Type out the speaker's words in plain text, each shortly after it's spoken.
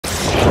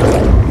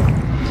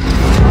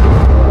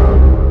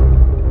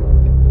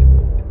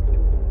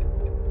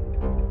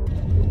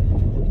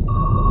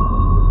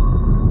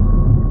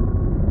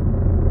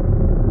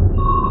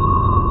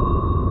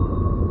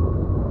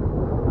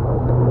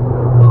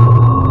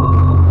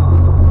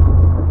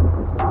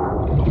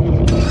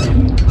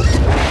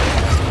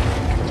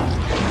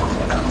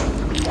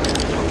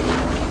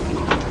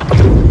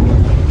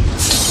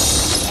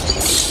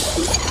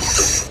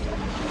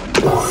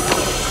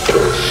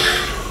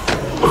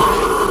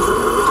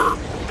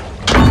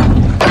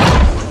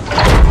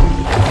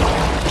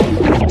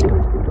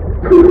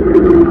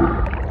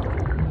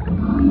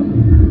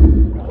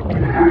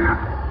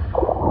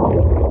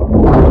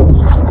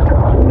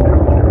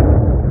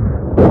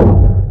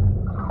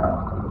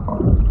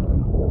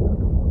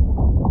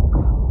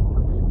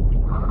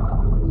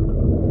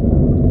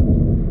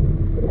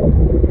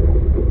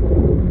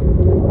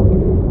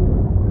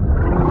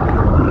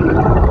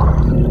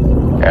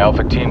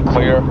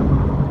clear.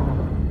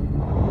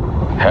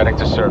 Heading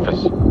to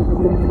surface.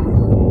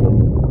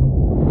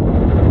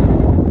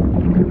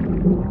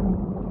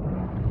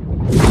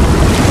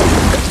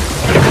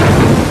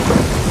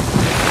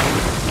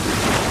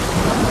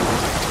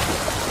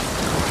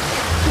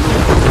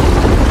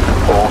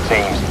 All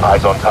teams,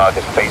 eyes on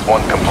target. Phase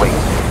 1 complete.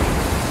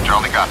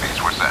 Charlie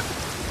copies. We're set.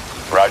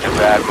 Roger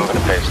that. Moving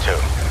to phase 2.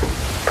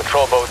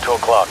 Patrol boat 2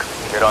 o'clock.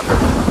 Get under.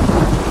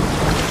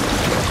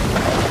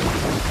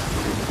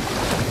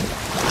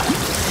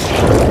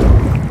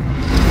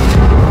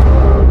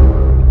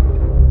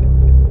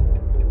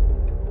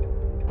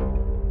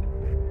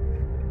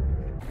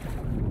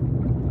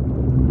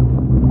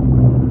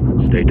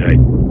 Stay tight.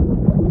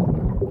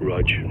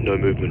 Rog, no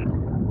movement.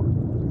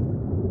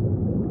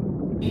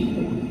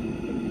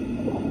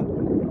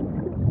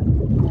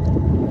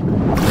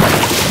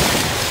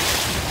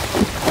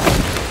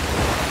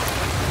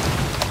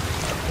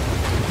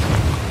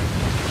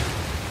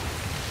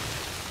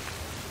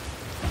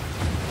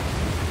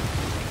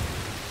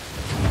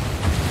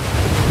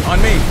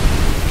 On me.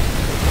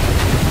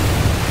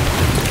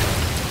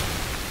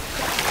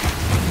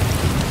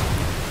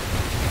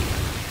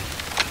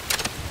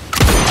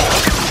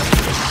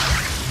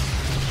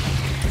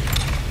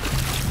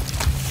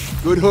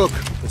 Good hook.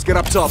 Let's get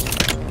up top.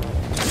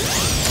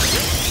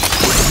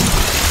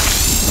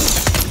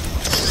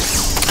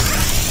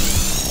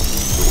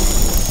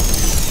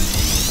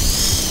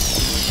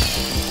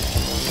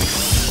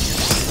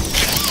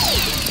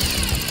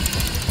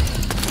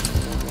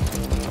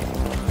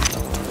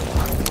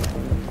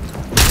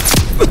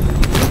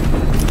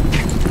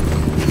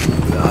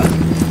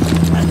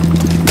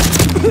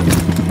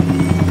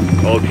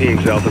 All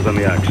teams, Alpha's on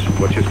the axe.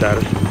 What's your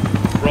status?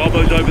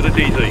 Bravo's over the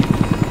DZ.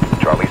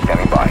 Charlie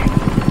standing by.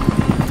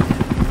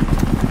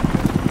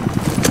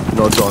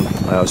 Nods on.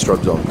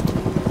 Strobes on.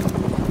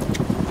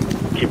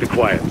 Keep it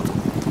quiet.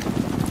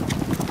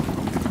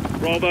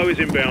 Bravo is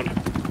inbound.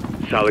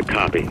 Solid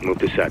copy. Move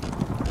to set.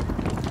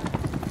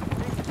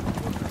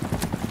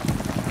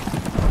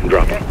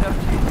 Drop it.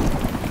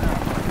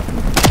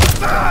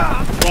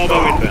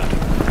 Bravo inbound.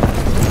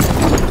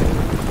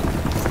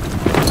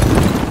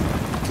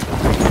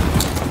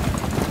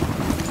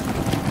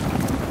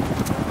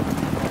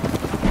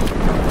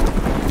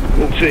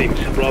 All teams,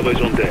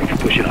 Bravo's on deck.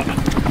 Pushing up.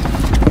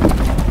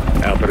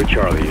 Alpha to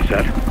Charlie, you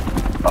set?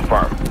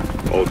 Affirm.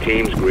 All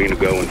teams, green to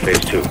go in phase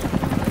 2.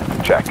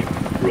 Check.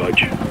 Rog.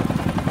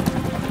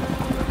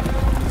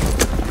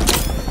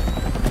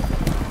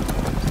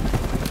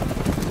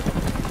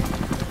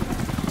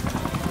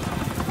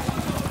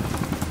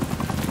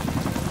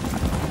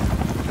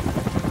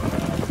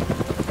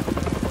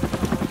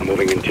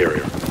 Moving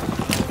interior.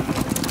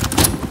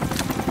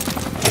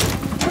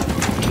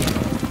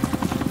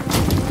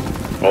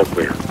 All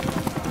clear.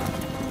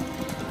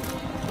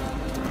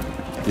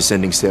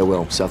 Descending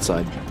stairwell, south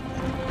side.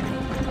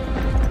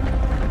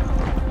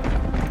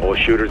 All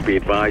shooters be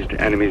advised,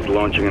 enemies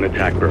launching an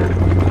attack bird.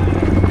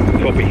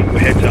 Copy, we're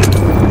heads up.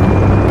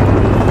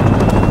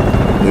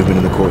 Movement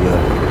in the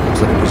courtyard.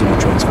 Looks like a prisoner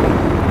transfer.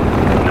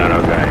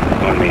 No, guy.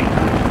 On me.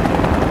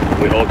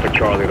 We hold for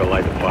Charlie to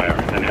light the fire,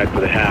 then head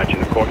for the hatch in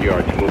the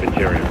courtyard to move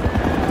interior.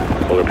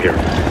 Hold up here.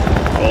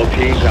 All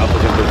teams,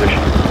 Alpha's in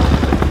position.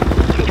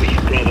 Copy,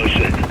 Bravo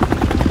set.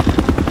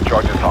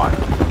 Charge is hot.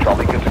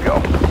 Charlie good to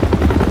go.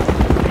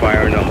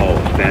 Fire in the hole.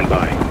 Stand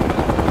by.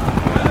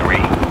 3,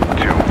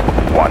 2,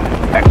 1.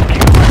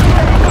 Execute.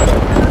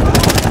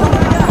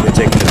 They're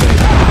taking the bait.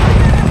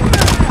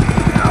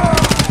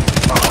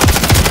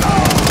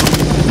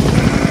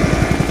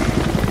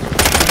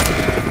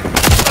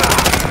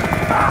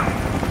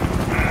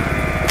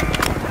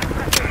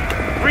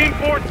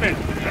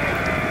 Reinforcements!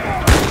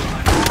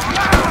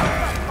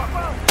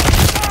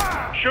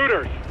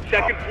 Shooters!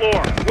 Second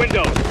floor.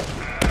 Windows.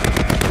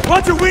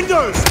 Roger,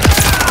 windows!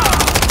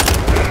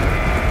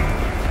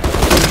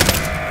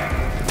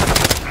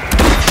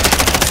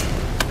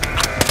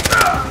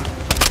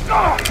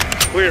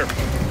 Clear.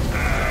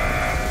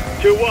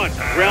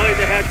 2-1. Rally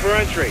the hatch for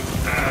entry.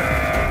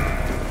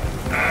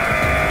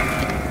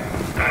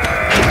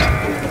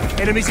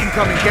 Enemies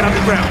incoming. Get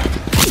underground.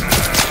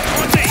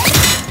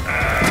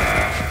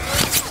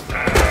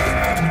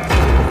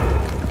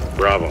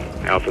 Bravo.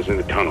 Alpha's in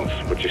the tunnels.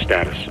 What's your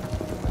status?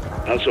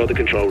 Outside the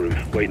control room.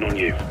 Waiting on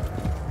you.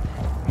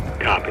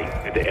 Copy.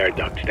 At the air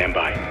duct. Stand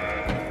by.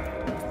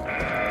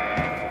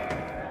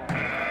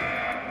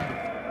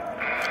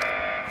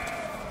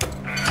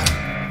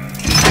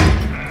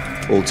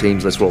 All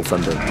teams, let's roll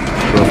thunder.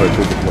 Bravo,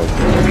 pull the plug.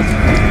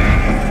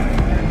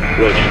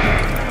 Roger.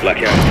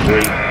 Blackout.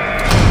 3,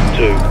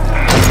 2,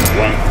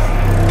 1.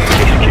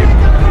 Execute.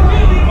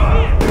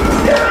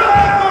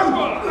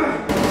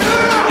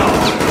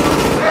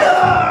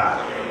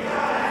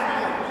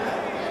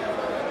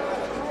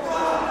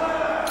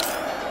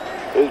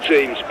 All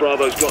teams,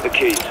 Bravo's got the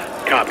keys.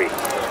 Copy.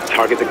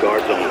 Target the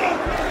guards only.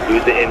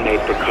 Use the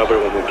inmates for cover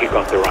when we kick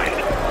off the riot.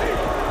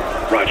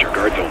 Roger,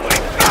 guards only.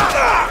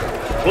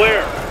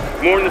 Clear.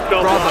 More in the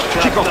cell block.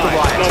 Bravo, kick off the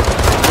riot. Smoke.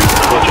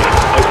 Roger.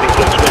 Opening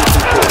blocks 1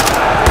 through 4.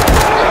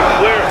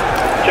 Clear.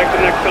 Check the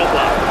next cell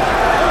block.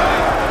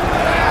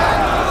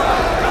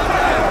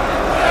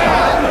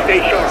 Stay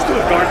sharp.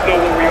 Guards know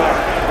where we are.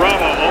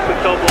 Bravo, open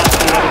cell blocks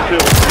to level 2.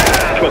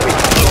 Trophy.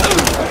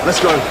 Let's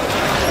go.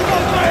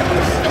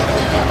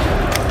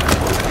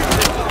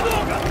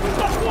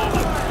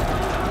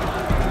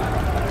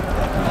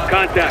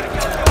 Contact.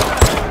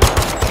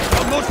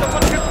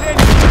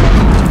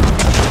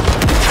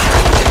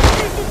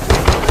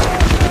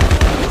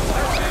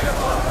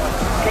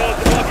 Call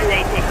to block your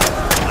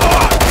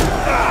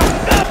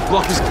Alpha.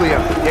 Block is clear.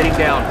 Getting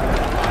down.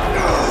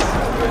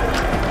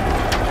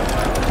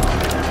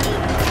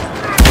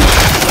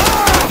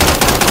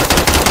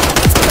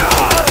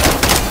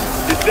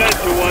 Descend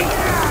to 1.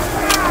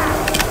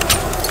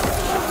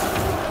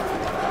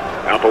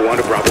 Alpha 1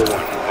 to Bravo 1.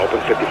 Open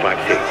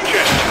 55C.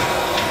 Check.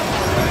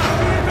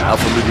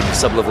 Alpha moving to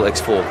sub-level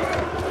X4.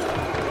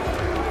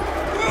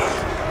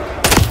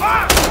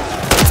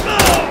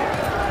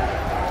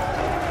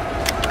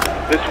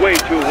 This way,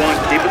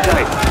 2-1. Keep it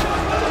tight.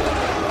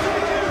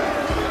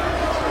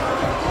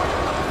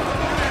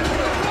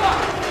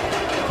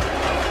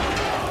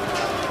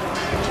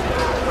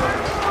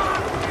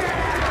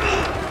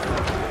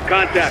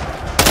 Contact.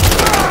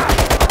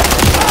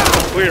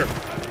 Clear.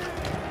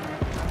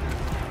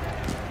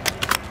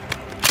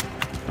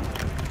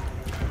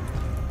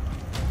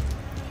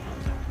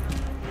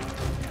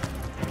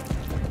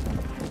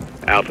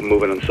 Alpha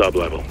moving on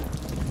sub-level.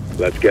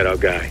 Let's get our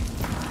guy.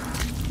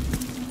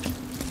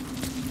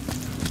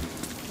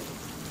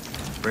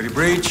 Ready,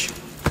 breach?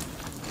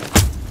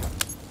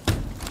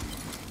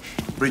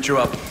 Breacher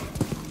up.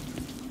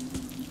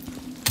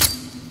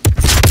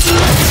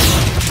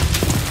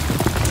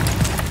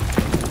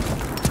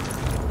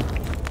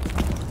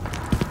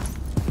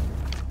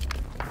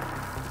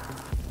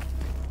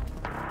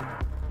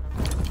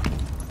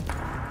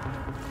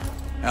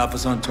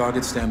 Alpha's on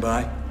target, stand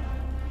by.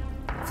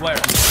 Flare.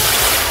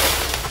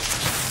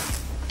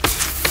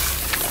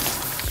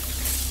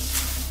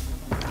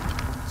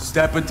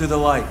 Step into the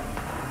light.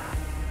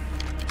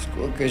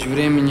 Сколько ж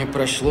времени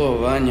прошло,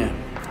 Ваня?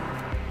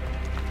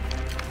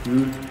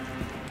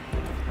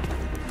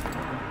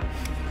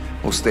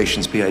 All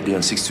stations PID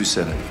on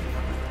 627.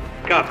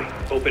 Copy.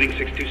 Opening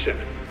 627.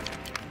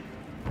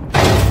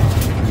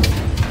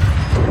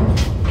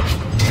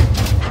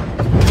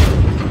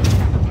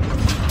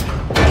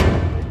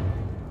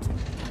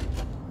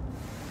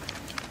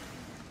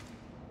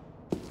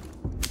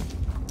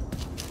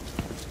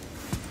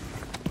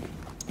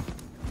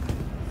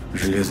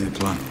 Железный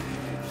план.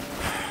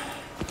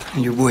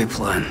 Любой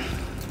план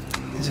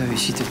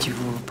зависит от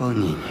его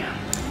выполнения.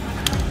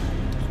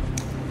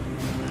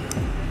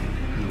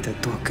 Это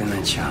только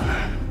начало.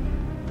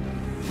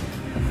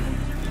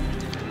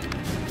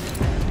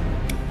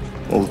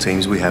 All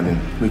teams, we have him.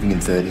 Moving in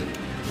 30.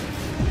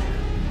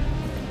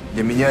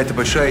 Для меня это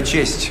большая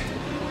честь.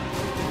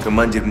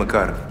 Командир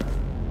Макаров.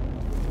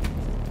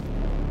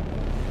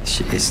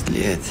 6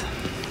 лет.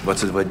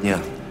 22 дня,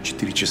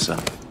 4 часа.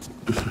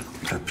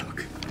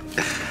 Браток.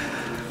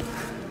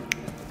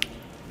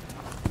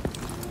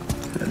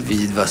 Рад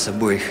видеть вас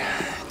обоих.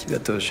 Тебя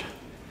тоже.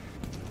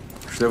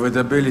 Что вы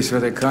добились в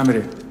этой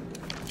камере?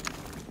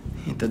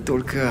 Это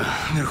только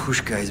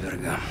верхушка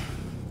айсберга.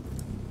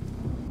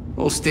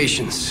 All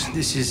stations,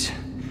 this is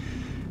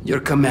your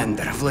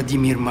commander,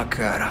 Vladimir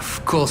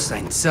Makarov. Call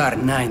sign Tsar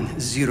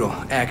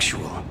 90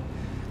 actual.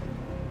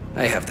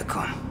 I have the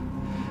con.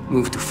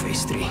 Move to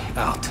phase 3.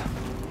 Out.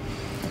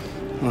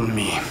 On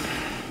me.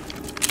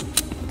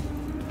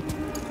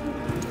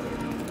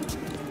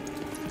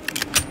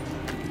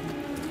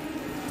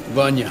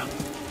 Vanya,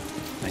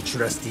 I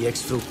trust the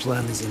exfil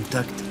plan is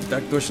intact.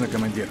 Так точно,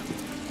 командир.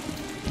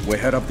 We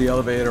head up the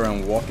elevator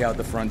and walk out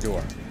the front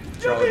door.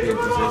 Charlie be in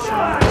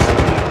position.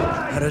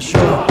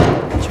 Хорошо.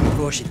 Чем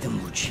проще, тем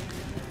лучше.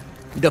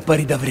 До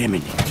поры до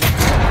времени.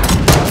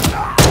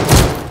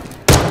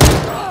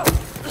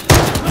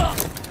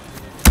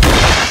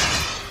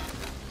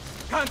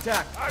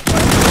 Contact!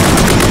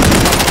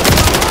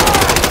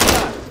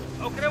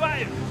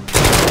 Укрываем!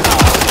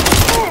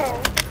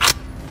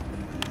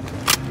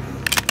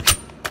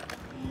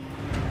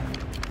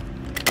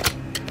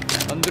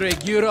 Andrei,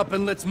 gear up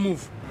and let's move.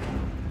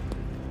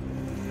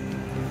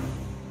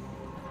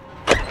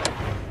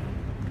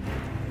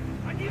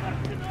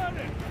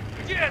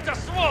 Где эта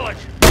сволочь?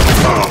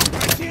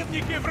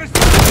 Противники в России!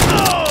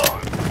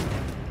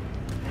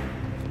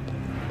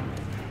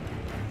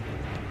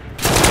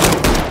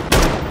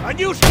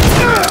 Анюш!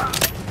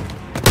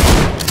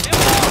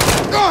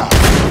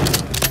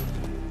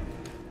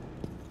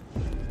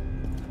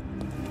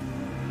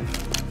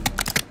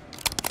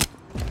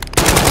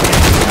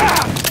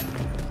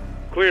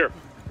 Clear.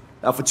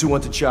 Alpha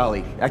 2-1 to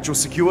Charlie. Actual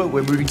secure,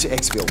 we're moving to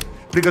exfil.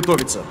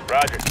 Приготовиться.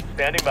 Roger.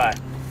 Standing by.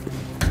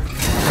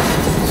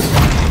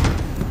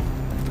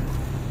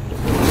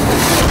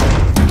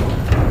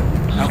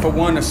 Alpha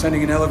 1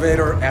 ascending an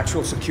elevator,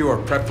 actual secure.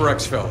 Prep for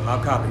exfil.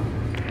 I'll copy.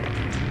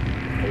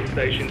 All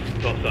stations,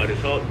 top side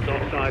is hot,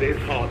 top side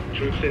is hot.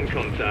 Troops in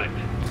contact.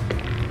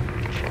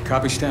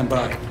 Copy, stand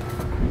by.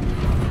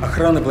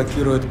 Охрана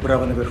блокирует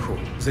право наверху.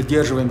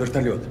 Задерживаем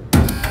вертолет.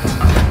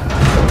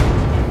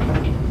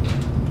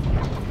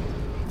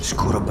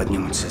 Скоро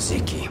поднимутся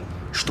зэки,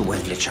 чтобы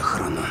отвлечь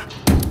охрану.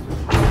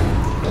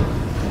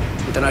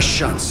 Это наш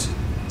шанс.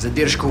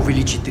 Задержка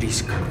увеличит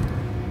риск.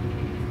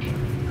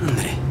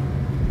 Андрей,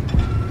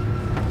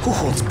 who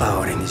holds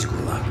power in this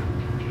gulag?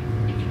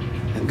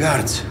 The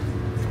guards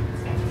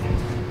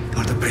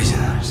or the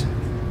prisoners?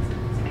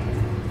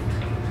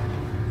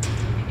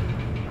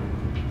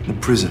 The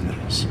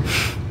prisoners.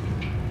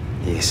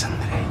 Yes,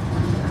 Andrei.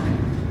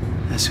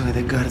 That's why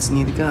the guards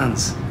need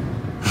guns.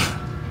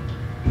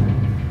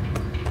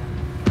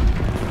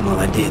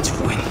 Молодец,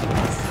 воин.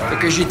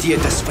 Покажите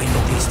это своими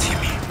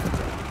действиями.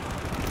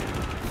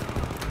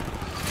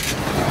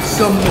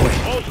 За мной!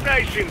 All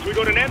stations, we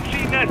got an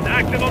MC nest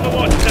active on the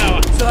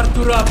watchtower.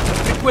 Zarturab,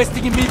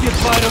 requesting immediate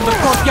fire on the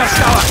courtyard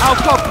tower. How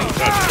copy?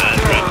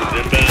 Raptors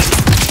inbound.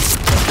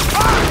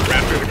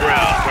 Raptors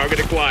ground. Target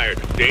acquired.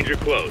 Danger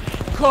close.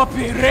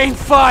 Copy, rain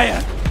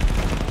fire!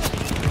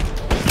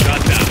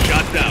 Shots out,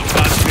 shots out.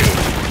 Box 2.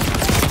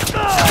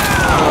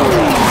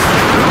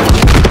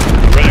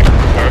 Correct.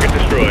 Target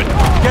destroyed.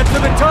 Get to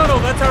the tunnel,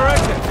 that's our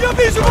exit. Я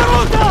вижу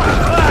ворота!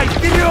 Ай,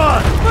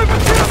 вперед! Мы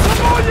почти на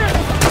свободе!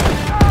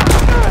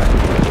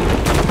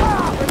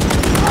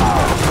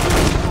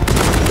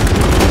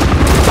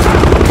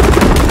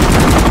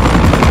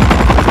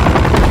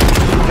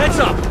 Heads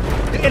up!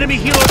 The enemy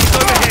helo is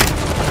overhead.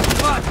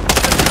 What?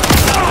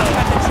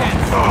 Had the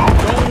chance.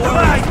 Don't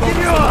worry,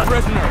 focus on the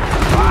prisoner.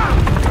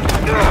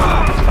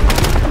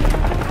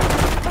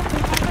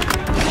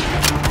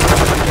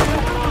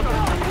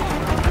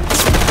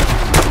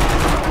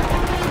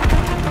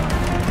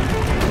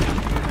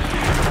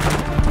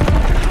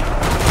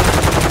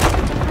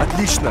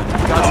 Отлично.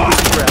 Guns hit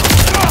the ground.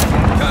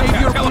 Save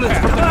your bullets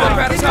for the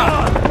combat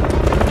top.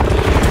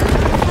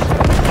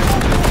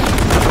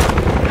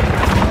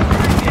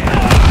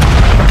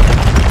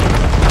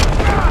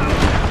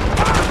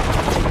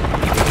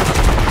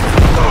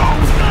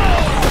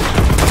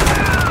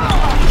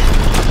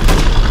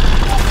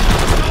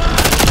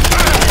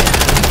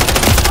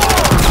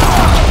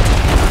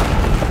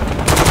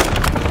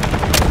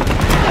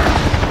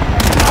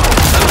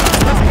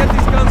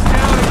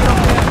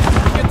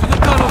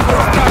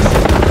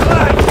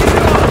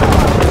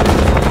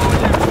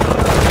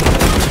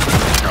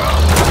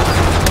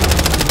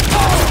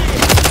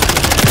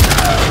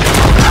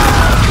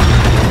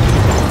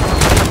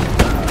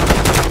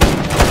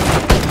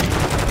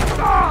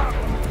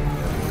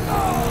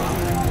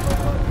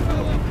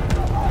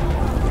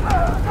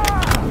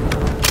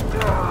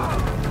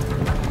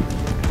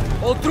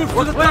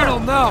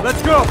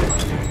 Let's go!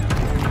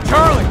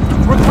 Charlie,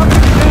 we're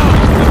coming down!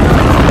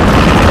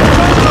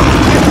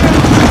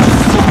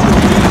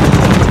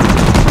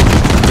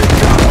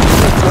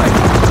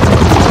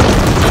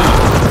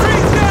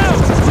 Freeze down!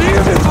 See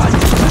everybody!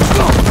 Let's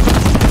go!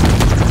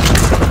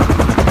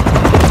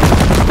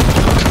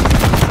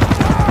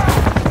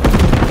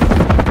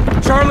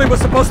 Charlie was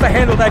supposed to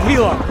handle that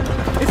helo.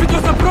 If it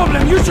was a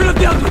problem, you should have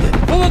dealt with it.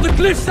 Follow the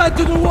cliffside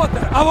to the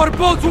water. Our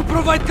boats will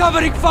provide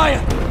covering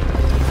fire.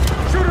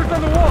 Shooters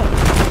on the wall!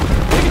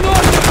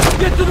 Ignore them!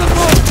 Get to the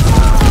boat!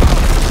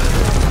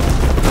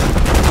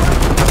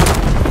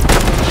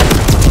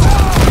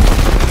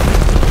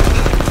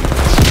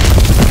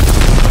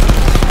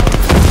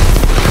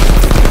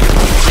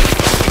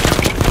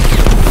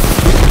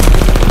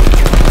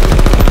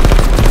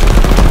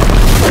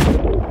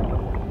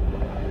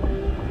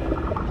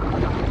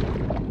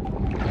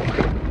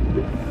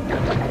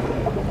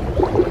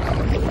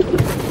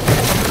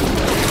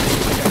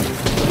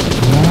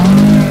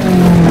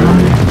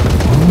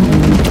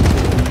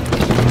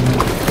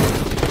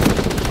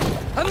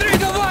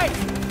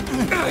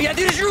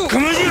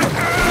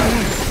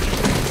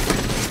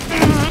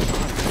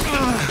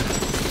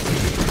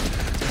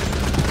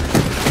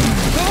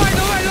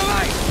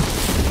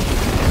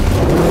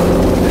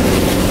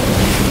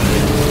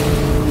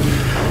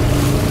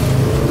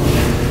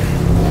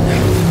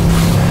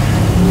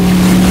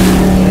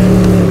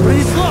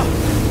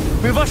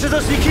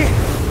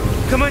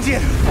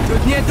 Командир!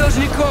 Тут нет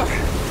должников!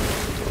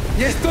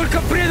 Есть только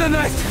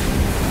преданность!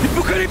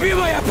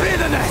 Непоколебимая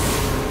преданность!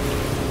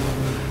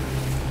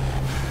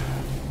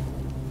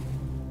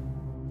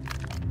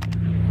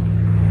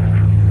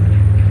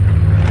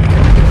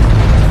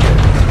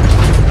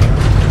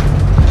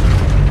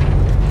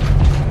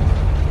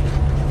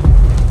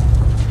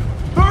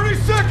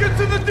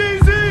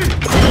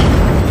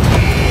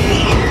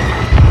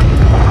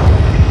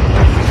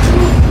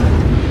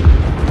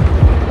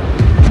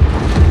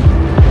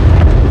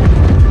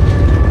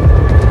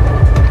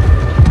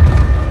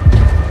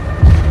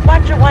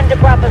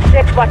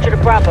 Watcher to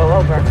Bravo,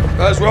 over.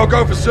 As well,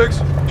 go for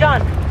 6.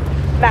 John,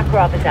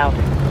 Makarov is out.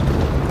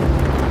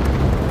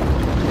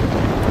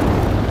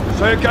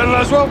 Say again,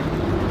 Laswell?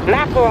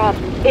 Makarov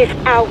is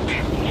out.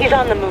 He's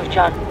on the move,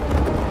 John.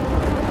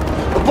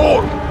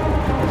 Aboard!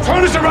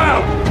 Turn us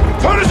around!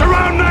 Turn us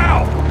around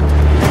now!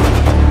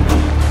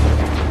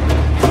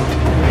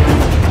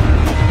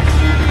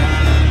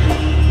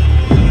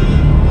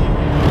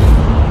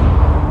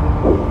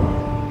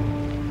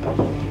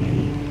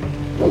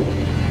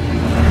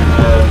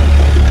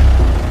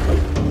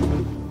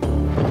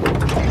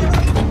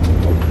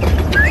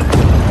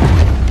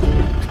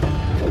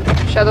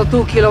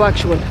 2 Kilo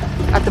actual.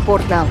 At the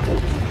port now.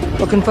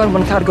 We'll confirm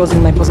when cargo's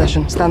in my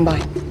possession. Stand by.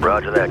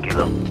 Roger that,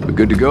 Kilo. We're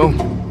good to go?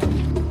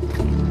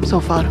 So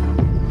far.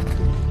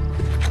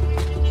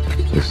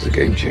 This is a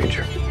game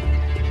changer.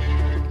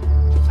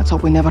 Let's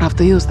hope we never have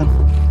to use them.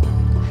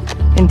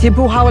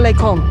 Intibu hawalay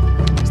kom.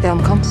 Stay on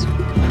comms.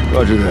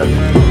 Roger that.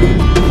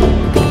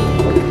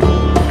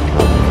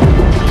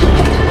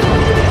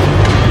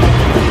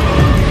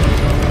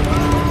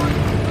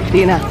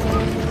 Dina.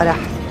 Farah.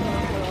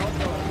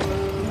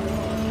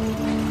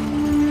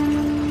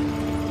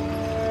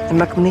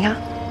 أمك منيحة؟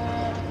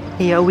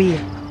 هي قوية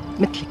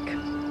مثلك.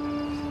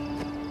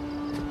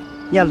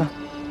 يلا.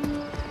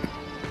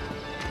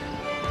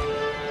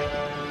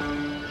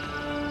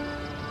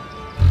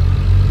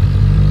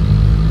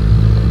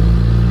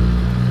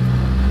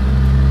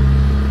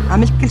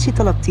 عملت كل شي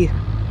طلبتيه.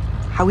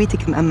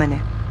 حويتك مأمنة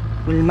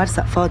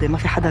والمرسق فاضي ما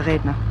في حدا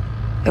غيرنا.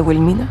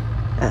 والمينا؟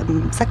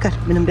 مسكر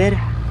من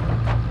امبارح.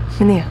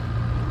 منيح.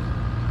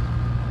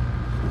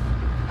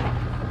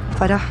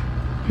 فرح.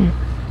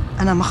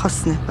 أنا ما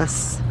خصني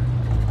بس.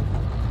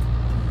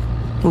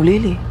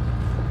 قوليلي.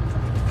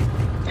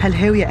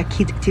 هالهاوية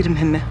أكيد كتير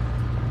مهمة.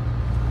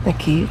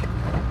 أكيد.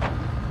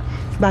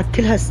 بعد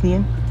كل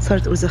هالسنين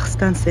صارت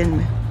أوزغستان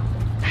سالمة.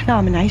 نحن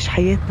عم نعيش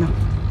حياتنا.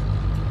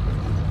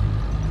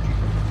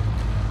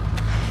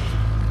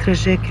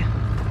 ترجاكي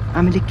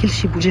اعملي كل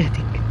شي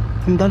بوجهتك.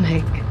 نضل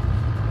هيك.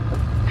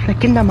 نحن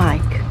كلنا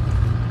معك.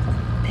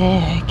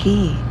 ايه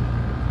أكيد.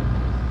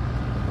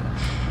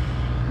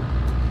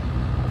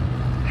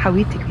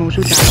 حويتك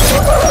موجودة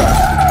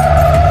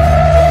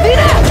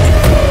دينا!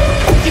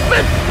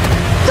 كبت!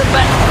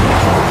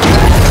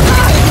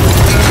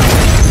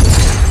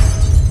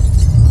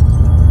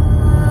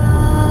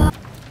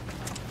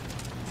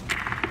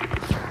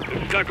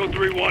 Echo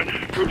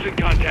 3-1. Troops in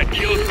contact.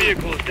 Kilo's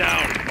vehicle is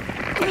down.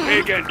 Okay,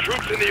 again,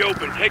 troops in the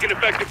open. Taking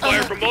effective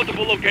fire from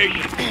multiple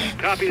locations.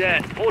 Copy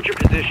that. Hold your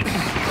position.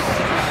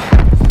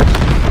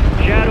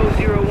 Shadow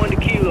 01 to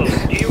Kilo.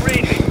 Do you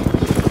read me?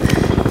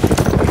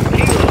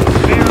 Kilo,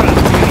 Farah.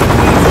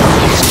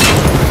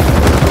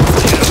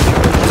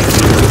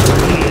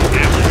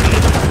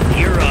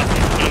 You're up.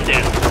 I'm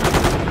down.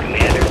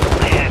 Commander,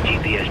 I have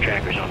GPS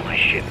trackers on my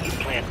ship. You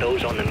plant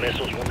those on the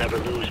missiles, we'll never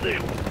lose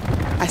visual.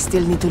 I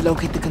still need to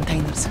locate the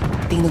containers.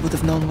 Dina would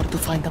have known where to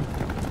find them.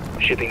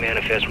 Shipping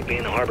manifest will be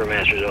in the harbor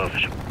master's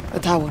office. The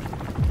tower.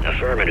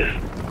 Affirmative.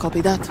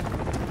 Copy that.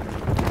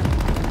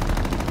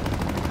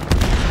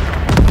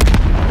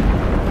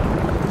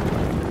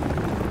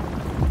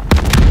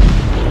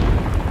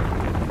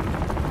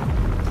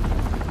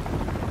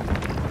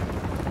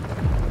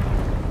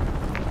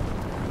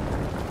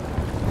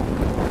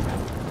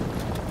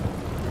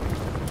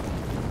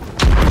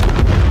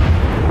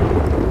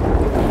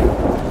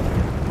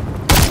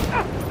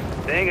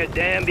 Thing a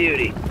damn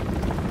beauty.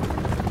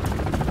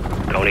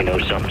 Konni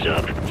knows something's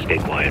up. Stay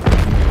quiet.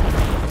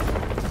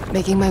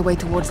 Making my way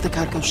towards the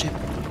cargo ship.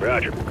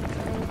 Roger.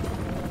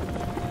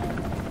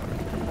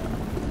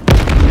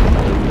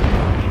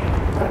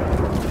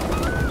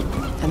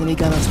 Enemy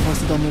gunners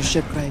posted on your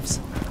ship, Graves.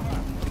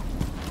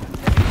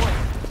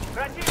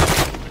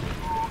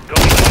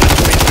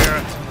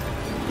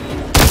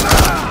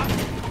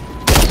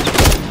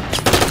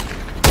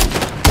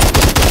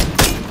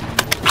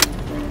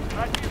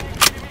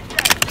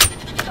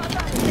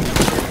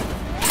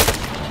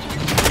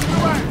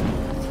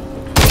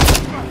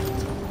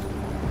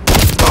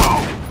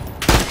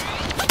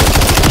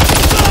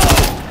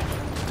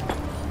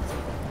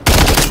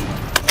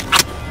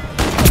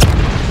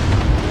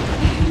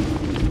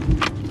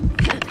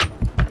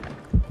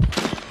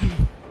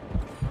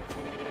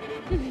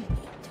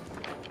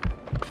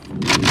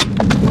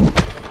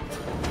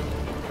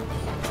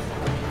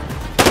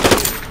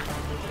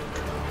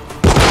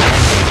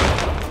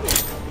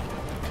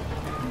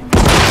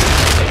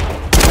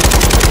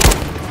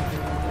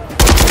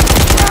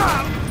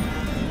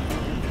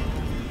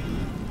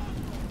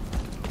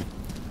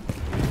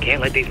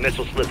 Can't let these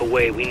missiles slip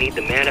away. We need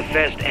the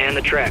manifest and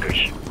the trackers.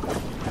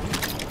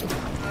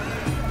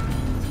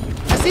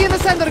 I see the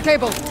sender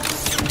cable.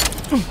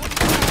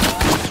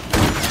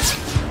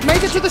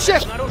 Made it to the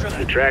ship.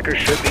 The trackers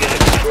should be in the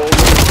control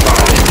room.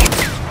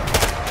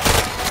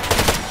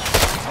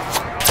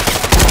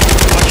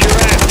 Watch your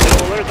ass.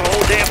 It'll alert the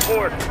whole damn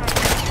port.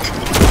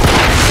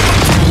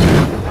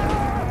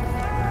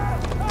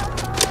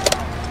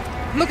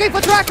 Looking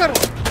for trackers.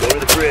 Go to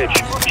the bridge.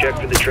 Check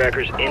for the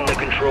trackers in the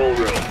control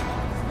room.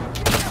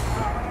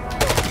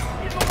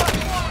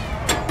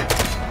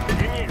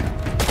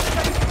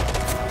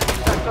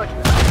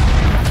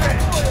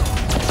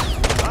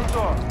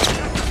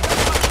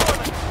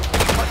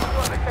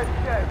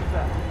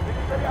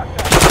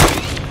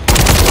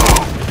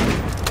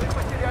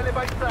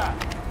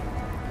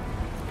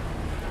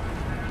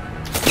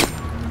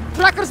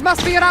 Trackers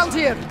must be around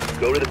here.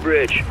 Go to the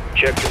bridge.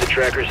 Check for the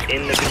trackers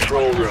in the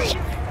control room.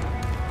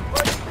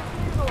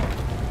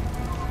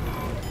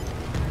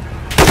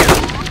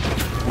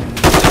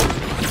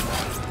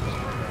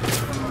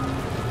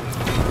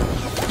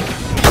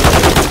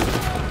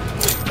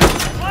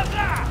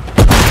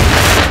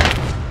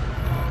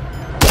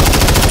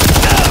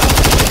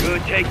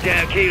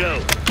 takedown, Kilo.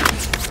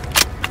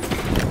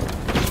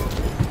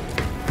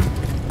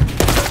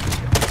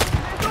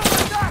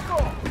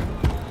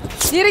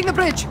 Nearing the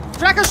bridge.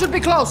 Tracker should be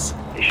close.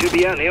 They should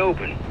be out in the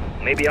open.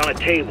 Maybe on a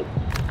table.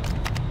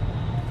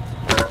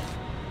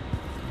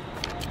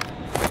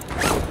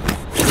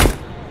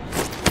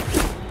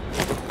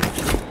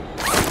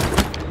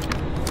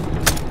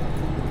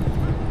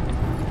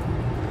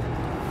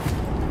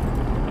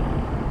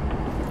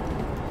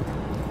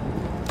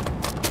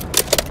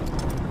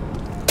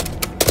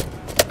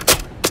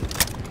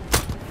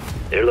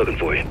 They're looking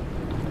for you.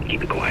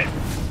 Keep it quiet.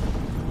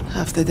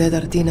 Half the dead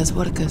are Dina's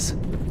workers.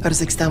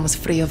 Urzikstan was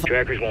free of...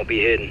 Trackers won't be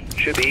hidden.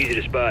 Should be easy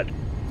to spot.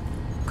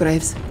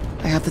 Graves,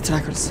 I have the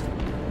trackers.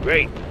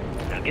 Great.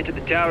 Now get to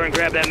the tower and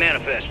grab that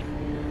manifest.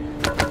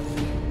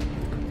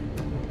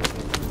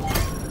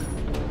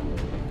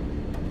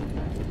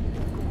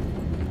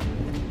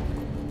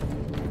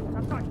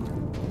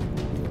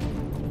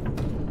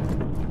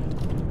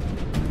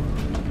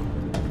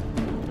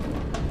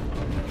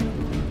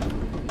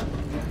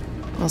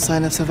 No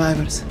sign of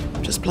survivors.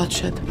 Just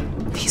bloodshed.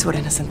 These were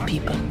innocent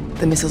people.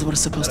 The missiles were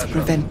supposed to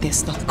prevent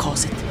this, not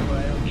cause it.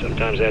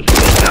 Sometimes that's the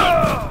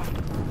best.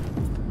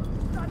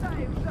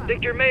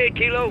 Think you're made,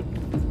 Kilo?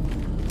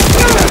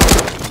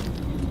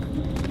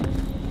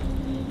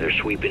 They're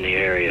sweeping the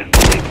area.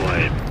 Stay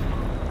quiet.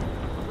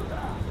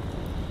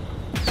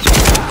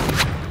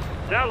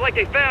 Sounds like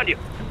they found you.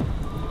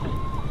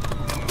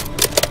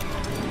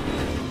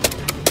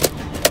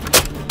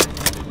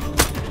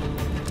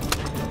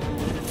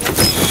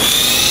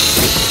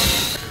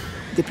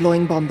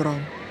 Deploying bomb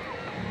drone.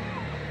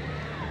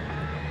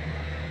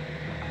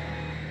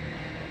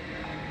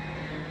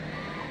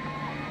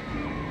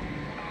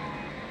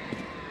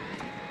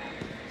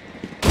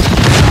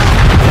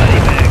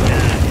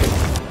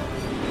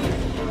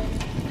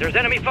 There's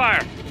enemy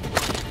fire!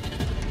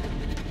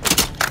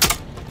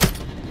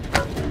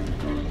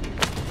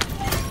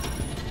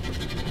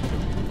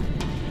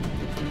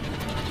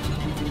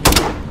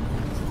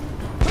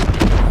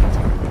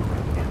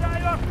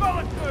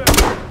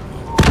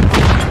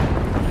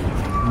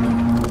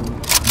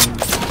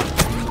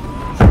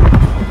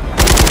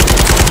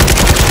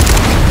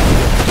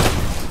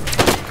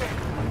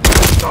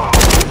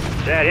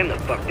 Sat him the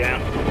fuck down.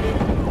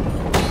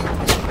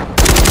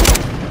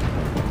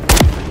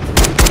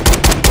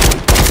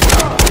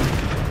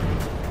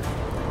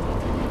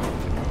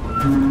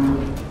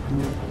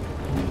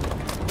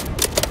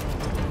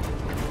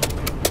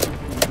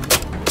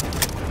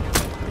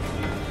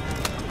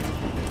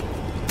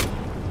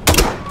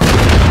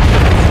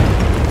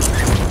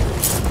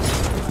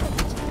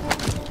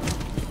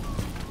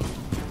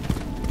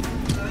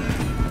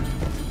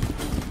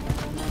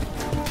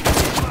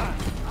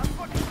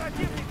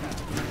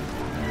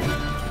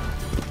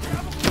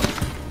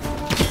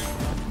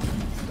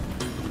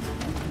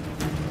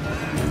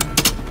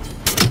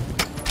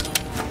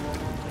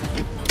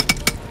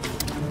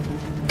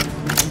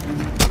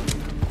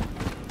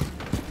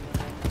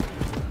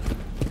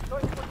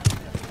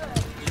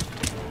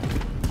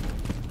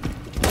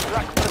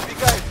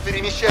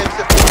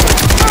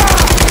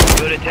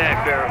 Good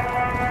attack, Farah.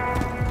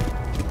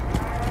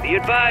 Be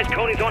advised,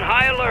 Konni's on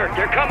high alert.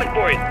 They're coming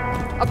for you.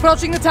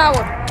 Approaching the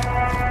tower.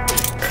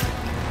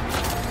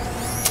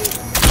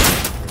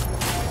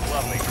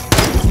 Lovely.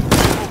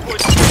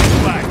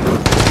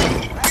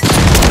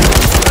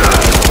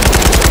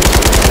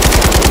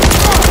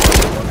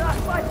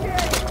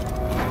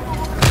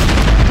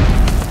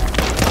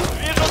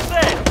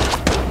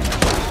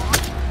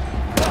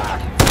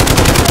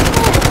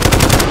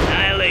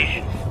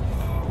 Annihilation.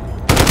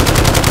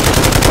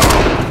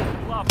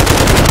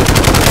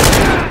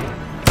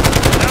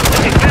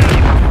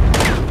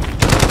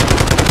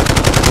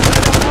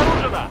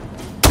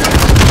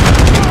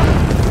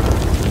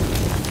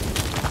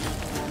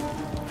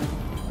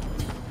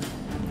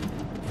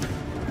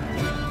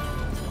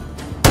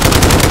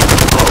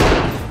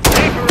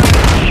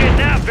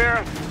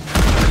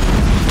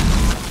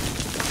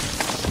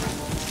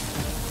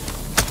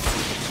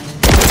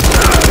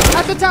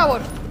 At the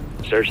tower.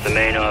 Search the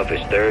main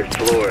office, 3rd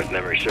floor, if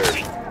memory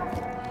serves.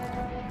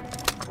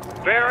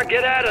 Farah,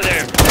 get out of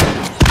there!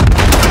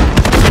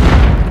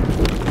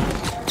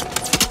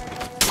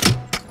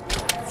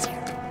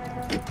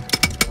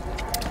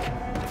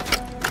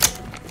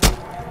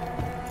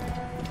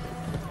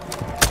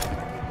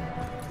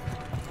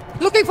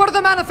 Looking for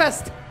the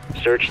manifest.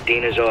 Search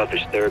Dina's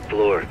office, 3rd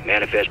floor.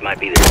 Manifest might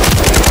be there.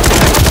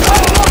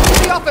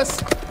 The office.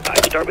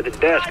 I'd start with the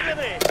desk.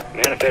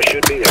 Manifest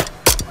should be there.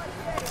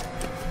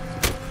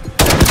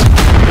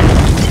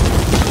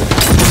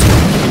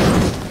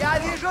 Я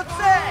вижу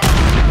цель!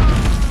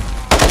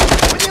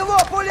 У него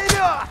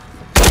пулемет!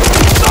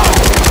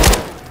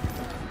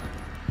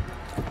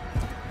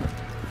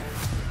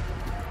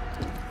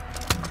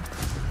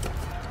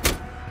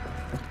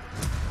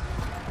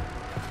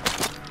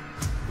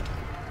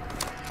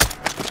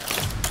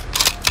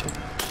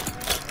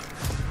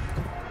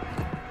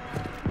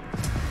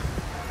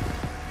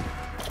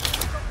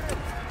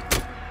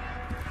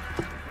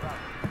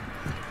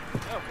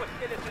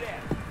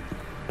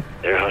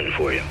 They're hunting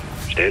for you.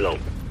 Stay low.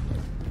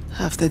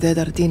 Half the dead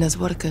are Dina's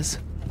workers.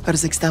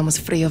 Urzikstan was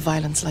free of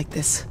violence like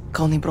this.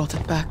 Konni brought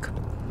it back.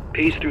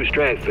 Peace through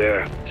strength,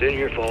 Farah. It's in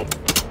your fault.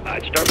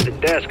 I'd start with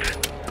the desk.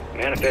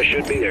 Manifest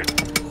should be there.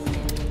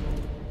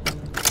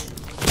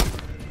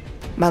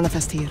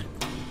 Manifest here.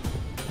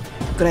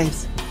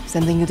 Graves,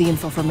 sending you the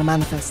info from the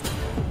manifest.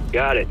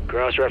 Got it.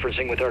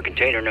 Cross-referencing with our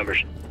container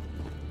numbers.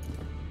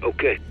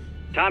 Okay.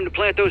 Time to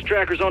plant those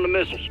trackers on the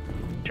missiles.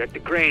 Check the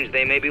cranes.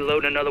 They may be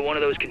loading another one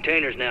of those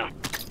containers now.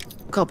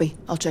 Copy.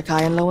 I'll check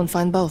high and low and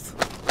find both.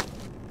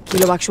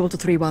 Kilo actual to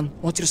 3-1.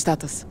 What's your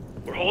status?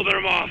 We're holding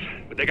them off,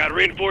 but they got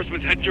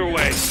reinforcements headed your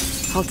way.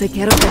 I'll take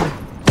care of them.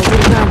 Hold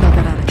your ground out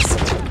there, Alex.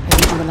 I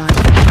need you alive.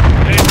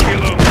 Hey,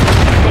 Kilo.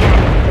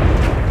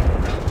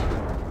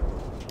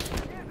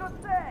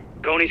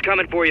 Konni's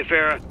coming for you,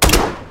 Farah.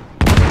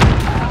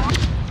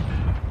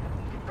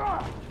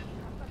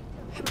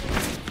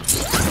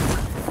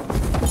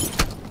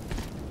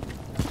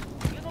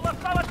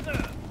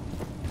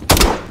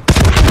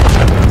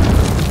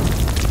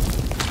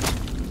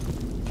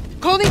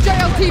 Konni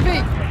JLTV!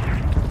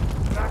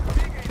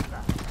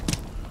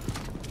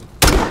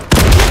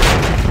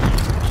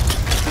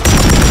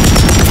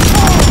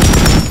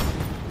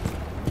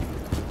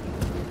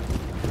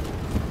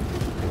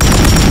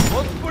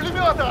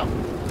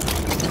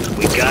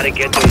 We gotta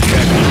get those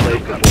trackers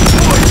placed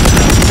before...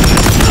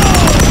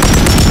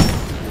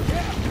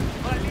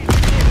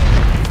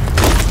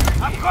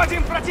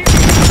 Обходим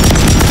противника!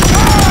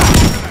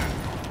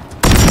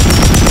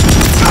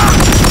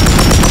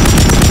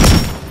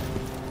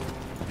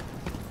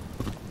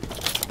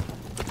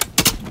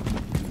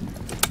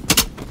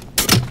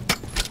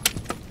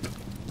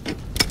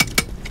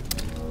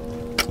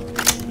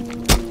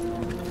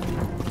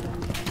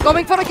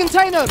 Going for a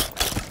container!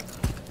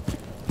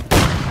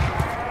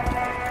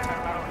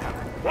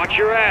 Watch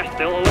your ass.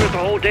 They'll alert the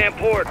whole damn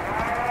port.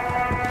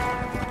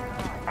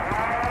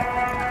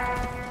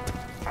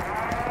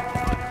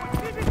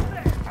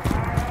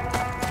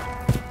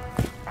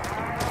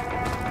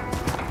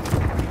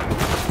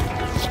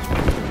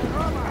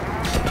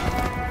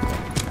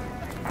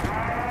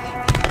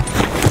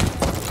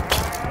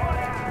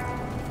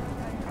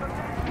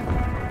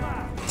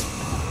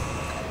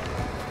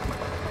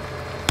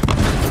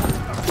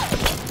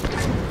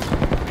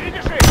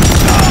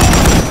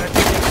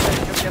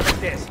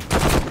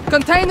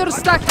 Container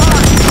stacked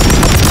high!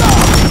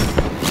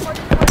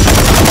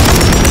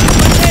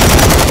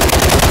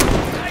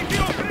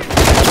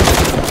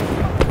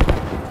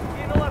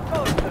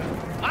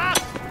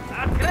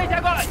 Открыть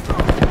огонь!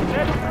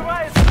 Цель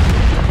укрывается!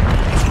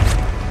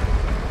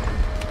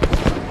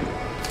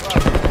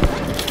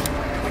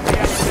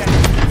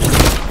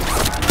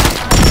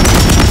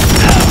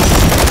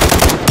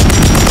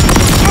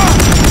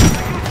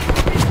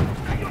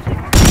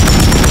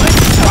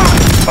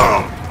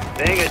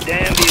 Thing a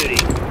damn beauty.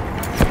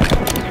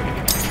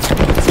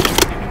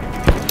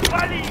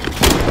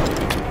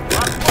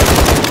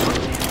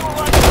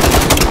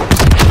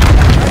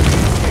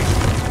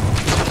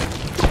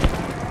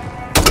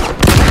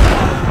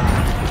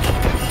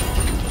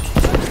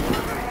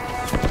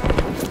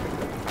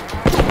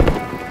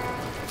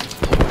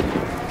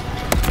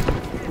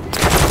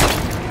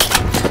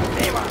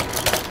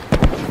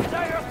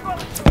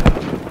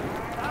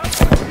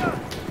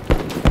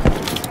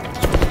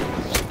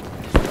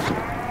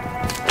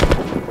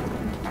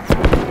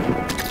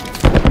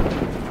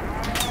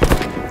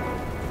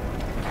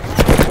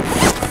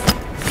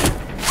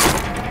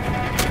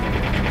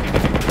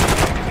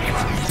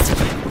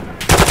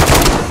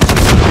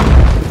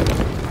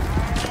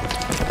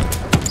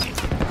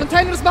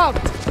 Container's mount!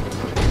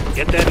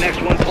 Get that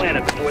next one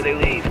planted before they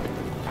leave.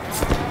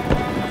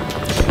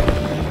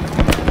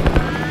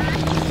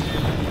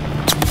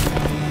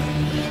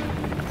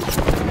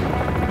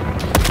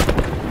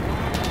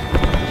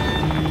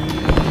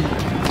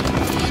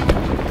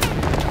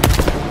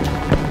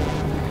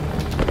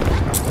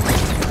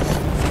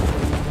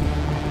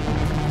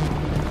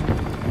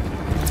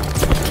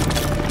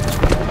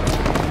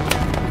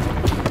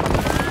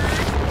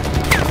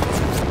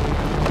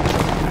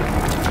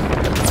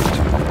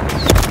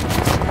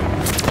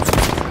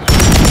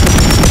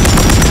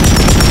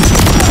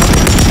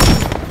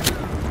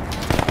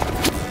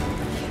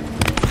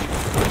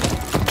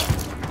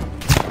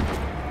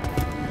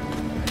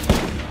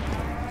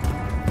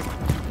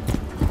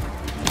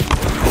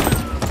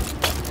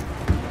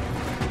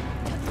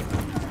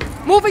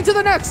 Moving to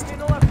the next!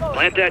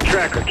 Plant that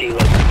tracker, Kilo.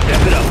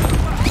 Step it up.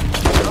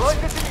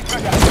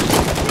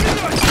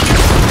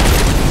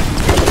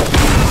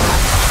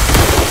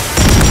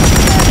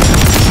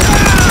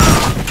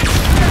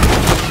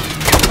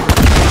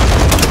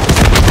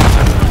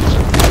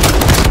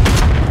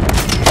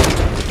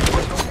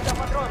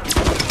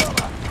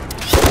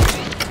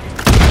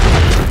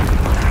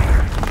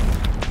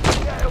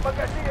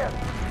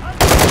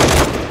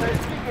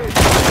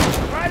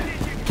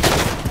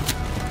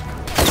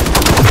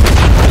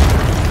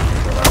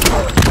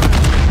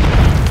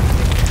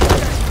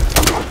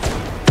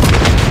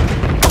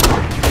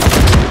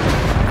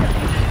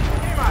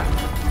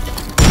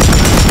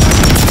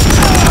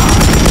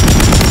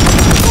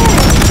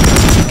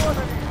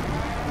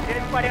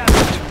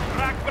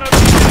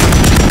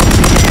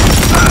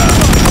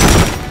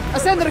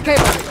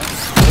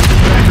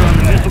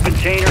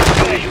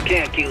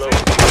 Kilo.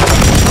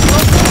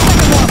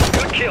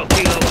 Good kill,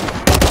 Kilo.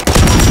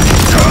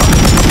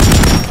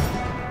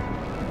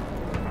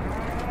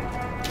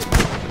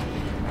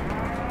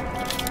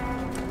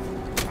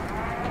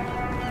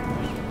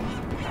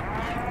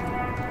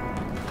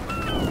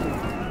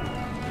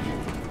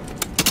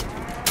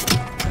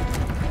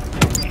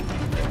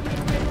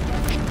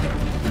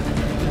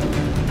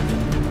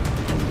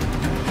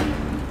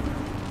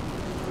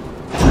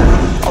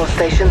 All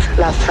stations,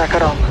 last track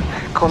at all.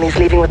 Konni's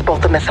leaving with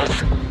both the missiles.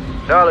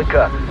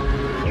 Narlika,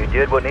 you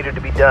did what needed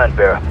to be done,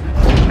 Farah.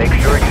 Make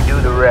sure you do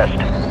the rest.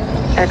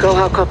 Echo,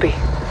 how copy?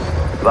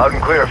 Loud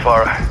and clear,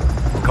 Farah.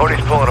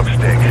 Konni's pulling up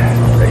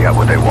stakes. They got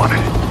what they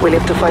wanted. We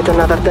live to fight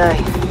another day.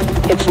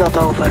 It's not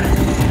over.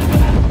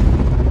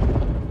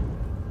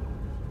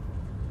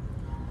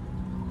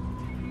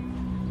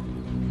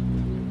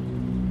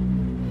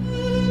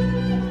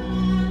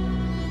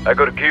 I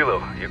go to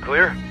Kilo. You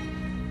clear?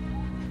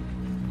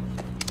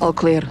 All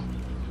clear.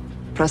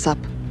 Press up.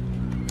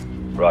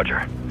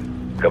 Roger.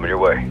 Coming your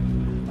way.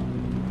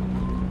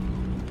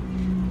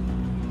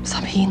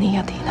 سامحيني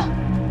يا دينا.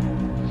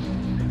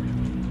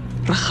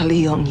 رح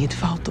خليهم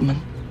يتفاوتوا من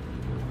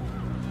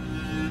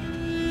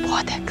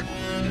بوعدك.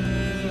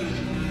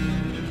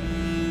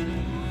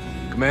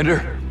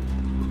 Commander?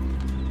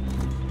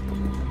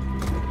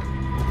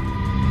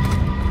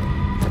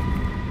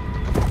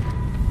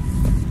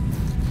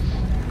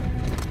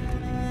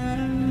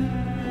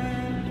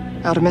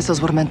 Our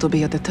missiles were meant to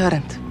be a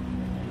deterrent.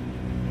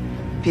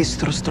 Peace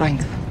through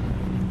strength.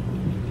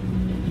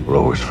 It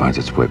always finds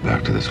its way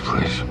back to this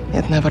place.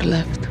 It never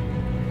left.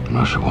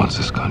 Russia wants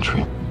this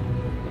country.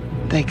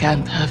 They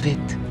can't have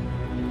it.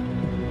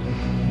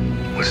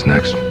 What's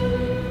next?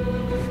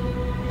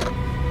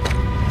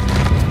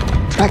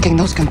 Tracking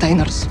those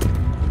containers.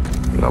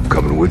 I'm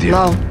coming with you.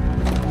 No.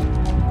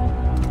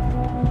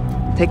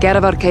 Take care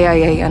of our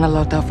KIA and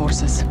alert our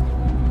forces.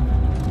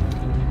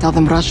 Tell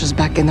them Russia's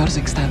back in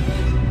Urzikstan.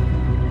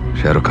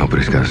 Shadow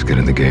Company's got us get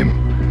in the game.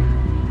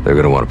 They're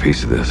gonna want a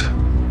piece of this.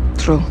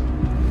 True.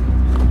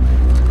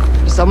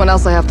 There's someone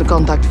else I have to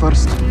contact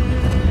first.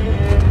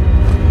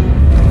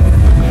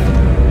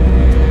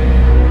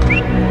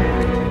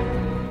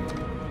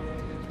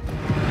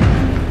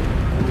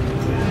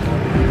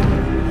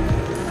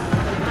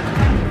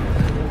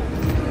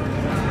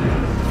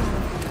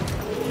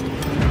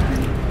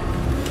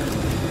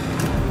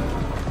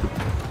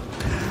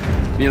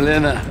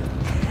 Милена,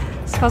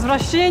 С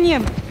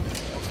возвращением,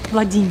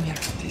 Владимир.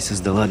 ты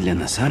создала для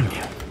нас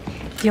армию?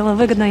 Дело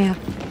выгодное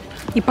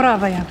и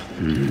правое.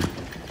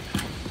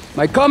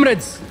 My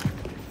comrades,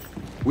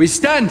 we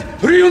stand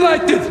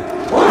reunited!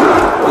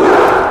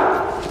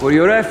 For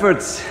your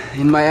efforts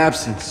in my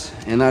absence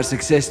and our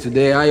success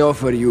today, I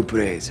offer you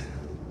praise.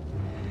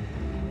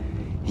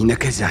 И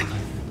наказание.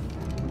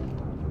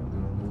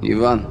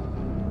 Иван,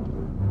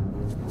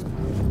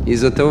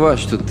 из-за того,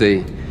 что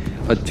ты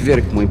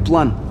отверг мой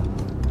план,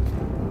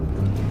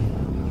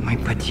 мы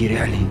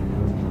потеряли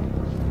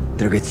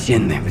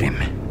драгоценное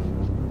время.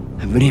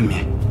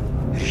 Время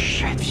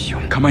решает все.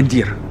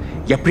 Командир,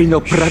 я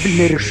принял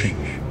правильное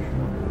решение.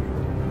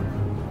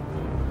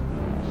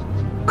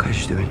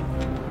 Каждый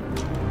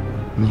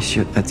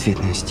несет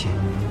ответственность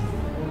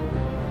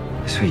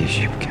за свои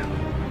ошибки.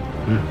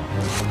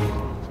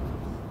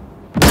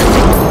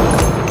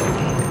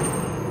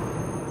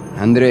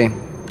 Андрей,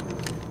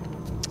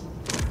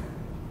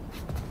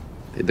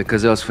 ты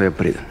доказал свою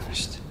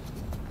преданность.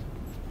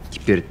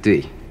 Теперь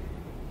ты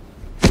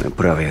моя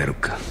правая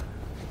рука.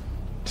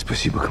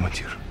 Спасибо,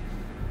 командир.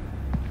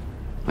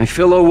 My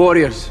fellow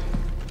warriors,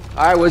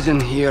 I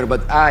wasn't here,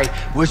 but I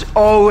was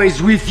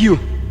always with you.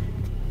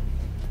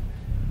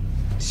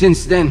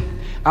 Since then,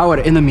 our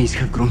enemies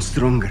have grown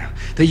stronger.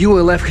 The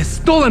ULF has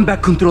stolen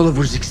back control of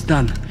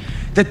Urzikstan.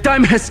 The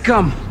time has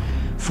come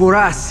for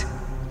us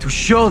to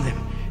show them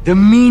the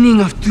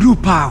meaning of true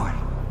power.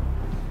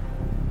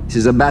 This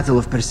is a battle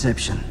of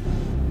perception.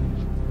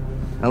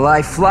 A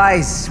lie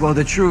flies while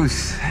the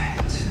truth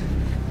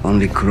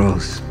only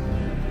grows.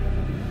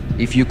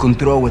 If you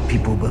control what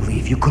people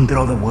believe, you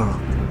control the world.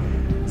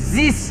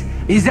 This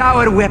is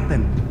our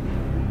weapon.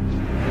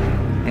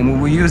 And we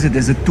will use it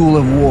as a tool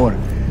of war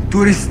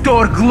to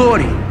restore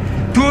glory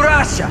to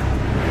Russia.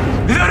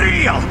 The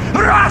real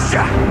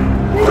Russia!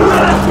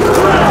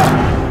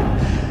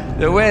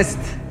 The West,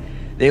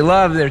 they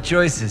love their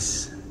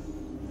choices.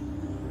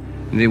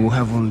 They will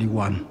have only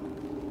one.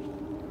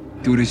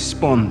 To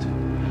respond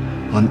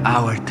on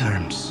our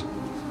terms.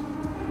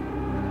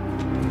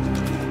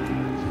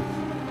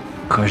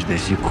 Каждая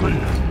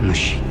секунда на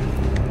счет.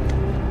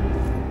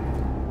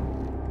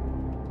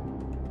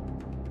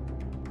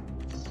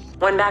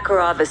 When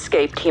Makarov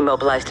escaped, he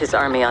mobilized his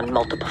army on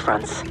multiple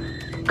fronts.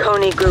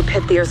 Konni Group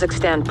hit the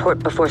Urzikstan port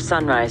before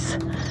sunrise.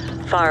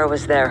 Farah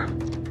was there.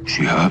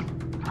 She hurt?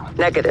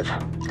 Negative.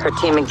 Her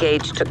team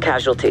engaged, took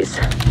casualties.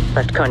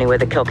 Left Konni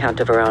with a kill count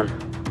of her own.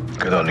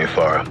 Good on you,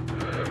 Farah.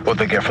 What'd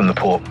they get from the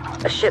port?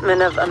 A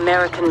shipment of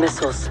American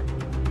missiles.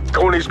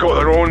 Konni's got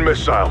their own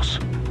missiles.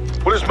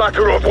 What does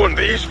Makarov want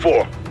these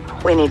for?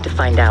 We need to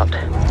find out.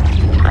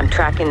 I'm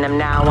tracking them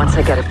now. Once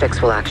I get a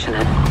fix, we'll action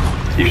it.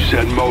 You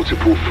said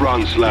multiple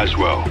fronts,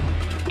 Laswell.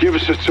 Give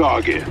us a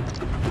target.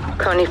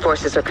 Konni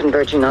forces are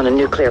converging on a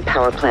nuclear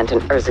power plant in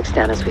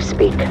Urzikstan as we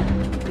speak.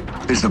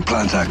 Is the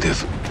plant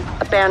active?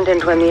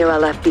 Abandoned when the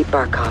ULF beat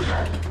Barkov.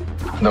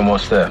 Then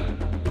what's there?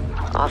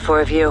 All 4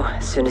 of you,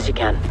 as soon as you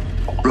can.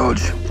 Rog,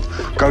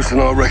 Ghost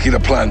and I'll recce the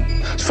plant.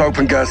 Soap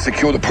and gas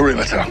secure the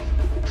perimeter.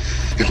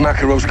 If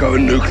Makarov's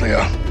going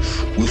nuclear,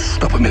 we'll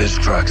stop him in his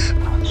tracks.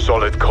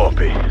 Solid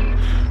copy.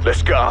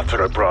 Let's get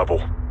after it, Bravo.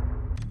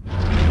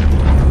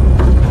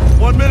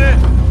 1 minute!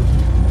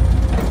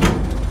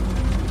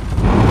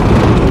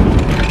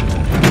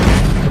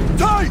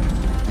 Tight!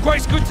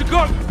 Quite's good to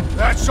go!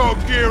 That's our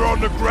gear on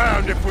the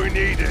ground if we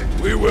need it.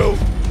 We will.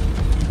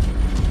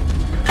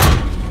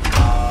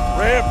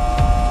 Ramp!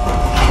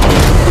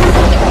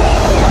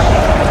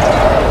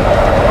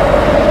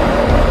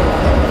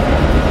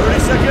 30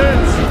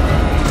 seconds!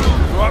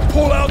 Right,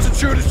 pull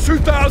altitude is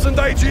 2,000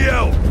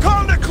 ATL.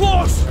 Calm it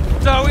close!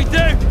 That's how we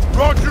do.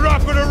 Roger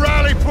up at a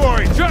rally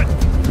point. Shut!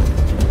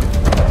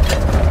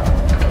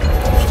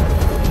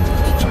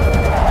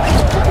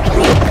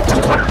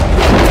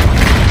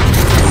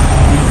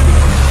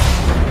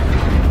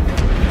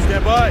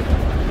 Stand by.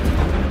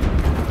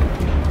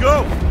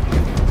 Go!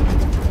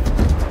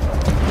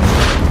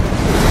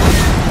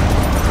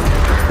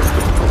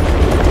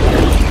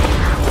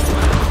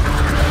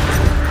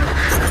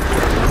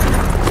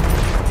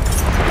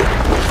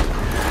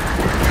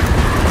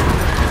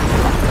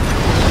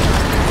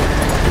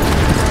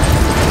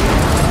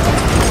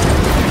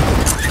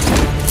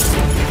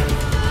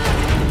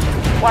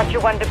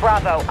 Watcher 1 to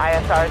Bravo.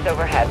 ISR is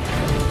overhead.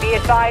 Be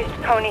advised,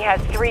 Konni has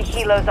 3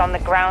 helos on the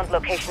ground,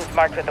 locations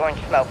marked with orange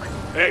smoke.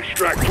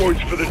 Extract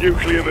points for the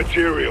nuclear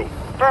material.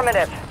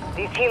 Affirmative.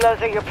 These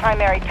helos are your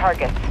primary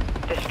targets.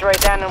 Destroy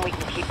them and we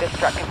can keep this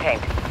truck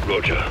contained.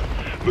 Roger.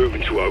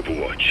 Moving to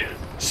Overwatch.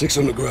 6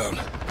 on the ground.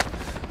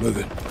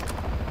 Moving.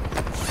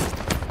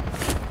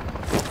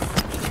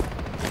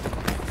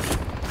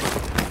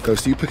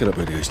 Ghost, are you picking up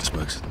radiation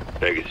smokes?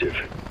 Negative.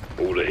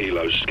 All the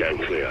helos scan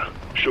clear.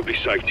 Should be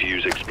safe to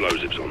use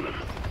explosives on them.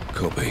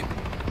 Copy.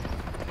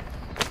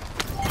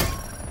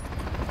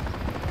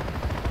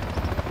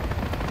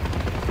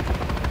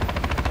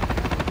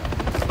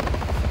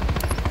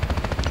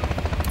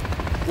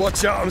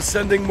 Watch out, I'm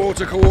sending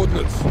mortar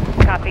coordinates.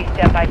 Copy.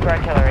 Step by for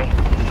artillery.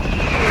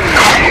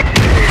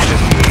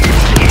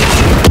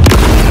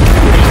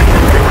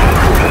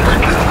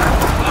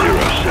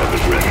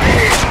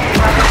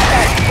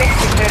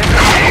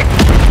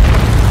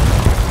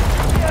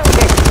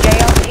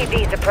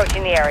 JLTV's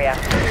approaching the area.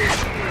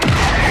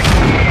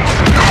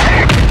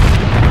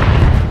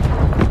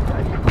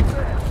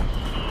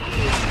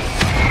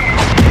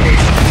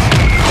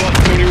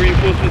 Any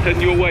reinforcements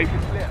heading your way?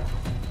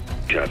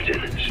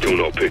 Captain, still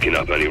not picking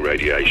up any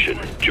radiation.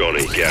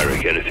 Johnny,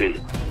 Garrick, anything?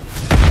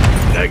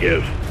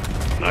 Negative.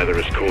 Neither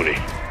is Konni.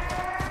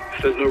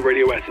 If there's no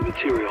radioactive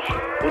material,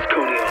 what's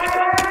Konni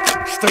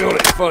after? Stay on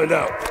it, find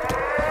out.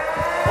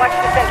 Watch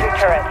the sentry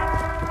turret.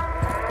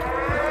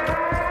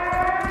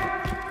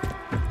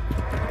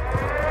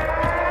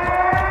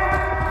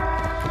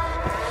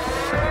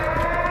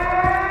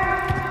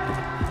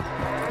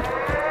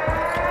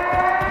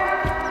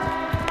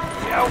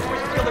 Я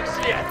упустил их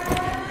след.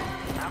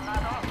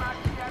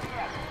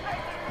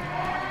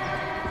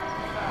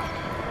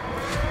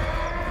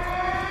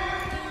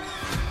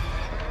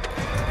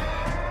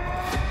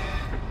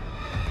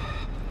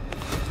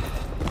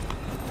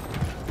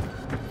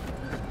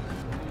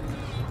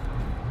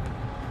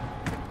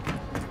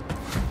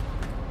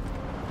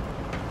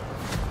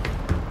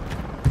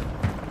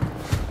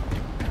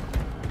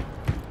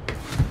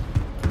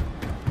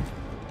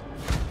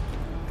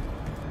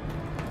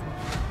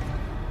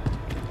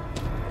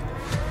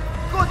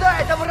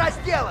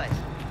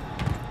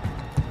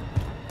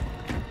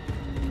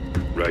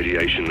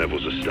 Radiation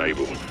levels are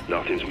stable.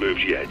 Nothing's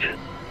moved yet.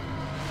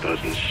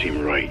 Doesn't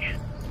seem right.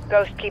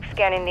 Ghost, keep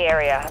scanning the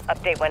area.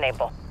 Update when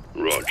able.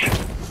 Roger.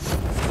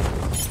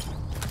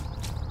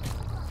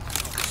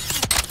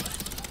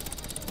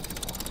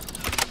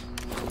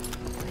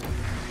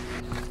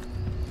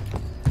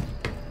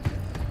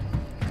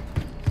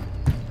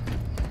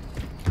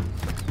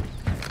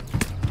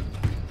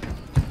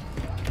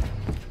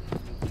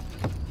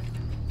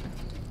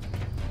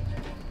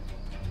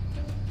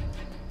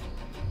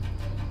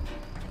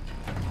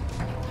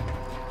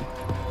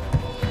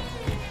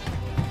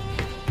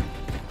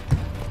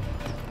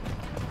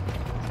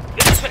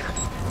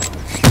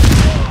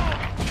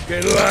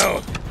 Get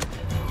loud!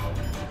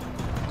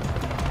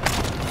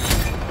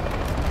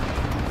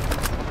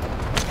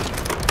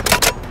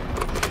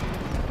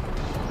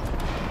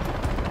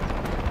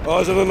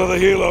 Eyes on another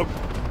helo.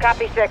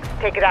 Copy 6.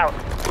 Take it out.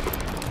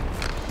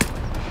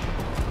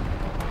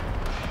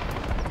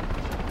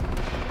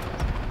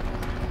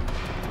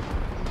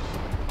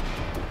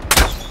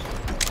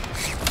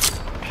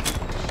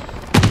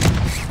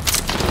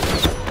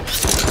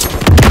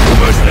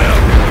 Almost down.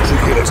 2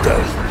 kilos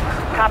down.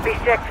 Copy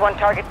 6. 1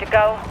 target to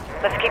go.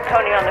 Let's keep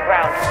Konni on the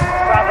ground.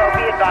 Bravo,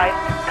 be advised.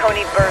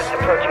 Konni birds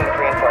approaching with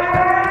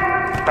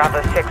reinforcements.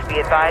 Bravo 6, be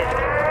advised.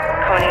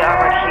 Konni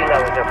armored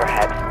helo is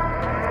overhead.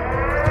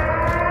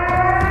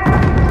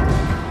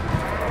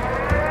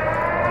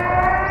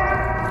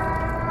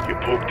 You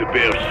poked the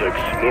bear, 6.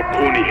 More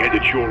Konni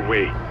headed your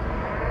way.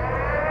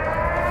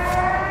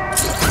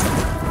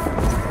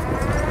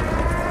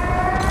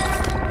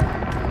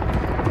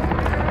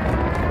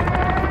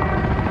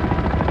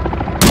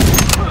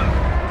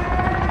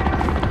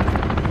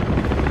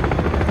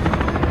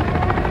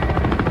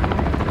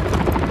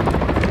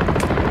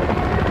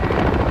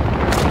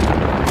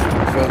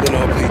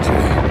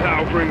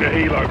 Bring the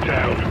helo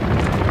down.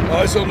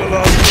 Eyes on the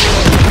last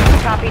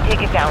helo. Copy,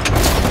 take it down.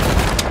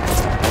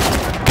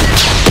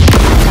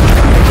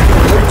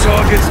 All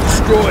targets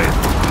destroyed.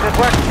 Good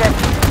work, 6.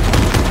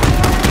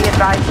 Be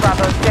advised,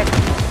 Bravo 6.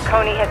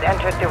 Konni has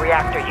entered the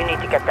reactor. You need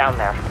to get down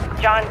there.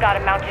 John got a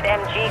mounted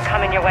MG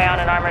coming your way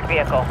on an armored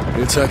vehicle.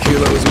 The attack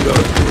helo isn't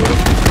going.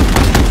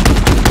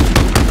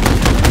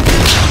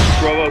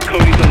 Bravo,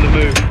 Konni's on the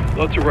move.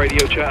 Lots of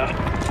radio chatter.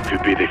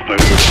 Could be they found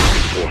what they're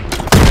looking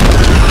for.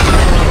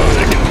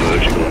 They're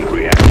converging on the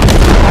reactor.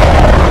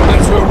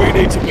 That's where we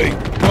need to be.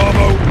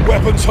 Bravo,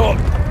 weapons hot.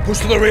 Push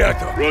to the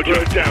reactor.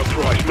 Roger, down,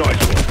 Price.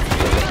 Nice one.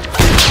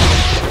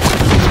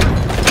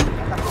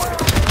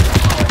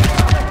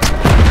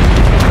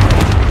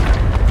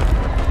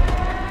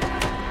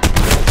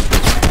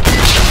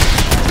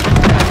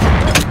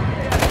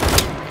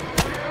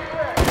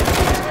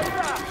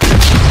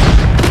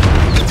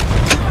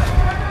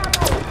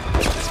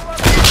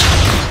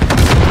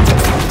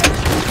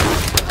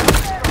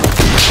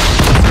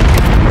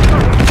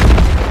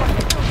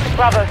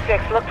 Bravo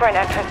 6, look for an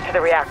entrance to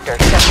the reactor.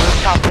 Set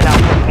rooftops and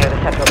outposts near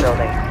the central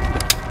building.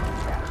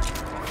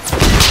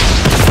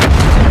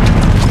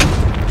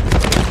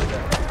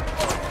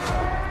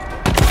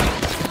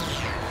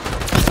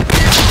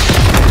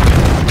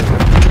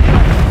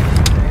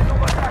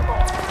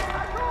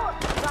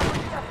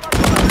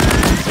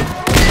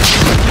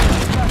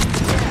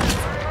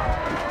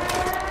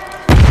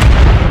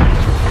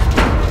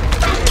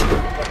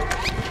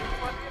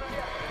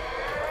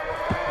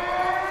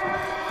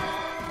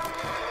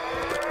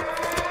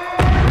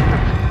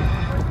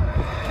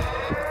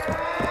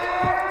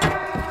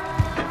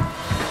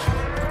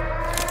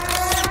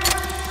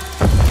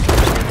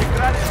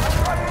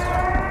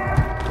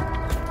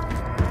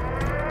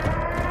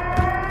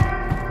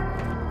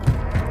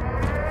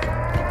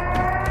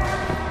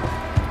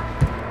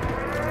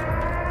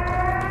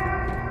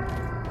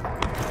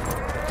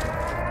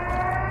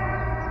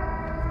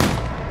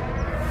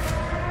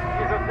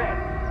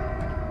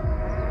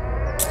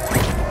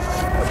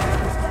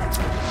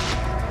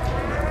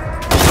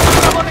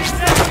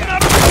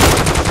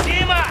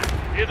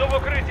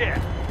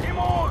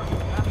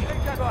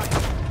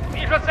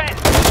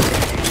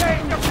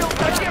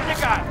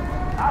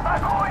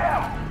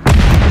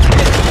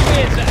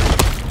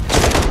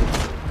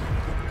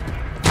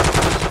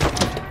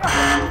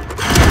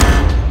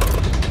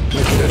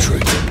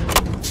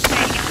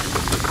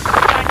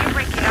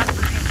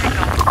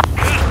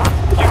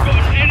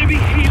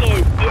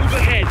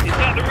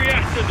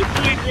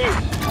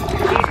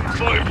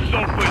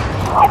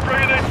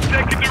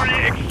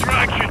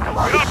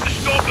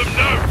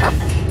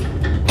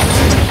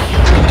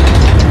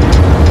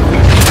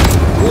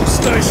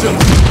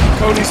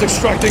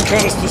 Extracting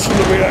canisters from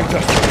the reactor.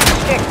 6,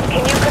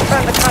 can you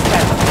confirm the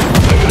contents?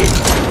 Negative.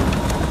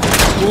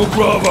 All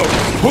Bravo,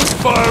 put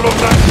fire on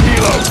that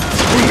helo.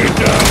 Bring it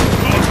down.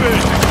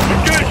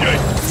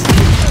 Engaging!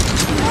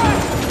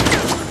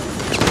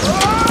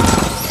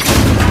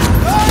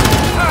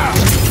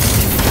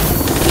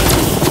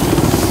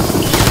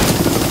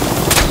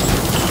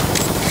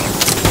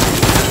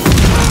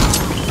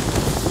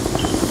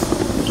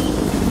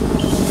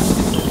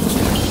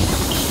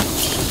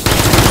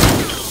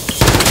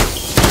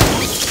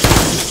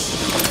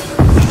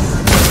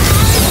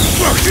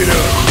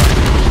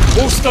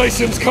 All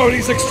stations,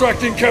 Konni's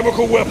extracting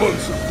chemical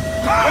weapons.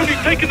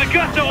 Konni's taking the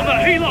gas out on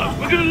that helo.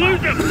 We're gonna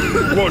lose him.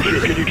 Roger,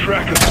 can you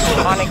track him?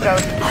 On it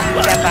goes.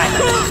 Stand by.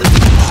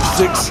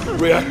 6,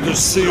 reactors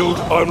sealed.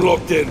 I'm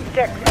locked in.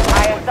 6,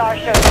 ISR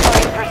shows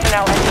Konni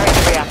personnel entering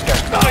the reactor.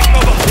 Take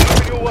cover.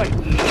 Moving your way.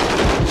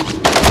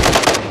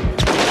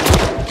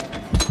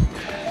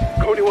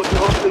 Konni wants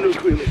half the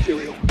nuclear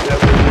material. Yeah,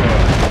 we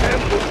were.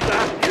 And what's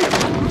that?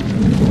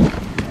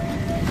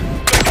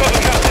 Take cover,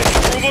 Captain.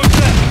 We're almost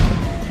there.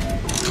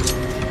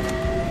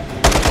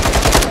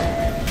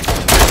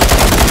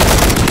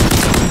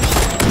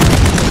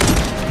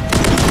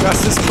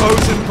 Gas is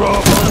closing,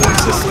 Bravo.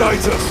 What's the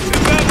status?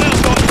 Inbound now,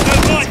 guys.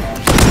 Stand by.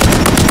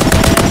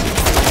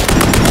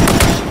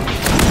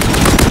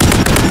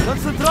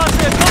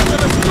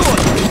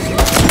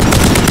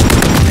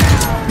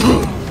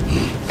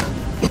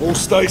 All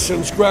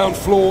stations, ground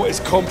floor is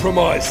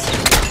compromised.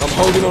 I'm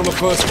holding on the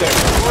first deck.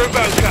 We're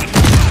inbound, Cap.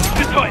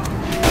 Sit tight.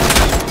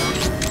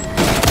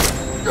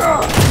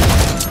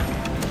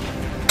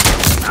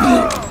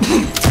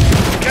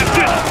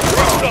 Captain,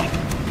 we're up top.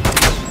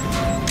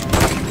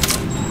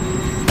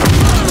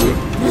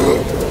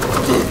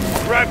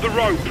 Grab the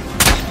rope.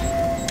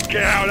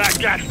 that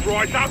gas,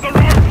 Price! Out the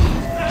road!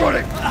 Got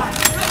it!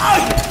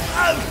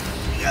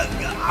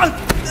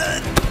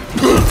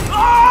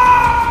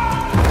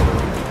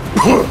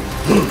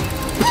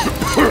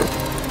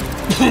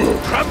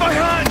 Grab my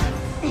hand!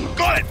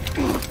 Got it!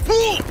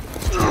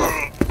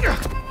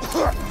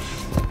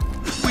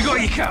 We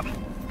got you, Cap.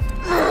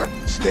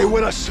 Stay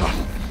with us,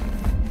 son.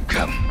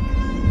 Cap.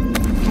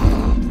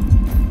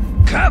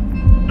 Cap!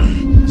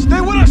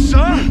 Stay with us,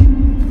 son!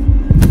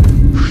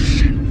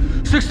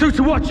 6-2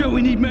 to Watcher,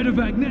 we need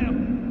medevac now.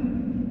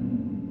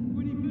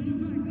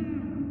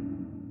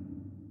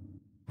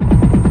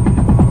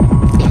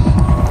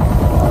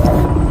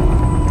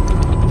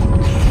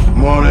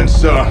 Morning,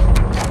 sir.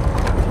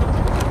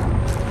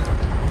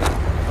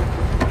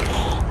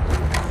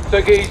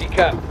 Take it easy,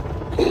 Cap.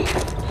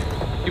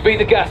 You beat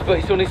the gas, but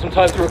you still need some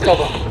time to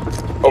recover.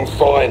 I'm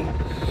fine.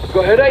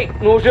 Got a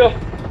headache? Nausea?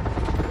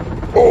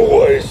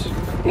 Always.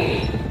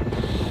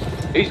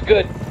 He's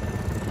good.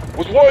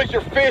 Was worried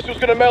your face was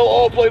gonna melt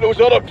off like those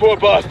other poor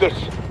bastards.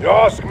 You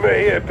ask me,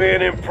 it'd be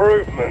an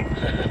improvement.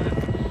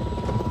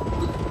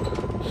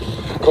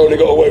 Konni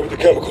got away with the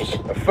chemicals.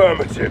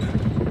 Affirmative.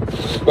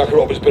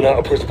 Makarov has been out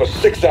of prison for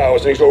 6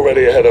 hours and he's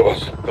already ahead of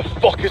us. The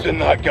fuck is in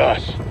that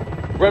gas?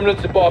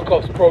 Remnants of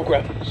Barkov's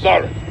program.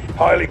 Sir,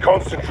 highly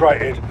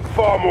concentrated,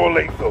 far more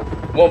lethal.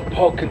 One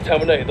pod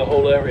contaminated the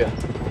whole area.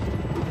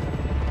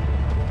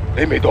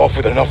 They made off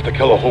with enough to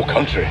kill a whole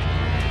country.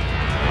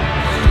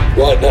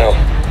 Right now,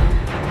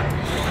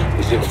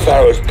 he's in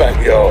Farah's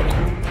backyard.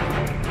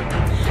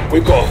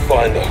 We've got to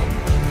find her.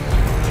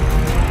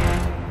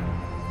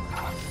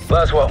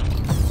 Laswell,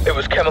 it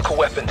was chemical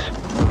weapons.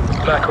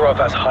 Makarov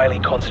has highly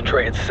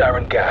concentrated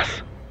sarin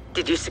gas.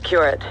 Did you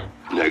secure it?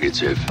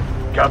 Negative.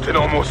 Captain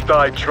almost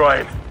died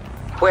trying.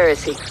 Where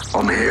is he?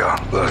 I'm here,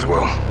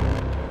 Laswell.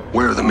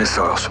 Where are the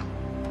missiles?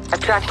 I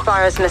tracked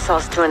Farah's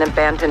missiles to an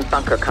abandoned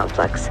bunker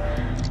complex.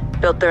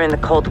 Built during the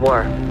Cold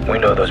War. We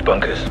know those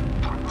bunkers.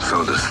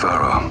 So does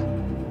Farah.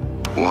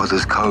 Why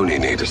does Konni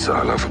need a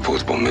silo for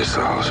portable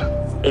missiles?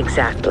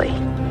 Exactly.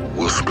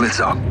 We'll split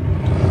up.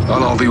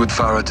 I'll be with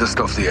Farah just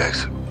off the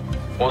X.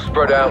 We'll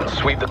spread out and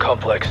sweep the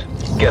complex.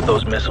 Get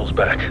those missiles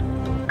back.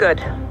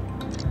 Good.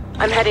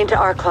 I'm heading to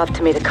Arklov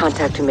to meet a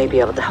contact who may be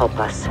able to help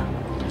us.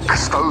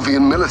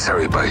 Kastovian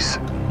military base.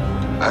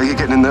 How are you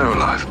getting in there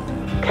alive?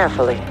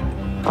 Carefully.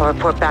 I'll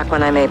report back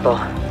when I'm able.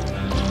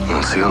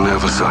 I'll see you on the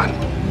other side.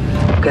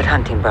 Good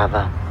hunting,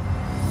 Bravo.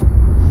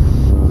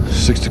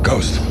 6 to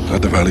Ghost.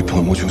 At the rally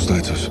point, what's your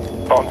status?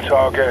 On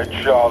target,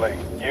 Charlie.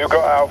 You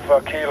got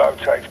Alpha, Kilo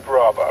takes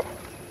Bravo.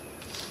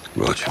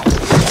 Roger.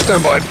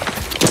 Stand by.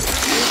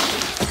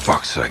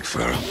 Fuck's sake,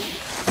 Farah.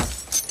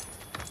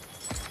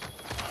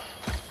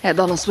 Head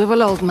on a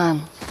swivel, old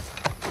man.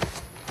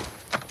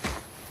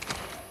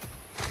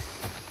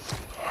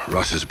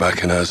 Russia's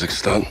back in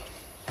Urzikstan.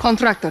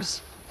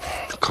 Contractors.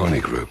 The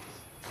Konni Group.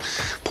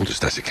 Pulled a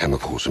stash of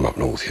chemicals from up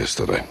north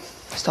yesterday.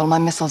 Stole my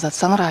missiles at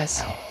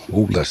sunrise.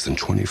 All less than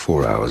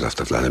 24 hours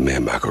after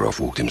Vladimir Makarov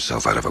walked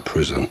himself out of a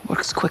prison.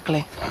 Works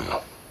quickly.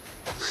 Well,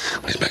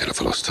 he's making up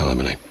for lost time,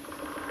 isn't he?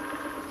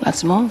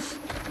 Let's move.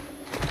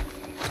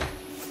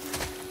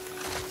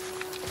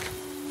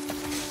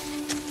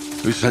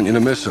 Who sent you the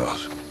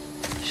missiles?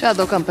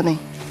 Shadow Company.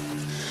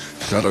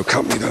 Shadow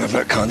Company don't have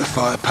that kind of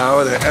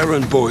firepower. They're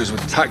errand boys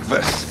with tack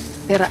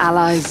vests. They're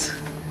allies.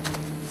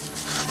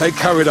 They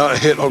carried out a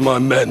hit on my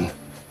men.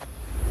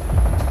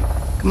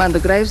 Commander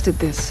Graves did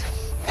this.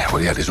 Yeah, well,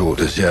 he had his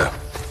orders, yeah.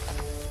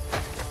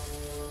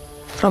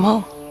 From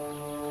who?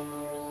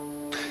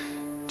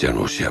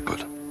 General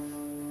Shepard.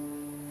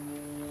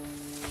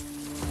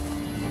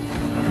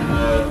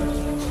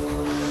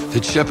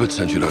 Did Shepard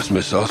send you those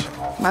missiles?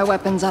 My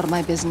weapons are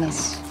my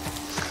business.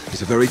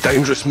 He's a very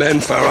dangerous man,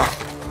 Farah.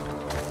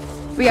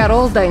 We are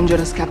all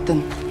dangerous,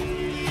 Captain.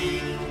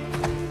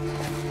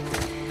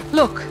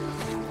 Look.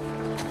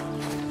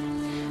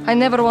 I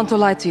never want to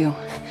lie to you,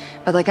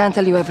 but I can't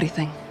tell you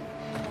everything.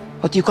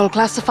 What you call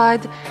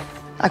classified,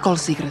 I call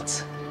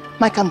secrets.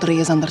 My country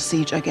is under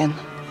siege again.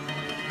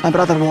 My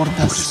brother warned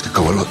us. This could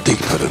go a lot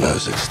deeper than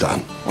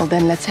Urzikstan. Well,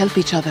 then let's help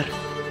each other.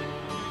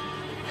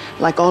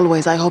 Like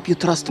always, I hope you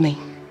trust me.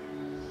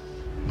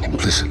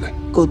 Implicitly.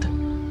 Good.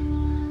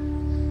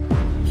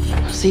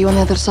 See you on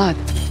the other side.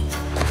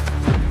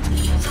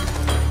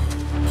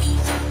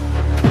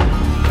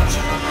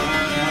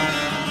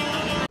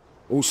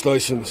 All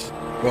stations.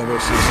 Bravo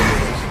 6 on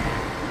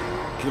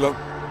Kilo.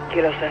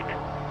 Kilo set.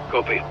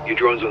 Copy. Your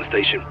drone's on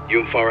station. You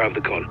and Farah have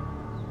the con.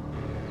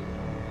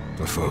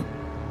 Affirm.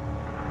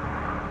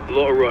 A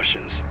lot of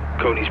Russians.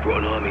 Konni's brought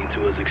an army into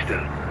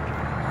Urzikstan.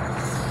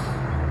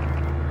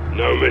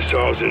 No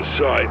missiles in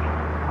sight.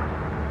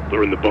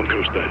 They're in the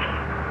bunkers then.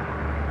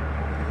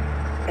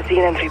 I see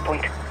an entry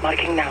point.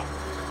 Marking now.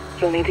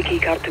 You'll need a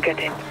keycard to get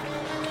in.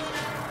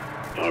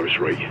 Farah's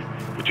right.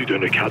 We took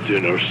down a captain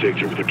in our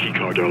sector with a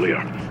keycard earlier.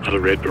 Had a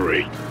red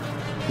beret.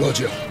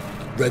 Roger.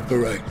 Red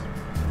beret.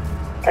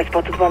 I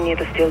spotted one near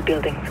the steel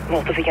buildings,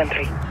 north of the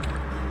entry.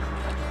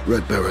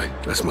 Red beret.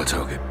 That's my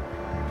target.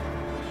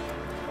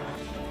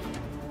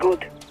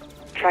 Good.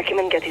 Track him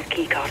and get his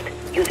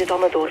keycard. Use it on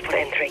the door for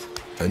entry.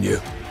 And you?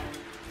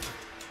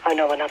 I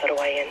know another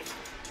way in.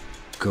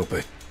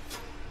 Copy.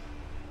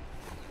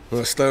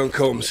 Well, stay on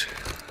comms.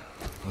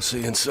 I'll see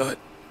you inside.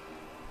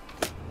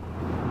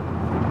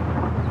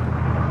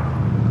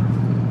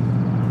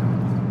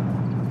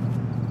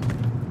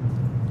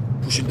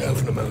 Pushing down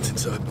from the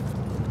mountainside.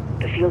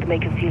 The field may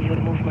conceal your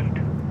movement.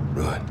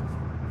 Right.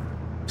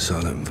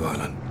 Silent and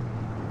violent.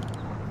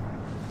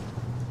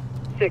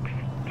 6.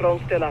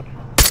 Drone still up.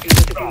 Use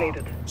it if you need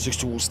it. 6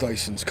 to all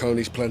stations.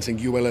 Koni's planting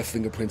ULF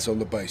fingerprints on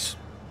the base.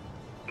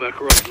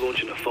 Makarov's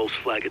launching a false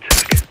flag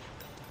attack.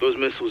 Those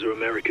missiles are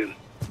American.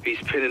 He's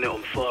pinning it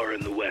on Farah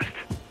in the west.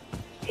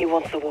 He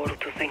wants the world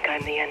to think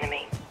I'm the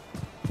enemy.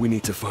 We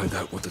need to find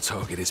out what the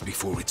target is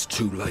before it's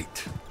too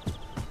late.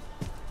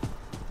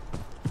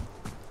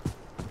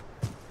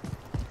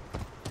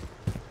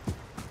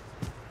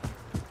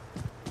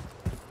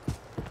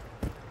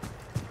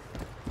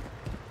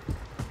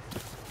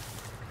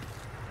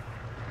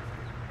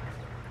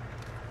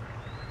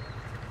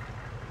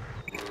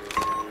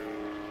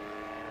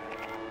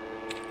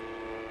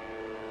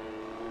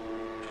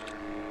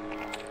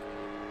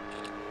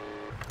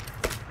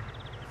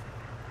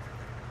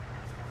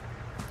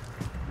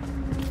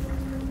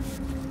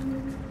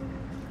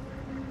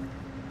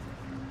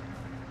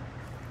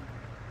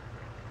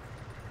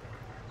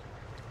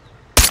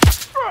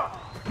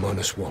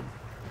 -1.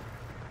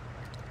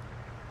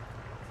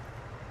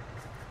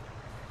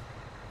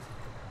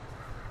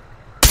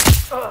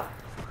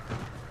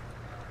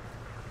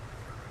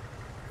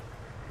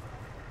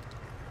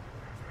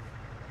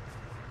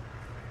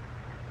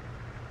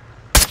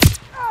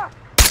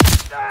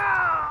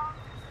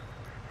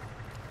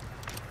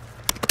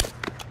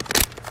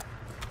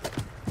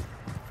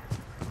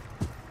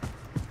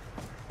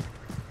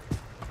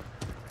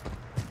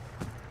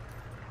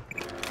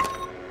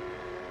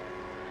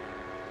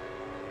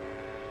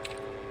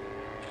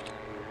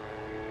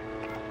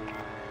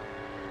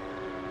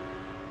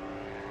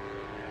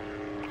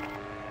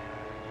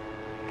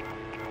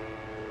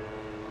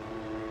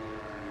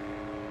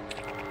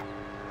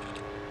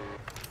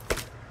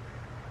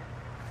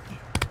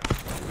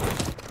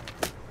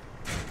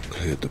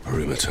 Cleared the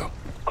perimeter.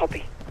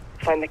 Copy.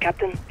 Find the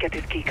captain, get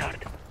his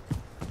keycard.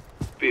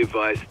 Be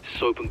advised,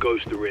 Soap and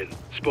Ghost are in.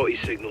 Spotty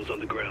signals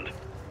underground.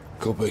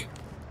 Copy.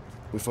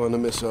 We find the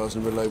missiles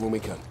and relay when we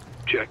can.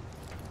 Check.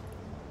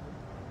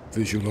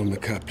 Visual on the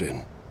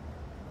captain.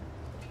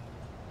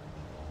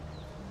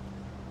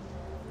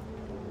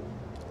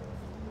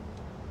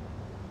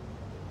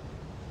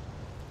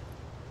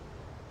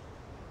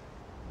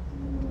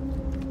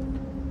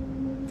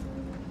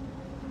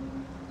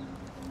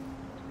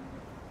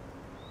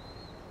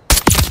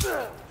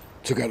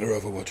 Took out their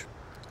overwatch.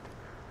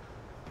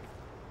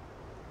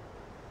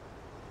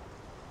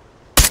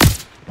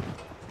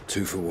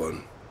 Two for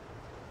one.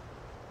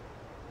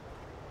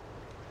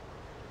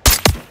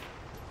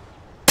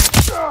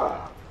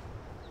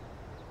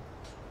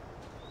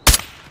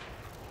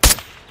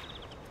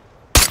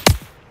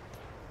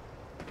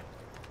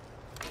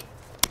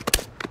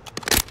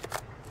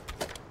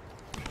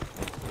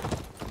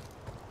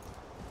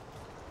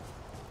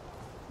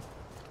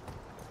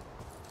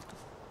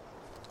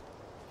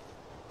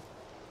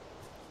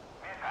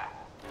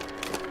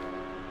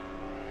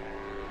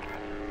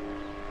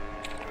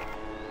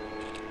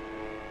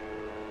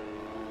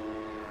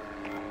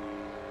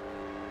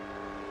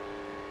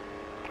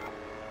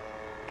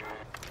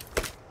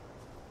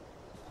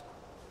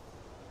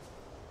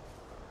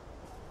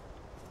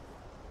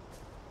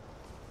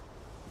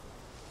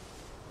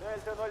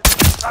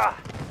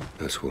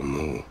 That's one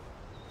more.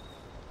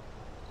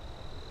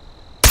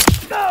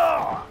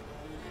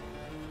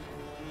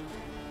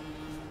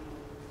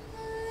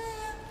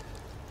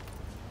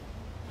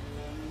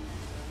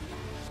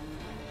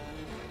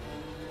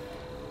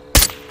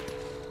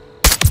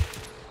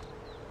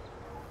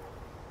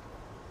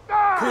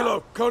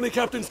 Kilo, Konni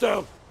captain's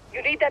down.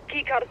 You need that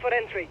keycard for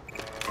entry.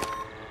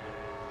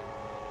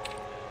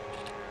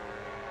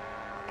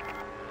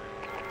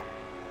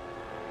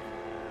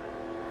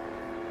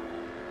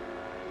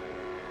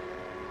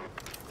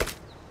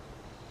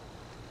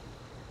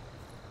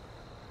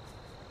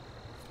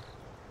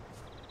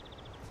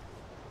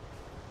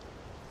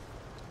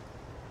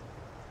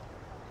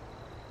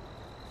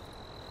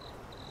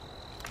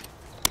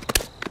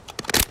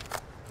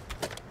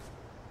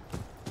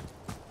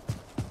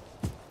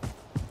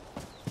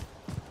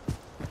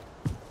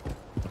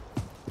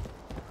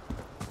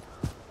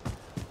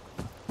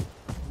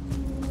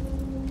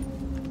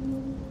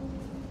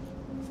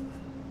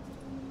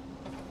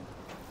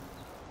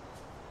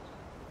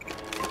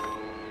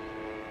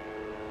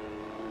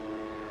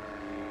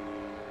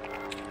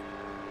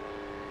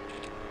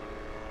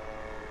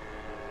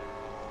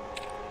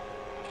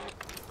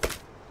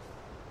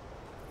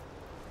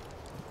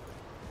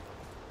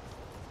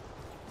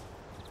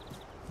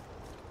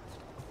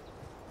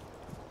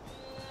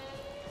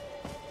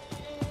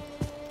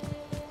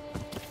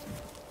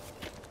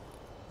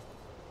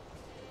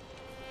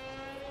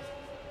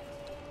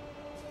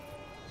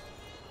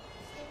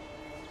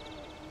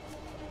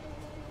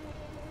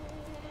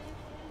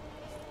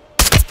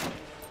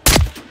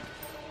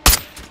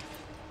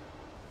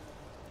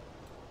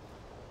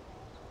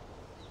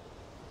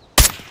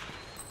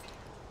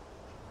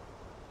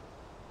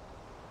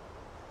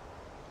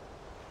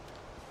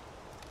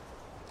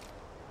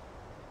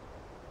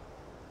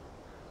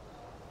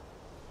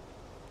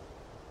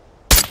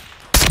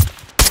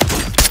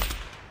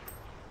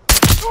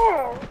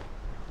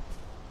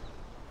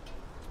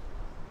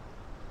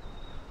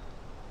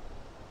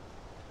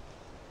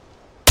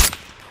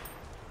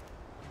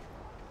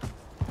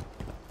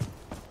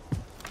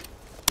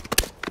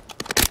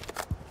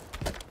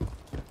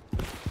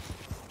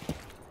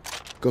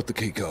 Got the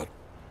keycard.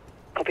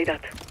 Copy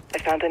that. I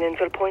found an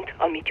infill point.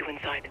 I'll meet you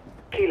inside.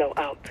 Kilo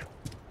out.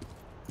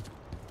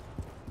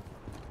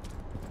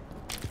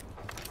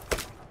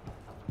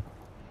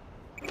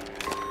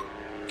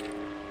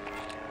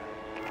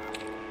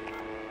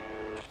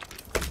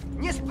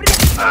 Не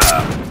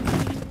спрятаться!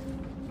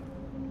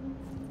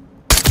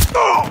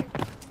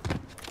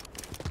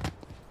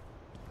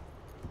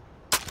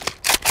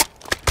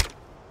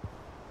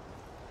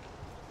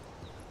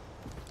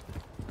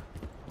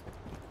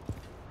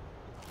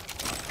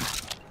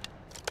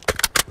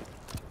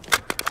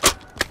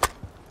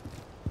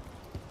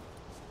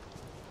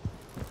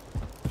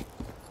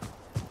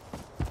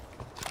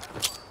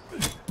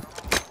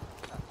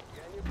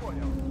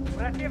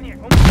 Противник!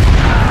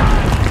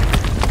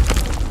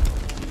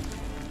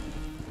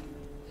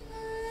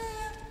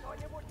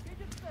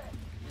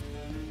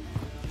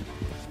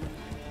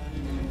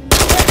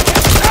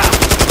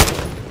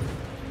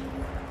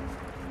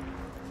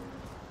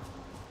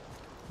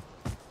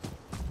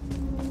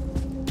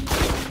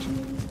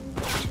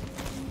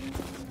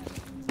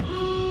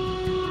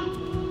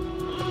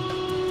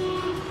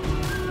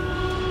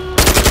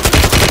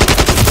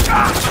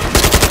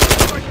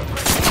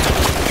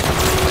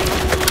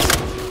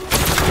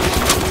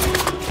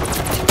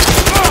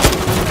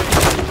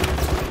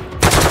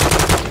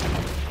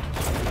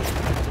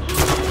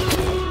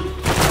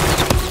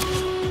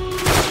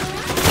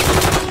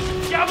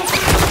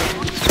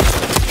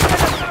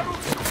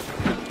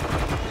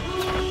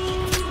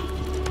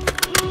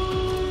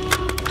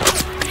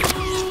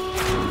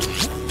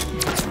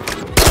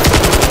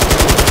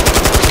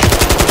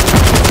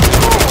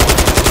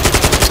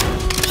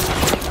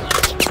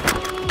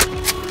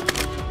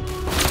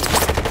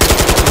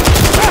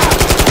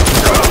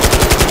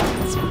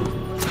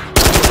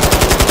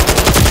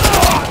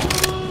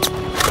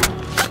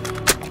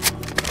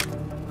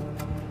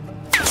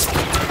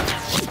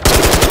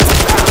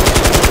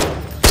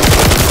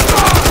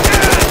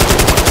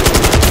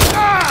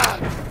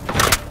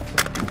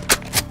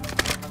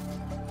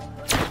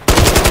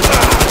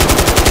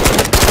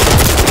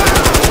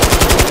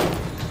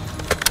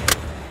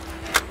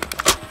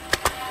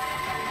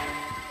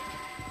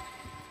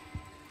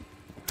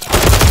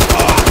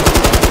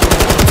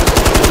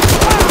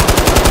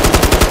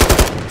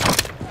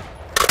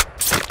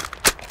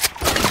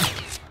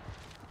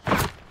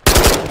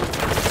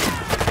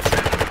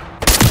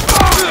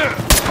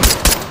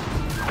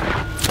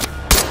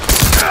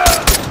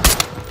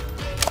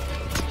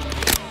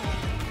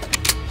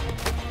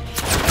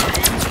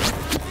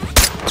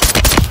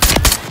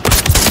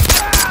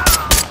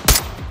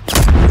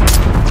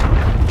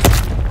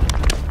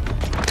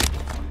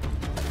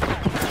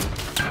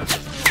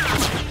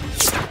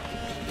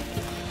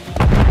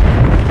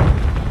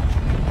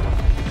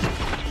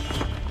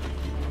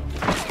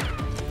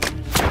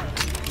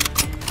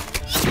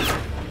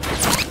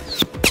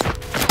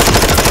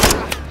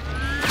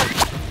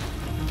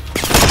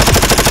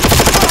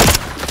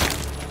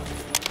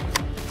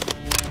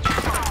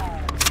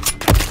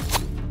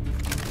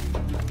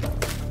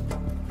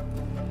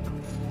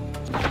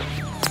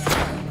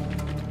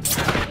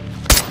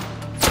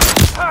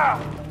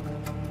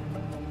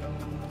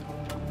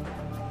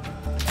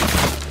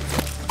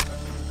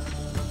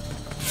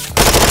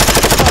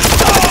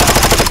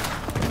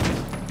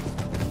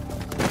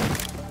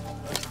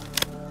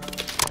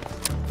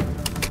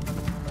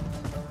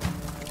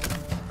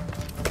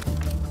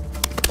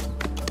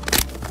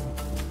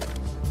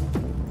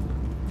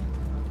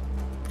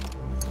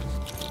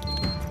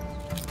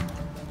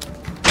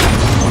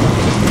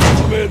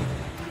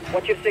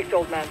 Watch your six,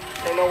 old man.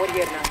 They know we're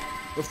here now.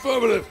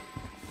 Affirmative.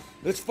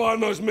 Let's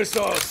find those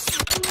missiles.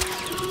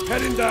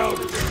 Heading down.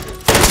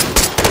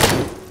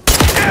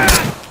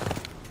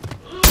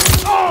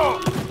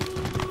 Oh!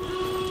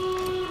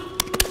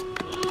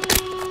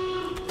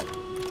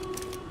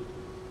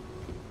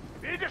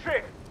 Видишь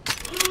их?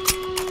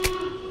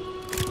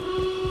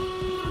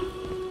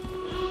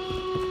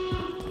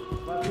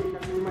 Смотри,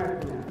 как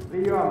внимательно.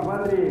 Прием,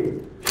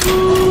 смотри.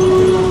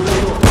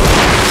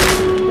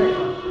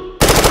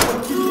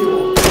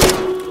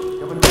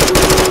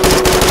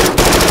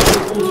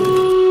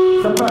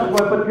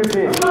 Запрашивай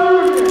подкрепление.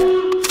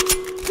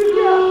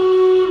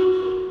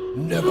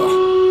 Never.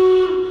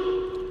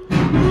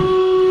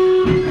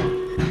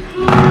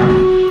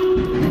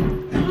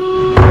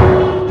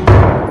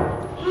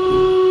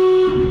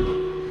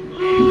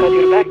 Got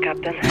your back,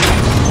 Captain.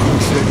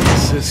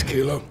 Says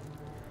Kilo.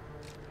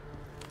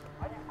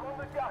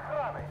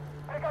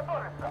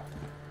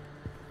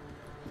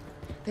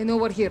 They know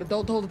we're here.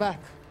 Don't hold back.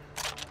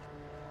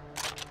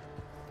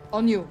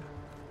 On you.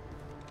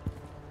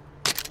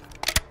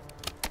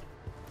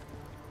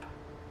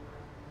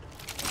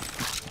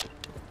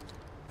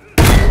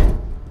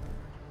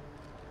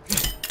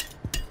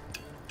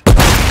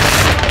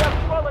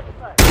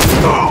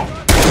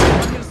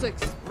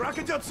 Враг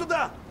идет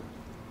сюда!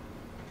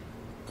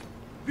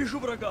 Вижу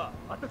врага!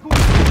 Атакую!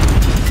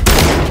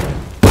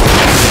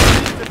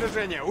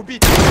 Движение!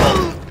 Убить!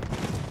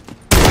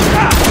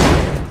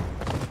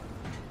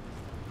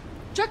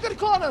 Check your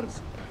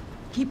corners!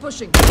 Keep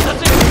pushing.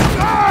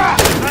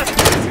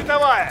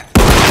 Световая!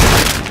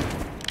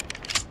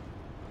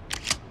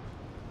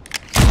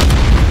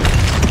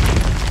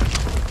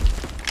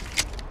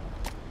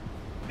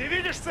 Ты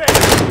видишь цель?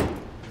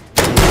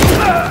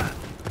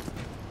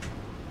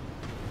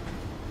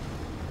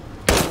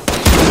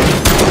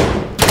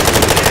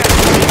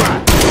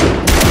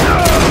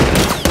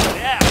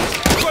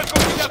 Сколько у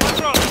тебя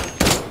патронов?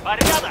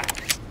 Порядок?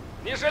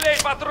 Не жалей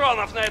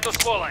патронов на эту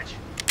сволочь!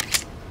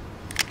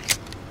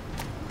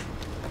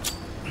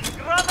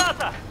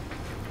 Граната!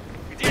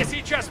 Где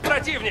сейчас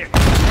противник?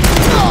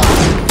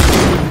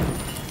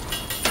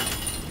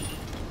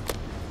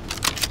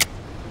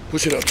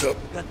 Push it up top.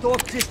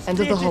 Готовьтесь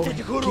Enter the hole. встретить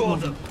этих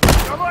уродов!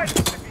 Давай!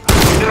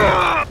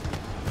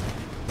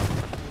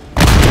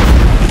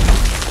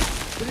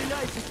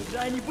 Стреляйте,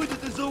 когда они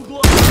выйдут из-за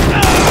угла!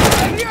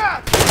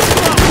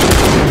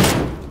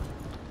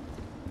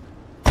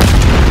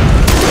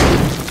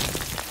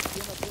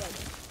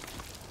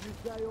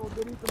 Включаю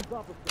алгоритм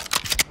запуска.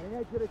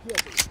 Гоняйте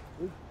ракеты.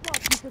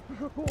 Избавьтесь от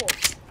чужаков!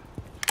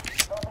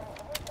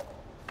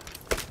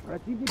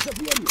 Противник за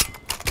дверью!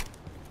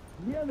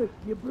 Пленных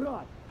не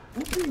брать!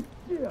 Убить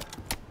всех!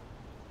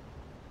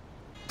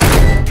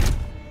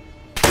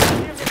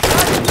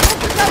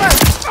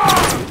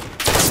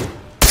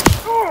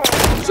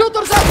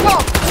 Shooters up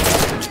top!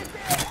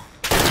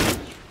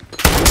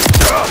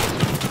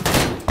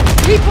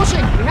 Keep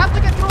pushing! We have to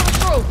get through the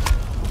roof!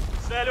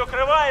 Цель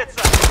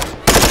укрывается!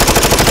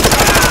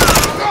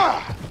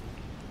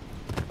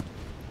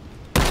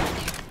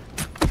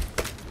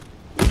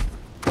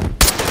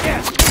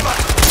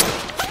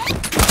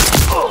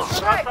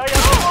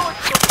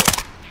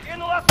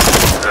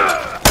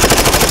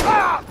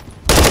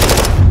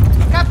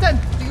 Captain,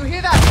 do you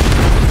hear that?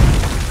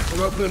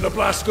 We're opening the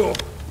blast door.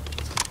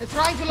 They're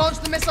trying to launch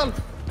the missile.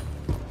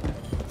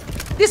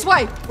 This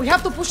way! We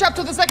have to push up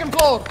to the second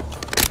floor.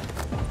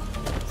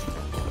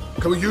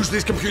 Can we use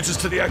these computers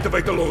to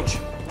deactivate the launch?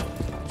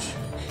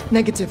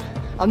 Negative.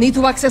 I'll need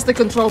to access the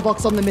control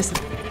box on the missile.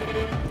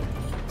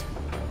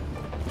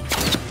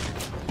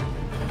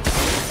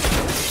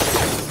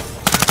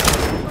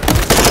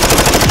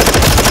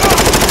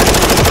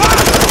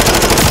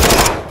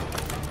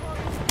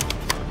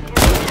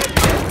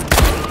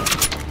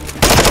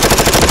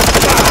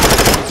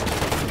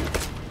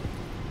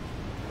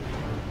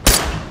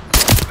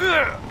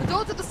 The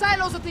door to the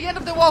silos at the end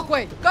of the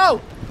walkway.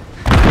 Go!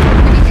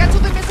 When you get to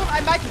the missile,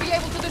 I might be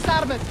able to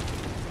disarm it.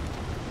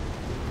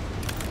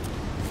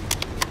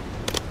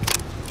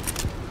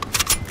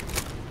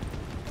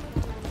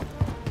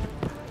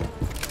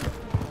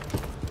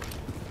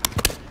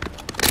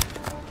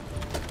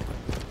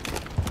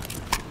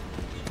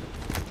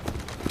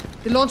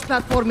 The launch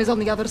platform is on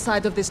the other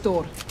side of this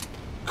door.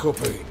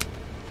 Copy.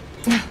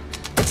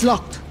 It's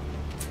locked.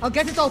 I'll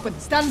get it open.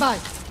 Stand by.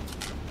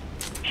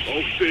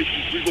 All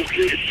stations, we've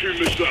located 2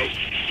 missiles.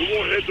 The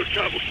warheads are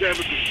capital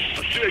chemicals.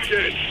 I say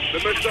again, the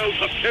missiles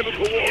have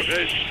chemical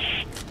warheads.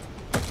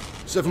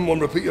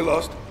 7-1, repeat your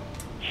last.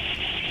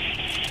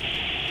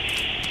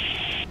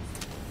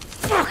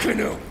 Fucking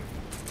hell!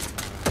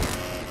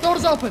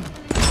 Doors open.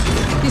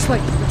 This way.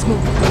 Let's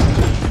move.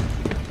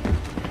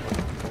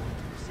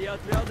 Все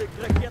отряды к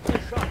ракетной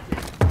шахте.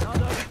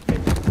 Надо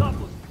обеспечить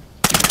запуск.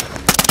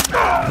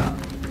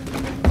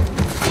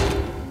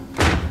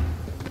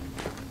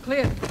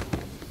 Clear.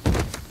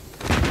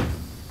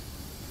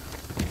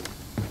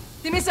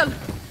 The missile.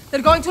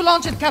 They're going to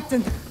launch it,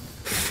 Captain.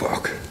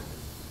 Fuck.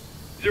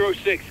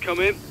 06, come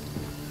in.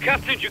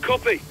 Captain, you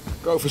copy?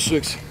 Go for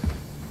 6.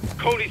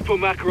 Konni's put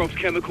Makarov's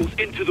chemicals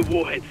into the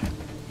warheads.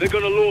 They're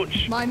gonna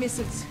launch. My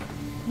missiles.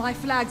 My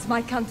flags,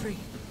 my country.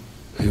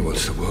 He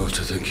wants the world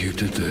to think you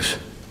did this.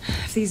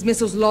 If these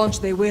missiles launch,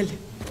 they will.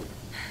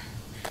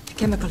 The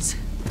chemicals.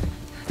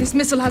 This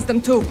missile has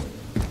them too.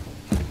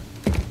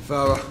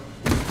 Farah,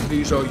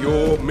 these are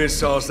your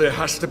missiles. There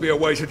has to be a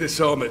way to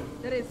disarm it.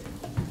 There is.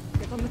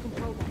 Get on the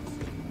control box.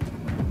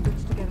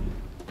 Boots together.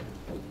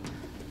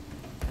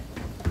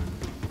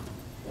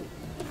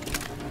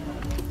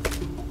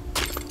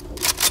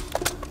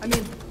 I'm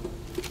in.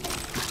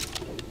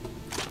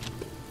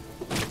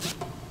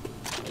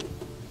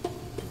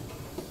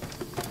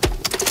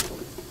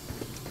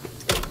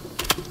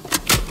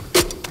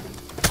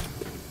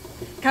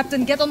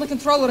 Captain, get on the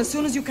controller as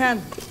soon as you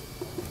can.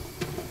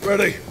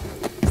 Ready.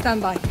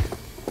 Stand by.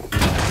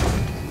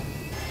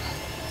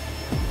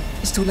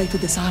 It's too late to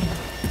disarm.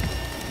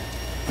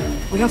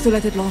 We have to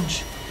let it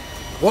launch.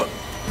 What?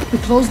 We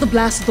close the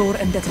blast door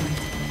and detonate.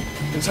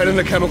 Containing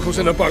the chemicals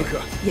in a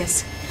bunker.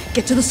 Yes.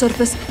 Get to the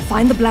surface,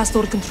 find the blast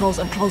door controls,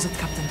 and close it,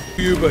 Captain.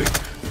 You be.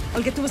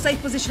 I'll get to a safe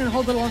position and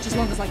hold the launch as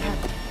long as I can.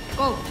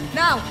 Go,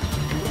 now!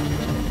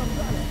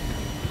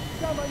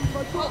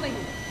 Holding.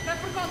 Prep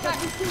for contact.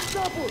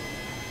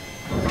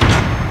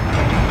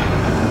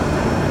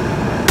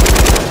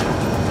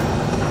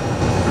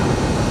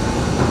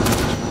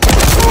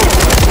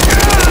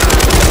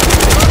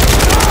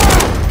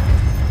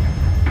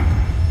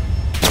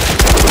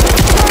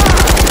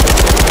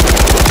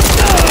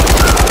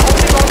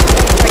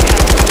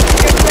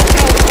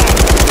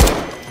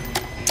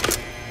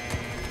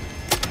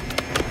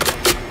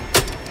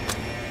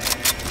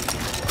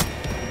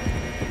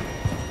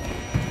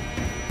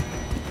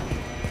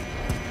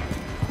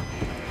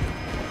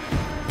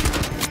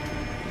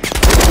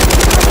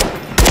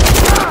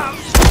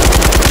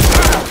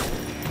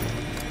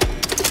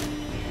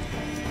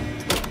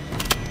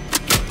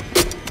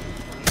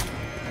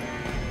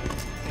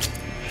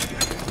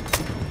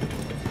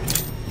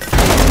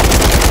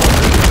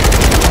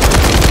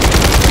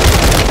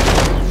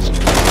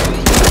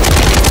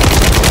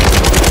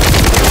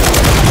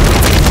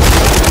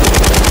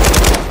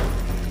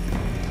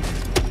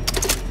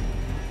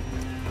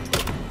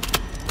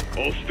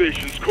 All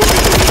stations, call me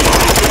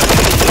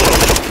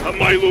at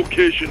my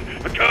location.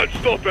 I can't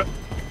stop it.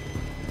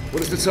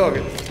 What is the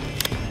target?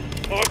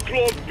 Our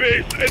club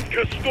base in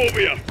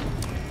Kastovia.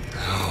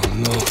 Oh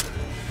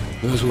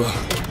no. As well.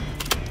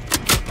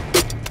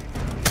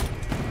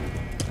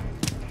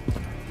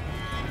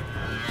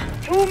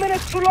 Two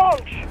minutes to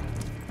launch.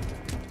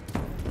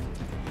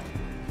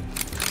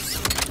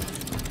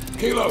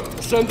 Kilo,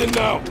 ascending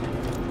now.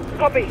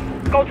 Copy.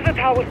 Go to the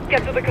tower,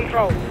 get to the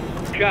control.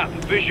 Cap,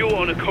 visual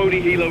on a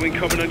Konni helo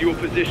incoming on your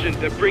position.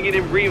 They're bringing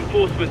in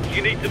reinforcements.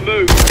 You need to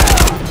move.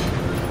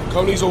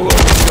 Konni's all over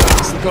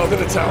the stairs. Guard in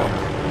the tower.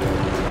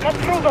 Cut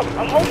through them.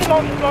 I'll hold them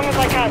on as long as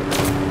I can.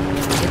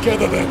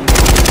 Together then.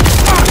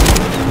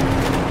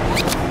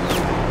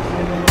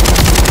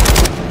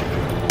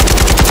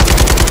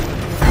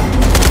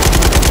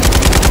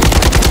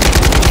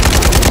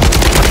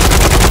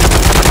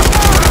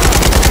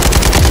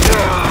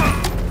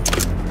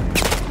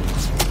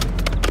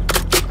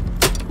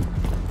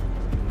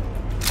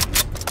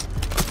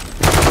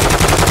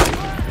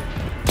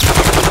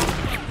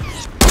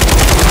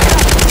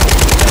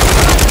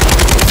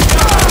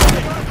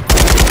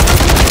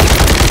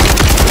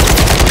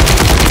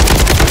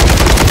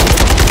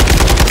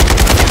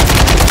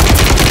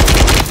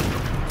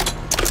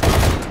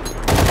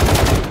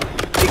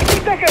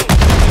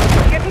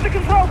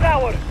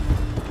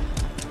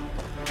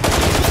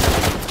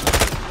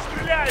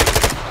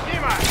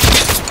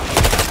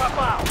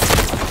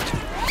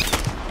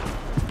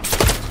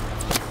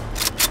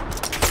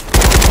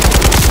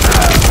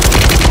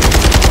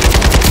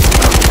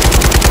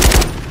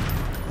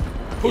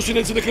 Pushing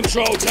into the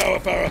control tower,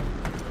 Farah.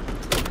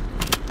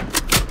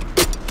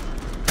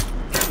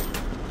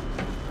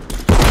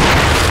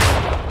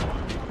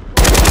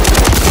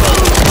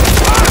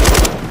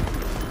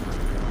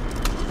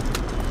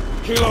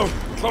 Kilo,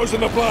 closing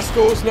the blast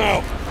doors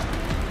now.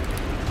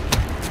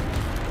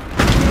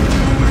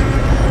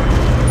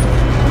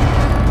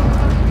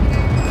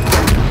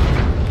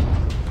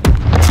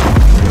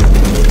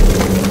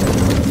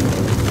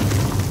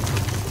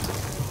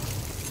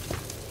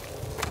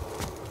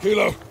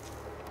 Kilo.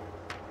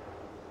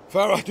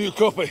 Farah, do you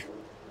copy?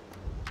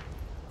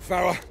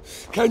 Farah,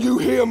 can you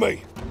hear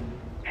me?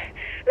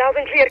 Loud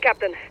and clear,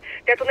 Captain.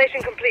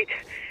 Detonation complete.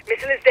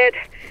 Missile is dead.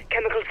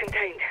 Chemicals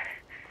contained.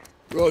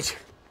 Rog.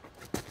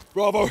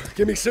 Bravo,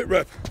 give me sit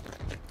rep.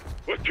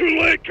 We're too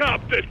late,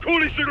 Captain.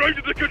 Connie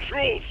surrounded the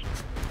controls.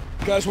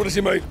 Guys, what does he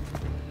mean?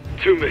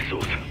 2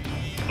 missiles.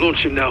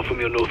 Launch him now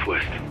from your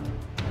northwest.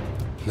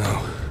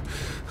 No.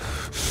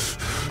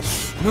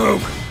 No.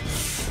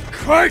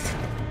 Quiet!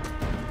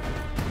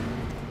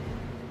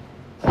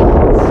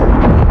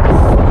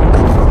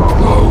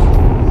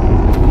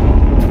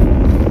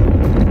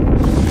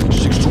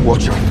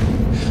 Watcher.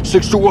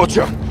 6 to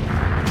Watcher.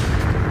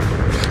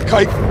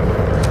 Kite.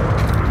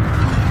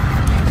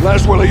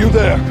 Laswell, are you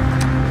there?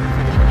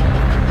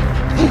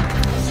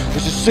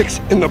 This is 6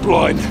 in the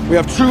blind. We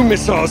have 2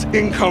 missiles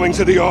incoming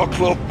to the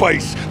Arklov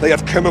base. They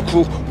have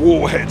chemical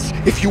warheads.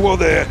 If you are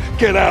there,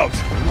 get out.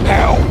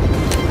 Now!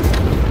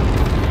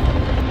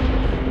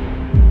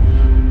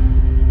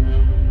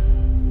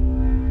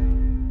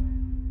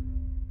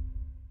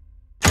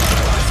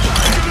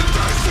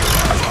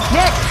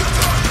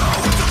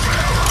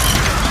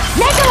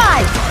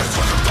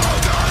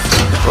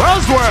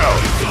 Roswell!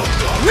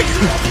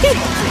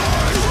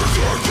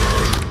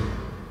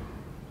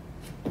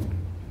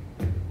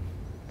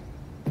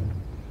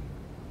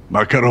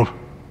 Makarov?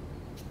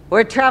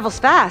 Word travels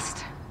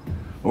fast.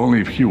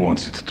 Only if he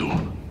wants it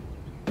to.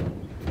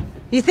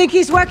 You think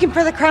he's working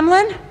for the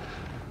Kremlin?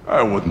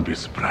 I wouldn't be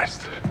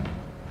surprised.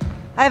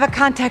 I have a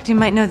contact who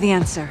might know the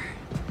answer.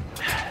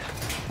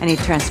 I need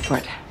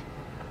transport.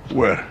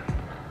 Where?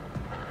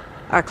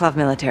 Arklov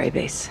military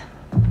base.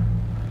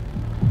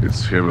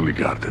 It's heavily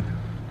guarded.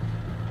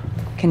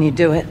 Can you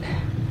do it?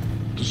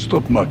 To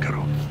stop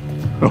Makarov?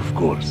 Of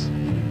course.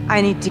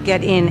 I need to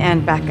get in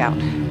and back out.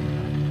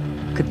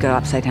 Could go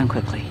upside down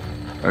quickly.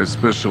 I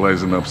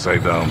specialize in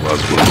upside down,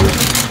 Laswell.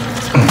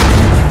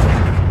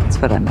 That's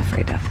what I'm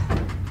afraid of.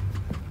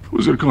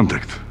 Who's your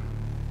contact?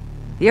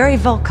 Yuri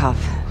Volkov.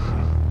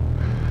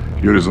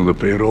 Yuri's on the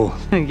payroll?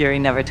 Yuri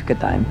never took a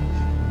dime.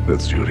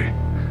 That's Yuri.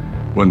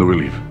 When do we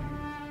leave?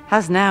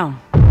 How's now?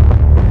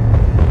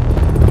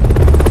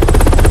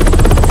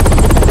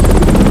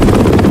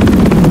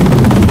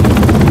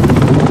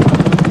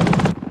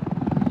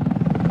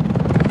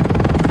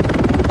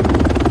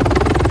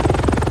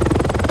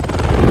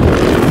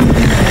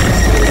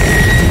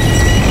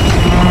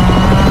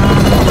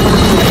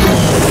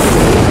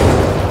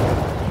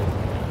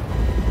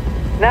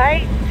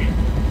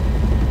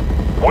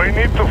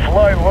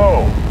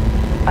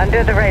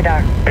 Under the radar.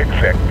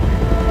 Exact.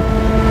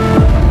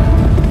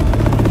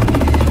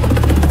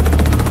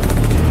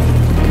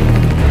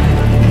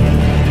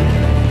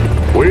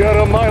 We are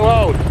a mile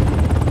out.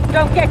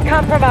 Don't get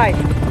compromised.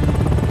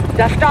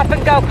 Just stop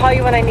and go. Call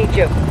you when I need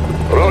you.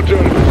 Roger.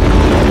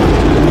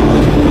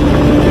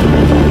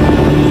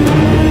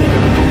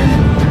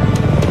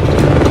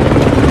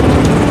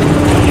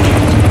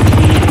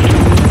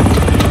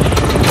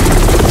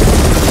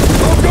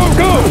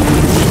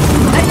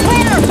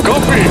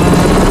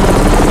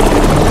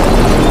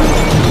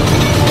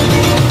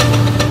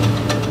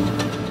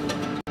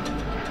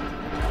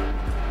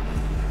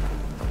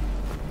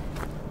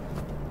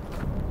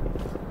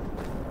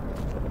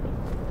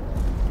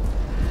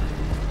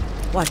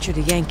 Watcher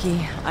to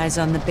Yankee, eyes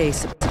on the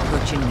base,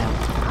 approaching now.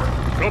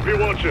 Copy,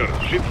 Watcher.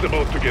 Shit's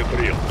about to get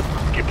real.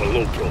 Keep a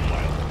low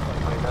profile.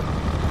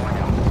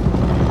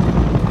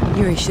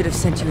 Yuri should have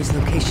sent you his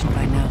location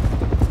by now.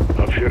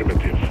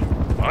 Affirmative.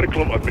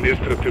 Arklom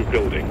Administrative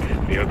Building,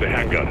 near the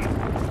hangar.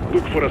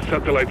 Look for a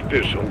satellite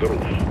dish on the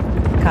roof.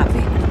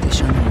 Copy.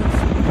 Dish on the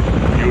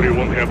roof. Yuri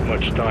won't have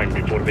much time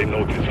before they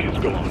notice he's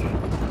gone.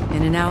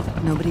 In and out,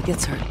 nobody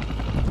gets hurt.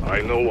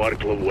 I know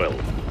Arklom well.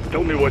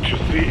 Tell me what you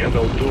see and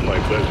I'll do my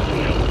best to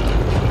help.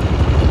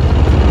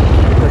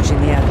 Approaching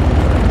the avenue.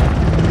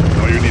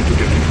 Now you need to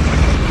get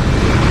inside.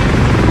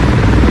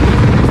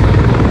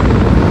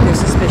 They're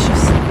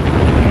suspicious.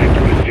 Try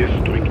to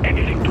resist doing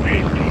anything too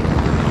hasty.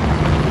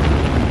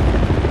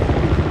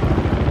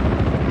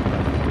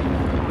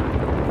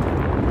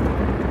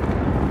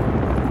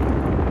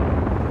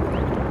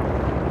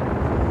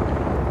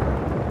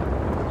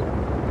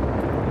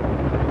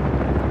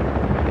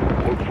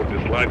 Look for the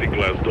sliding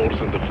glass doors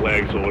and the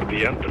flags over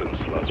the entrance,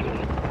 Laswell.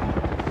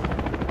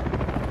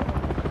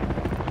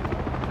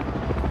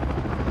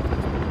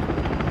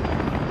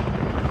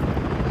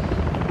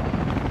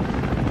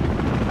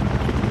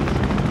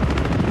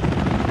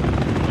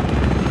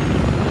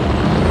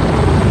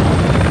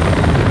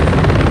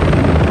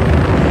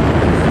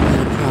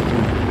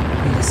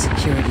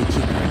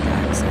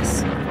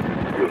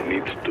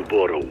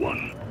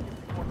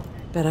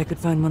 Bet I could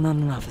find one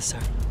on an officer.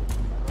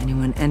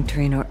 Anyone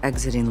entering or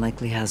exiting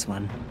likely has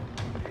one.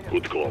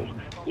 Good call.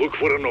 Look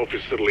for an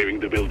officer leaving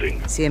the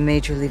building. See a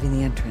major leaving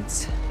the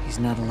entrance. He's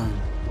not alone.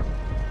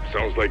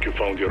 Sounds like you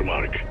found your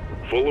mark.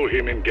 Follow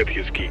him and get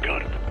his key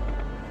card.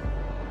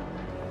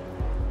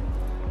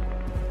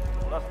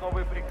 У нас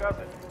новые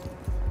приказы.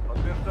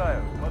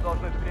 Подтверждаю, мы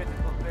должны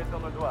встретиться с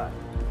 302.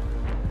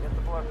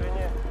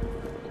 Местоположение.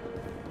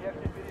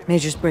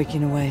 Major's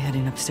breaking away,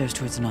 heading upstairs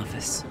towards an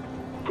office.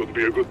 Could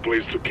be a good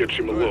place to catch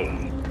him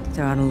alone.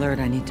 They're on alert,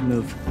 I need to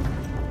move.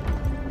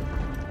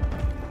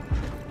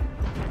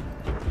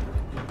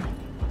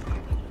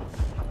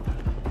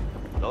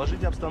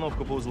 Доложите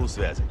обстановку по узлу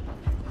связи.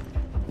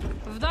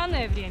 В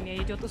данное время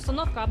идет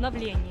установка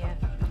обновления.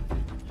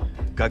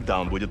 Когда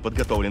он будет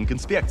подготовлен к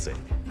инспекции?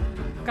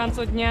 К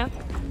концу дня.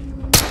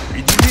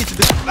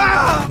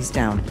 He's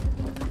down.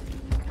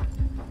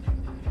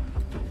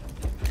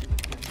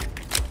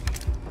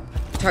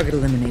 Target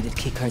eliminated,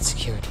 keycard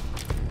secured.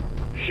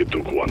 He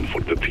took one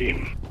for the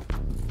team.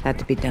 Had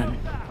to be done.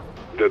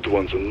 That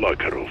one's on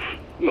Makarov,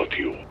 not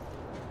you.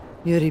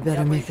 Yuri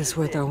better make this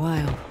worth our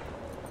while.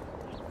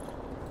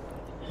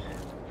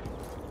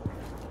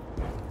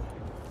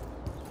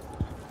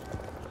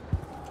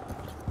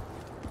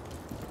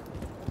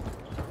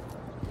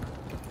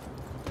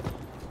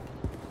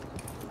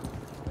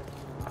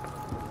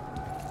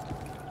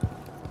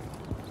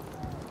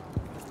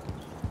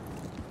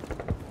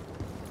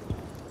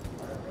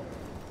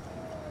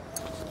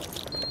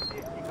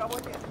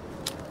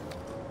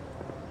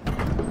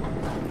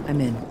 I'm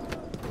in.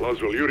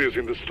 Laswell, Yuri is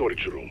in the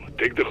storage room.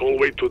 Take the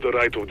hallway to the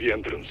right of the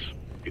entrance.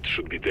 It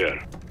should be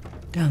there.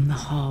 Down the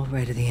hall,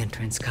 right of the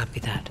entrance. Copy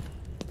that.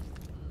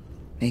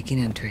 Making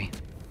entry.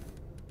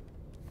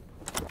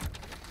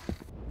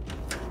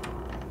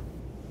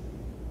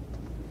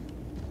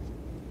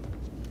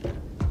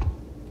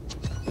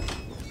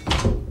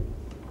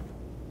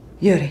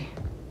 Yuri.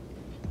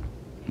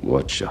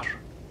 Watcher,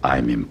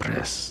 I'm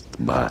impressed,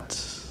 but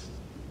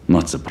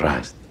not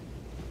surprised.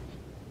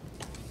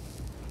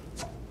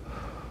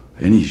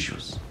 Any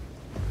issues?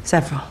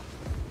 Several.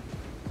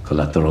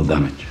 Collateral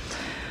damage?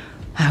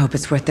 I hope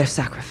it's worth their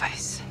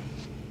sacrifice.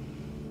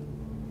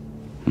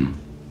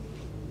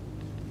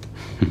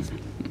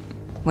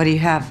 What do you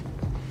have?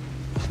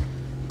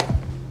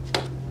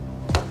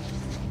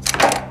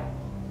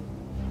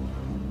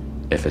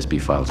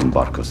 FSB files in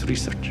Barkov's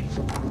research.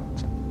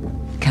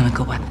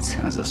 Chemical weapons.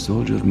 As a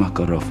soldier,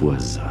 Makarov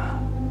was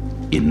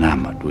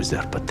enamored with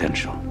their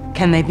potential.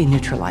 Can they be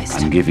neutralized?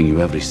 I'm giving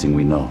you everything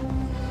we know.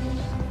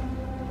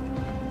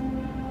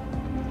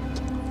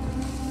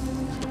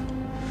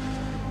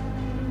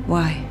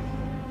 Why?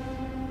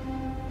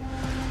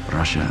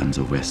 Russia and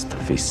the West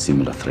face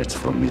similar threats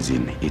from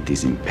within. It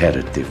is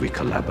imperative we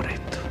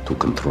collaborate to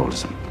control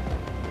them.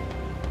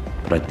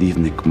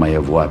 Противник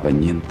моего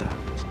оппонента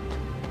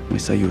 — мой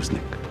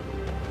союзник.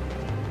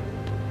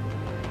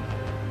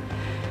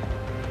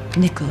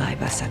 Nikolai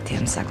бы с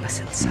этим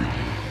согласился.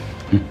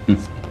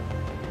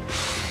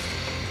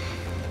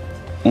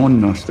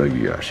 Он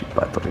настоящий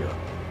патриот.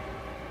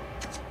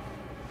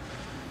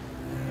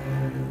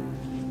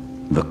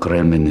 The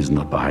Kremlin is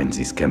not behind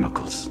these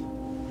chemicals.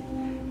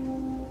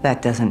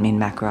 That doesn't mean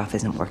Makarov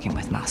isn't working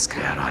with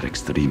Moscow. There are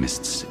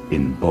extremists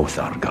in both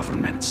our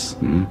governments.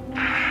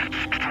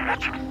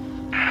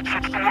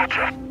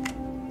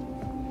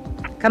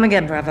 Come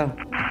again, Bravo.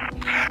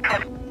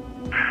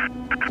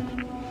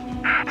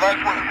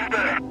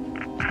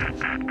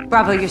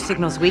 Bravo, your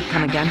signal's weak.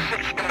 Come again.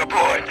 In the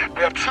blind,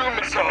 we have 2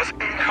 missiles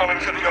incoming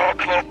to the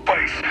Arklov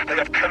base. They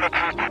have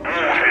chemical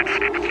warheads.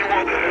 If you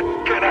are there,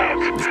 get out.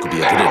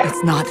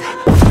 It's not.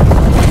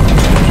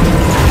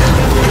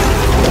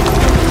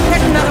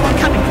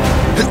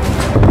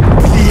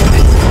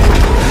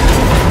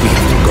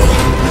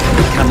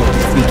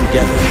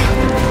 together.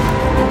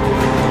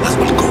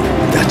 لازم نقوم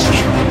داتشي.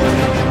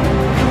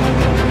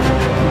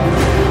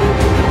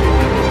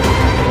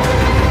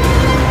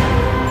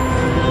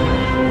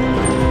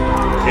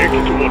 Take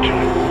to watch.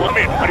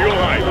 Lamit, are you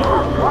alive?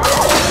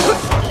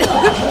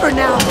 For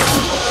now.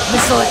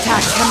 Missile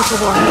attack, chemical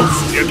warheads.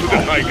 Get to the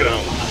high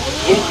ground.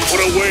 Look for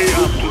a way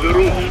up to the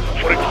roof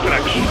for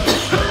extraction.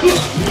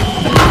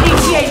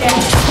 Initiated.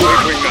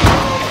 Wait now.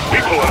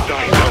 People are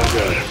dying down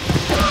there.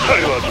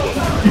 Hurry, Laswell.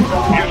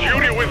 Is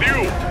Yuri with you?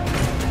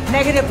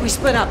 Negative, we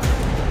split up.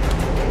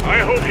 I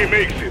hope he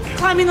makes it.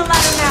 Climbing the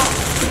ladder now.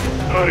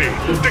 Hurry,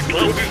 the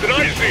cloud is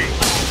rising.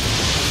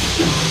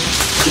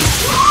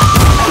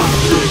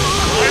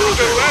 Climb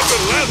the ladder,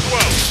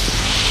 Laswell.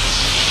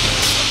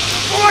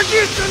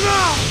 Помогите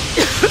нам!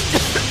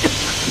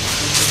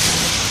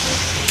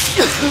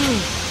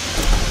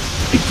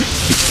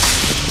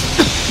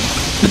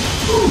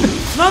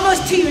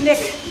 Almost to you,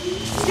 Nick.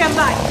 Stand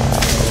by.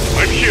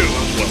 I'm here,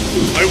 Laswell.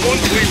 I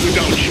won't leave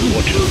without you,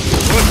 Watcher.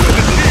 Laswell,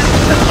 let's see you.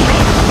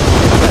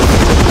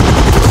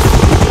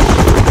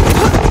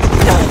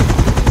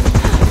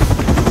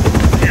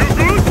 You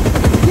good?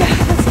 Yeah,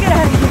 let's get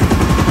out of here.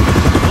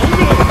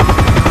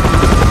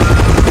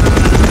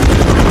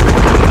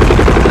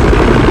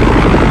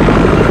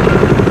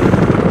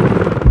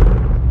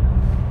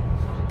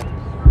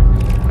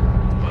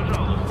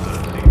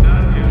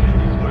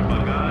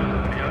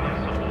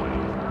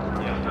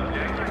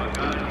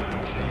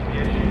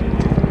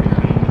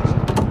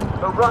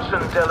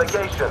 Russian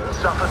delegation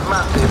suffered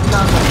massive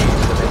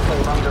casualties when they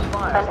came under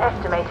fire. An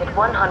estimated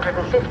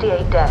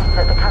 158 deaths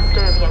at the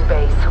Kastovian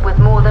base, with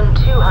more than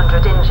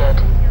 200 injured.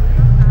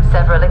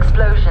 Several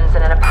explosions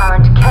and an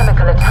apparent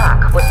chemical attack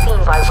were seen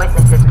by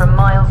witnesses from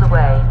miles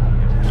away.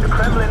 The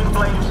Kremlin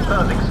blames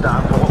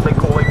Urzikstan for what they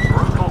call a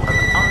brutal and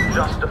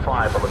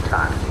unjustifiable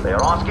attack. They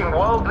are asking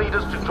world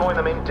leaders to join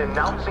them in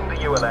denouncing the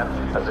ULF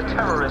as a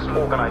terrorist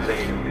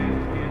organization.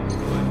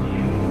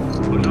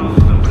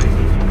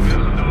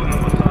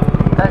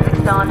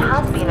 Urzikstan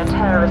has been a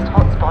terrorist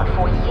hotspot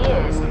for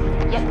years,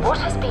 yet what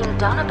has been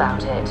done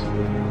about it?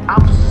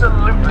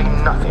 Absolutely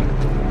nothing.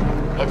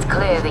 It's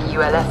clear the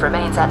ULF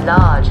remains at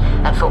large,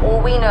 and for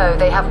all we know,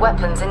 they have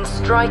weapons in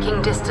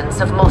striking distance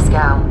of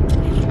Moscow.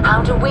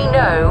 How do we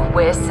know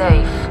we're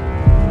safe?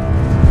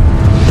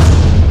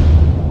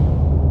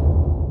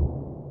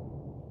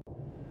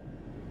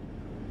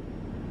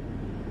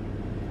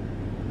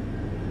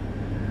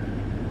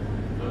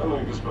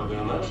 Дамы и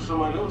господа, наш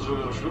самолет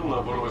завершил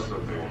набор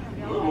высоты.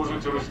 Вы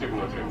можете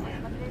расстегнуть ремни.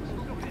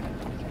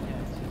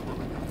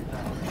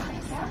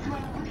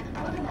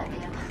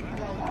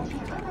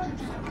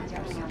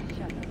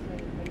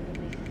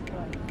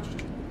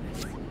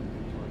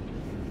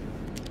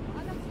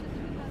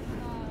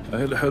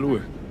 هاي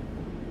حلوة.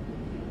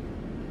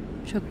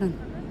 شكرا.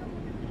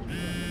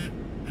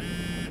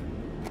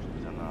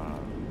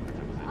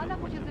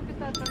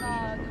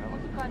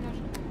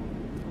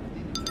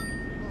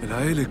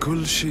 العيلة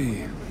كل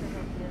شيء.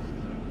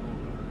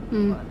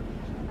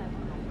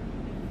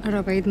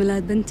 قرب عيد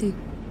ميلاد بنتي.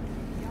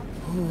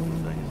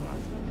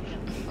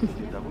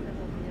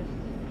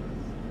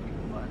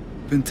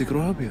 بنتك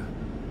رابية.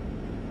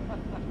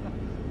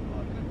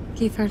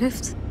 كيف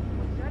عرفت؟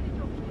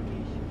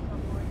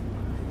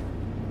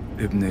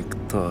 ابنك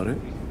طارق،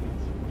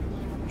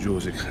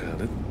 جوزك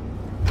خالد.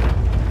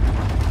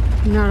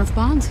 نعرف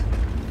بعض؟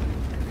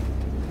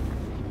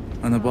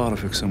 أنا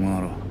بعرفك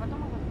سمارة.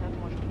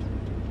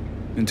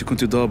 أنت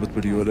كنت ضابط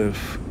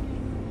باليولف.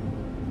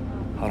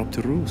 حاربت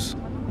الروس.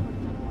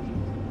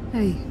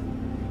 أي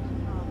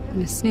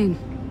من سنين.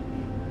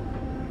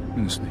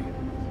 من سنين.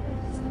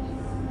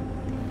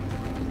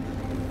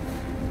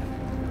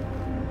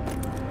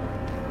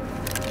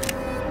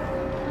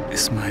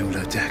 اسمعي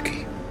ولا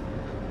تحكي.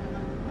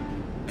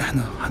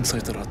 احنا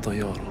حنسيطر على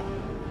الطيارة.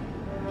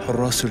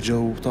 حراس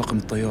الجو وطاقم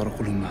الطيارة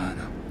كلهم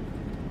معانا.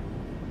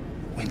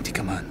 وانت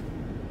كمان.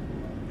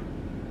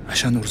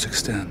 عشان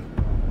أورزكستان.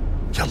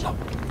 يلا.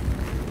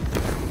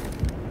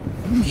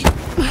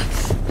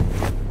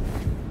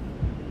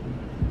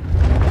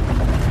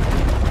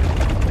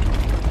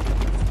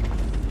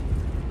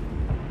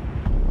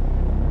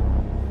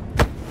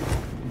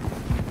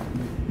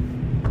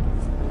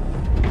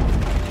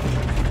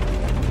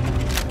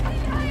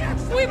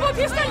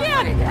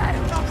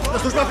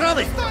 Служба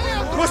охраны!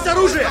 Брось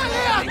оружие!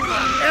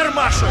 Air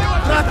Marshal!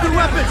 Drop your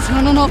weapons!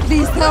 No,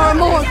 please, there are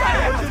more!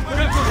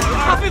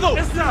 حافظوا!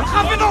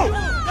 حافظوا!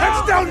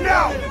 Heads down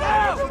now!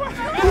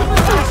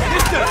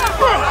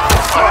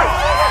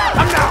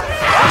 I'm now!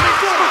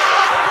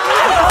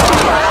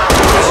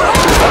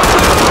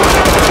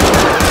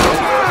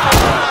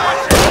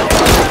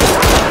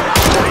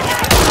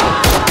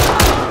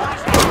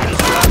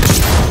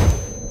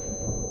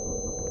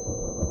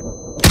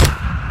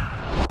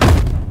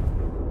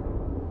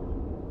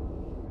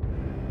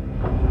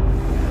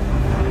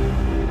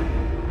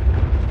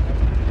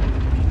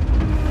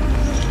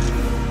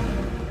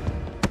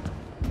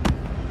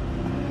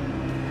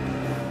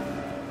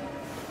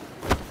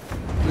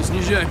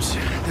 Снижаемся.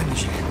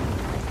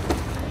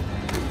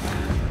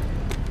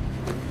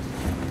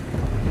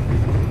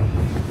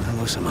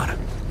 Hello, Samara.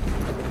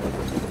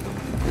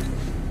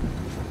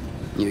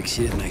 You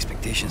exceeded my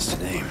expectations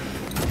today.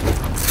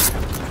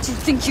 What do you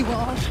think you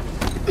are?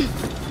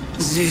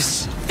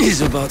 This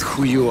is about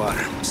who you are,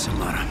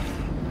 Samara.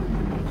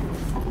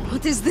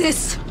 What is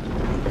this?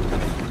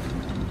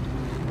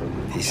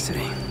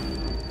 History.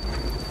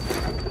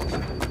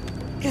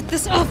 Get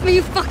this off me,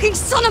 you fucking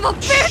son of a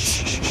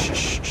bitch!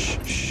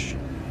 Shh.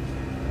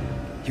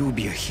 You will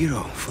be a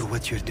hero for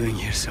what you're doing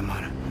here,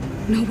 Samara.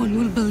 No one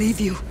will believe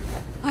you.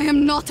 I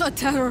am not a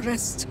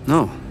terrorist.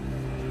 No.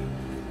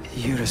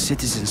 You're a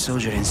citizen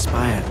soldier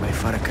inspired by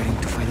Farah Karim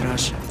to fight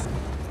Russia.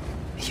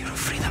 You're a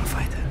freedom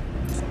fighter.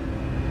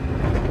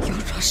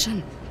 You're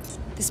Russian.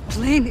 This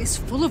plane is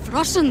full of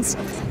Russians.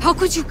 How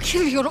could you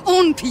kill your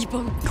own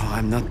people? No,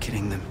 I'm not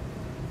killing them.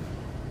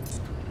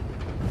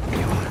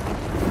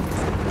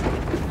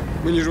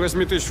 Мы ниже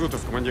 8000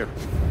 футов, командир.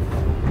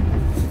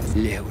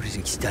 Ле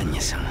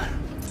Урзикстане, Самара.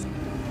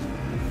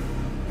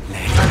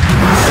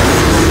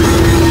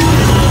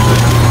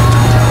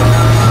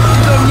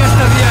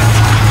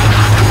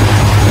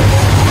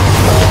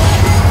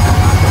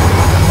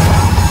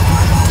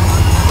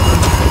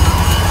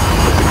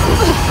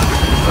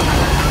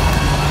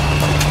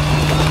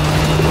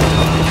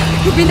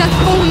 Give me that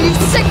phone, you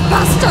sick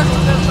bastard!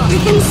 We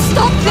can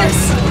stop this!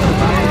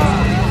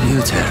 You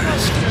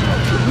terrorist.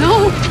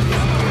 No!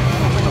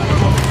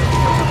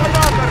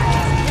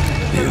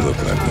 You look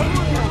like one.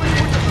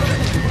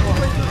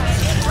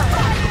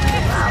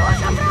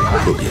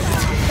 Forget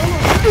it.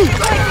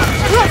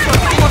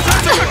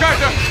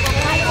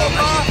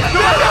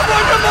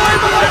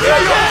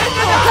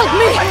 Help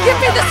me! Give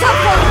me the cell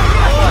phone!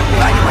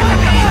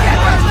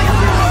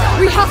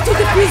 We have to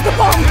defuse the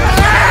bomb!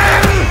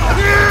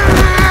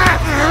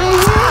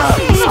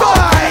 Stop!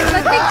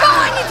 Let me go!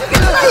 I need to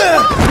get away!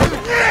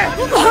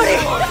 Hurry!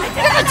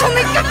 Give it to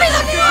me! Give me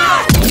the phone!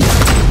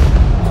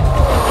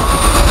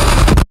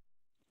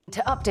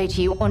 To update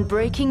you on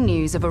breaking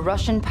news of a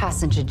Russian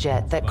passenger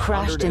jet that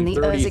crashed in the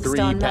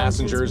Urzikstan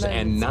passengers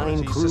and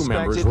 9 crew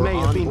members were may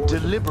have been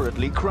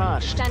deliberately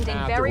crashed. Standing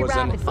There very was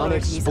an rapid.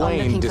 Authorities are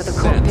unexplained looking for the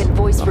descent. cockpit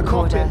voice A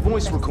recorder. cockpit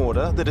voice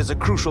recorder that is a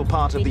crucial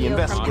part of the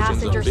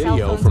investigation.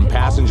 Video from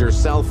passenger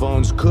cell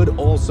phones could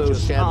also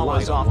shed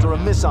Hours light after a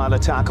missile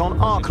attack on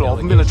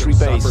Arklov military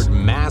base. suffered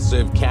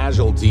massive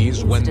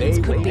casualties when they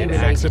Incidents could be were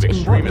related acts of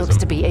in what looks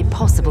to extremism. be a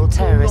possible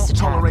terrorist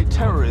attack. Tolerate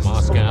terrorists.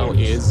 Moscow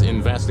is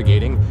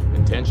investigating.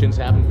 Intentions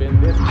haven't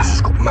been this. This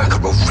has got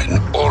Makarov written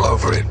all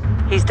over it.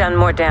 He's done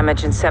more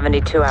damage in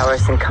 72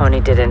 hours than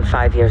Konni did in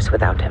 5 years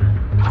without him.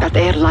 That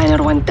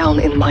airliner went down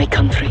in my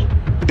country.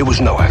 It was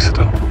no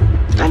accident.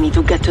 I need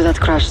to get to that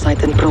crash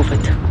site and prove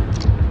it.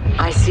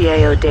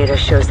 ICAO data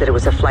shows that it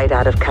was a flight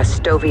out of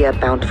Kastovia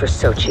bound for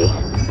Sochi.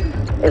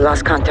 It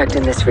lost contact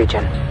in this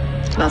region.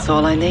 That's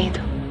all I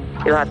need.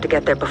 You'll have to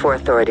get there before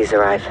authorities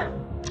arrive.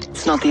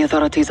 It's not the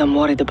authorities I'm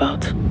worried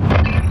about.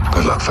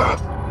 Good luck, Farah.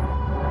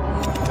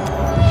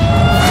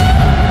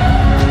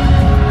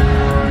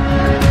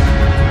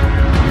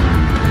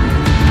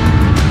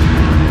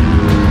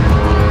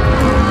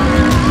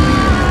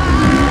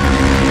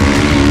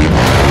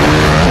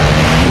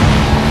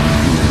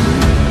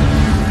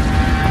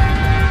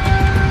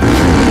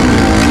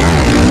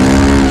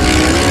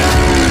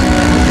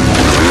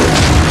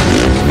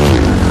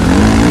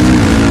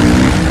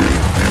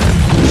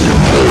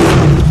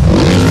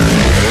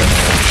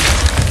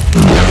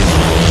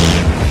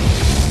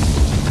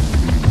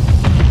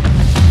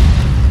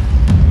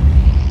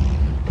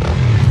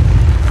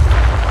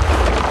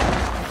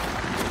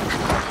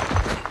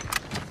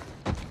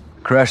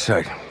 Crash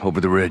site, over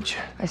the ridge.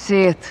 I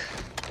see it.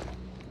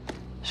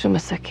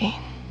 Shumasaki.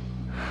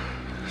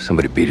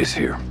 Somebody beat us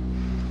here.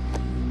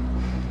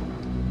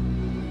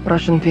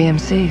 Russian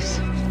PMCs.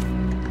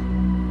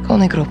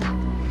 Konni Group.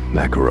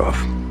 Makarov.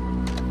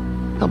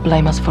 They'll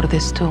blame us for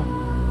this too.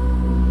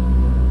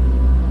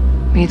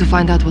 We need to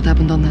find out what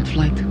happened on that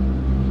flight.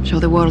 Show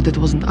the world it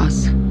wasn't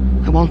us.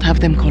 I won't have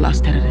them call us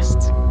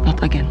terrorists.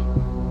 Not again.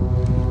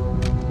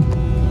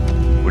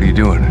 What are you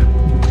doing?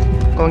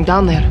 Going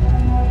down there.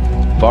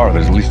 Farah,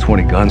 there's at least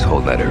 20 guns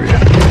holding that area.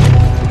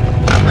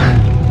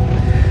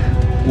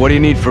 What do you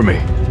need from me?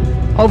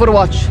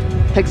 Overwatch.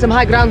 Take some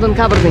high ground and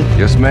cover me.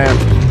 Yes, ma'am.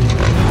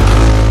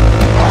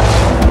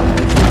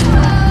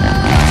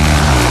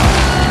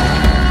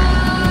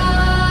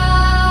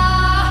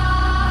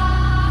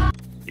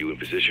 You in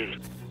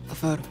position?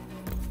 Affirm.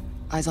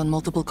 Eyes on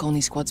multiple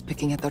Konni squads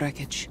picking at the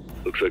wreckage.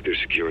 Looks like they're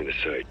securing the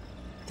site.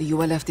 The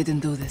ULF didn't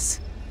do this.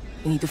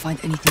 We need to find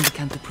anything we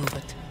can to prove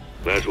it.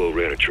 Laswell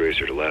ran a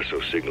tracer to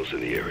lasso signals in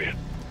the area.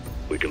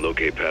 We can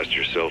locate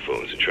passenger cell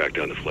phones and track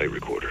down the flight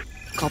recorder.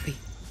 Copy.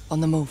 On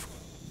the move.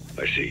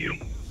 I see you.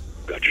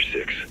 Got your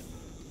 6.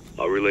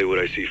 I'll relay what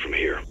I see from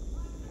here.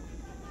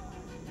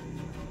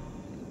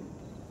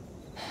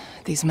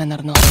 These men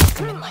are not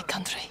welcome in my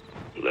country.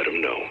 Let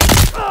them know.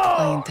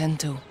 I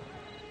intend to.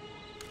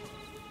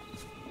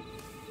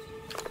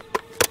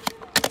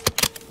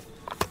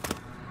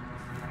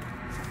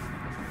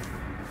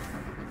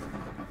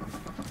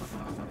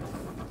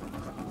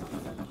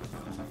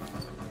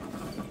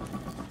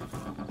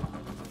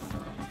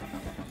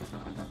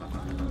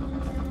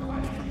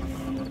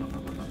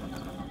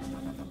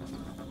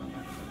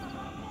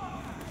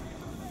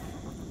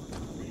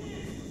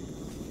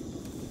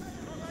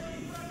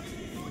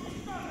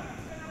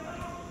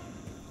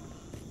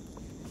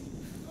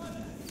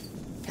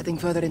 Heading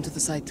further into the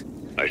site.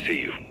 I see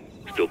you.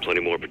 Still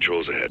plenty more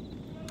patrols ahead.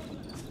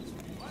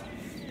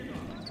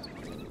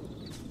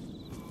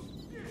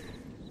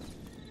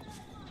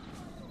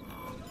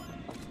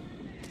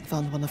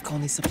 Found one of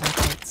Konni's supply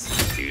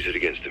crates. Use it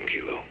against him,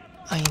 Kilo.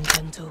 I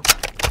intend to.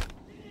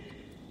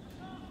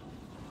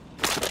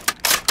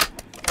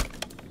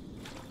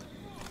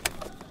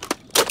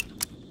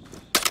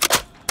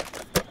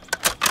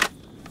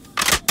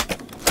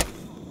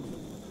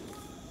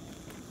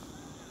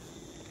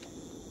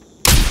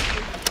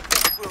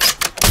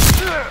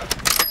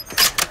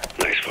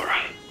 Nice,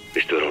 Farah.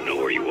 They still don't know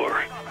where you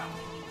are.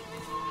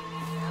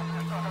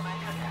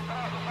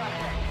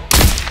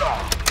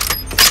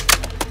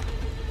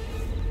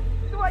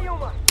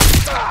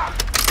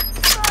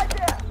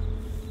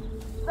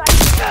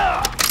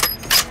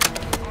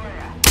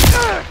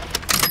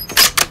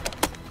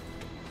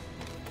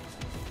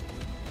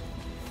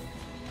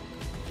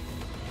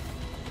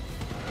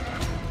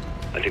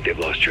 I think they've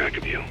lost track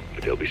of you,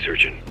 but they'll be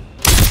searching.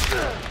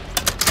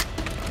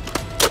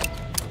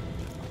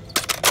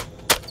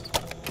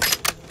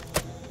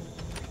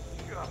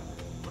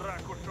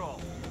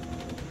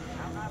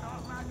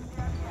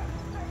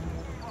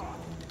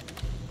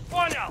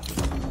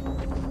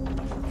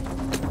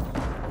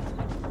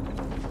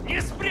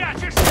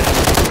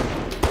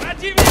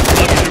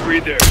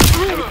 Read there.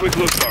 Have a quick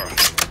look,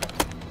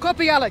 Farah.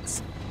 Copy,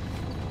 Alex.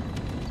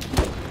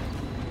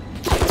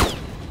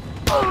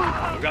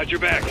 I got your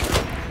back.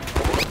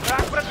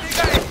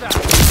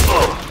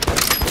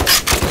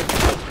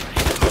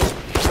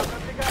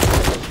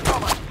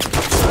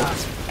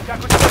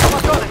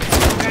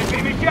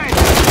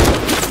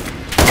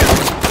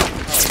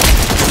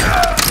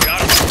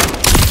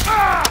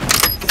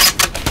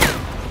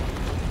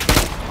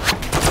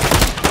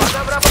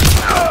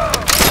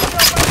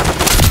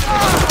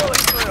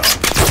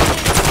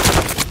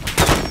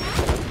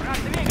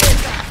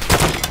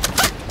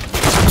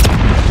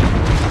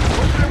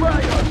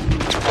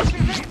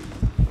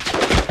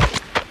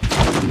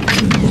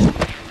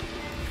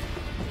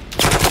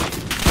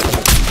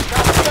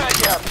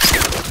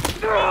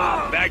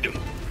 Bagged him.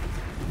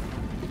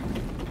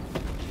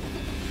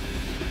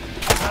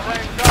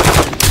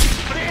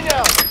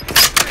 Принял!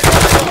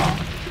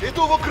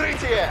 Иду в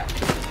укрытие!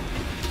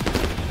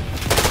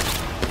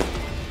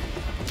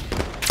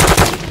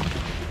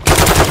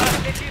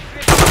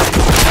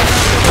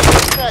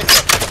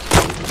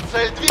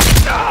 Цель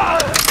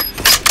двигается!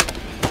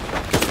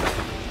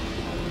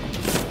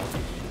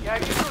 Я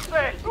вижу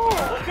цель!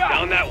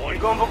 Down that one.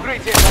 Бегом в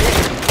укрытие!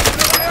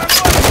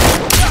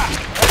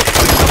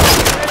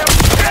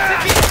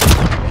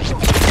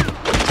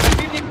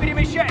 Противник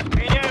перемещает!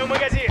 Меняю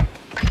магазин!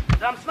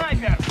 Там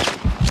снайпер!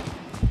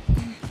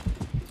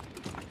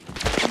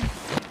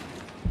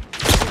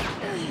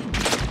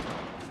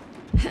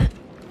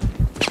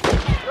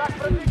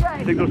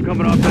 Signal's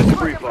coming off that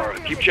debris,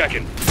 Farah. Keep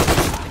checking.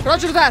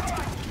 Roger that.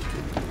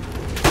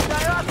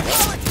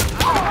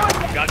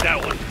 Got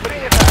that one.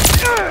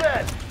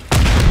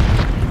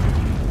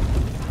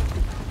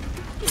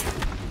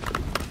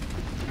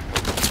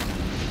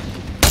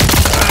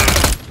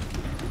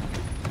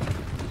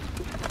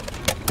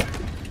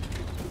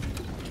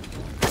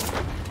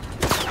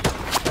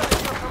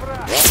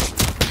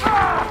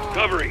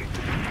 Covering.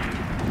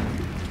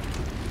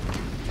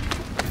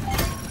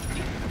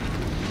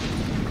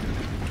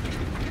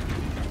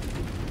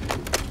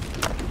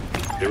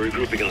 They're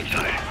regrouping on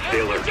site. Stay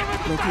alert.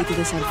 Located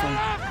a cell phone.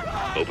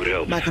 Hope it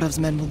helps. Makarov's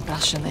men will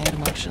ration air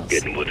marshals.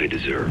 Getting what they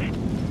deserve.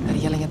 They're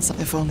yelling at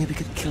if only we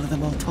could kill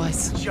them all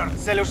twice. Черт,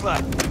 цель ушла!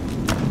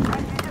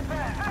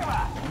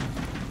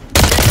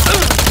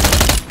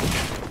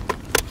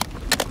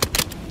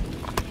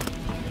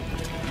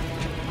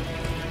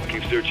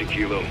 Keep searching,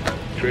 Kilo.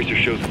 Tracer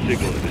shows a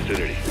signal in the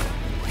vicinity.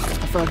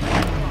 Affirm.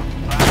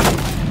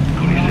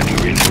 Konni's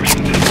sending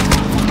reinforcements in.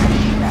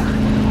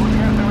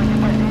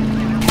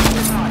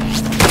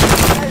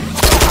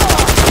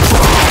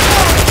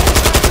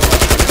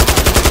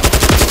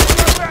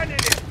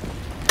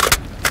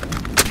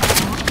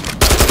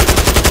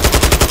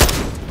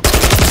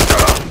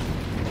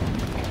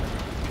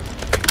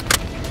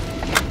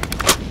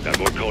 Got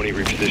more Konni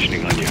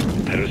repositioning on you.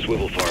 Head on a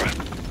swivel, Farah.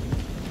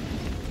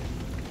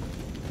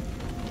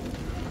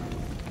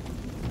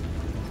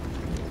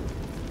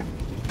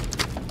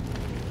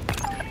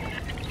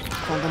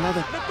 Found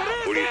another.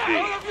 What do you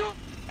see?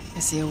 I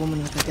see a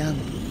woman with a gun.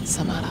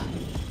 Samara.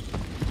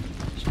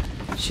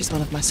 She's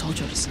one of my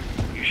soldiers.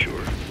 You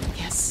sure?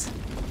 Yes.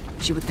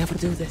 She would never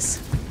do this.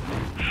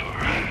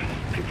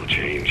 Farah, people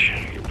change.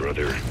 Your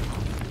brother.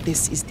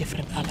 This is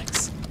different,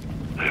 Alex.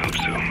 I hope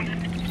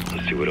so.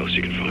 Let's see what else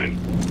you can find.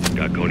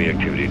 Got Konni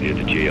activity near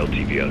the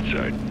JLTV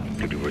outside.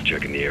 Could be worth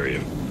checking the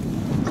area.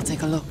 I'll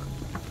take a look.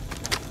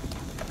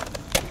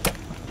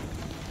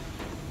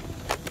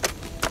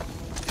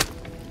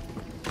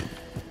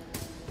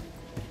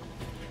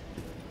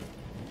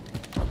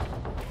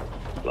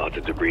 Lots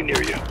of debris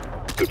near you.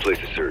 Good place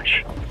to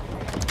search.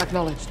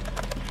 Acknowledged.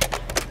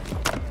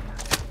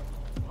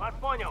 Вас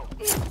понял.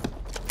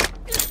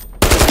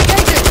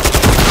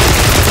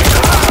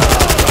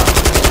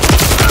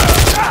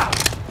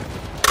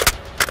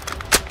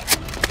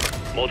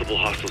 Multiple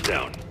hostiles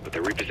down, but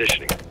they're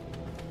repositioning.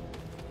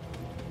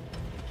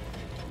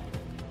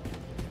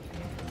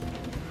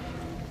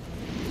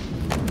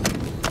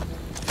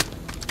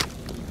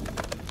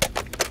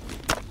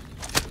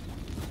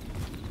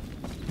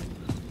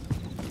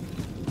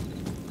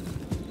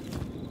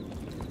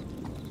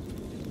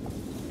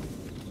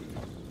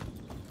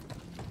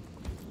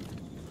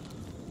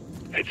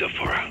 Heads up,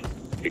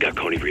 Farah. You got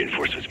Konni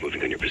reinforcements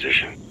moving on your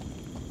position.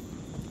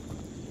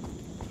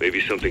 Maybe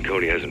something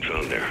Konni hasn't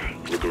found there.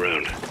 Look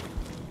around.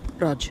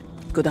 Rog,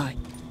 good eye.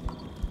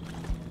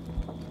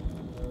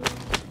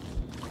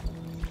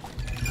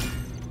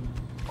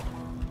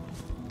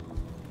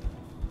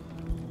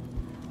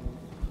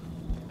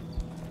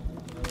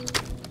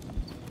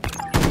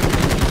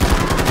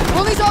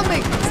 Konni's on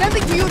me!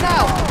 Sending to you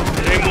now!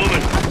 Same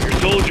woman, your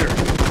soldier.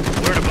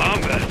 Wearing a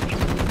bomb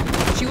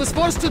vest. She was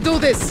forced to do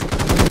this! I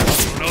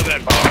don't know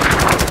that bar.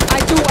 I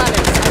do,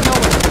 Alex. I know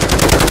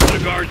it.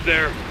 The guards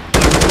there.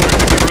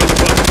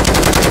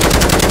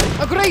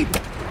 Agreed!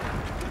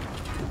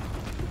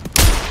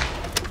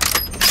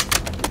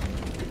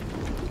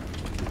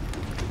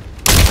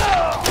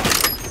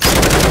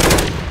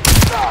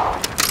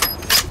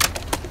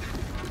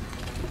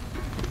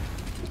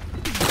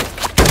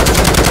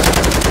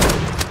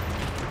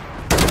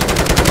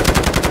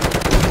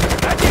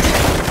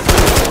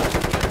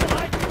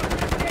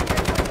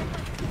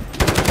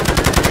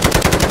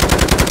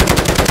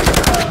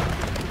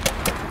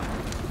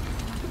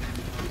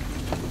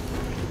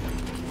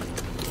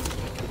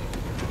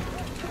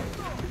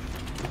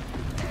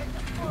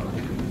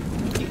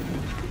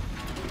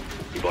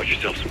 Bought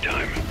yourself some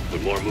time,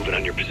 with more moving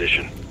on your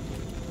position.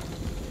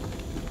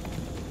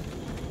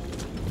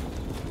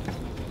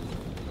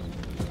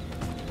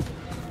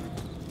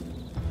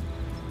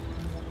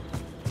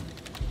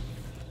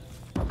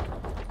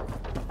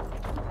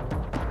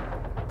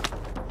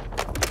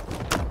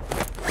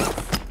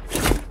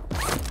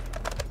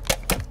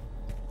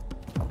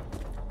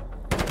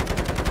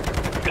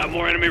 Got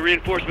more enemy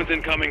reinforcements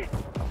incoming.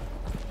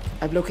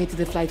 I've located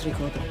the flight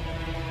recorder.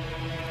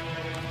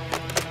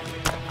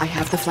 I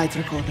have the flight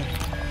recorder.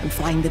 I'm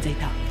flying the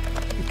data.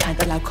 We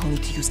can't allow Konni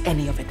to use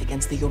any of it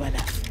against the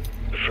ULF.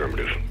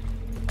 Affirmative.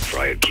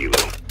 Fry it, Kilo.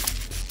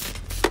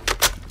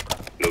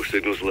 No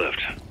signals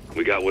left.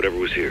 We got whatever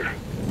was here.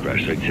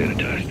 Crash site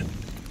sanitized.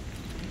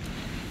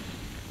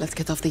 Let's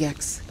get off the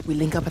X. We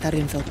link up at our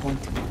infill point.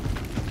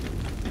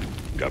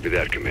 Copy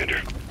that,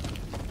 Commander.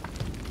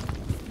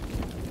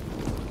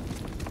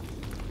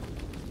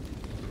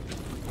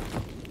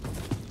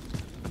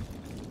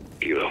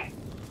 Kilo,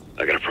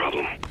 I got a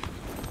problem.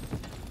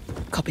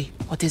 Copy.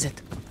 What is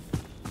it?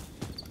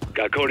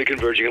 Got Konni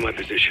converging on my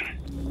position.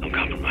 I'm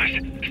compromised.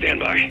 Stand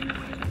by.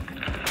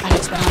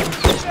 Alex, Bravo.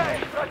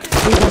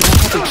 3-1,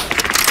 copy.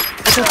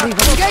 Echo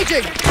 3-1.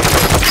 Engaging!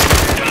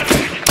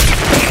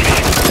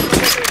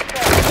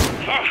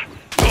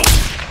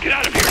 Get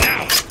out of here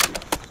now!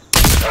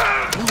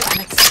 No,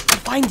 Alex. I'll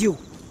find you.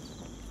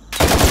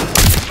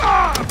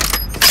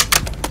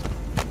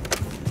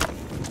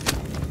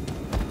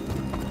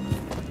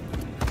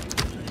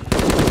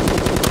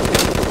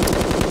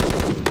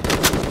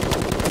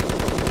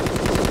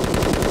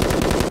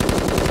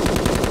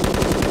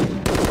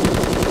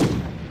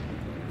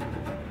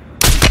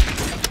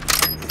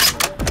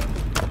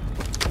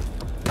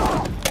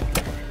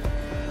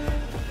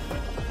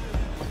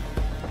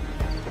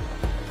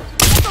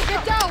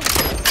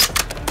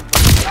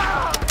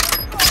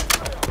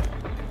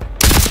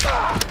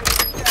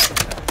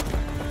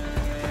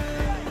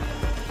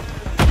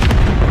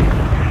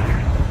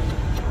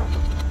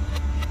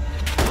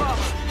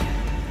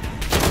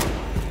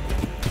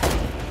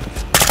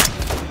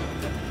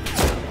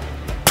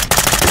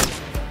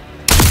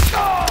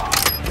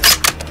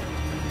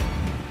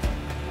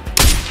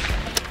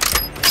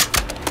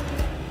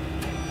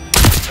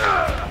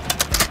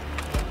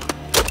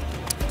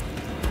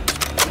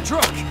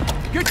 Truck!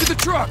 Get to the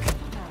truck!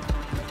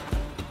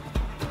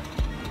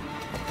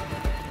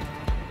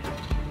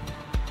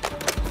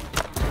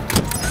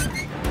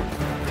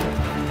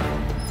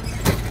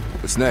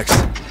 What's next?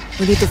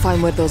 We need to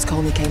find where those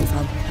Konni came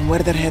from, and where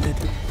they're headed.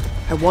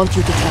 I want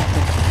you to track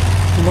them.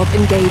 Do not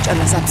engage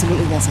unless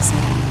absolutely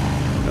necessary.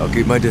 I'll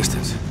keep my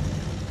distance.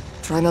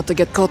 Try not to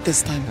get caught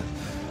this time.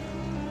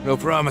 No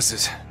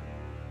promises.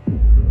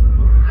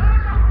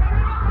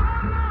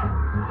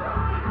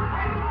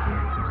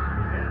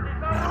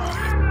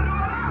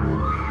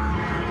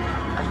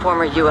 A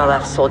former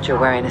ULF soldier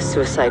wearing a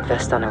suicide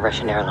vest on a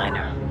Russian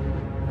airliner.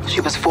 She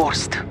was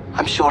forced.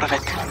 I'm sure of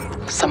it.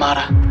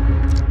 Samara.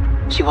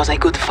 She was a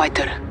good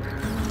fighter.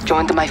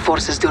 Joined my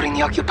forces during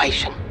the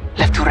occupation.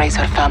 Left to raise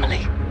her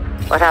family.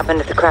 What happened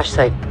at the crash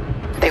site?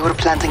 They were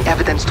planting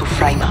evidence to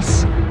frame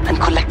us,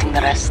 and collecting the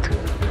rest.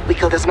 We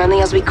killed as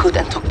many as we could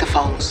and took the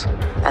phones.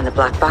 And the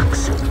black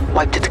box?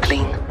 Wiped it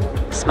clean.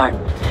 Smart.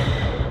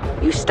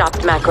 You stopped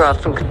Makarov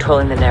from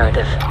controlling the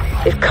narrative.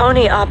 If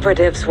Konni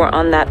operatives were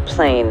on that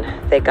plane,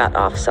 they got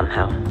off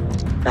somehow.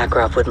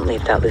 Makarov wouldn't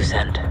leave that loose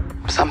end.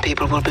 Some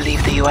people will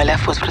believe the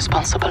ULF was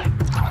responsible.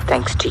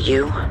 Thanks to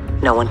you,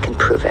 no one can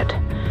prove it.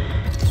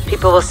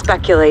 People will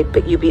speculate,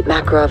 but you beat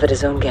Makarov at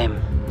his own game.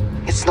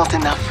 It's not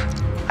enough.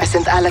 I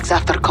sent Alex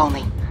after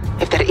Konni.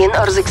 If they're in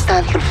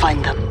Urzikstan, he'll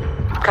find them.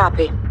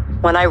 Copy.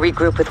 When I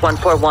regroup with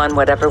 141,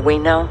 whatever we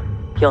know,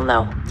 you'll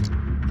know.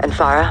 And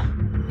Farah?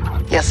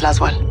 Yes,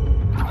 Laswell.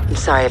 I'm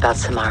sorry about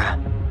Samara.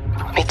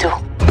 Me too.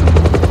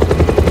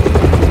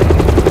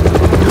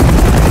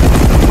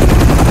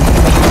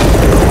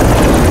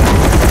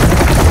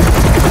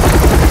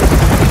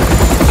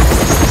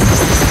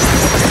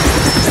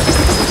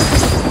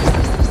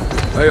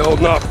 Hey,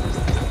 holding up.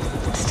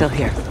 Still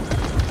here.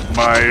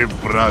 My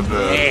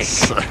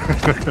brothers.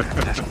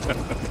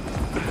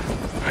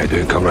 How you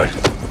doing, comrade?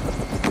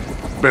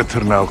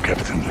 Better now,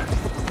 Captain.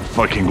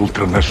 Fucking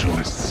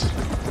ultranationalists.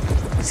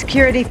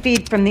 Security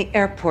feed from the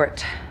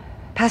airport.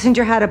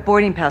 Passenger had a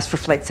boarding pass for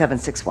Flight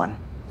 761.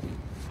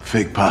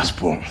 Fake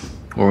passport.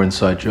 Or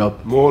inside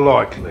job. More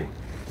likely.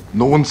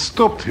 No one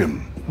stopped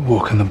him.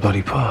 Walk in the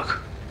bloody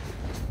park.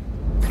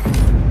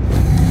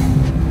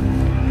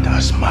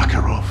 That's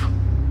Makarov.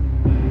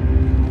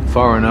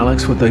 Farah and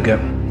Alex, what'd they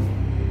get?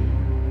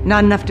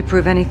 Not enough to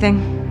prove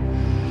anything?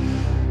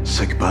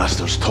 Sick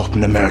bastards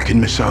topping American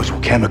missiles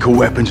with chemical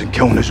weapons and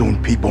killing his own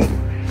people.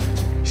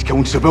 He's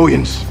killing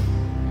civilians.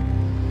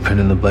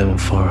 Pinning the blame on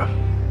Farah.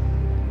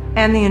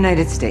 And the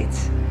United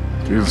States.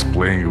 He's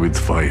playing with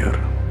fire.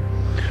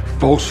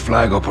 False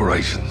flag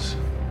operations.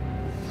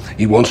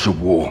 He wants a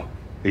war.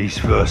 East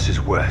versus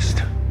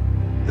West.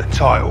 The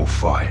title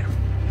fight.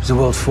 Is the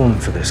world falling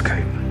for this,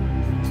 Kate?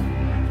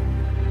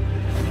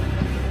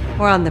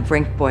 We're on the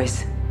brink,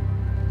 boys.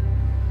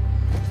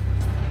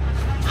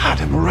 Had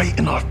him right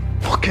in our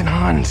fucking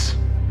hands.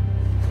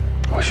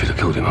 We should have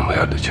killed him when we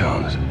had the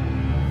chance.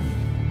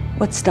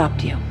 What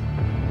stopped you?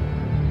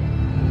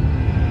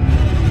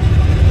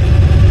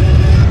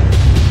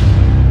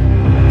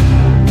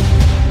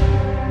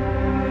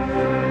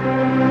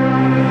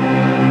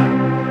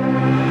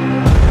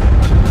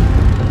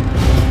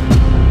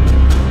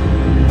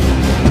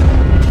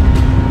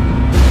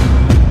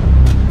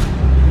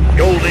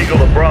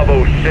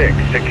 Bravo 6.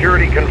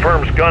 Security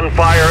confirms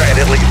gunfire and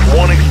at least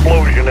one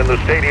explosion in the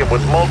stadium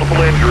with multiple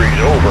injuries.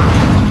 Over.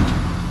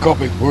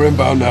 Copy. We're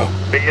inbound now.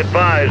 Be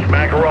advised,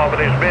 Makarov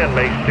and his men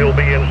may still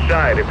be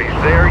inside. If he's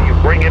there, you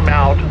bring him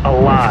out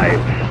alive.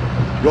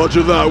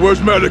 Roger that.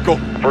 Where's medical?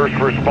 First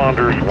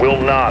responders will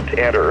not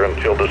enter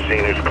until the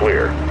scene is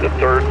clear. The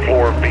third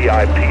floor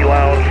VIP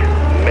lounge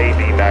may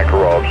be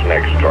Makarov's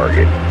next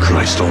target.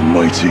 Christ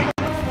almighty.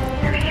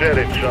 You said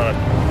it, son.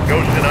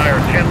 Ghost and I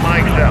are 10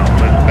 mics out.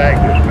 Let's bag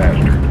this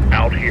bastard.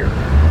 Out here.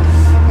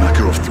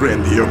 Makarov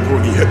threatened the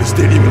airport. He hit the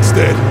stadium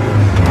instead.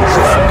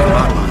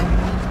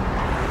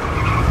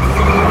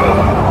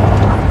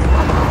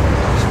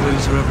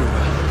 Civilians are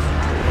everywhere.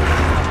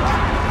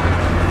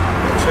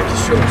 Check the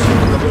shots.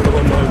 I've got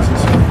one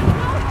mountains.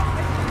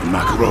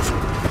 Makarov.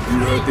 You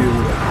heard the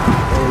order.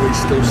 Always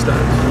still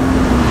stands.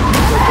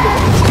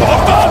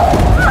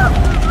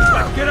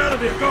 Get out of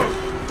there, go!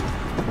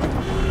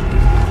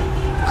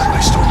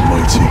 Christ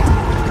almighty.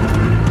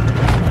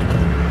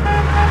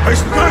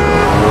 Face the gun!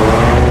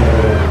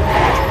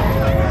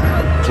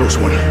 Close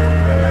one. Stay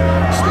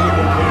in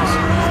one place.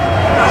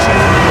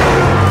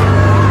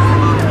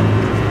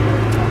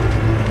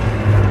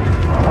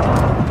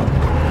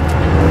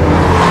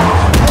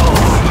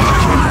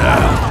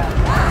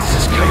 This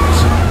is chaos.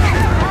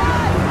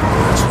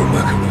 That's what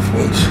Makarov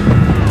wants.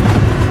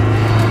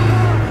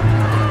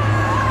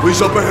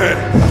 Police up ahead.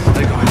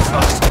 They're going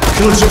fast.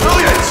 Killing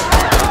civilians!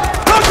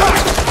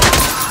 Contact!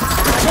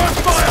 Turn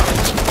fire!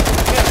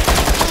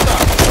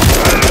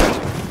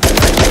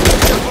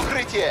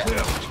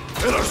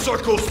 Inner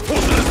circles,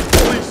 posted as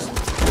police!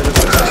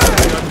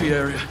 VIP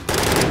area.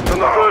 On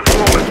the third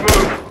floor, let's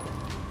move!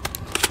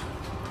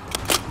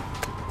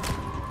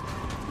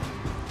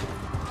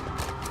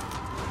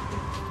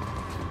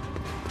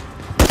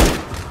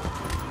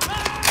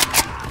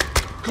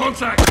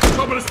 Contact!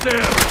 Top of the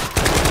stairs!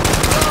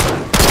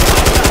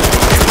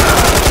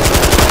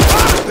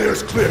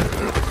 Stairs clear.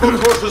 Both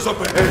horses up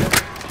ahead.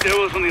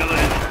 Stairwell's on the other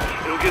end.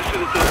 It'll get to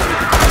the top.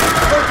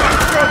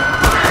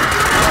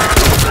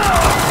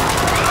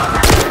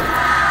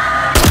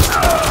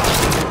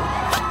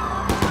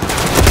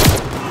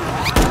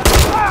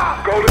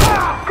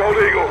 Gold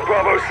Eagle,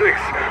 Bravo 6.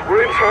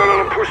 We're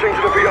internal and pushing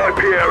to the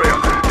VIP area.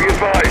 Be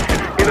advised,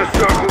 Inner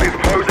Circle is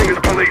posing as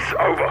police.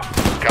 Over.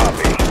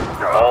 Copy.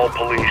 All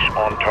police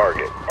on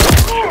target.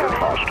 Considered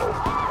hostile.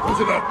 Close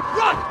it up.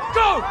 Run!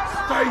 Go!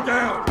 Stay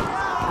down.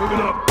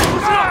 Moving up.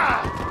 Push it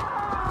up!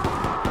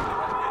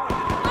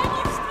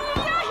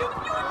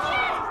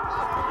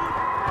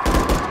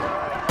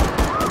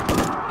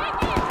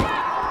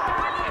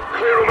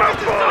 Clear them out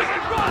fast.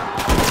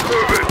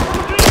 Move it.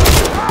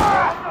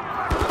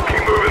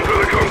 Keep moving through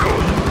the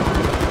concourse.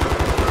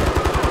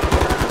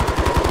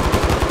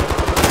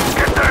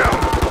 Get down.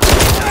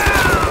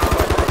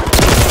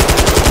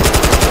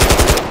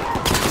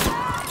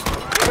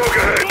 Smoke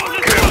ahead.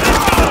 Careful.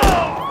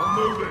 I'm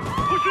moving.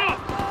 Push up!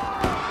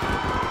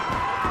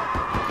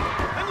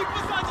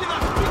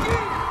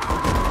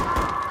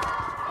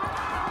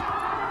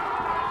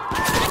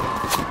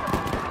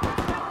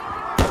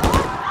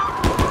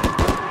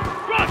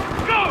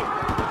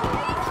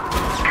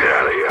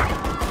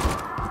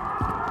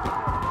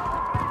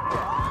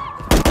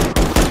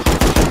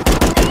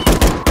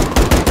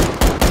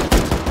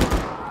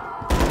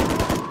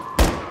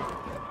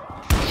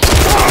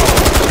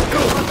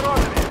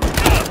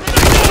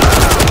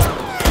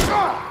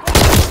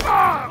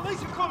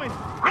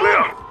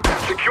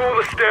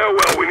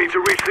 stairwell. We need to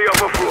reach the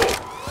upper floor.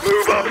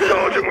 Move up,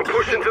 Sergeant. We're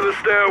pushing to the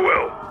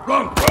stairwell.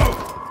 Run!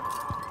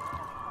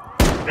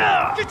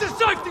 Get to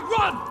safety!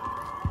 Run!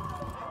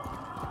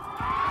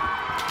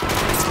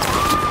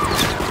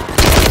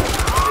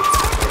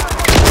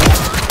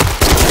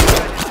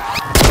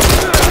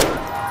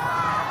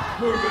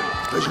 Move it.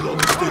 Visual on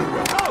the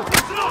stairwell.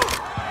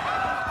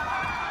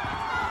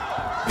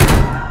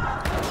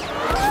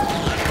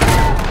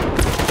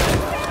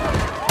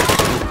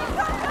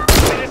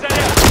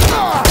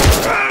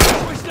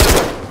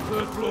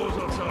 Third floor's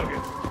our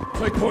target.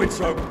 Take points,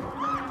 Soap.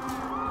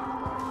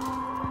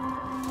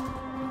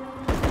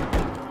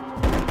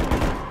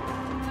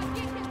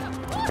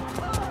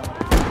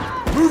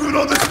 Moving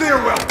on the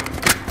stairwell.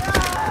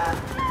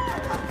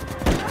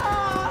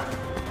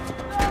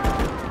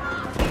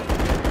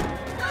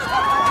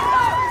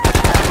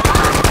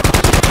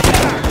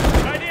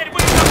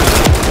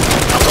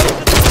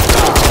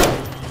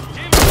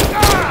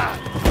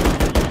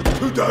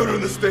 Who down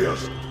on the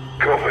stairs?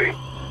 Copy.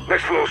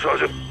 Next floor,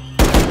 Sergeant.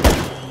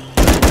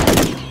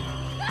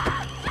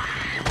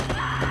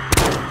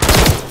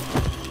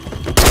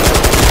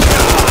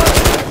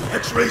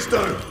 X-rays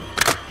down.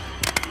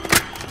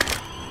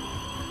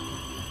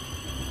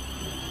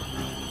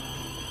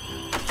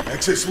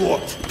 Exit's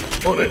locked.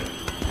 On it.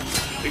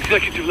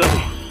 Executive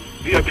level.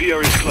 VIP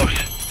area's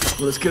close.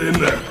 Well, let's get in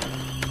there.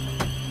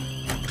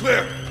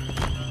 Clear.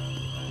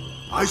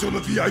 Eyes on the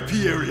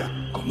VIP area.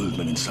 Got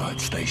movement inside.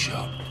 Stay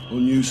sharp.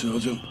 On you,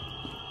 Sergeant.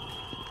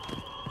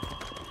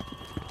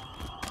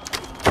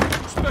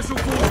 Special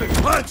forces.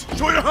 Hands!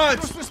 Show your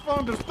hands! First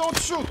responders, don't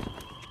shoot!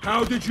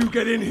 How did you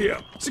get in here?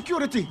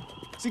 Security!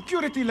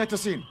 Security let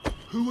us in.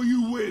 Who are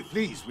you with?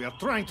 Please, we are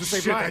trying to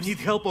save Shit, lives. I need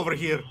help over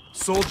here.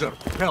 Soldier,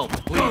 help,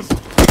 please.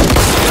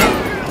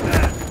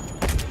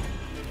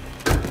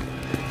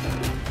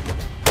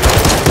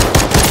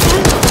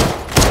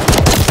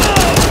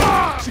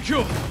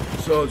 Secure!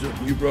 Sergeant,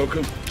 you broke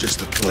him?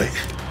 Just a plate.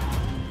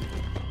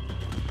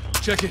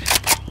 Check it.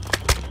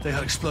 They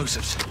had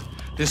explosives.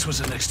 This was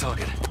the next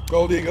target.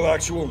 Gold Eagle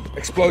actual.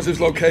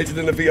 Explosives located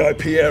in the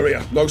VIP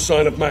area. No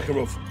sign of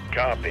Makarov.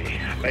 Copy.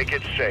 Make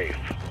it safe.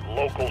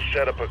 Locals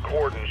set up a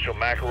cordon so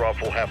Makarov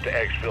will have to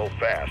exfil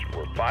fast.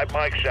 We're 5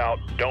 mics out.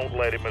 Don't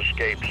let him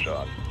escape,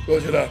 son.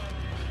 Roger that.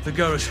 The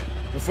garage.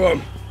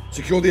 Confirm.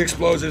 Secure the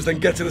explosives, then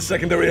get to the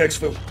secondary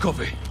exfil.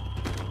 Copy.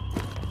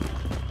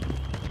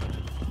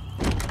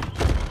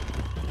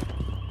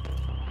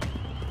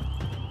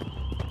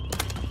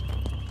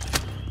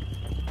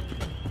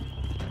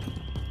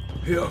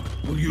 Here,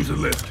 we'll use a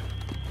lift.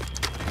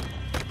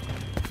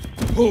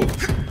 Pull!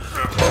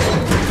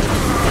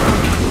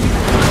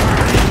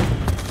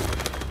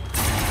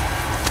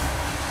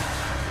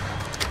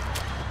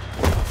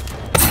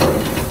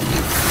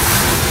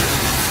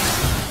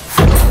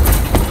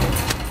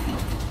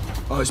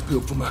 Eyes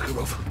peeled for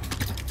Makarov.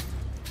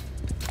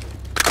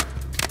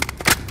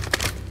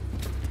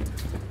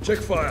 Check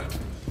fire.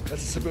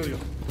 That's a civilian.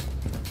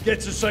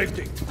 Get to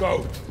safety.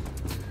 Go.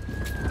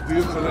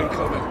 Vehicle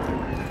incoming.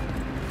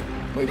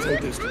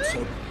 Maintain distance,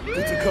 son.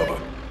 Get to cover.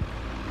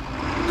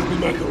 Could be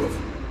Makarov.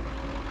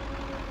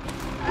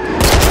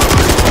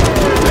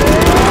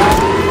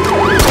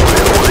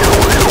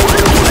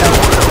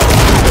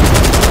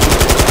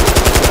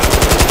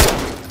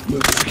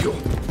 Move secure.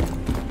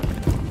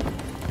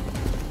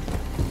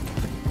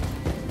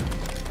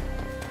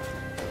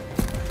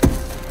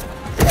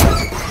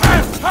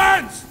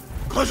 Hands!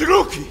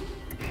 Kazuruki!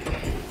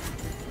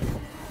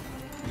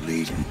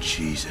 Bleeding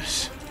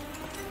Jesus.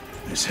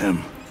 It's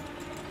him.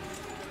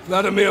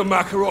 Vladimir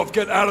Makarov,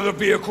 get out of the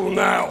vehicle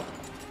now!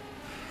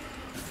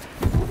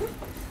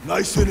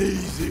 Nice and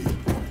easy.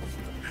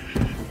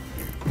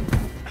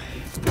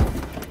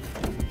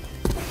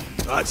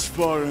 That's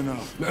far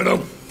enough. Now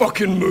don't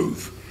fucking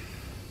move.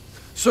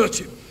 Search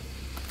him.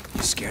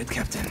 You scared,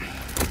 Captain?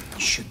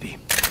 You should be.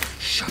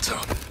 Shut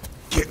up.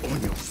 Get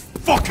on your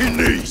fucking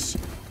knees!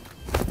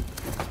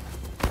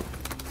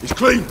 He's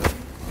clean.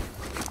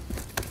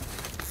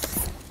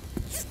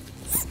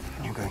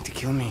 You're going to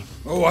kill me?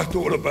 Oh, I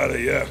thought about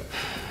it, yeah.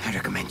 I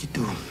recommend you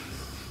do.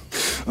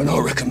 And I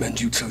recommend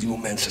you tell your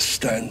men to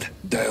stand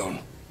down.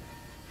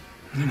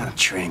 You're not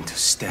trained to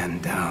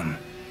stand down.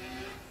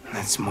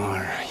 That's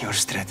more your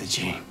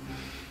strategy.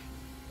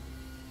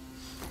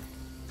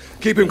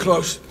 Keep him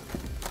close.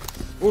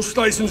 All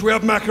stations, we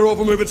have Makarov.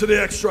 We're moving to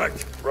the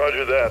extract.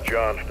 Roger that,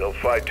 John. They'll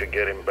fight to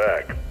get him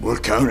back. We're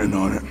counting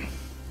on it.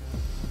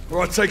 All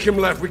right, take him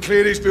left. We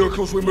clear these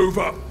vehicles, we move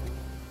up.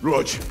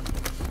 Rog,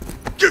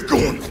 get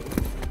going!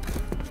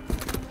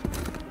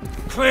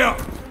 Clear!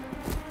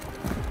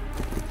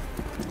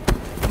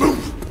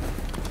 Move!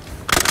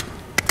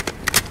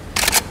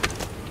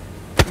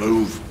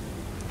 Move.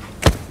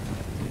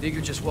 You think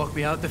you just walk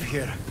me out of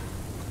here?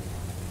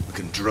 I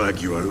can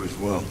drag you out as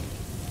well.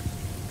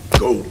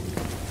 Go!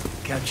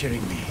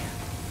 Capturing me.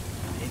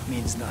 It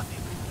means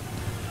nothing.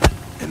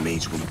 It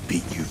means we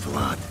beat you,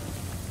 Vlad.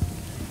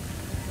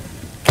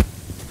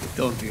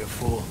 Don't be a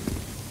fool.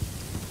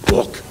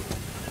 Walk!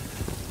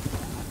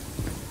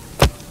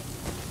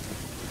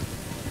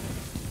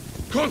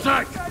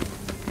 Contact!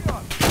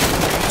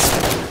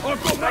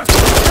 I've got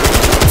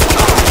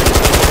that!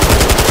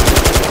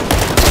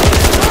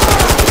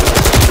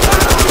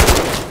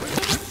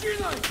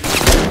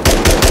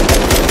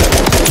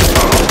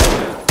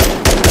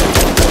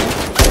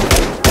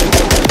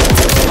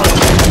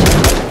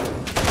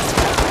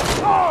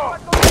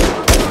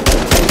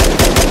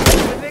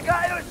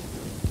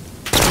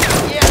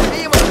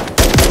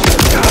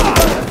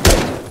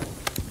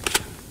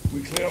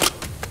 We clear.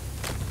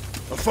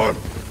 Affirm.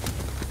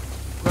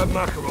 Grab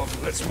Makarov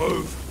and let's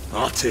move.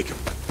 I'll take him.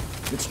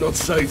 It's not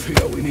safe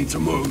here. We need to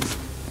move.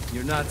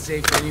 You're not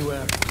safe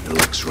anywhere. Your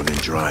luck's running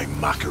dry,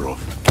 Makarov.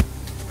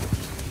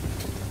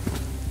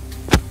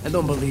 I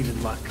don't believe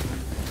in luck.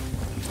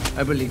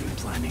 I believe in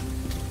planning.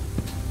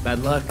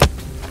 Bad luck?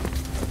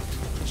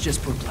 It's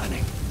just poor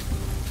planning.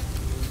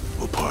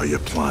 Well, part of your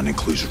plan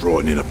includes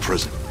rotting in a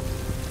prison.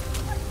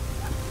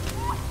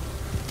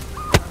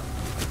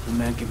 A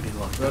man can be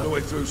locked Right up. the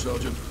way through,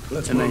 Sergeant.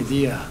 Let's An move.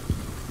 idea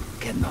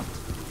cannot.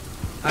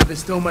 I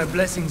bestow my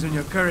blessings on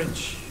your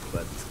courage,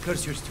 but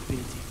curse your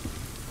stupidity.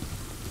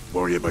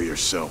 Worry about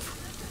yourself.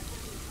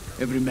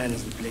 Every man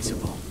is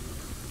replaceable.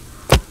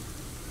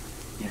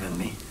 Even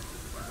me.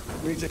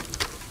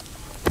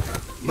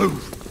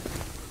 Move!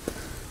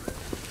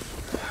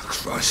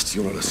 Christ,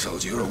 you're not a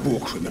soldier, you're a war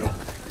criminal.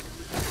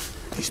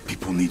 These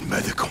people need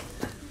medical.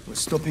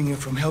 What's stopping you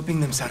from helping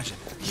them, Sergeant?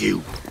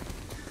 You.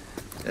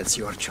 That's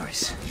your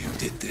choice. You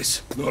did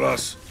this. Not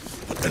us.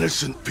 But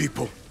innocent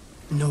people.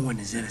 No one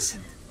is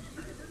innocent.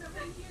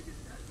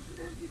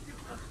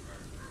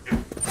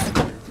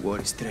 War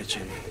is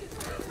treachery.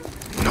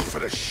 Enough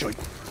of this shit.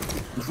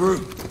 Through.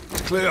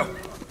 Clear.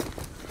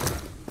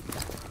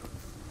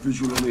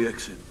 Visual on the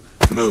exit.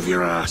 Move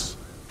your ass.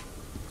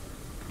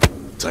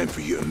 Time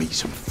for you to meet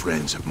some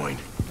friends of mine.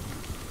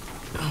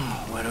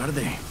 Oh, what are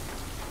they?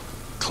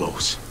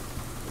 Close.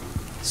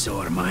 So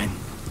are mine.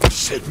 I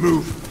said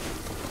move.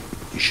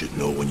 You should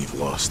know when you've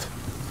lost.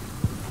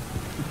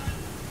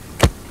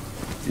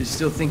 You're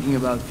still thinking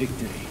about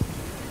victory.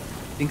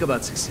 Think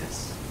about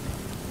success.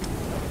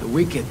 The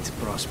wicked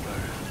prosper.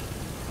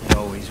 They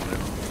always will.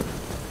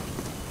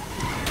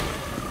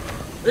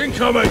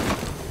 Incoming!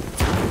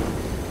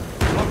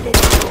 I've got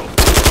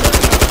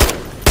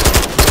Makarov.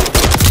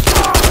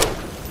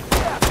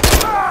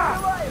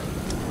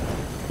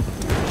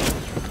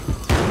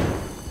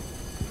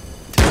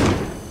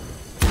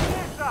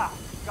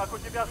 Как у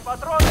тебя с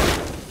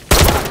патронами?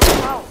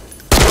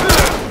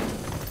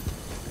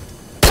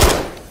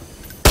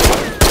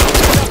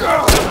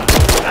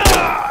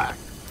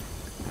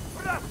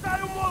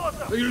 Бросаю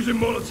молотов! They're using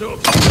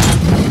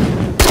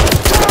Molotovs.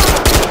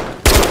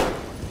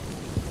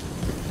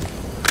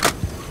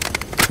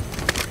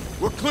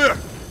 We're clear.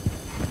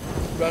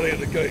 Rally at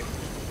the gate.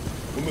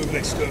 We're moving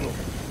external.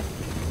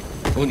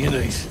 On your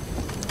knees.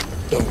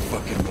 Don't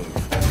fucking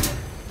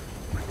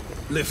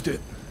move. Lift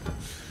it.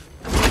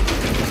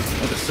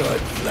 Other side,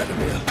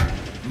 Vladimir.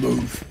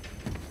 Move.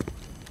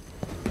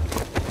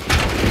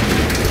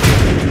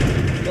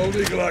 Gold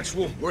Eagle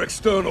Actual, we're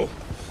external.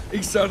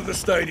 East side of the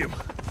stadium.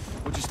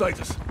 What's your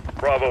status?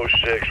 Bravo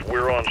 6,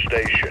 we're on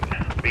station.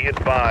 Be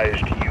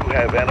advised, you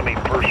have enemy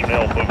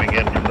personnel moving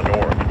in from the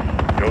north.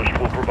 Ghost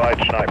will provide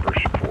sniper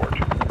support.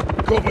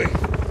 Copy.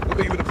 We'll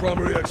meet you with the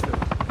primary exfil.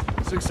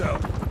 6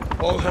 out.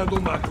 I'll handle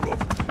Makarov.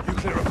 You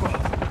clear above.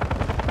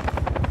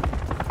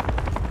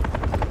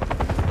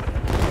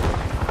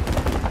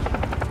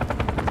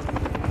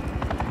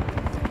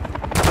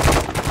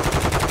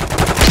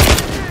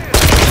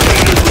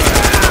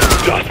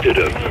 Dusted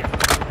him.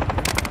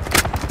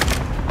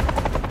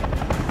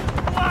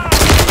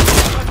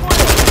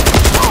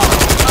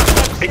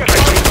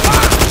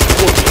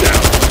 One's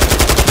down.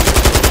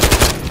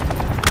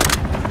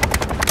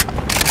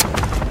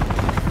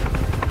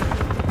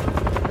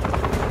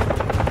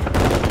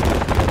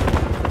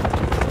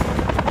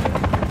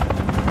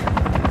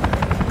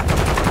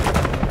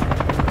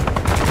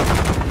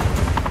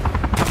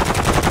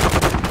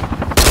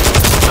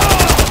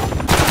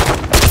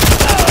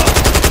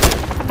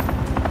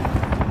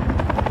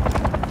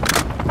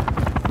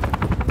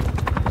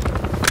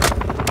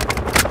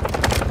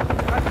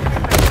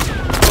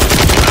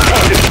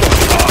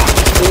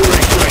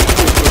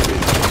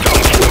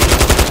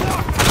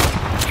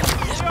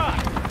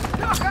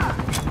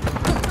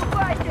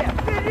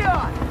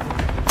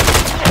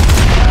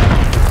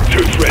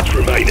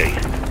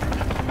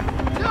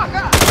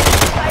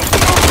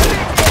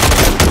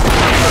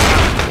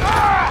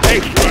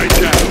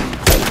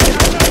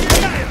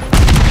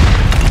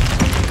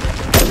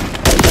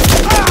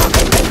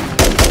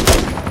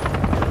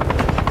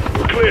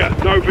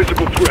 No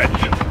visible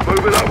threats.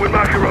 Moving up with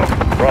Makarov.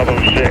 Bravo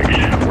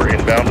 6, we're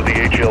inbound to the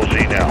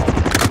HLZ now.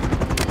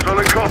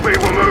 Solid copy,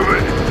 we're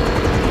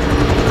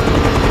moving.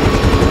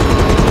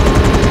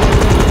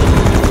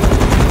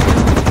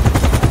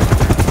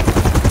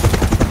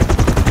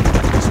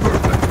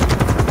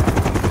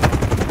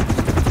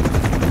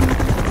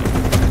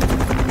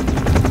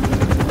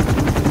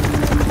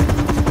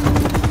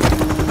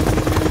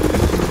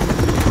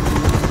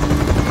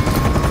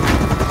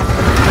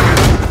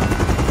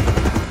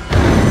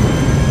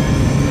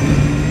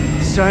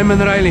 Simon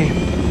Riley.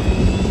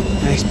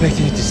 I expected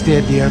you to stay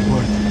at the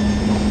airport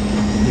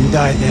and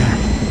die there.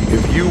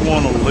 If you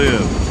want to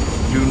live,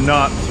 do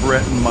not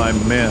threaten my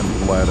men,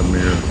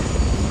 Vladimir.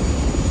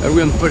 Are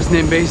we on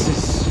first-name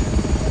basis?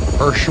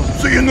 Herschel?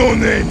 So you know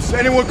names.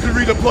 Anyone could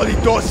read a bloody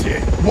dossier.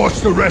 What's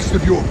the rest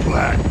of your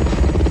plan?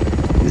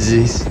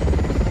 This.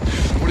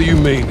 What do you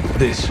mean,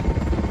 this?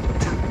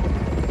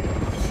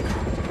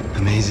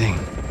 Amazing.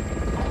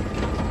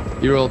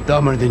 You're all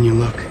dumber than you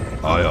look.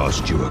 I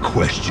asked you a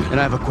question. And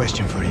I have a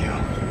question for you.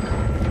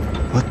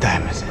 What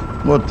time is it?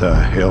 What the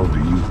hell do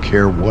you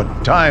care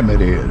what time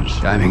it is?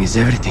 Timing is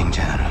everything,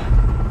 General.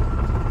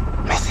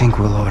 I think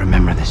we'll all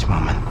remember this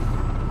moment.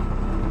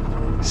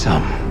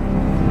 Some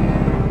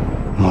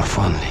more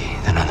fondly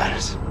than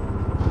others.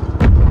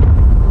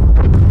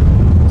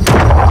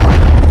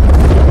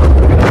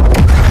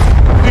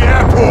 The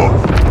airport!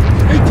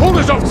 He pulled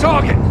us off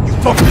target! You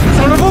fucking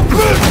son of a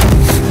bitch!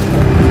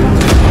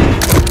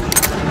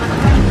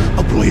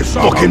 I'll blow your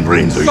fucking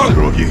brains out,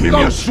 either of you, hear me?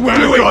 I swear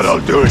to God I'll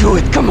do it! Do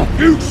it, come on!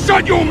 You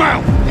shut your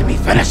mouth! Let me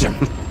finish him!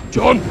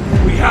 John,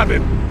 we have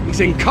him.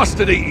 He's in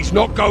custody. He's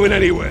not going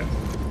anywhere.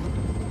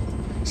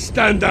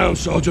 Stand down,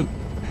 Sergeant.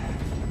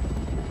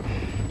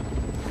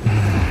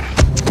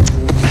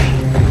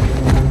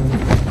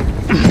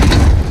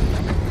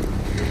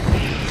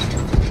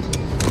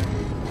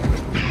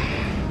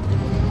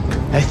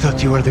 I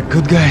thought you were the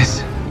good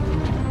guys.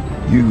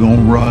 You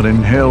gonna rot in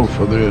hell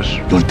for this.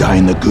 You'll die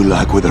in the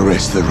gulag with the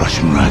rest of the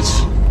Russian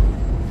rats.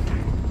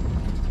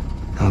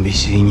 I'll be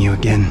seeing you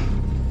again,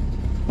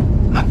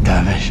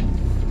 MacTavish.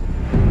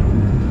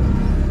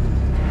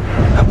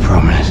 I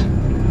promise.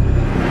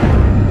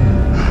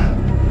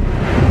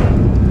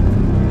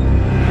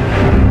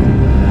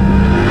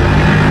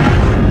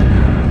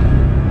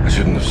 I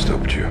shouldn't have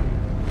stopped you.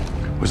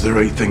 Was the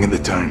right thing at the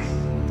time,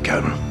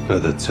 Captain?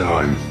 At the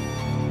time.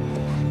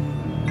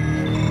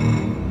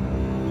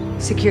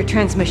 Secure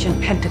transmission,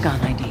 Pentagon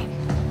ID.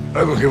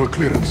 I will give a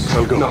clearance.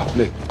 I'll go. No,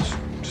 Nick,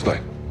 stay.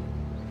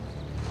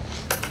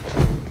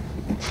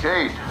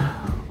 Kate,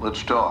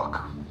 let's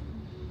talk.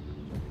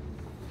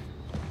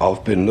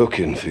 I've been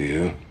looking for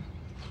you.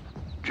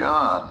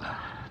 John,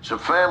 it's a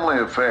family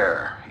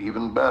affair.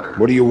 Even better.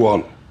 What do you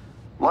want?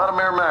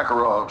 Vladimir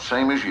Makarov,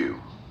 same as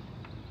you.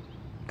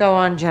 Go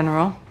on,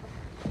 General.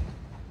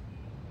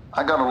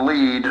 I got a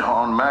lead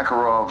on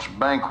Makarov's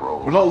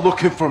bankroll. We're not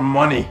looking for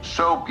money.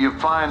 Soap, you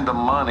find the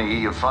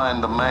money, you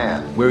find the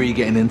man. Where are you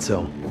getting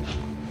intel?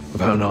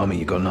 Without an army,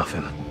 you got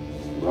nothing.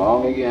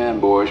 Wrong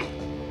again, boys.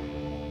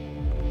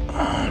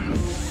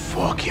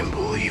 Unfucking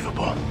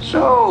believable.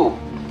 So,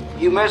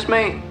 you missed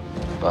me?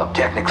 Well,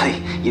 technically,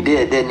 you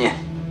did, didn't you?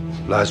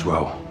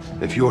 Laswell,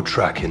 if you're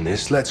tracking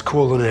this, let's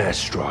call an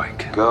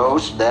airstrike.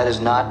 Ghost, that is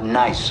not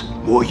nice.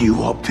 What are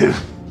you up to?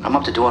 I'm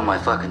up to doing my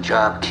fucking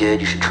job, kid.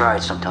 You should try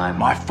it sometime.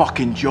 My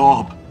fucking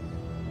job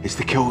is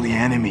to kill the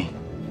enemy.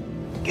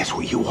 Guess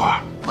what you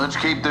are? Let's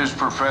keep this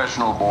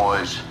professional,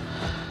 boys.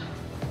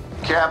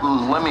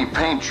 Captain, let me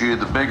paint you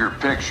the bigger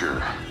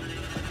picture.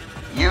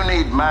 You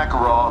need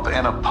Makarov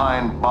in a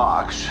pine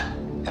box,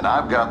 and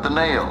I've got the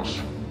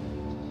nails.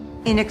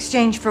 In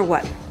exchange for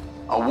what?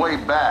 A way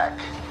back.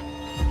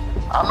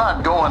 I'm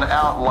not going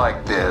out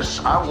like this.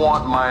 I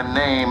want my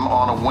name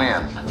on a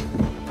win.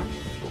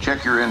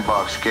 Check your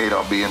inbox, Kate.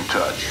 I'll be in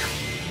touch.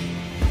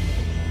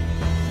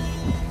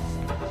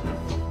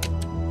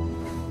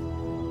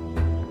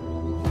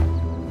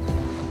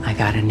 I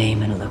got a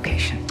name and a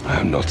location.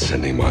 I am not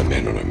sending my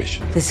men on a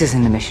mission. This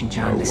isn't a mission,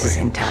 John. This is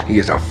intel. He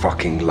is a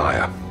fucking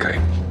liar, okay?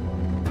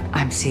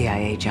 I'm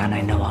CIA, John. I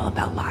know all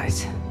about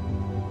lies.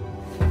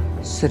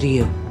 So do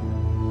you.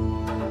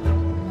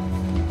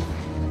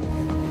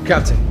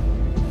 Captain,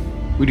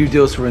 we do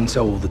deals for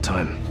intel all the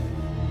time.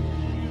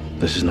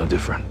 This is no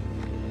different.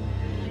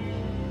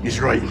 He's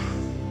right.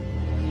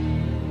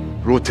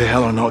 Road to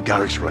hell or not,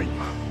 Garrick's right.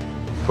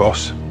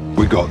 Boss,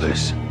 we got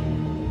this.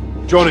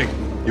 Johnny,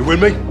 you with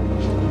me?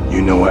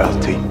 You know it,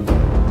 LT.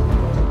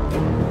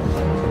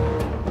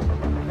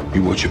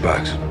 You watch your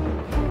backs.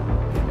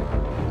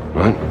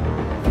 Right?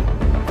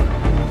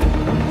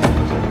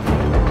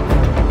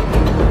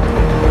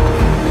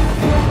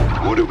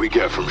 What did we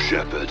get from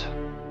Shepard?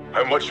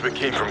 How much of it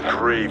came from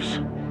Graves?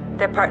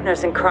 They're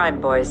partners in crime,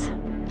 boys.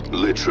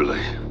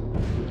 Literally.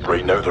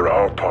 Right now, they're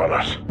our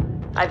partners.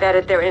 I've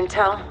vetted their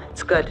intel.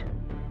 It's good.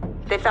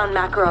 They found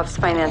Makarov's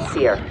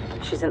financier.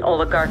 She's an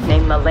oligarch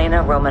named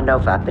Milena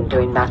Romanova. Been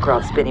doing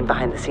Makarov's bidding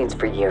behind the scenes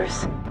for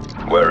years.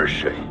 Where is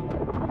she?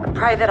 A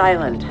private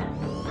island.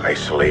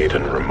 Isolated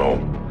and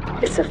remote.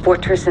 It's a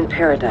fortress in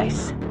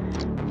paradise.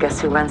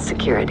 Guess who runs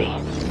security?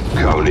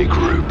 Konni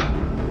Group.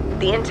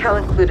 The intel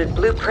included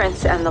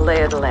blueprints and the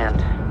lay of the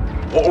land.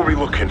 What are we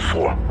looking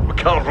for? We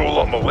can't roll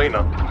up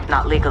Milena.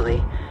 Not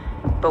legally.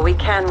 But we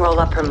can roll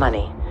up her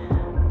money.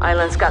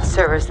 Island's got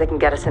servers that can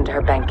get us into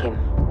her banking.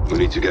 We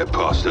need to get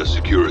past their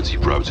security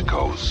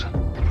protocols.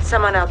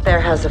 Someone out there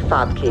has a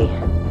fob key.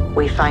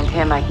 We find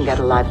him, I can get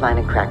a live line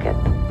and crack it.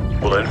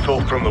 We'll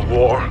infill from the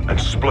water and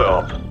split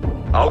up.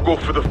 I'll go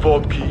for the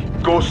fob key.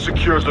 Ghost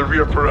secures the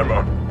rear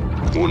perimeter.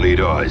 We'll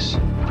need eyes.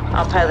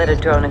 I'll pilot a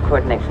drone and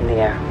coordinate from the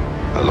air.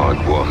 I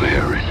like what I'm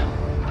hearing.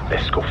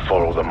 Let's go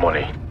follow the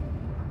money.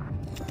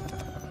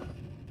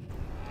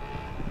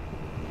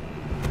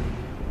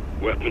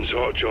 Weapons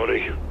hot,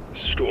 Johnny.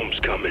 Storm's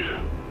coming.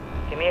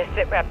 Give me a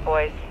sitrep,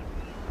 boys.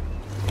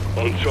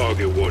 On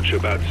target, watch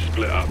about to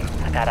split up.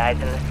 I got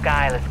eyes in the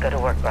sky. Let's go to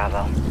work,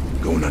 Bravo.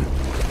 Going on.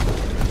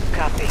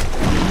 Copy.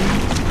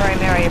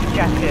 Primary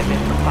objective is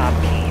Bob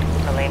Key.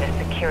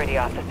 Elena's security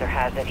officer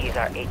has it. He's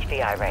our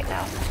HVI right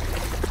now.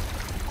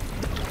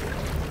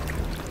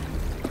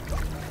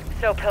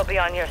 So he'll be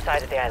on your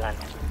side of the island.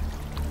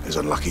 It's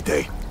a lucky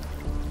day.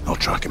 I'll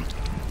track him.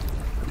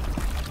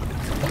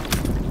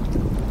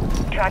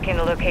 Tracking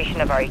the location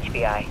of our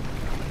HVI.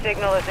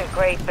 Signal isn't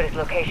great, but his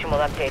location will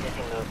update as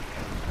he moves.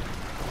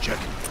 Check.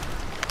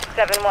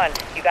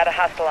 7-1, you got a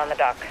hostile on the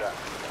dock.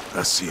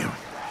 I see him.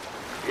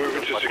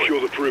 Moving to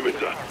secure the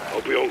perimeter.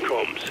 I'll be on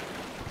comms.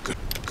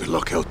 Good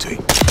luck, LT.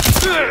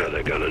 Yeah,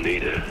 they're gonna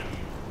need it.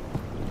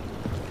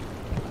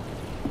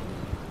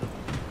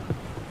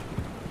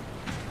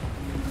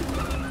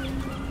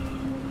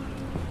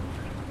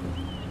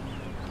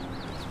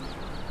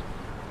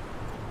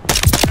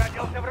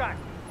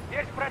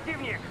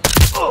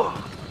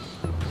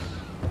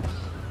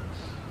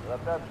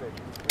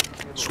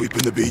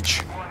 Sweeping the beach.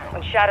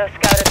 When Shadow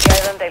scouted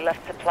the island, they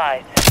left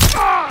supplies. See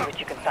what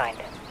you can find.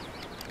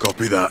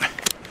 Copy that.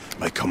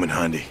 Might come in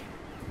handy.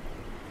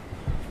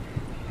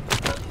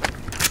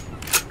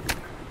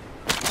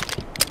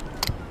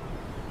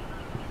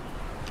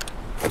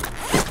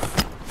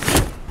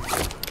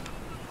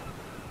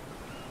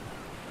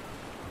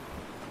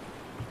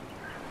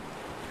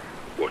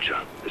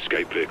 Watcher,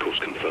 escape vehicles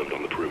confirmed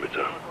on the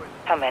perimeter.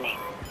 How many?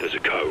 There's a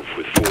cove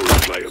with 4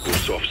 inflatable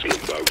soft skin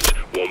boats,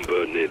 1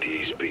 bird near the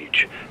east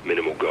beach.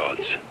 Minimal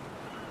guards.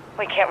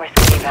 We can't risk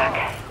getting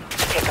back.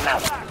 Take them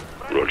out.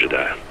 Roger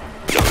that.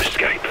 No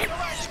escape.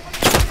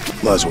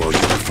 Laswell, you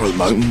prefer the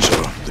mountains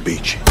or the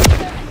beach?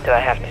 Do I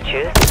have to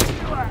choose?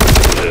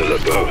 Yeah, they're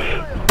both.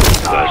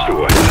 That's the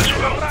way,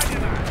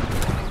 Laswell.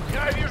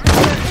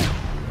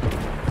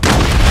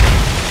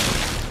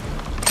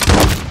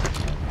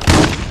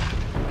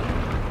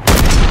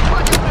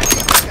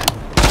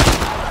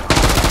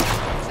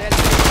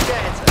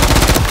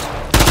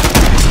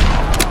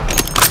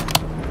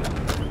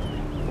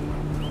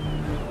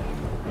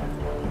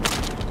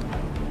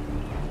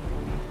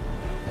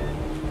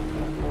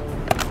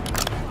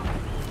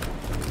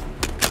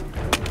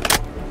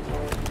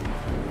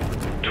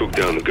 Took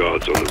down the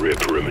guards on the rear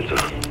perimeter.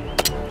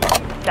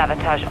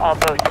 Sabotage all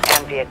boats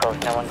and vehicles.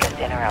 No one gets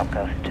in or out,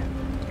 Ghost.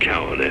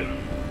 Count on it.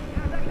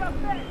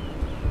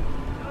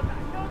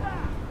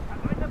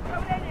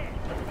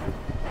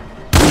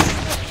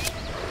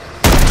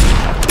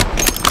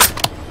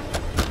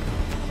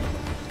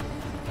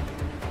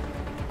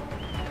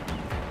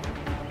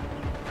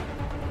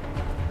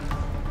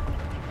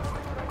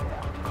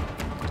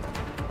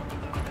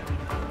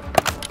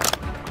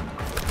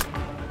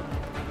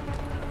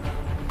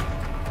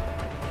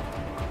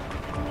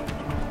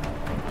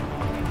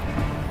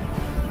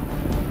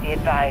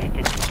 Advised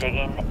it's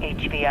digging.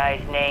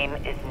 HVI's name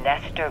is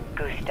Nestor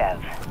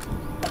Gustav.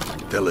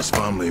 Tell his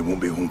family he won't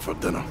be home for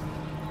dinner.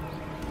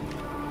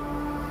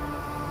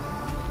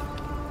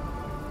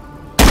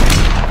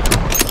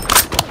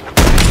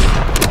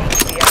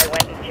 HVI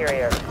went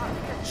interior.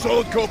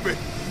 Solid copy.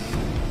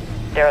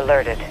 They're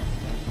alerted.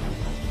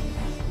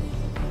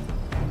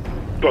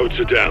 Boats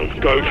are down.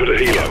 Going for the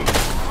helo.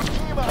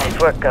 Nice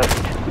work,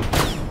 Ghost.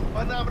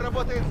 По нам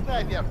работает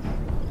снайпер.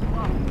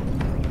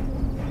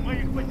 Мы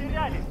их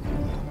потеряли.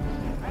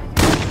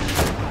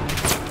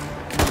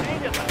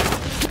 Принято.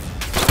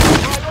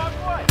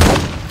 Огонь!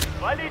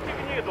 Валите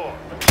гниду!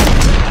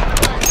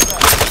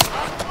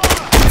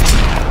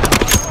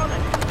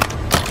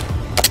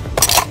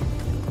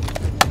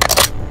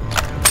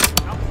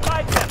 Там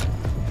снайпер!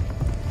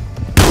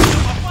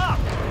 Попал!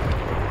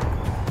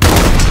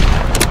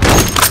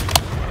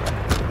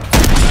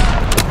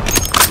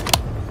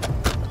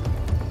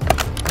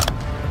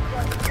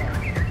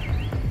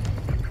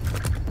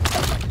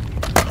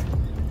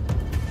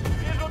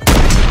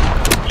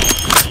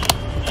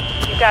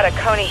 Got a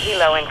Konni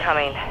helo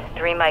incoming.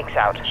 3 mics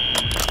out.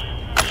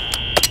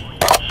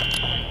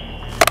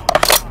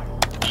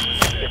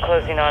 You're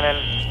closing on him.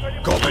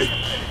 Copy.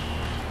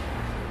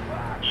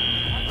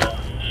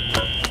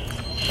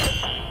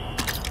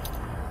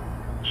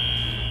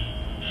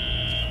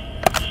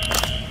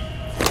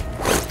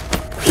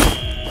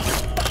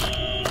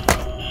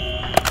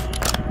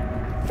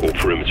 All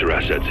perimeter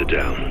assets are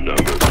down. No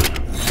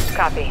movement.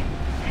 Copy.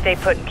 Stay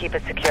put and keep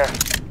it secure.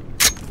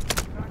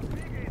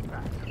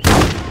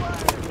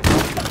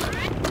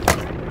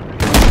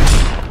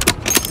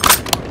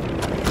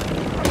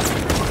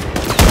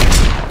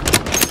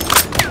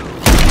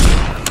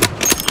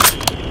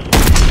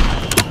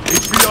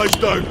 HVI's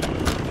down.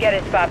 Get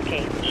it, Bob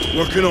Key.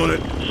 Working on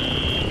it.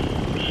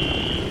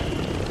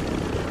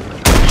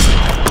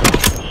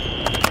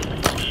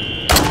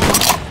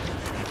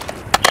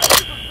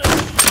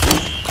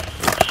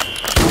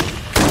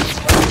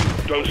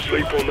 Don't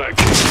sleep on that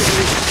kid,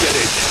 Johnny. Get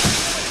it.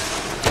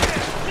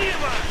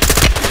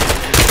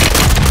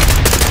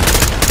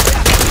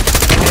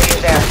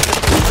 There.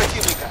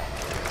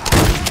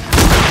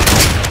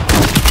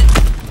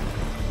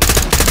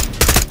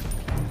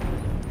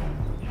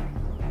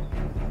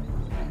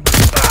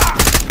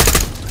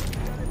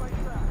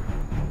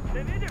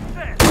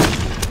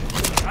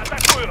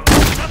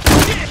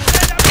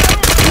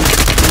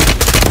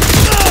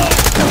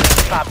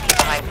 Stop, keep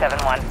behind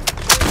 7-1.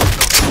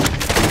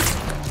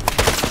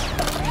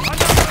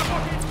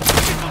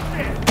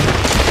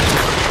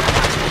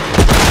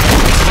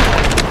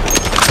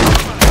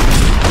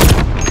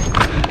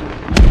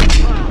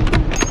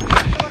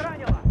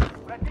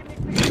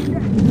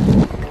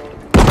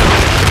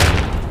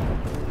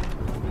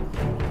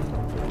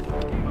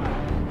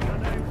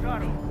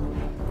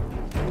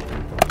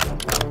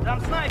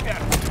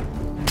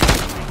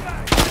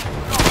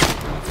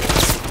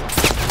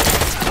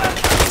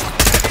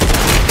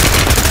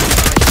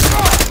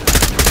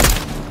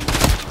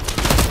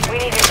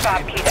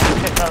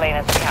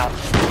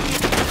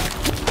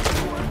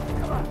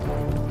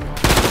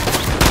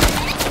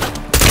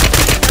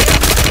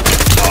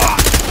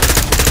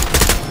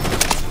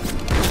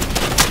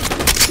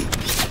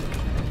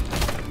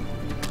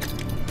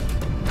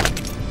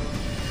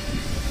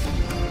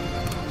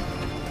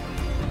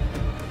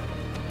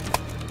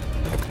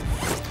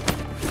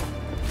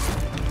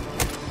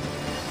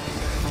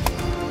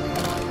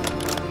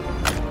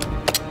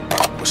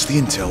 What's the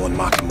intel on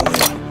Mac and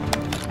Malena?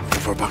 How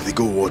far back they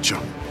go, Watcher?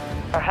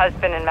 Her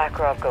husband and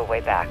Makarov go way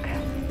back.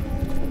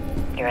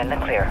 You're in the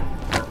clear.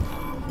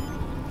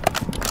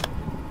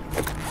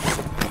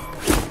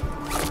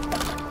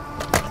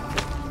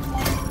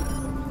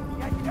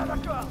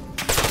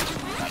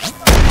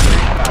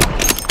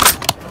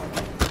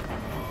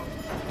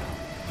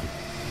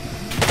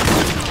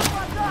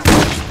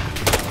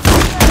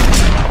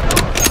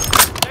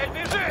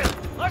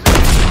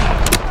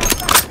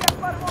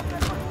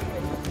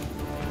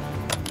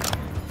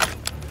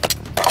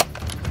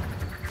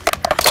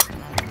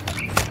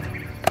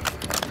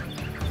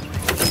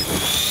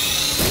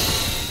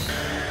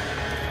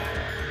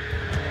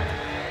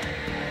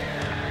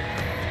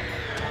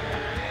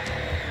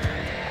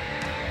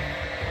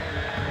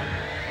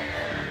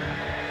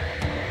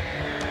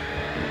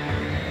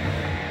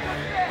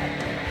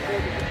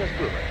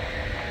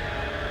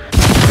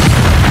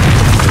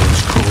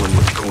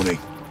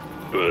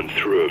 Burn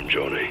through him,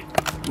 Johnny.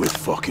 With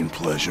fucking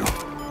pleasure.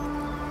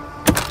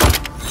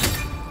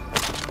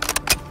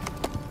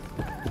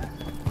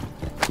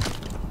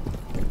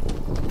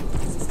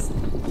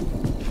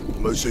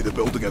 I'm outside the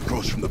building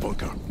across from the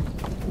bunker.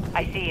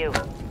 I see you.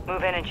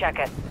 Move in and check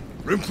it.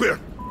 Room clear.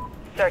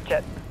 Search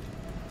it.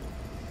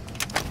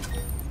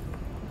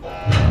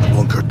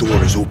 Bunker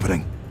door is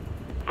opening.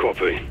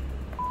 Copy.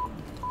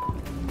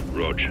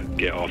 Rog,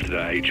 get after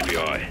that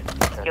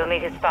HVI. You'll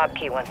need his fob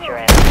key once you're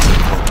in.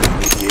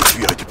 Need the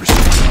HVI to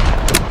proceed.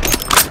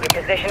 Your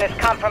position is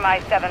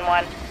compromised,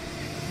 7-1.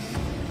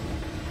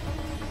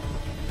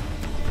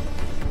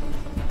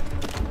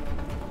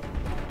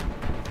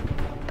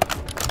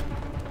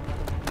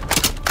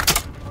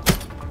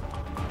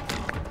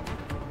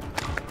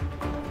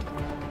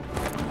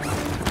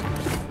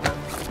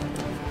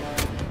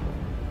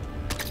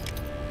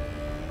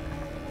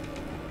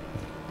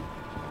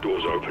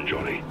 Door's open,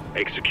 Johnny.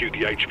 Execute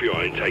the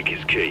HVI and take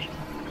his key.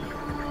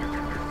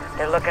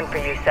 They're looking for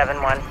you,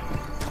 7-1.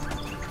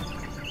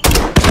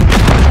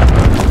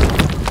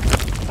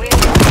 We need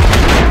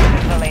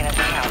Elena's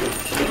account.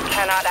 You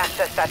cannot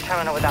access that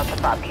terminal without the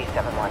fob key,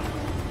 7-1.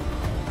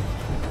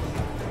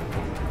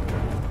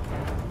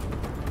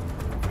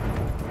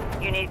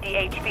 You need the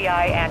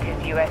HVI and his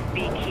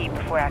USB key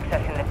before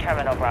accessing the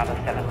terminal, Bravo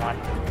 7-1.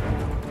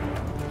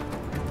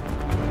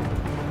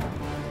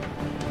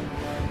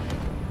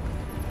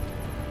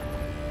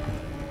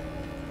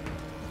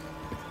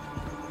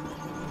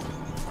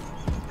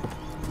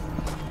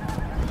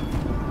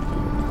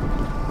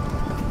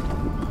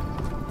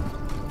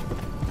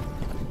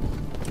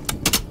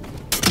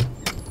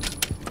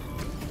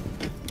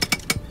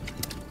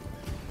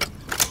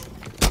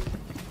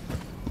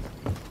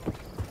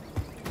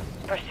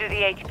 Pursue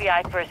the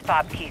HBI for his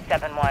fob key,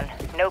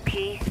 7-1. No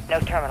key, no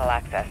terminal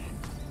access.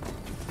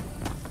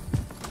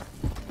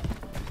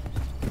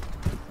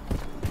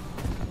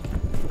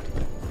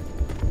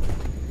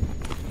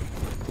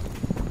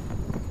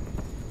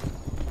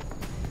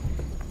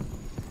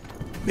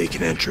 Make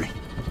an entry.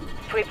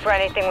 Sweep for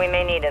anything we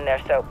may need in there,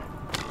 Soap.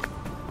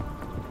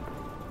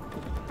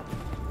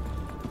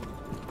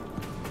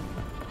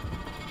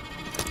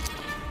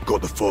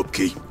 Got the fob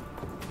key.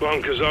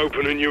 Bunker's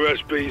open and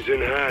USB's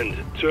in hand.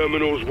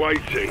 Terminal's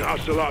waiting.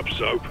 Hustle up,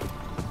 Soap.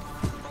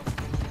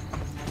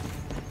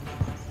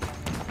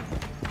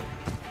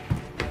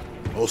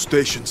 All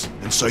stations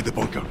inside the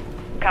bunker.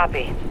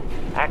 Copy.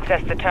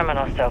 Access the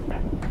terminal, Soap.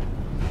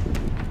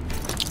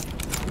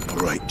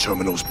 All right,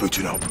 terminal's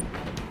booting up.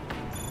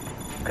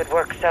 Good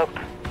work, Soap.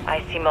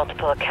 I see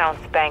multiple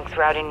accounts, banks,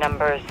 routing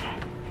numbers.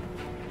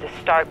 the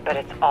start, but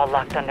it's all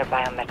locked under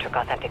biometric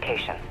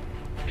authentication.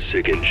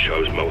 SIGINT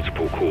shows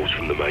multiple calls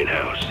from the main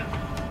house.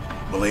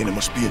 Milena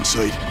must be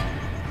inside.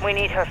 We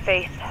need her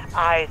face,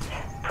 eyes,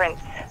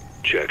 prints.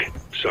 Check.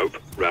 Soap,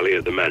 rally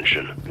at the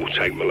mansion. We'll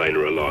take Milena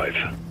alive.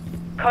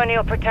 Konni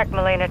will protect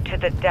Milena to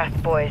the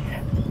death, boys.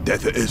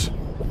 Death it is.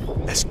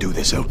 Let's do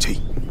this, LT.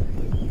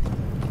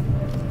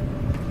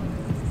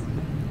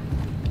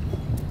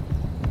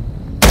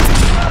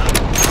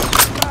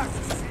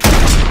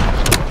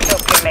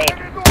 Soap, you're made.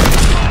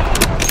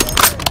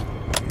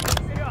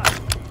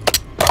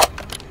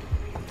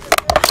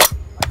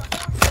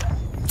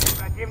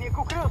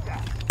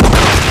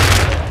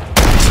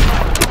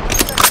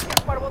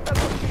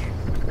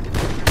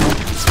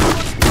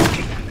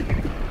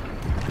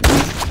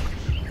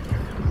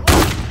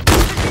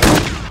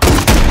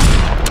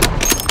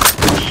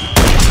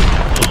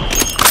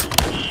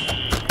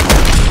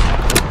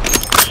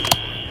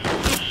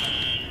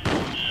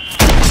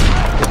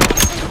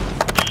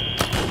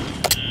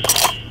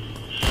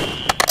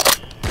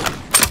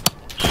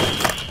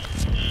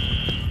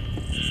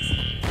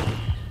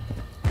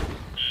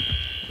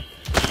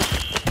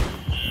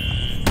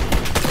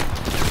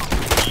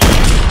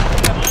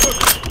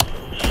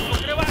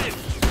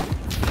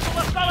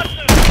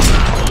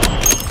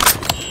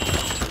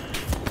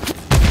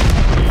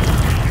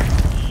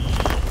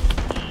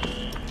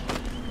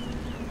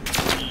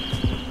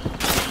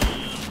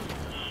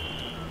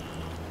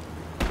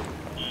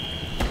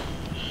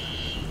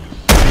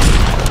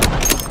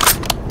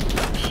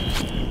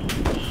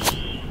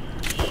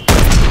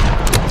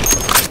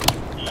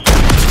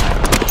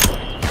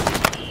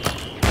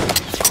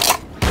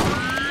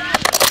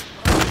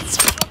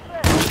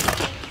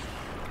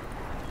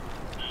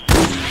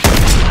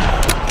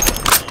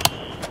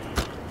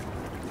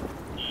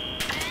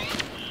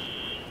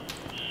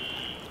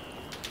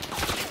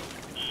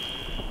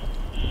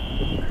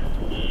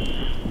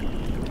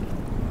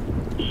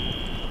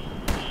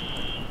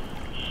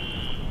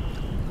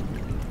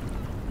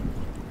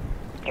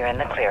 You're in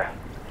the clear.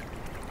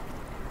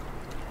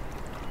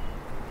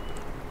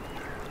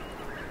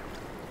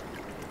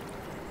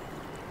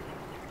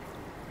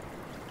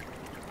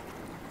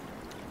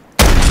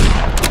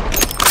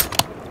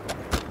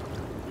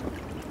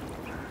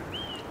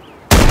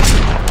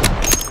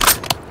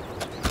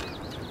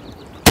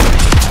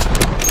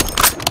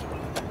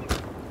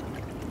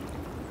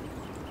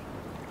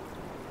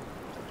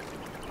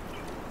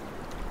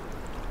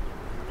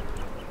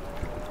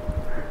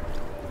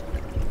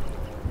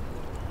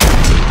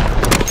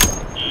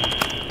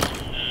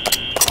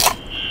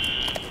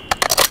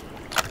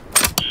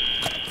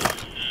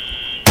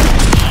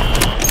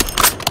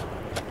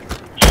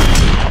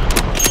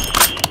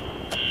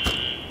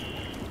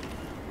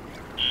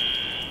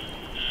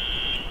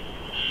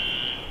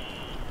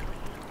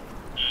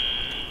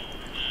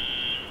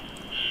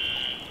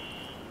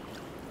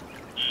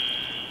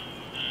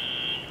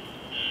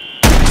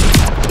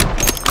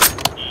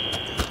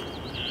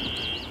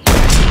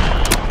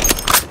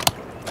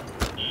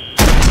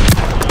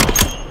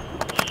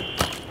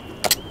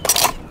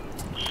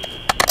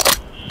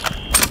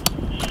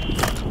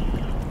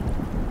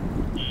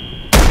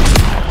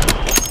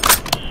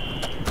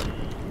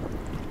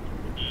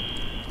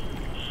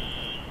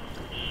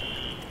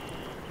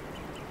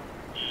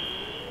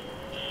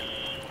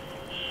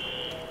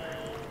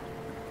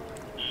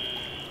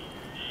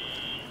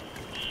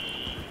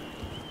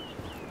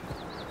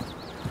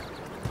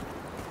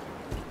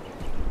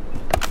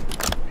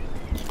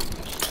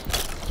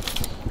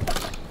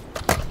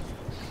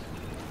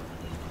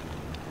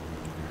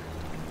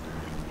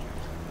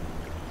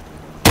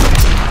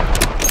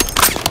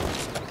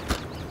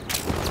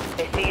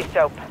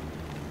 Soap.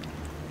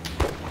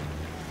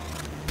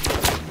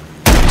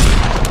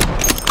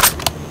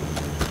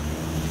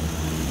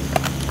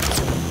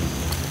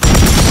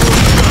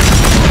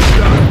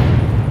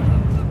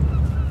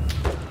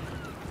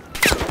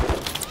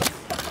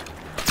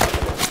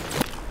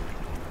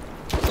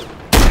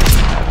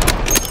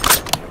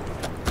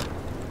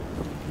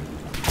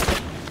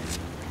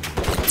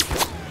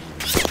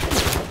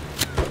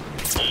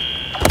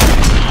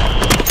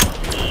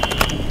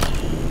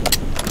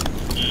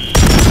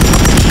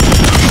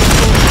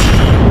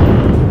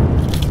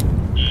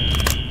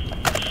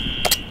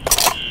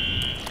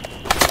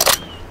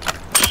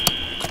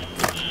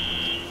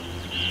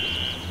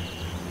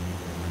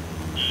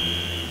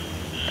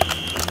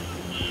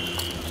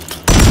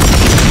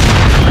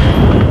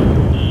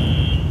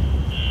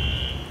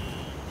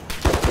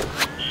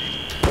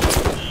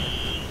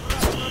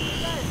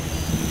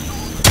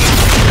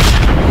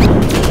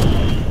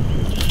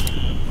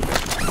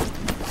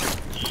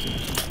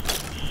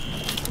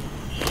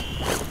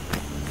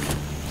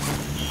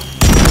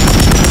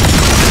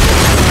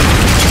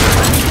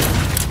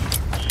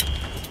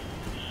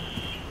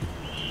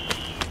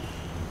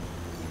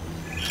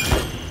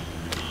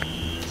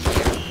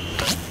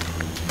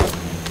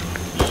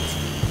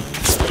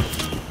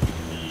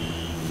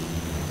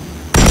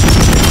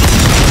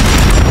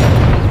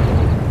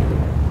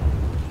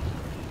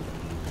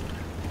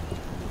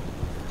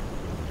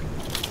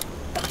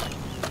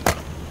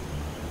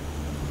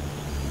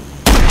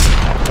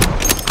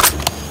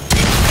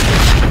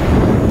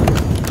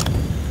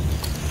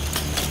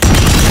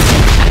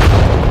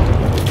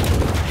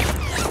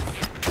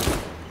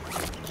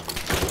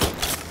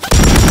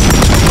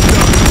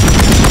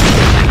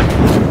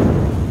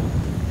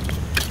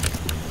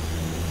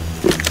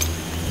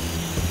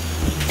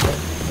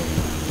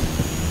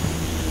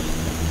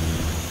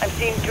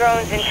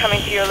 drones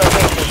incoming to your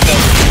location, sir.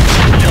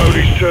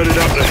 Tony's turning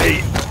up the heat.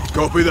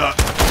 Copy that.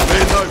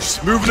 Main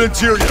house, moving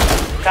interior.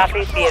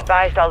 Copy, be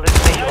advised I'll lose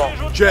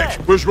visual.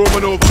 Check, where's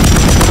Romanova?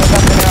 We're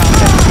up in their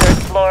office, third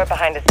floor,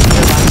 behind a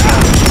secure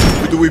lockdown.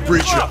 Who do we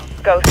breach her?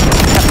 Ghost,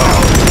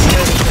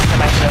 security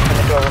system, I can open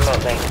the door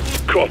remotely.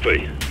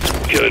 Copy.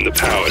 Killing the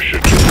power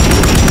should kill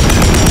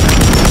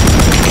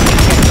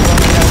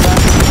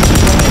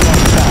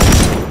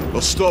I'll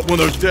stop when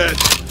they're dead.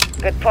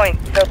 Good point.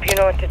 Hope you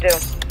know what to do.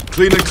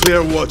 Clean and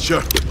clear,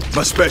 Watcher.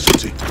 My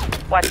specialty.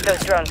 Watch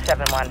those drones,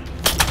 7-1.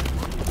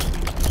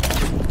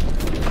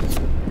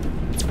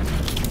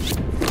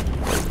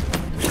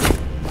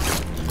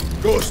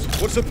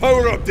 Ghost, what's the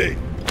power update?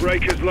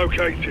 Breaker's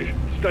located.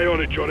 Stay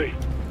on it, Johnny.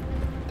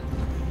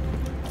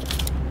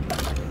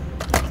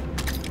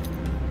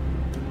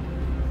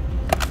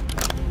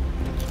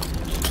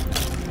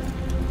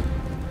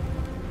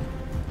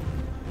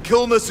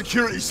 Killing the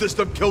security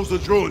system kills the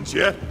drones,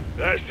 yeah?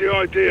 That's the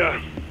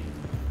idea.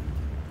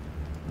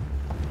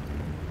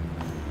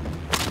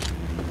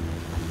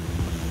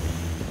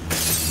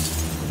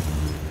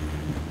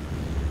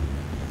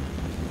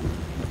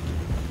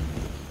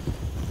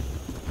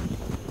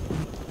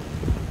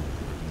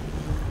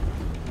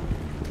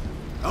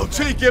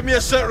 LT, give me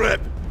a sit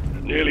rep.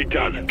 Nearly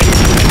done.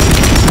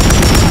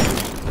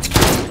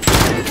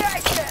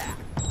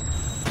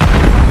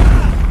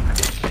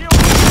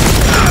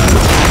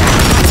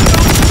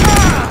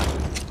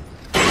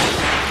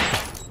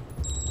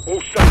 All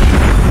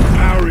stations,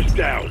 power is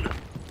down.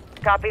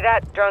 Copy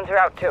that. Drones are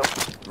out too.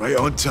 Right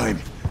on time.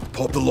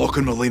 Pop the lock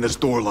on Molina's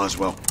door,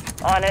 Laswell.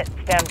 On it.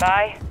 Stand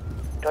by.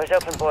 Doors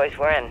open, boys.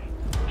 We're in.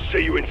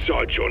 See you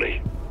inside,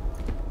 Johnny.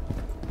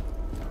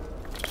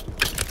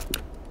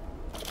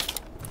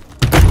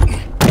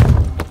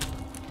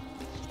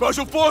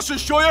 Special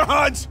Forces, show your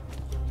hands!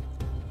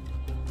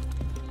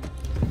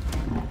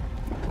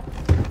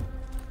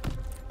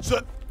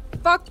 Sit.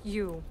 Fuck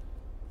you.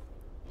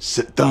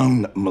 Sit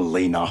down,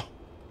 Molina.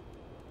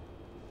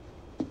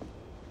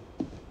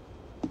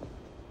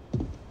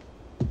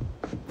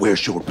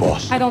 Where's your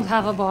boss? I don't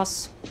have a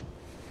boss.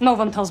 No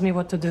one tells me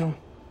what to do.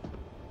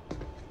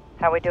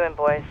 How we doing,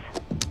 boys?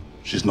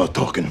 She's not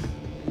talking.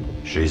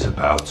 She's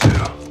about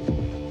to.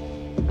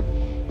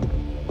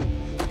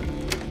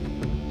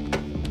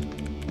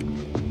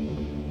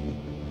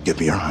 Give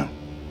me your hand.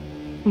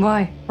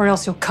 Why? Or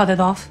else you'll cut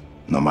it off?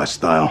 Not my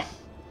style.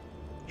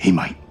 He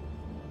might.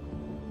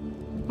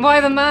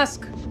 Why the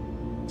mask?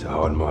 To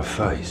hide my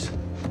face.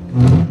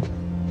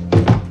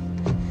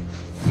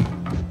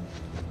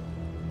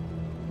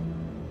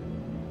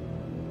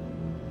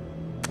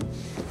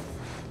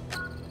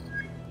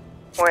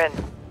 We're in.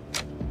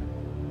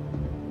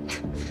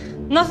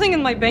 Nothing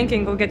in my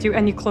banking will get you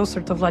any closer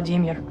to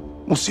Vladimir.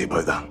 We'll see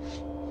about that.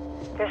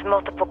 There's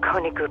multiple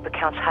Konni Group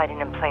accounts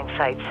hiding in plain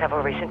sight.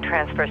 Several recent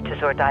transfers to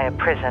Zordaya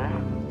Prison.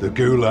 The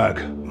Gulag.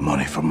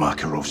 Money for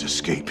Makarov's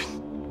escape.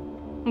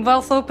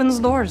 Wealth opens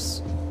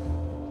doors.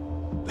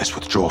 Let's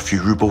withdraw a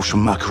few rubles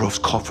from Makarov's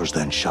coffers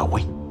then, shall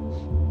we?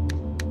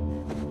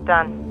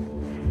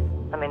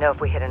 Done. Let me know if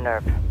we hit a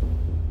nerve.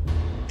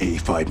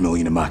 85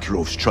 million of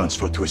Makarov's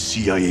transferred to a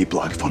CIA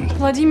black fund.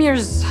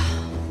 Vladimir's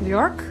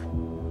York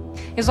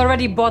is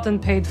already bought and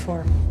paid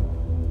for.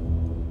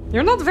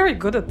 You're not very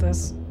good at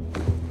this.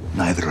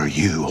 Neither are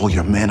you. All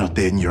your men are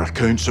dead and your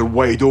accounts are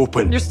wide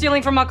open. You're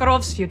stealing from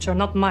Makarov's future,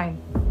 not mine.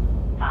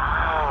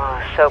 Oh,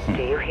 Soap,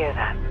 do you hear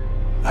that?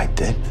 I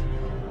did.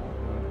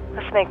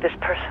 Let's make this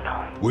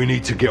personal. We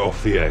need to get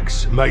off the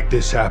eggs. Make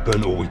this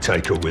happen or we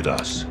take her with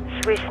us.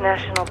 Swiss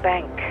National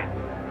Bank.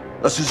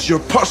 This is your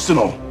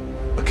personal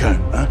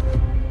account, huh?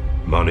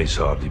 Money's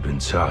hardly been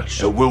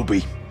touched. It will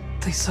be.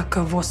 Ты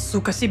кого,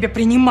 сука, себе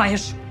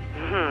принимаешь?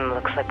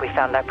 Looks like we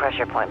found our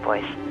pressure point,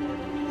 boys.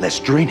 Let's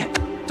drain it.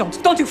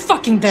 Don't you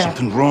fucking dare!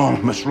 Something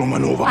wrong, Miss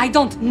Romanova. I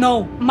don't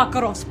know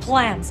Makarov's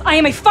plans. I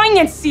am a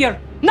financier,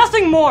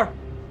 nothing more!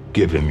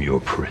 Give him your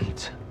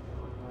print.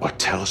 Or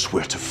tell us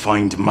where to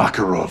find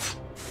Makarov.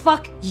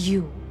 Fuck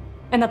you.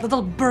 And that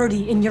little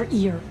birdie in your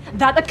ear.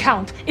 That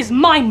account is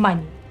my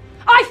money.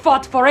 I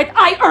fought for it,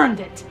 I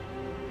earned it!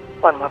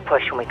 One more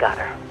push and we got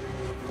her.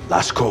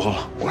 Last call,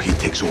 or he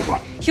takes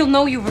over. He'll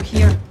know you were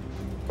here.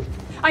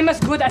 I'm as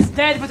good as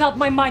dead without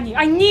my money.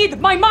 I need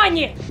my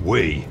money!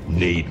 We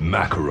need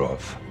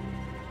Makarov.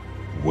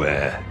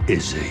 Where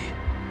is he?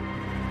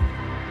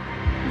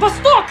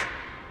 Vostok!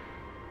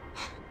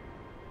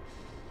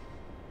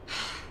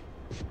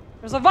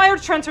 There's a wire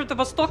transfer to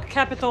Vostok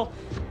capital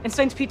in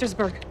St.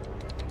 Petersburg.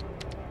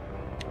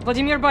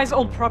 Vladimir buys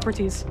old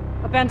properties,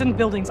 abandoned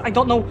buildings. I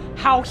don't know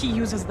how he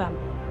uses them.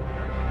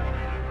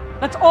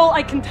 That's all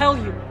I can tell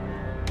you.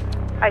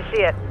 I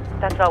see it.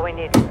 That's all we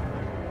need.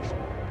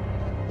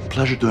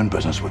 Pleasure doing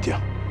business with you.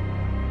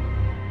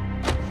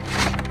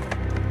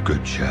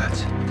 Good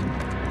chat.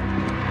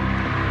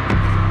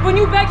 When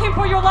you beg him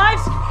for your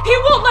lives, he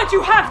won't let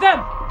you have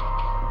them!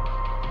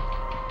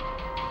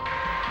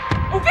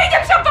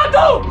 Увидимся в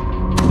аду!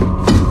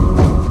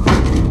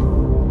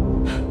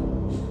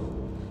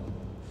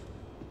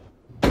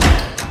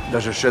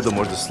 Даже Шеду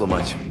можно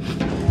сломать.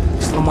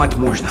 Сломать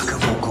можно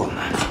кого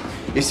угодно.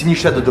 Если не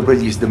Shadow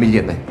добрались до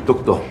Милены, то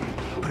кто?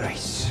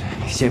 Прайс.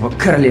 Вся его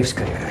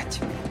королевская рать.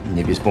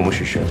 Не без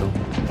помощи Shadow.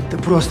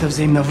 Это просто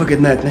взаимно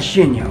выгодное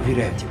отношение,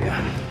 уверяю тебя.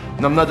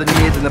 Нам надо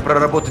немедленно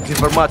проработать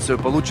информацию,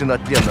 полученную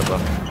от пленного.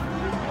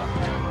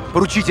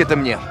 Поручите это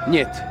мне.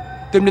 Нет,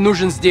 ты мне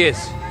нужен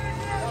здесь.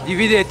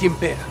 Дивиде et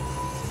impera.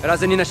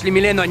 Раз они нашли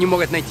Милену, они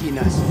могут найти и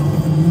нас.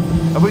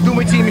 А вы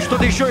думаете, им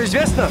что-то еще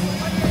известно?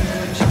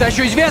 Что-то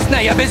еще известно,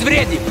 я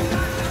безвреден.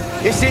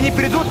 Если они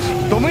придут,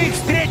 то мы их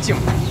встретим.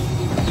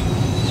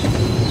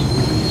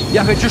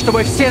 Я хочу,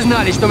 чтобы все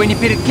знали, что мы ни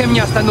перед кем не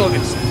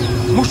остановимся.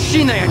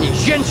 Мужчины они,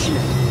 женщины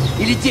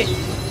или дети.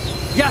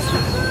 Ясно?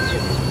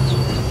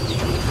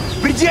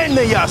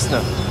 Предельно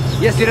ясно.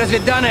 Если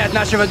разведданные от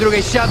нашего друга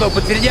Shadow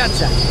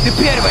подтвердятся, ты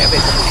первая об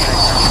этом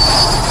узнаешь.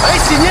 А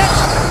если нет?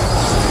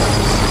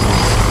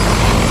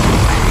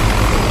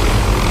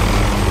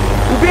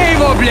 Убей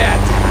его, блядь!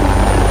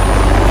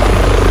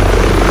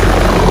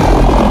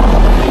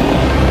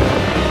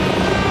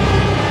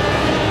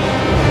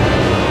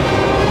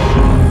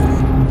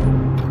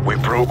 We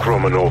broke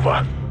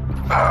Romanova.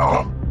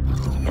 How?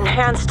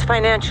 Enhanced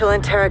financial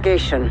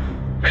interrogation.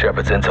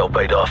 Shepard's intel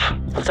paid off.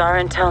 It's our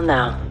intel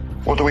now.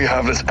 What do we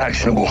have that's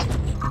actionable?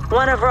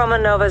 One of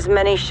Romanova's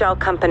many shell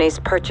companies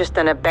purchased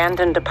an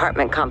abandoned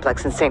apartment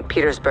complex in St.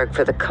 Petersburg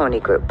for the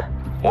Konni Group.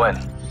 When?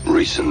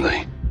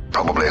 Recently.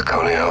 Probably a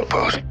Konni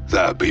outpost.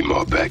 That'd be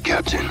my bet,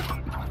 Captain.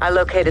 I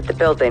located the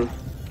building.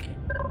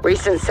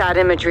 Recent SAT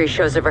imagery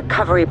shows a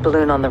recovery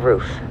balloon on the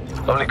roof.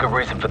 Only good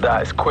reason for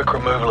that is quick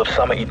removal of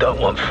something you don't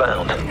want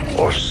found.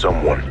 Or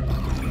someone.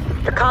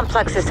 The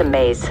complex is a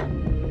maze.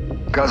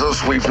 Guys, I'll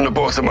sweep from the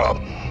bottom up.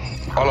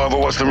 I'll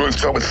overwatch the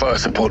rooftop with fire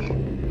support.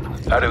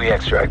 How do we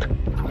extract?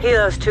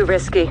 Helo's too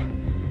risky.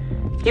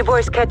 You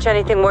boys catch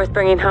anything worth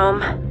bringing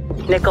home?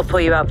 Nick will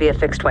pull you out via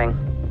fixed wing.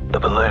 The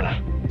balloon.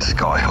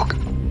 Skyhook.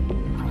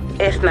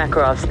 If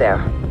Makarov's there.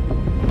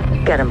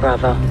 Get him,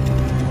 Bravo.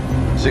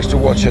 6 to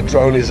Watcher,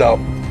 drone is up.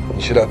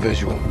 You should have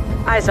visual.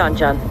 Eyes on,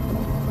 John.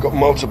 Got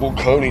multiple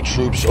Konni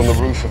troops on the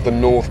roof of the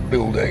north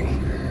building.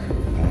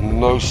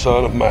 No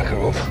sign of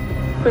Makarov.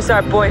 Who's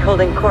our boy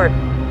holding court?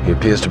 He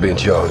appears to be in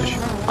charge.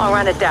 I'll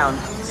run it down.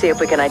 See if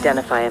we can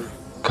identify him.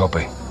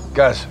 Copy.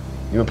 Guys,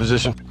 you in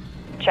position?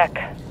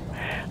 Check.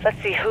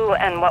 Let's see who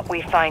and what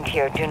we find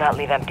here. Do not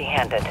leave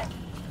empty-handed.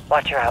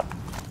 Watcher out.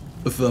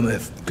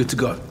 Affirmative. Good to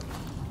go.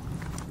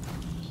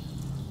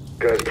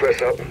 Guys,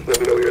 press up. Let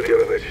me know you're at the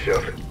elevator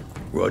shaft.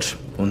 Rog,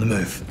 on the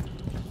move.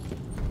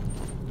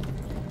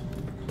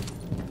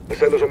 The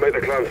sailors will make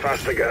the clan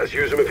faster, guys.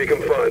 Use them if you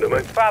can find them,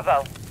 eh?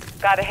 Bravo.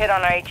 Got a hit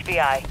on our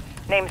HBI.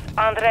 Name's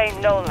Andrei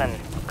Nolan.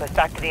 Goes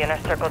back to the Inner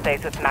Circle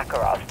days with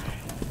Makarov.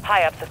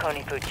 High up the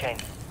Konni food chain.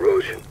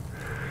 Rog.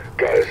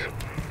 Guys,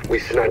 we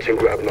snatch and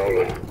grab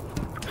Nolan.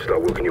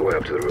 Start working your way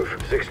up to the roof.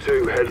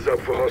 6-2, heads up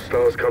for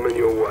hostiles coming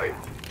your way.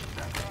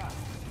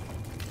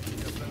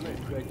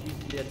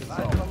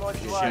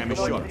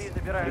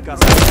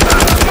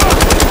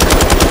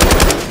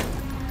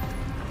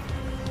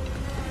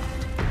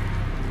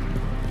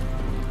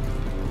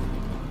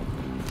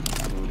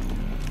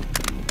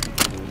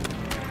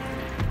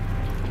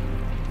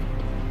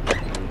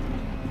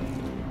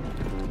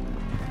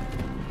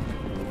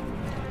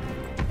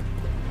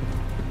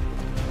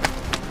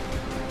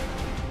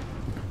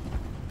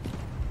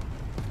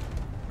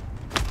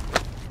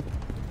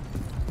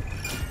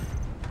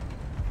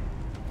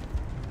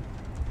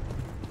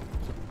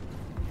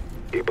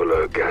 Keep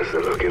alert, guys.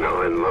 They're looking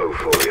high and low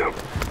for you.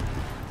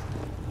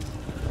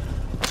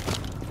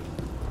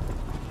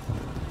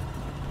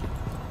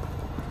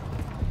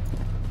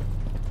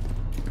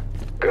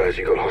 Guys,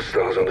 you got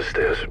hostiles on the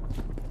stairs.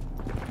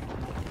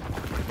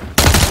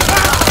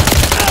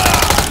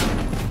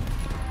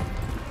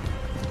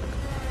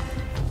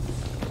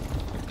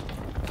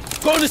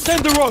 Go and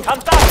ascend the road!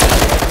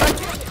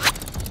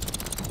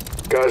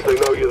 Guys, they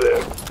know you're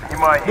there.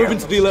 Moving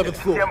to the 11th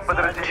floor. Nolan's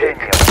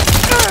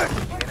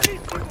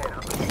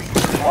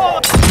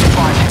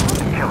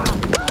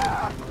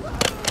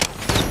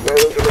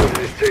around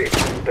his team.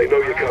 They know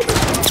you're coming.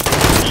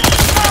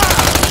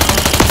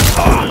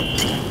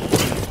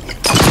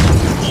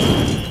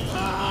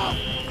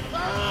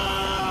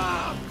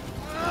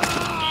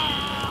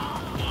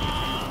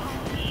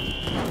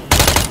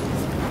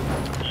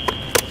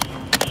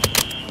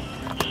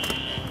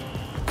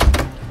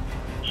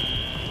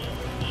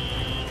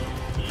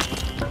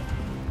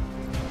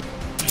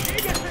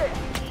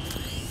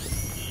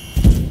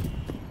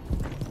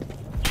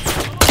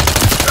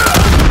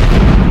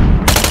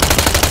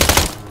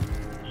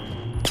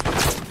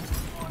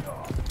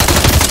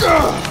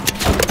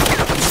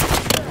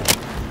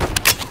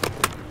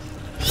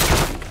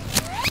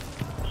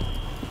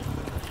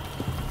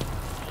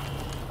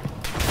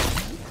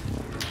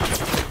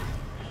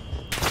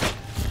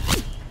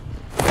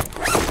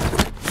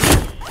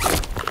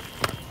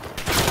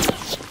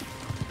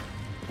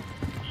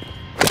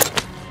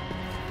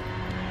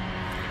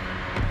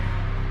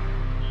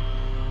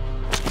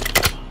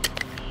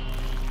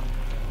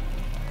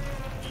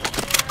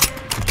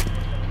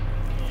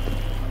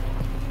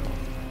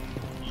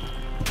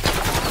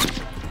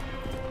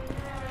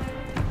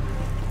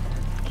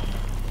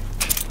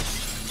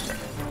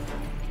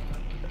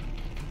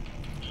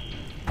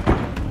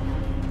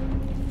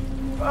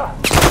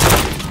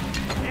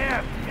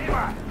 Нет,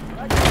 мимо!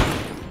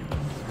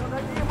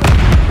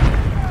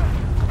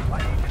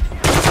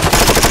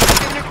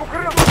 Противник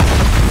укрыл!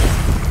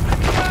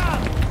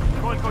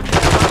 Сколько у тебя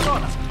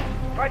патронов?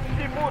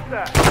 Почти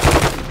пусто!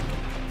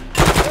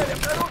 Цель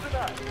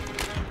обнаружена!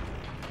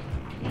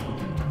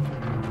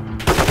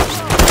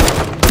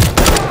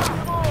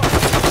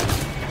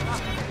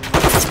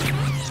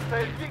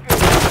 Цель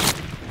двигается!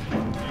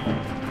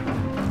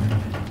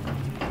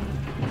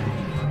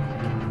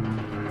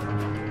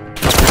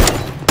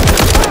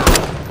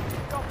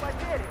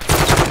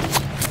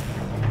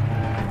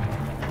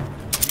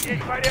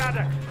 Есть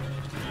порядок!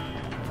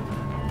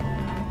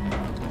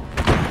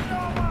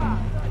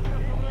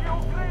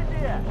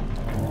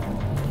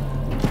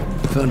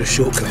 Found a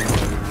shortcut.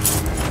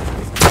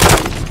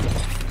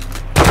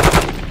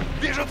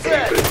 Вижу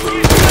цель!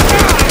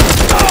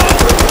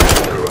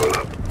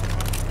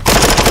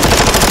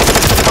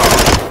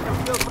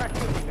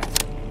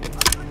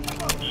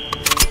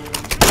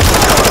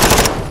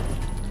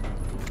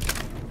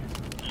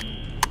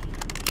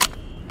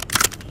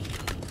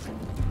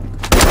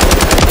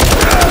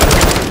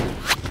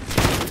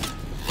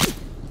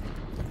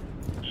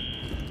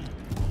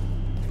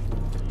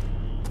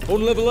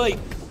 On level 8.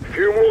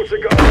 Few more to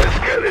go. Let's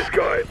get this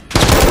guy.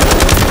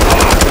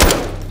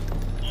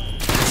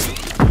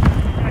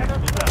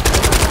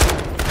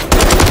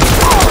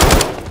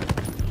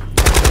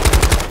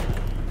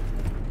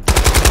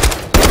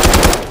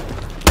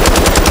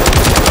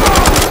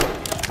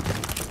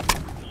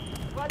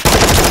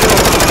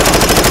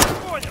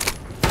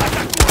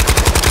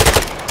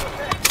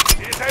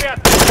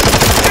 Перезарядка!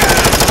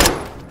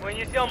 Мы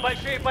несем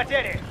большие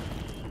потери!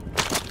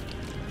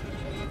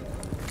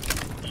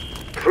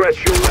 Threats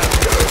your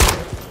left, go.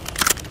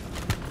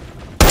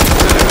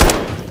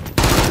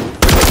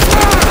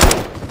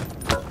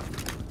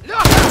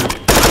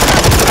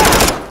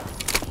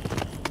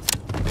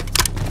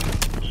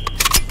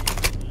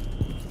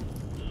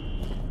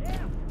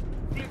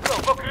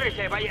 В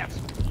укрытие, боец!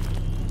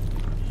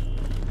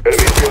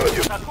 Enemy behind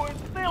you. Атакуют с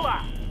тыла!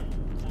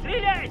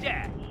 Стреляйте!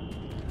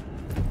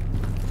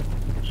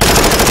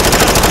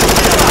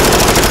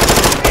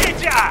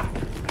 Витя!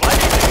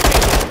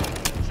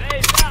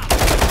 Цель там!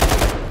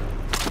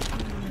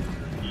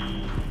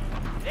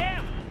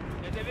 Лев!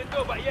 Я тебя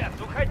веду, боец!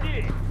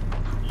 Уходи!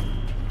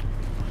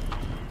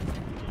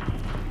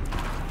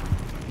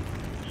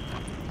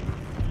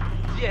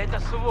 Где эта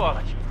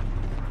сволочь?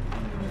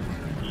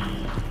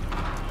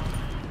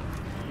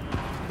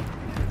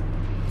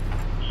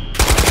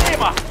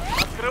 Мимо!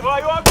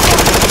 Открываю огонь!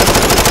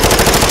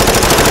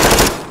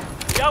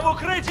 Я в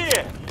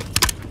укрытии!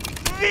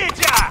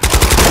 Витя!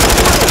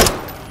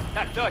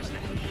 Так точно!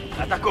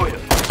 Атакую!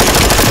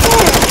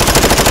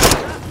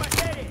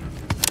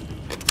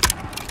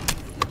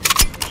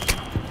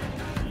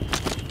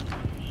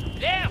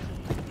 Лев!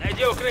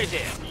 Найди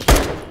укрытие!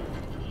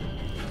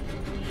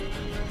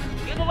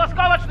 Кину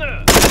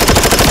ласковочную!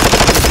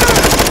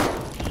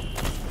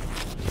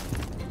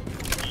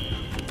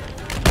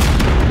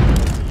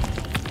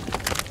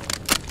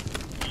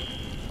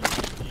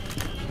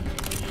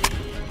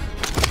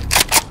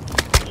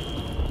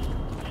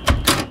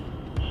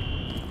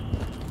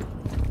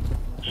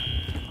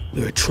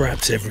 There are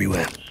traps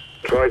everywhere.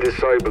 Try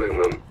disabling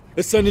them.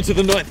 Ascending to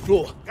the 9th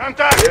floor.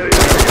 Контакт!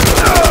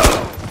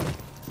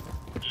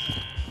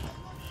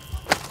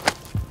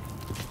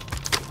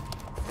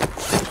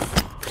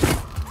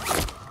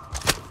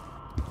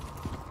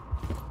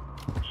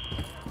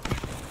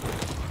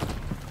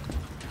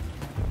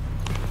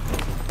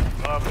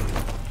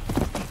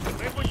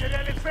 Мы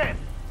потеряли цель!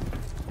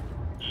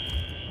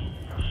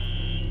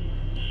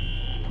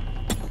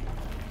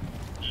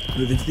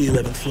 Moving to the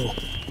 11th floor.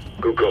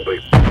 Good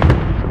copy.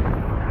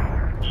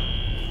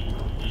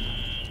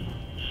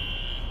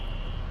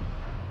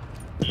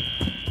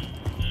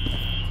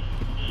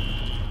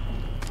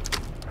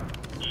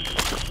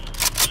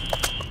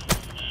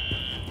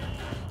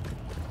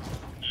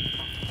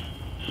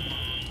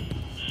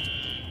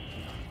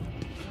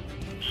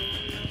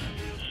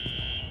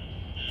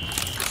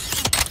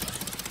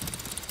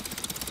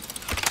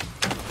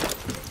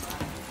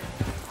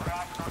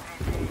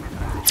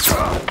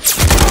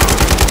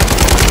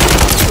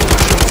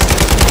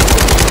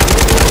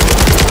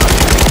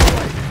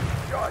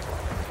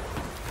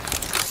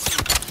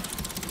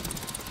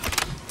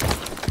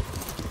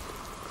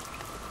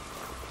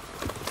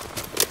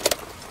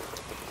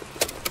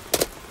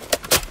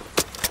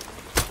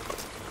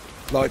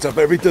 Light up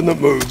everything that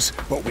moves,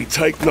 but we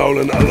take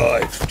Nolan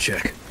alive.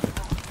 Check.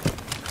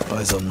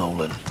 Eyes on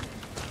Nolan.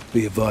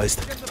 Be advised,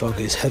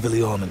 target is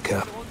heavily armed and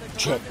Cap.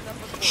 Check.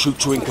 Shoot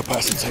to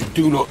incapacitate.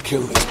 Do not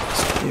kill this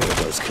person. Yeah, it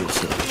does kill,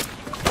 sir.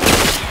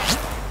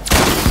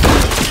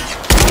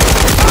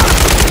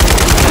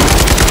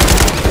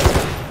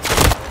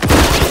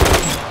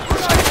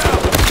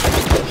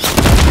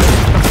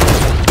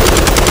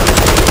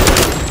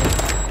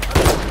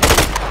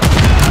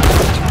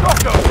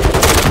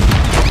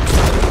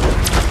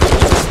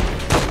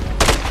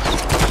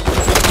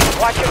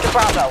 Watch your to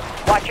Bravo.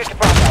 Watch your to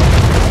Bravo.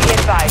 The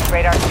advised,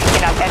 radar's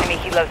picking up enemy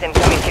helos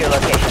incoming to your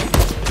location.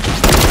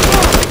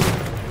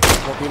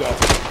 Copy that.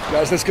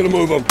 Guys, let's get a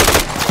move on.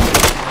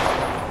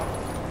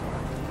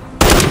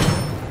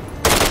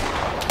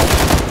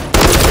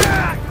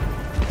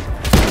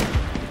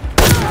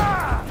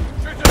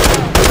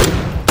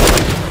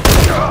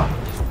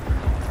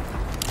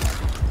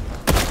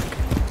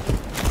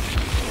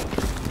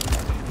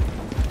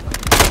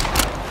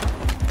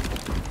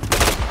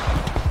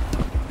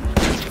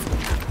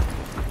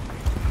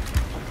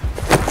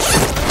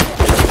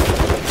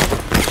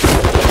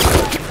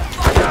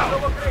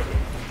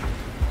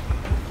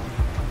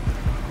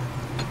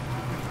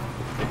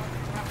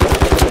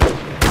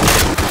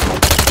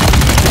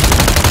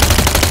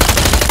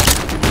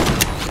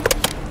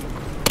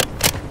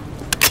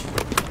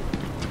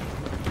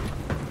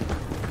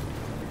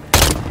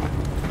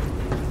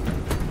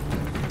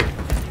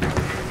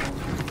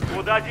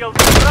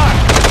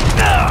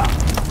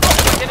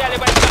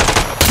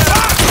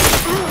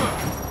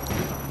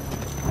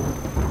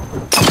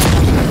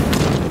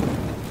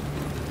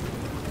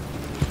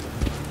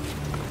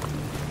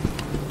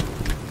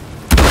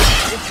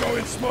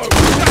 Throwing smoke.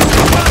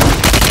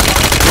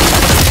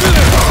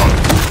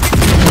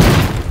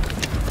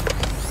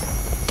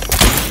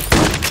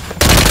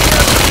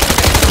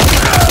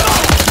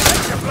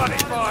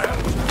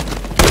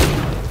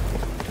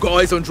 Got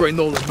eyes on Dre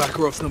Nolan,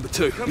 Makarov's number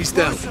 2. He's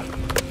down.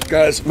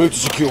 Guys, move to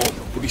secure.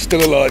 If he's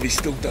still alive, he's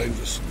still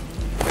dangerous.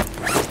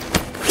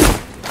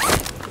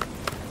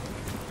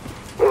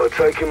 Well,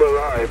 take him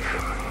alive.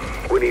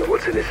 We need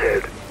what's in his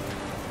head.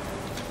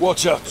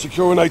 Watcher,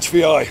 securing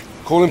HVI.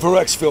 Calling for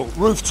exfil.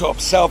 Rooftop,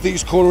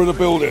 southeast corner of the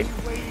building.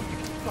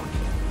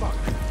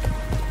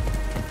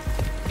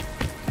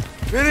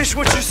 Finish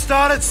what you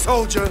started,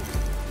 soldier!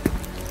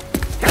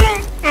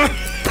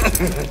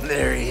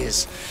 There he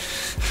is.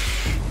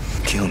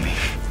 Kill me.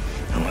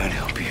 I won't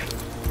help you.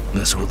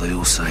 That's what they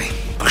all say.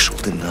 Пошел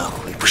ты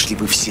нахуй. Пошли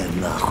вы все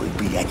нахуй,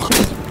 блядь.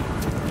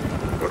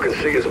 I can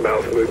see his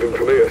mouth moving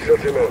from here. Shut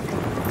him up.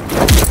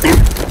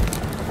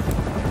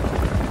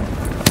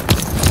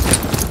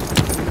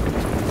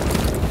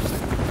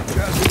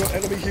 Guys, we've got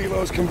enemy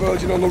helos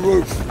converging on the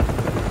roof.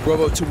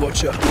 Bravo to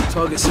Watcher.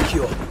 Target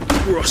secure.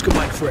 We're Oscar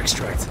Mike for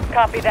extract.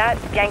 Copy that.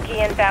 Yankee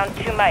inbound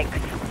 2 mics.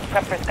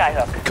 Prep for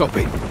Skyhook.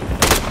 Copy.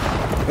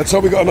 Let's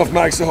hope we got enough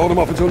mags to hold him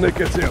up until Nick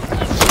gets here.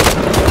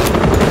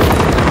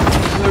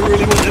 They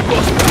really want their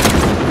boss back.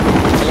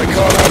 They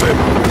can't have him.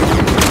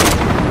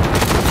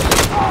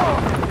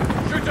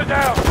 Shoot her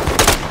down!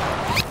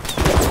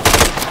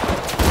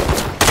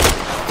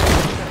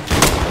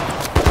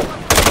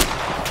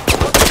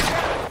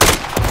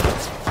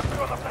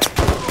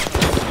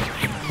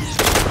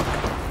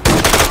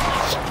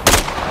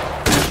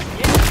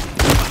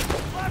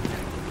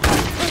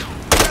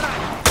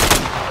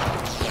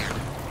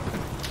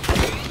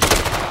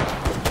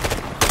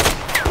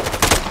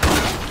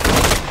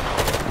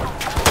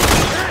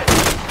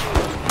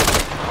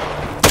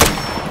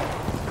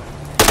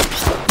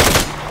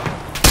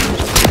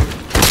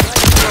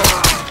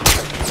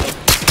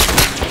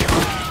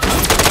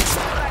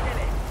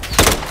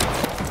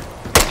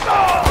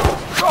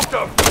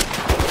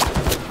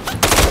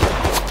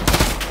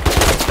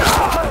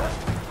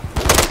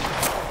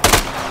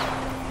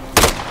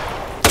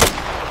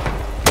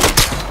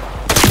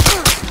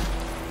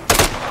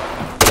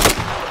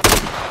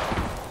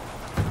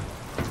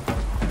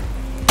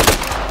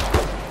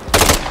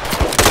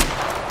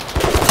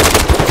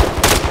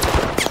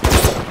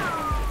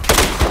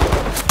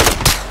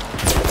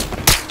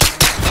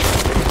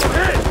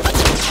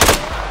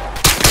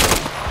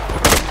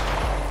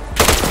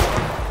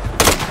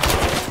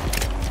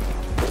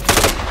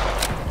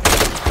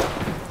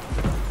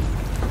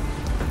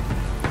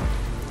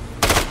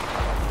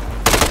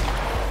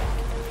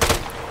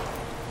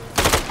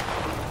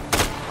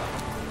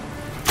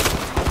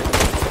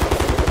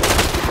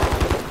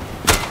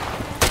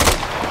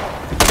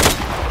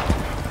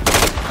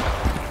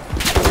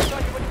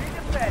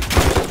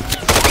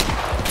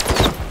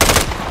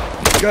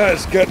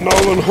 Guys, get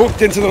Nolan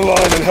hooked into the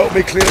line and help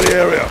me clear the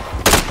area.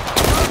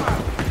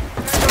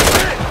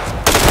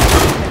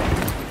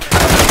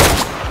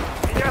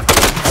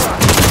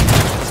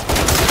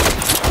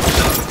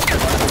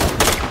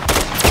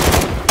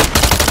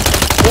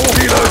 All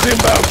helos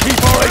inbound.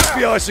 Keep our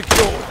HVI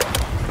secure.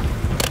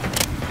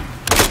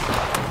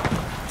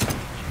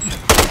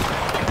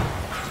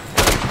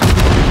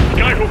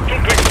 Skyhook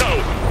jumping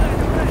south.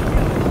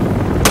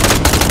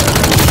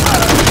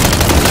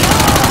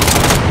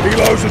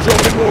 Helos are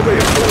dropping more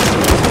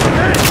reinforcements.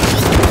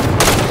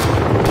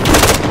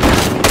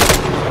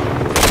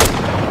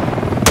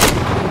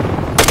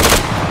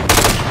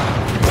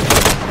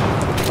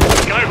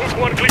 Skyhook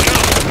 1 click out.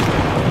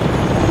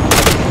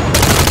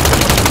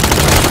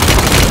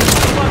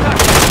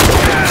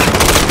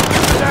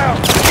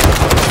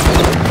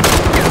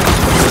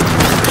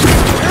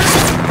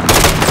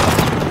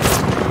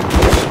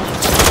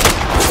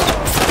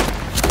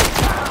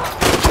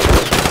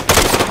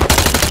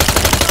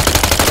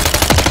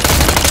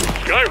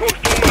 Skyhook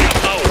 2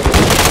 miles out.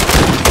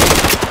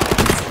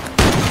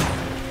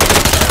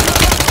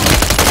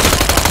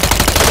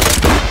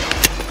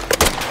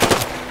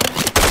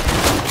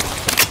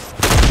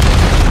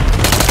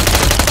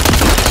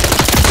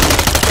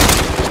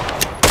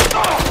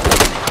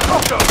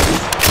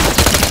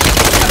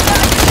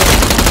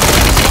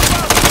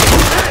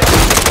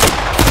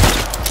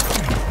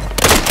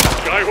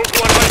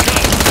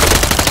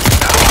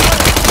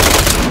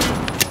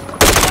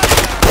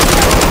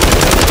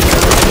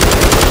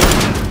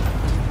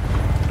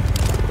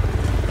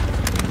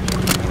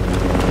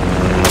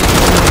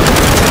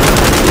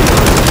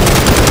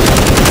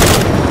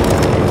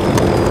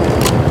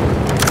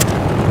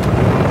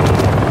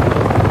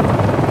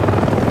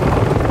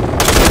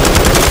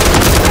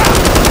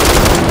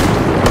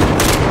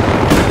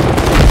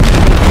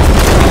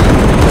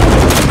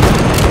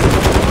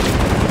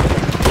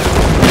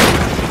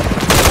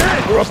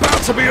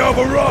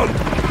 overrun!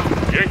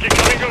 Yankee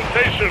coming on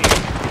station.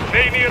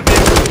 Stay near the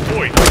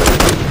point.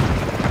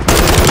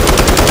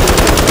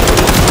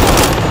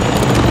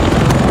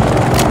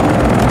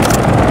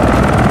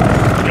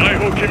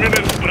 Skyhook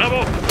imminent.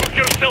 Bravo. Hook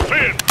yourself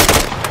in.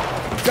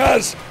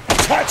 Gaz,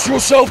 attach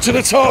yourself to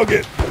the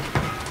target.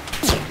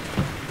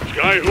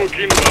 Skyhook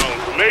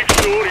inbound. Make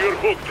sure you're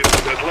hooked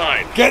into that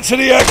line. Get to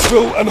the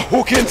exfil and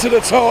hook into the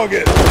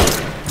target.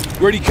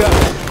 Ready, Cap?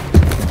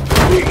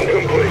 Beacon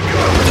complete,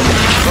 Cap.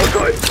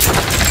 Okay.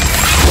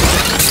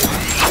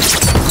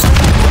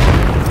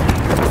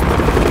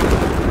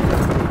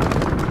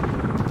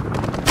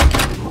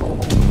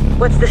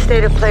 What's the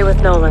state of play with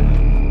Nolan?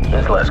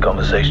 He's less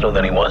conversational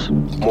than he was.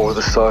 More of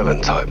the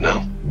silent type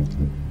now.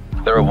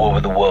 They're at war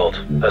with the world,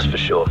 that's for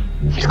sure.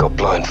 He's got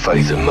blind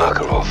faith in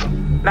Makarov.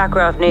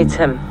 Makarov needs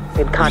him.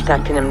 Been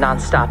contacting him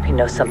non-stop. He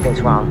knows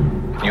something's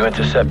wrong. You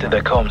intercepted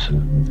their comms?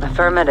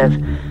 Affirmative.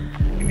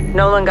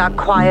 Nolan got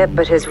quiet,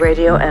 but his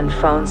radio and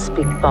phone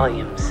speak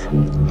volumes.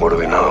 What do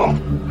we know?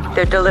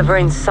 They're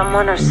delivering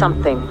someone or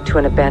something to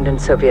an abandoned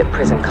Soviet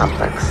prison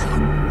complex.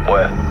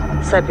 Where?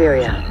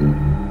 Siberia.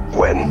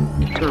 When?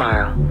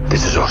 Tomorrow.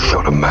 This is our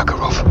shot at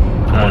Makarov.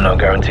 No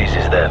guarantees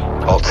he's there.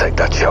 I'll take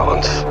that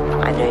chance.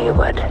 I knew you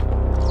would.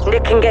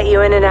 Nick can get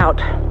you in and out.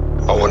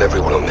 I want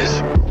everyone on this,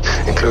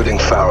 including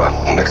Farah.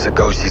 Next to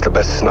Ghost, she's the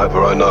best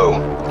sniper I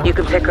know. You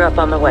can pick her up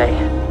on the way.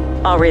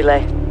 I'll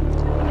relay.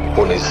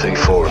 One is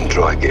C4 and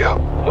dry gear.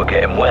 We're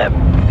getting wet.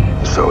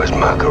 So is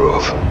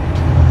Makarov.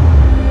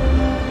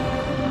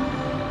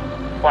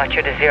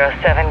 Watcher to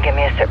 07, give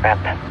me a sitrep.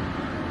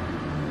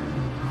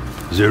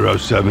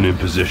 07 in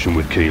position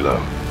with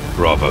Kilo.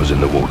 Bravo's in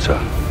the water.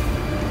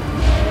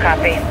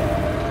 Copy.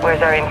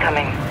 Where's our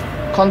incoming?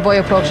 Convoy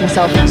approaching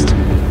southeast.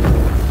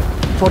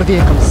 4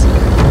 vehicles.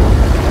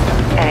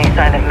 Any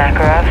sign of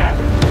Makarov?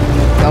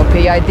 No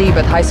PID,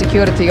 but high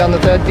security on the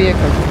 3rd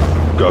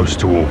vehicle. Ghost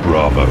to all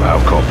Bravo, how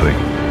copy?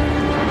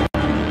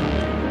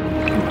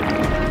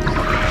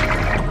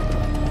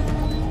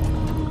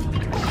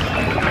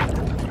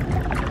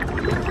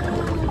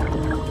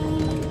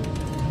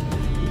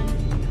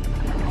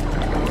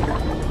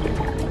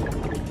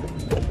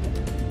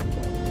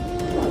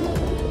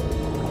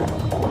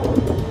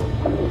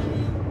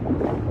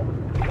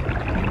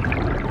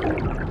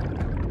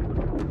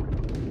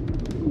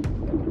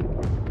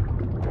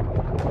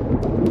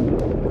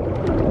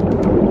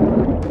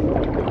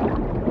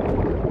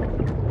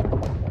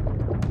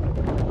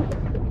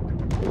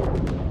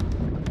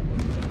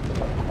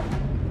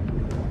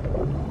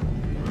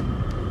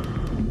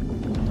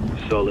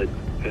 Solid.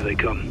 Here they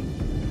come.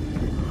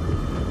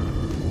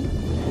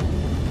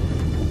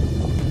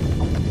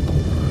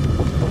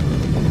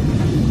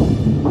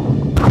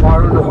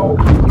 Fire in the hole.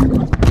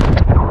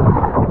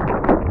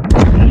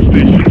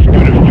 Suspicion's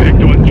good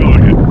effect on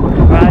target.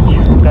 Raj,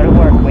 go to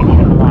work. We need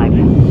him alive.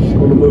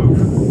 On the move.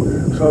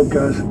 So,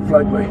 Gaz,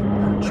 flag me.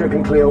 Check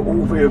and clear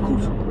all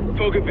vehicles.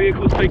 Target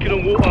vehicles taking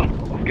on water.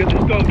 Let's get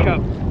this done,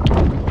 Cap.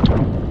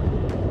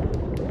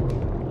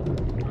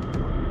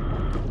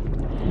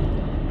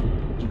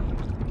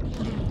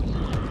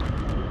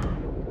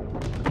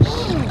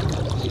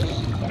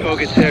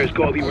 Target's hair has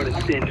got to be running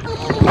thin.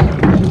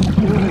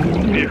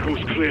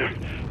 Vehicle's clear.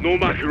 No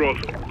Makarov.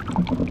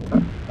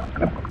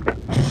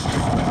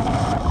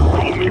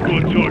 Got me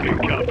on target,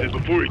 Captain,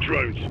 before he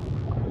drowns.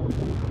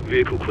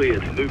 Vehicle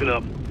cleared. Moving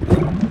up.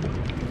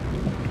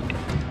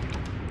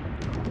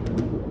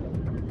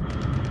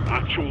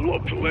 Actual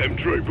luck to let him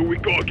drown, but we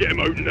gotta get him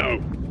out now.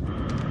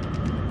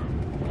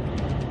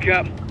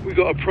 Cap, we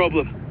got a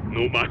problem.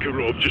 No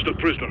Makarov, just a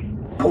prisoner.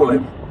 Pull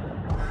him.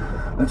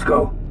 Let's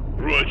go.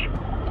 Raj.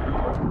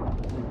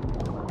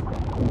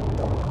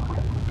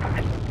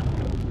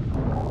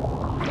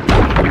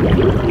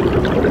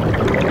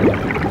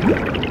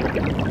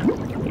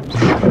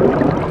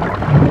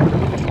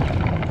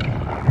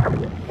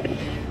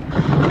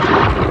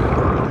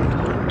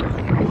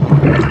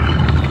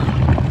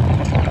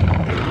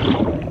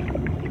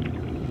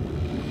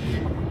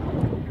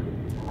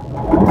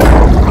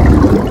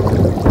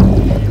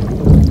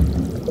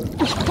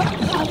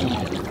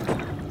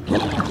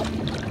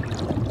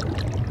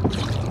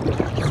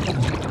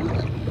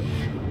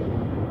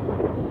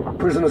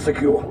 Prisoner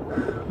secure.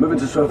 Moving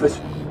to surface.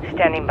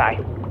 Standing by.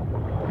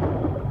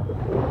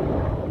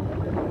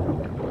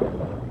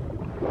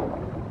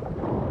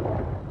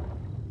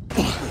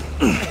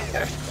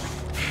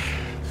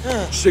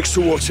 Six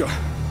to Watcher.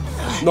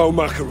 No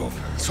Makarov.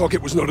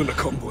 Target was not in the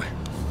convoy.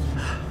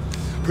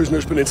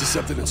 Prisoner's been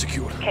intercepted and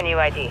secured. Can you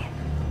ID?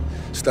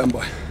 Stand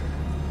by.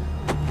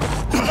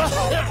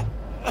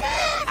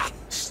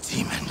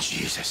 Steaming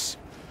Jesus.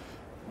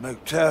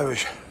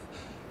 MacTavish.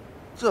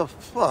 The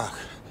fuck?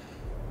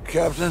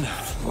 Captain?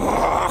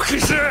 Fuck,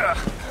 is there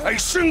a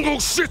single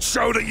shit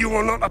show that you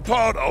are not a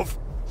part of?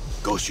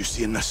 Ghost, you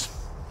seeing this?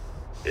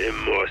 In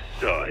my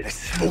sight. Let's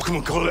smoke him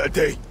and call it a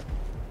day.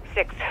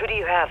 6, who do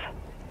you have?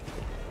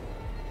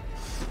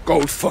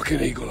 Gold fucking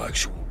Eagle,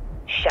 actual.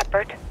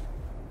 Shepard?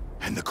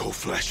 And the cold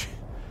flesh.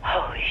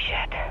 Holy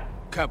shit.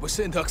 Cap, we're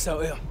sitting ducks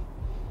out here.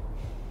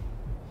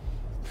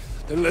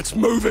 Then let's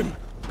move him.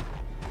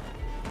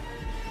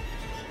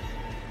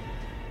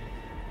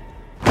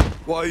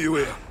 Why are you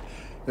here?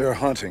 They're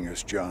hunting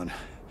us, John.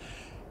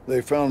 They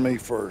found me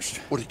first.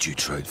 What did you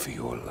trade for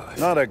your life?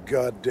 Not a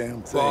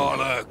goddamn thing.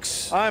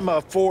 Bollocks. I'm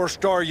a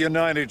 4-star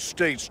United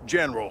States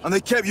general. And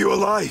they kept you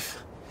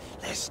alive?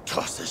 Let's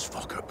toss this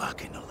fucker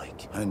back in the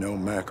lake. I know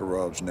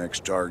Makarov's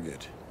next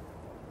target.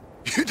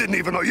 You didn't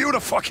even know you were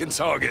the fucking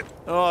target.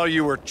 Oh,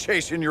 you were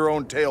chasing your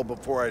own tail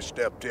before I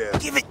stepped in.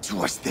 Give it to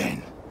us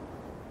then.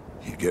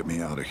 You get me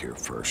out of here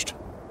first.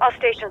 All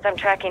stations, I'm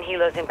tracking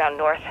helos inbound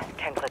north,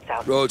 10 clicks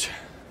out. Rog.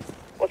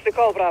 What's the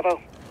call,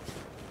 Bravo?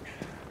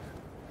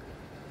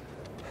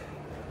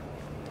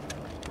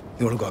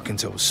 The Oligarch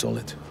intel was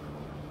solid.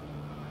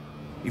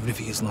 Even if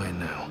he is lying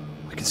now,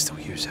 we can still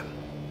use him.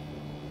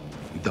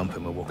 We dump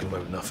him, we're walking away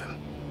with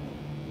nothing.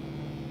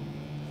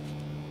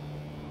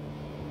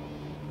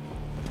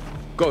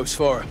 Ghost,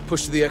 Farah,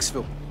 push to the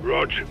exfil.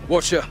 Roger.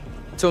 Watcher,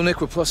 tell Nick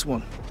we're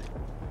 +1.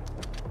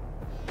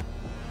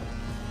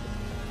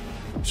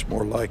 It's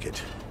more like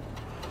it.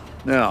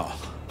 Now,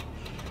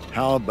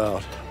 how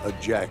about a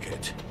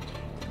jacket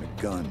and a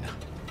gun?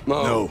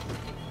 No.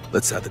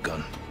 Let's add the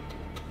gun.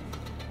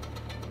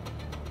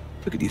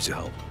 We could use your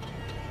help.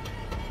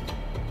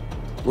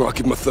 Well, I'll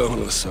keep my thumb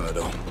on the side,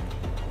 though.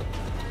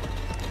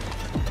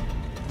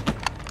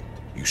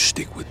 You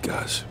stick with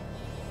Gaz.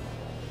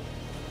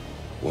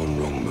 One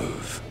wrong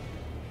move,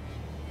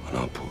 and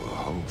I'll put a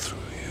hole through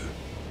you.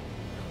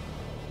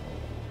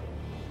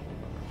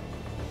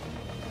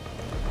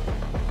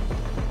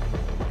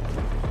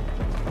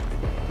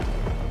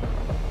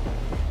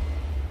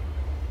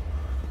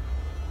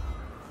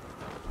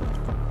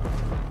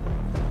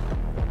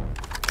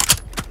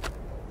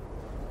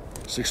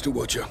 Six to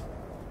Watcher.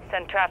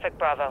 Send traffic,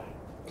 Bravo.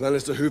 Plan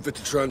is to hoof it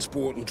to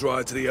transport and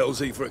drive to the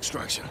LZ for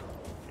extraction.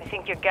 I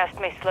think your guest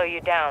may slow you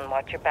down.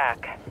 Watch your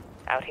back.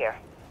 Out here.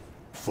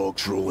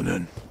 Folks rolling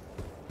in.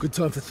 Good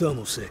time for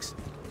thermal, 6.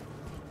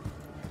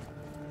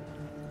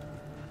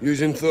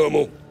 Using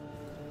thermal.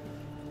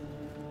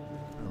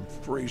 I'm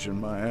freezing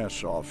my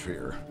ass off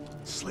here.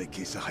 Slight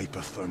case of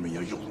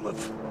hypothermia, you'll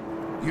live.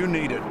 You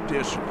need a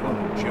discipline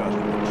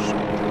adjustment,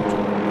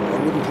 Sergeant.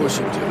 I wouldn't push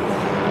him,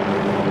 General.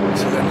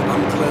 To end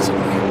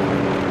unpleasantly.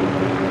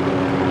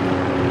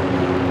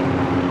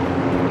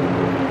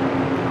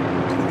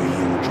 Konni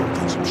here dropped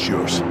in some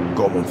shores.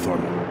 Got him on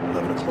thermal.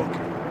 11 o'clock.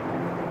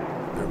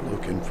 They're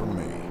looking for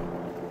me.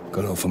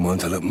 Got off of mine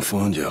to let them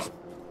find you.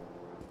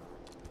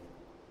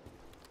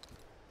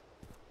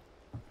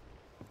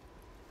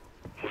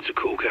 What's the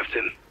call,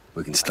 Captain?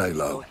 We can stay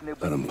low. Let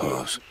them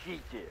pass.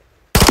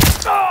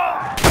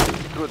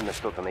 Трудно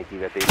что-то найти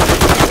в этой...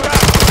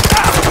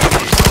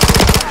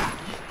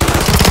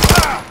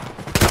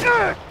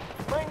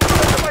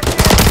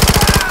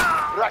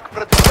 Враг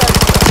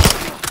продвигается!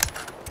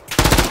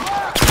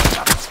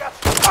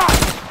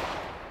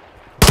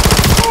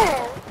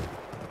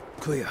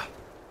 Clear.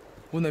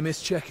 When they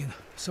miss checking,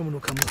 someone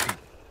will come looking.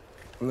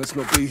 Well, let's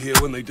not be here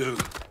when they do.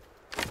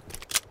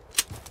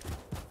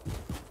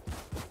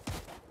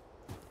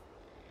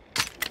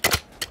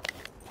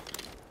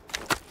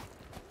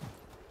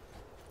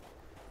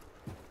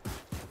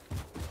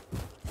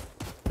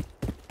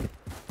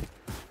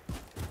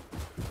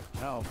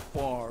 How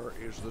far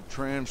is the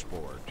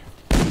transport?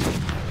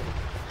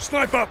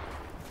 Sniper!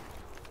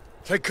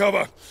 Take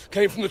cover.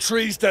 Came from the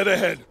trees dead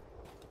ahead.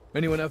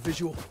 Anyone have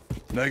visual?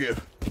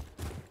 Negative.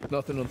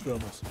 Nothing on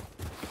thermals.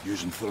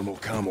 Using thermal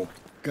camo.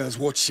 Guys,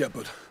 watch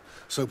Shepard.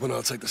 Soap and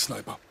I'll take the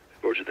sniper.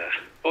 Roger that.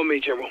 On me,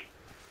 General.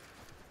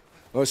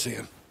 I see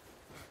him.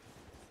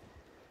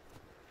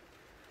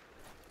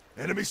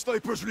 Enemy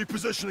snipers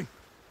repositioning.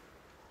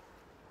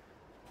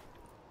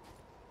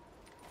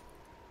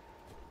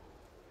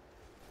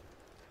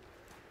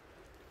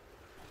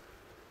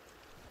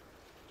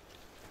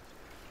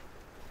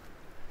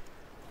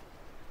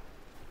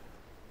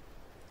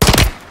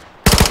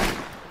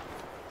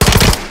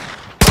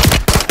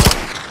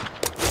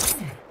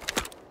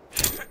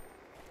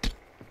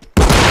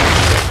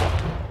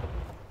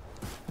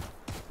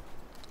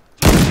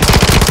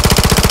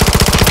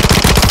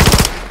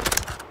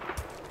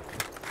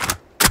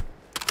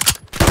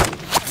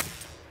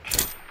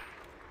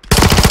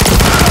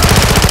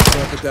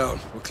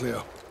 Down. We're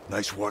clear.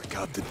 Nice work,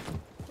 Captain.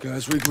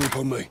 Guys, regroup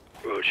on me.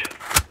 Roger.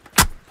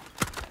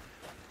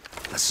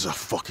 This is a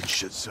fucking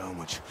shit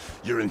sandwich.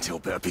 Your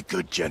intel better be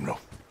good, General.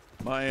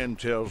 My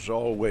intel's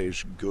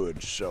always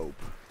good, Soap.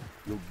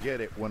 You'll get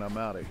it when I'm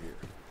out of here.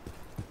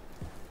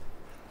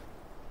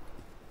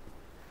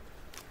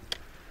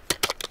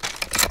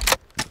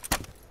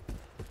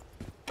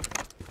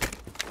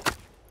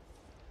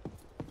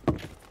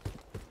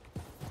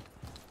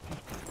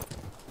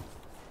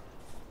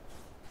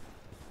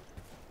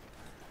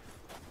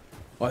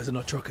 Eyes on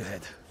our truck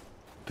ahead.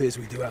 Appears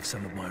we do have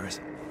some admirers.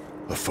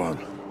 A farm.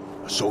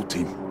 Assault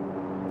team.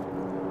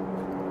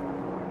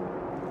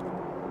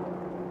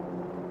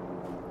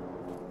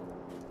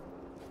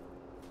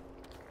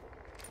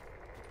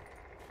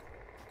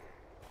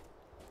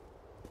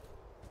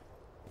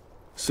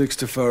 6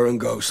 to Farah and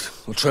Ghost.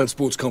 Our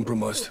transport's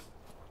compromised.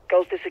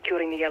 Ghost is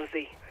securing the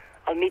LZ.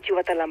 I'll meet you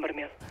at the lumber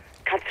mill.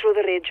 Cut through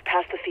the ridge,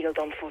 past the field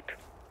on foot.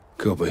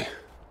 Copy.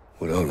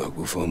 With our luck,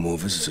 we'll find more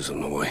visitors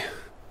on the way.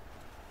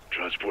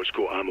 Transport's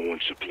got ammo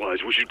and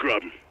supplies. We should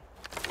grab them.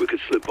 We could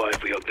slip by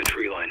if we hug the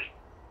tree line.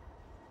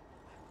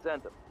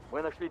 Центр.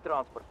 Мы нашли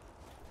транспорт.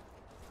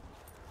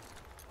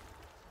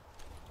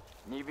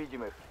 Не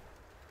видим их.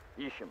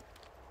 Ищем.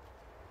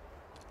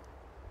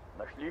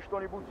 Нашли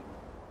что-нибудь?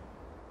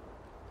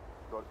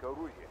 Только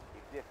оружие.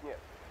 Их здесь нет.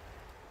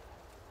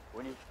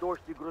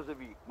 Уничтожьте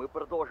грузовик. Мы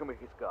продолжим их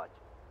искать.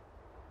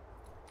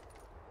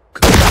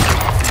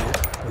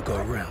 We'll go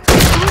around.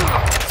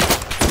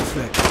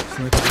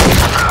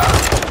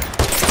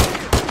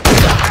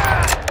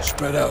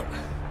 Spread out.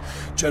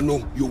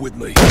 General, you're with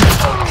me.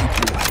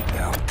 Keep your head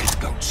down.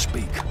 Don't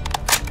speak.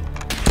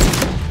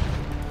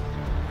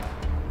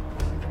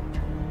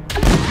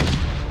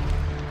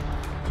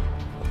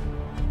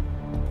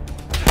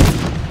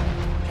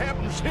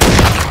 Captain's hit.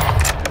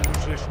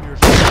 Position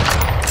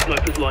yourself.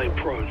 Sniper's lying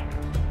prone.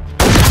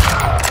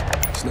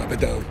 Sniper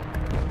down.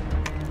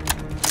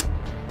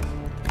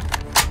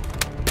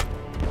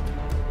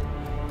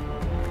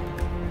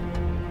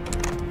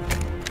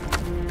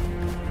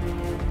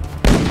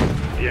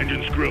 The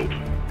engine's grilled.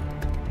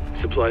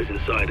 Supplies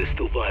inside are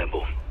still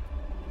viable.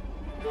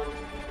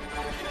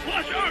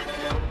 Watch out!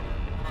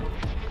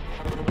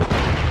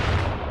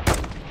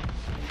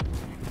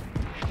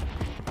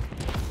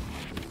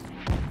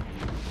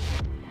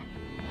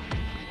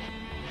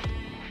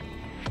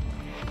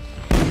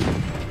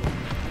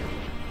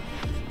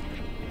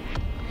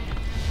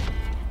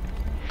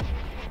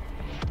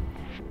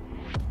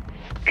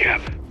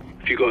 Cap,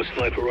 if you got a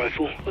sniper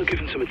rifle, I'll give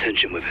him some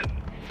attention with it.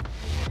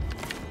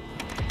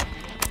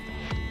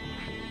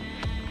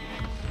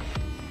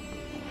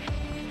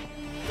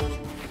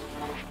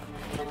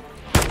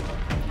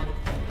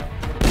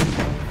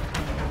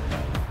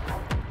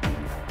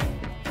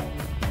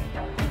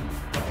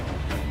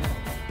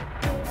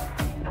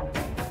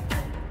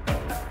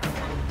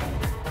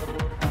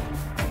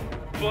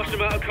 Flush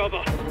him out of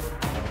cover.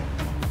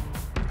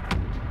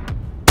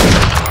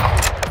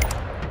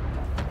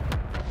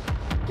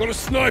 Got a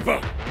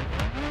sniper!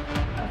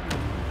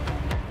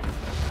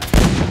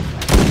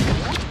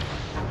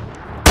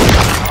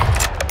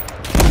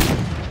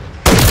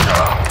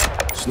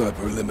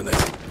 Sniper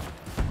eliminated.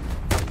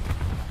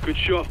 Good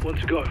shot, one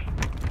to go.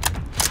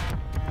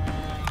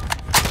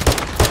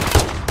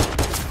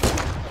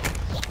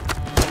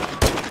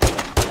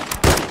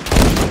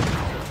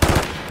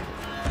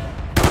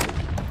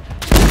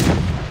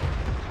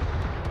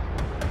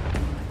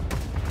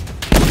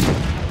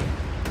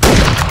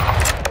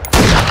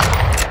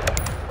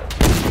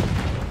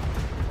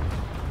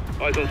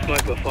 Eyes on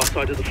sniper, far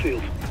side of the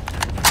field.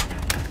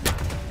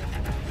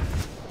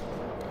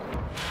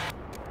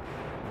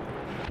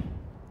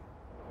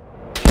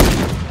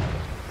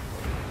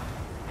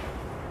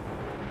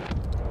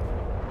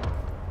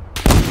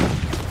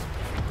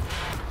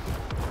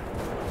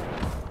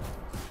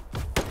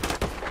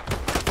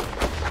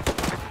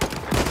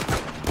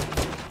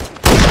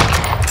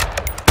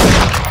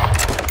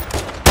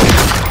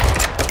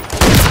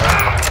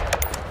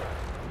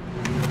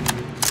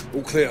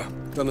 All clear.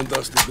 Done and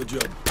dusted. Good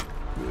job.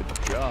 Good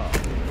job.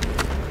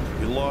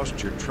 You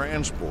lost your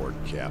transport,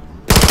 Captain.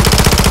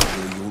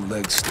 Well, your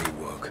legs still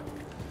work.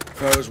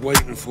 Farah's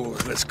waiting for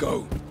us. Let's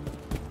go.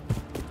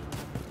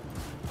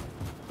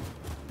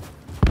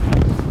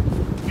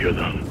 You're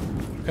them.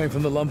 Came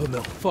from the lumber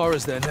mill.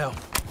 Farah's there now.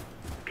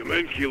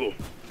 Command Kilo.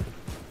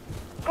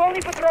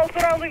 Konni patrol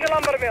surrounding the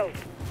lumber mill.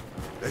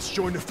 Let's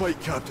join the fight,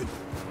 Captain.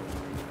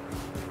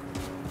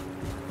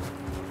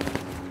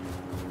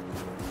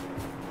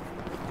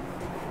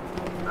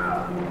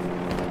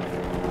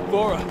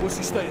 Farah, what's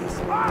the status?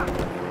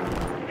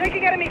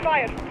 Taking enemy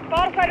fire.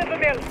 Far side of the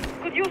mill.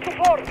 Could use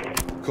support.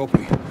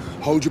 Copy.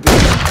 Hold your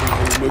position until I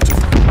remove you.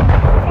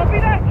 Copy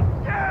that.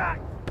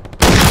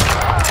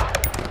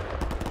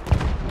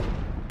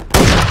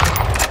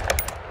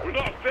 We're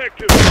not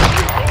effective.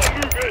 We've got to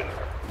move in.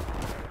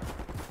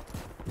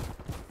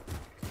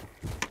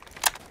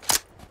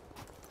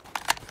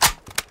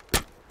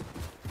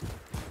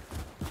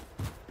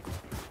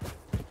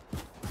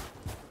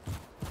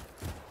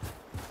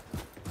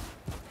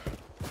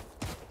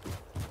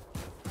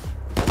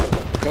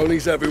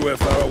 Connie's everywhere,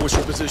 Farah. What's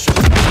your position?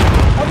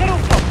 On the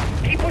rooftop.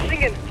 Keep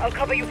pushing in. I'll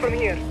cover you from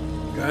here.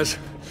 Guys,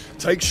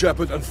 take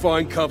Shepard and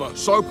find cover.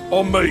 Soap,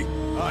 on me.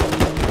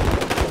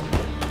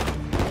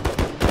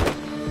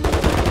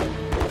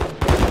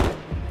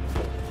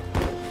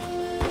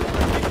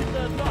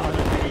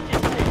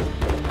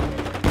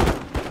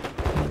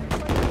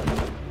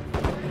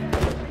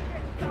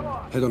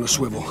 Head on a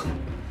swivel.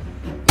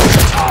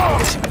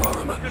 This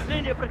environment.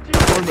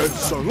 I'm ready,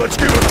 so let's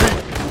give it a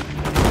beat.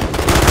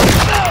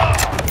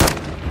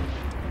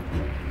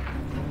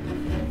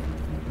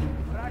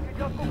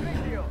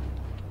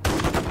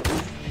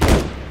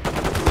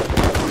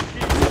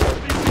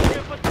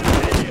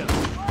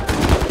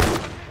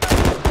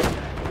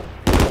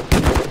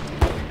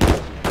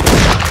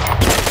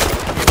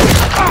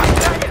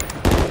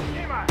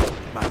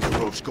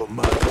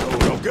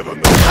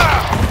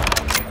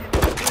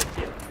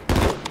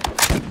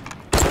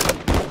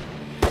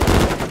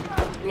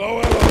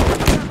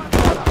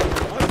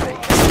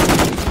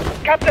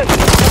 Captain,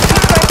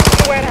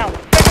 the warehouse.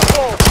 Second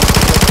floor.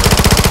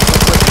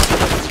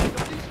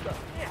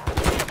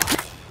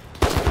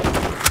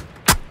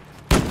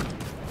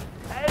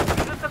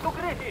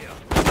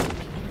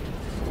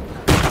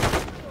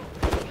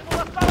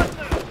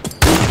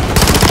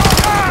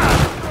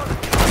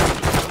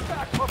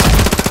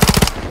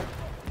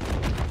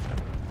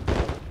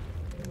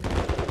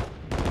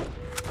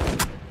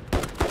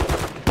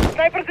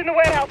 Snipers in the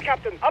warehouse,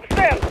 Captain.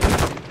 Upstairs.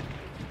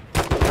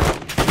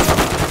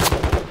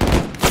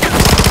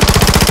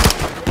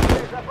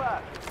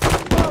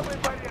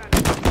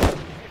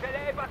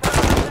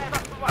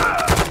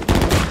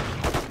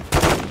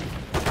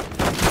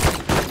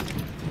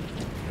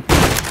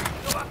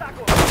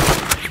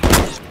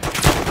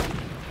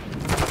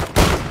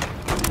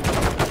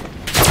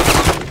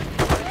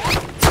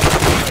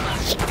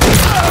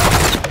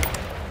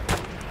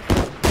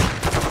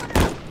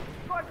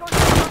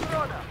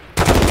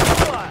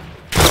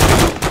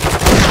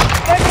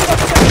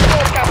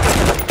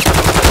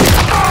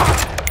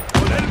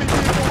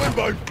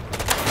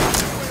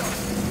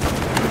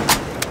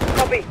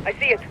 Copy. I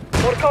see it.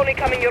 More Konni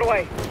coming your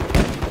way.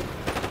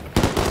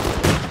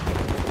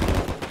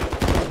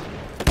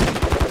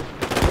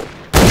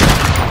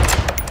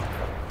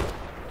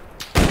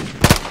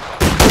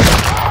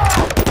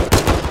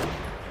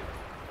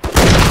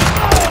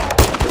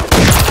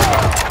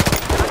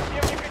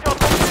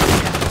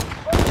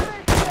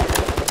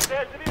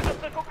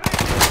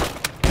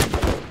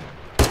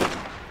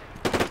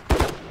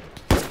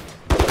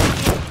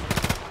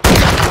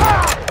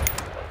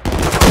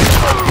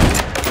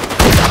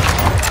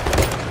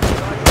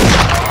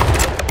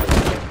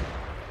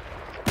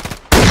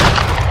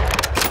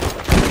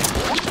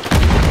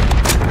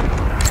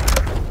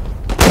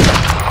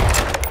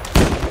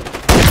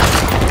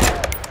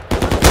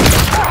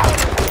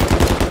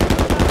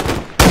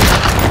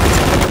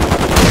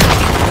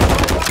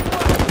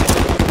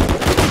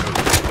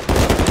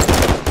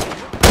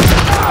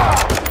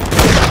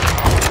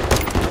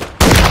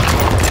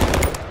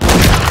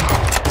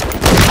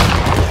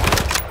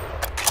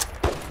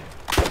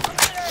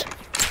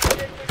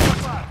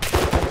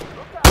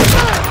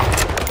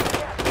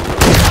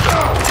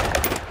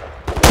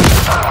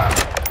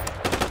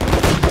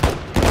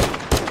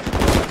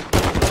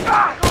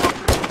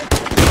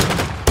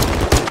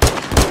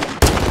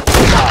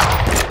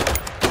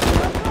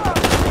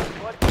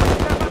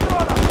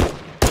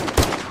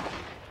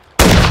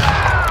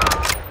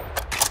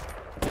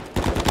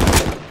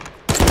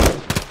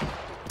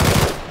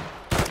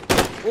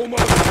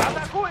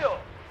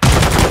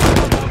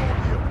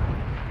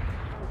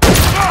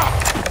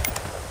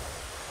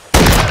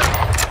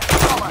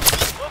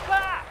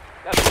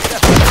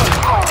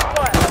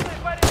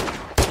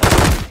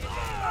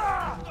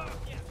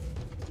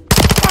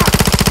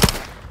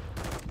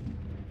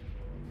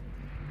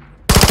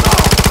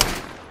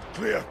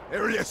 Clear.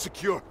 Area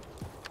secure.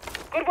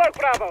 Good work,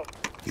 Bravo.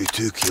 You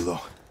too,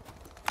 Kilo.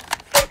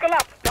 Circle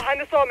up,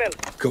 behind the sawmill.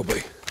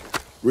 Copy.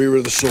 Rear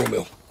of the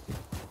sawmill.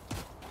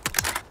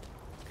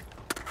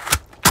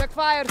 Check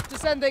fire,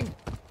 descending.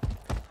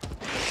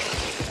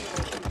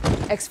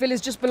 Exfil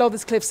is just below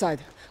this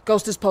cliffside.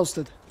 Ghost is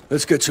posted.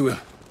 Let's get to him.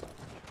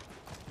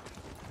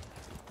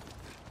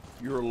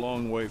 You're a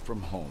long way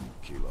from home,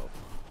 Kilo.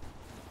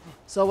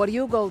 So are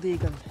you, Gold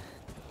Eagle.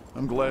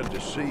 I'm glad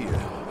to see you,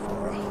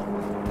 Farah.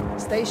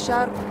 Stay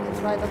sharp and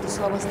try not to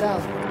slow us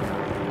down.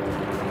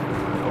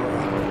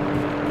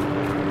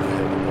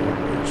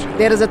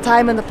 There is a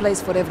time and a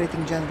place for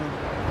everything, General.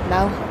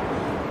 Now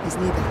is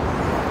neither.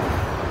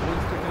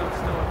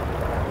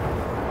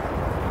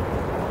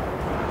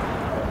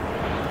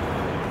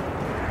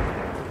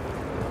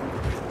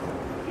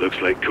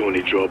 Looks like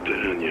Konni dropped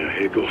it on you,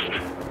 hey Ghost?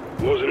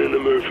 Wasn't in the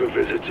mood for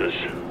visitors.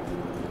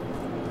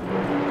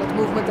 Got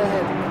movement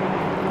ahead.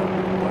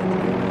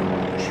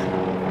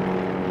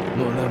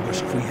 Not an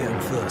ambush if we hit him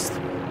first.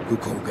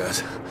 Good call,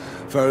 guys.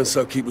 Farah and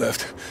Sub keep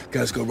left.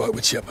 Guys go right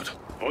with Shepard.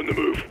 On the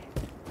move.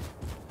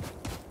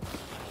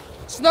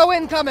 Snow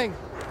incoming!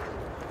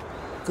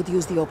 Could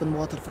use the open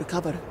water for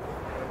cover.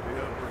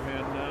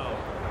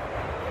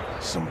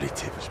 Somebody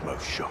tip his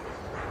mouth shut.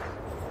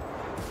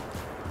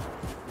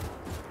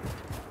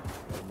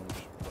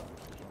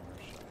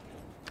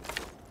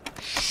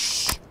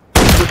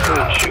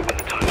 Shoot when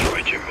the time's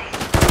right, General.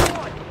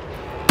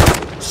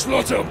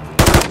 Slaughter!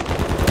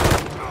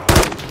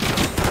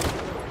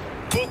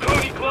 Will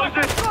Konni close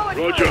it?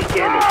 Roger,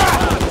 thermal.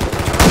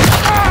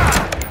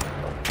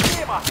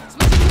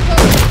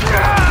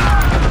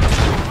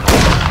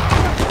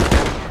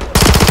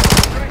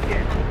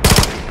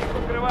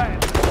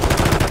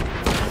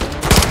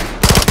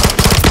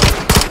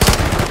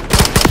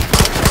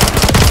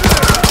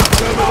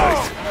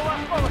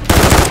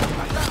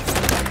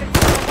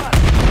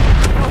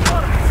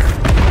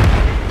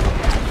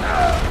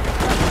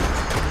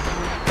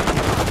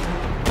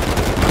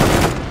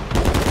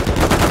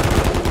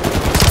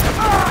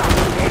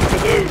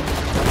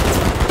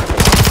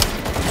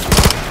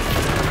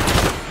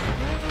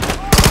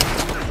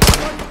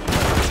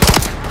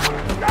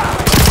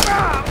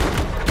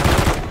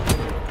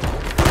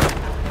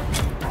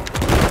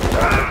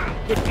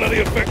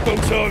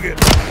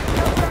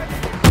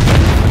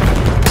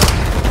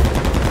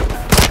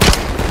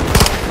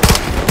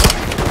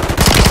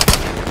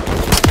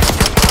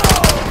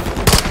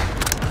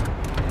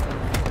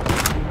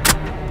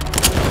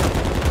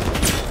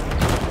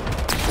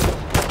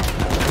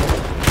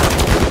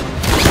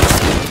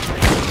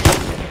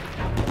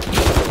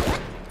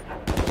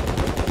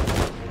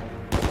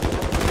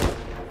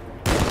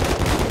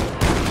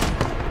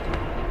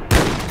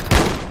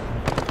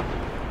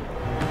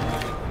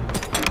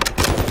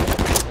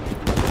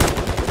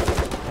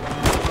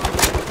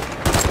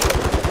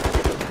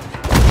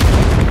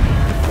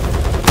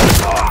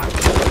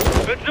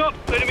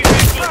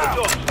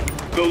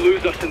 They'll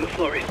lose us in the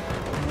flurry.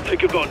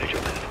 Take advantage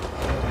of it.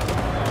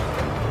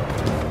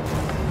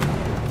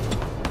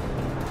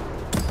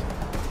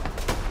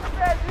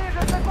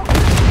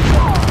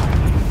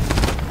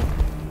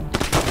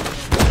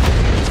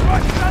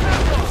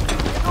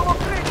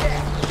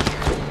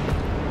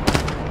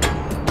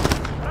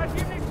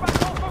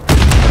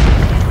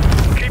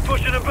 Keep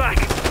pushing them back.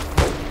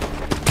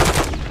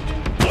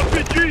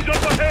 RPG's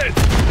up ahead.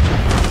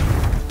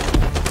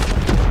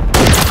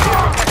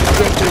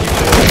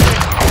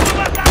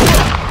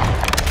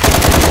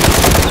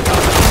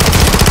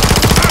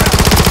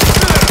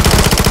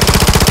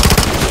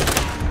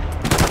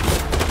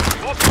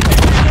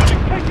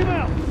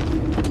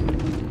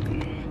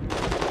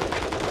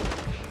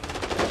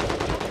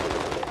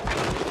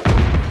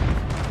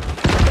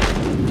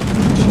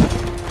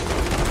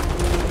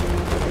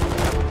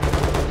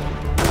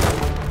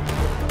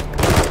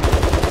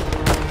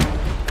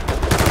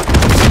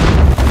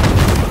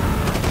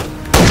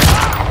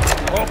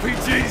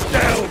 RPG's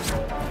down!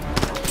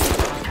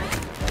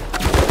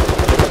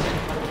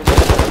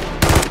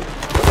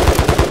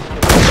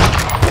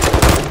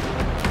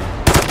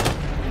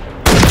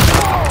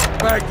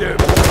 Back them!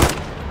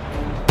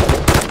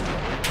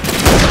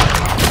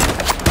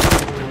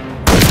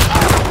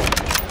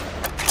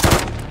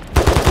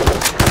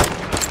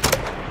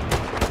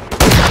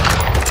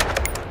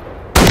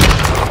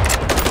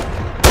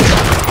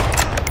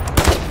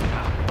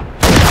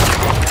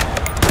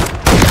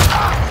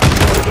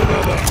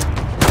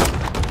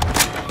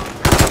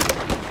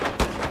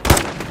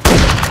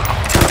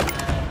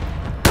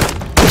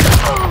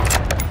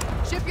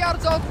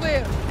 Shipyard's all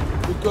clear.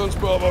 Good guns,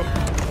 Bravo.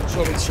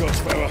 Solid shots,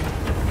 Farah.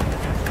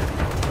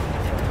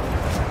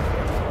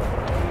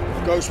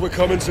 Ghost, we're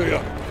coming to you.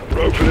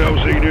 Rope and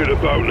LZ near the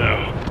boat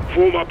now.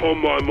 Form up on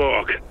my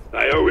mark.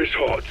 AO is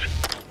hot.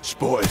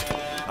 Spotted.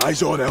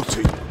 Eyes on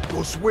LT.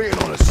 Ghost waiting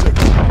on a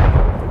signal.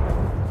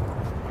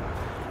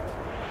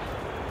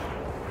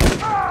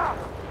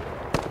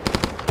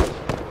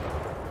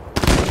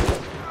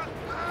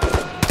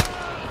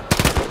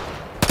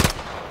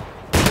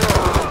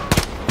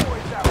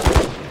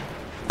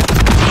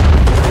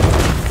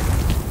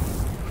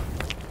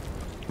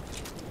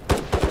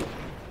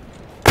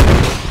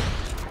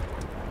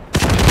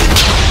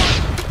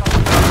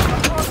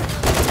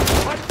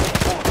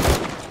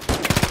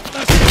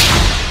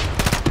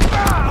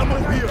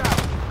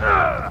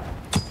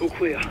 All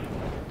clear.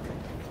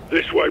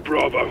 This way,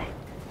 Bravo.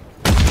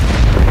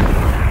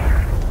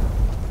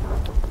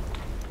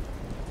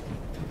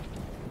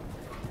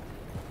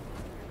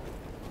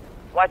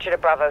 Watcher to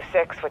Bravo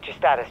 6. What's your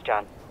status,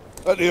 John?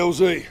 At the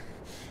LZ.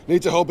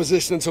 Need to hold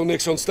position until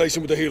Nick's on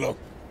station with the helo.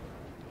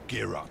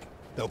 Gear up.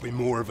 There'll be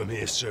more of them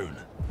here soon.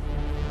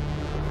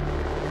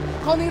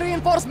 Konni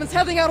reinforcements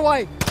heading our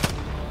way.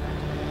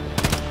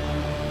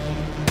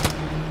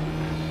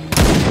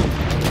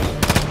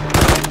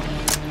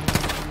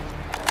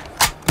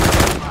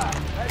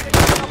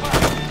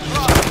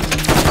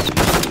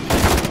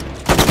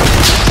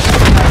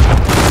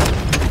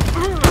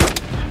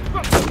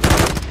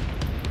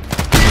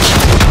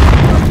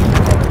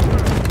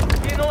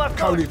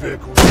 Konni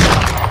vehicles. They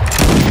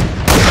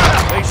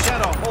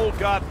sent a whole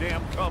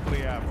goddamn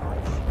company after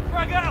us.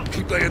 Frag out!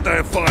 Keep laying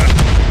down fire.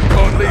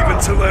 Can't leave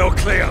until they are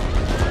clear.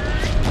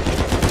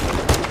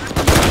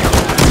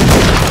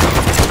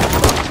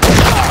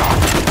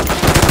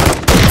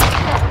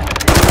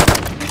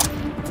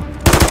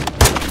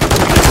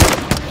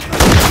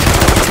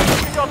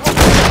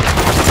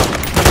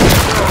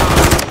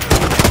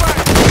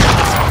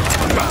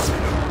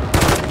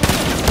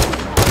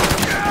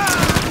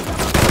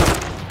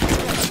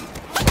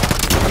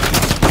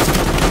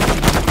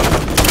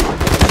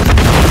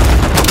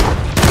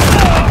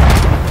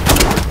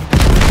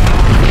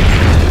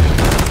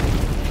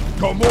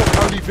 Got more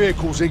Konni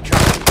vehicles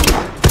incoming.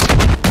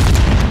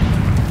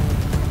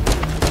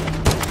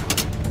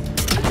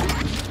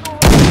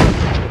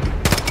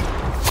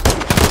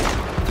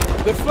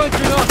 They're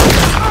flanking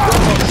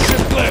us!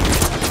 Ship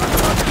left!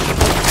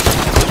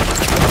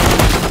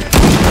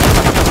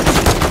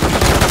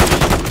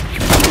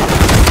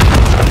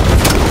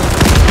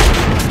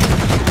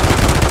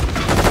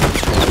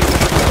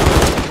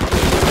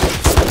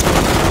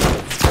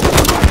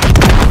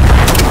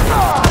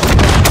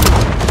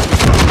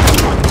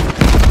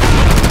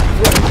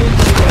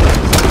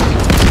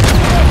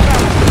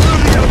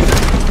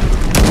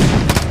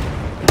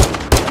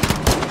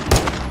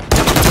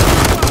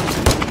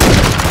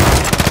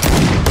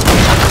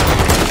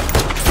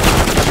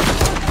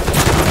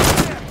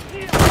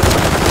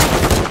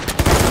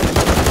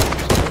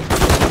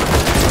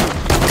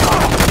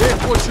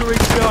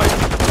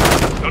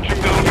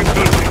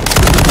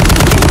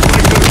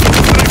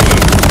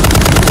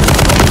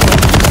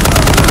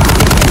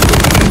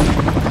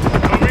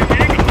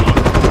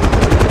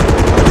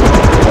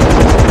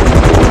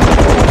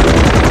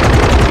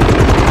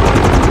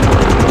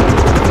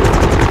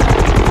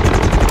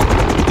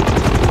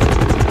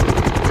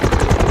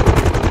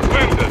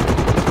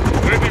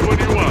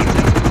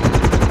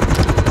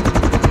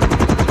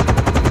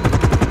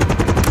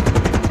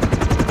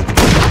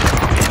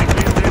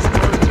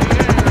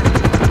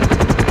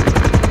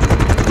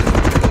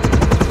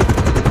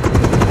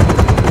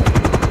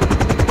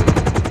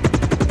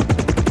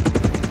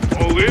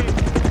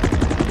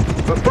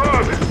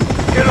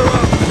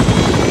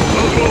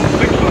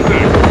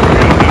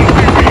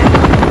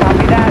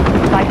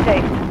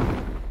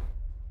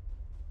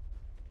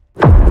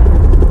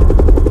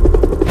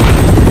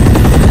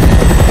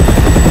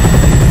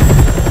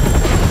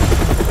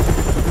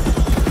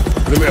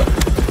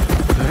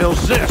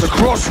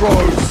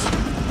 crossroads!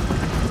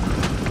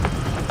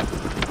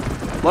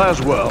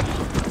 Laswell.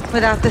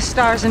 Without the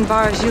stars and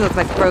bars, you look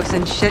like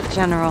frozen shit,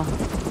 General.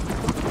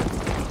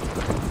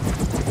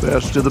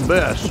 Best of the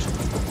best.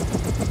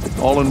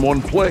 All in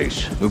one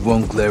place. With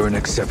one glaring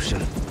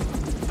exception.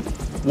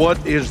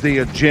 What is the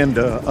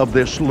agenda of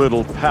this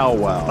little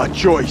powwow? A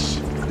choice.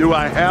 Do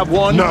I have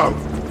one? No.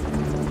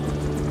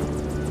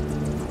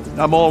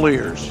 I'm all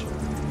ears.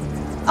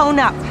 Own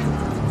up.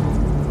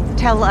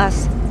 Tell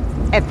us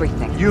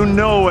everything. You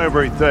know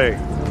everything.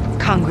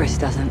 Congress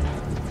doesn't.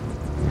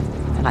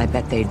 And I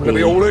bet they'd They'd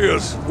be all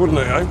ears, wouldn't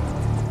they, eh?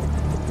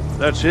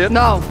 That's it?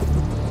 No.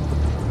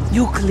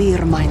 You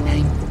clear my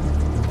name.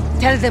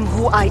 Tell them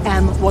who I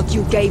am, what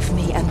you gave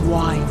me, and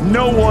why.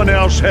 No one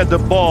else had the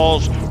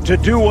balls to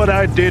do what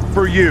I did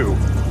for you.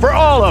 For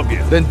all of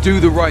you. Then do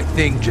the right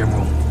thing,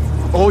 General.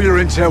 All your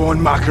intel on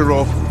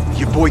Makarov,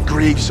 your boy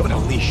Graves on a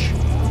leash.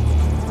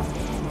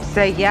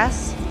 Say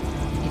yes,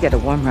 you get a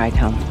warm ride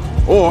home.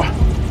 Or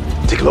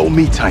take a little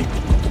me time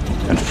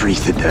and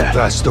freeze to death.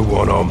 That's the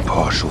one I'm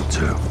partial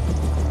to.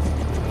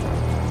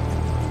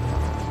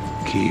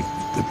 Keep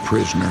the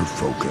prisoner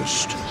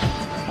focused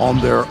on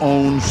their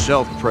own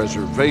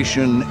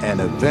self-preservation, and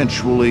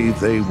eventually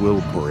they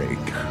will break.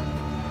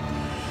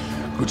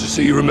 Good to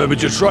see you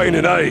remembered your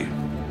training, eh?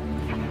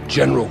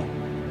 General.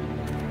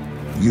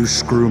 You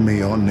screw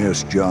me on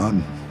this,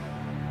 John.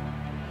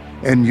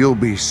 And you'll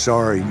be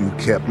sorry you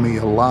kept me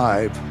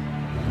alive.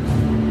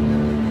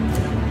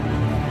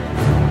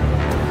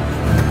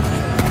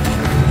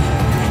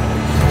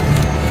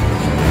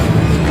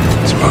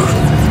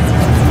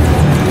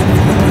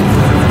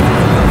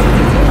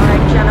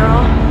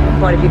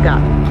 What have you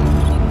got?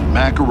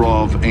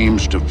 Makarov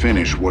aims to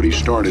finish what he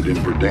started in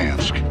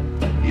Verdansk.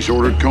 He's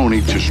ordered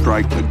Konni to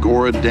strike the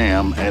Gora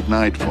Dam at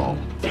nightfall.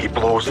 He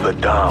blows the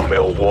dam,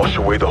 it'll wash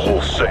away the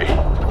whole city.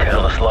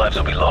 Countless lives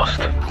will be lost.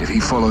 If he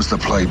follows the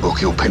playbook,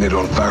 he'll pin it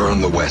on Farah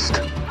in the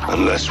west.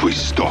 Unless we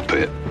stop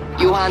it.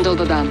 You handle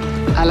the dam.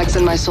 Alex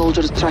and my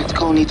soldiers tracked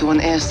Konni to an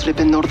airstrip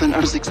in northern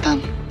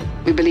Urzikstan.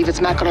 We believe it's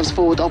Makarov's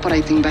forward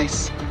operating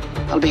base.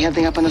 I'll be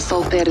heading up an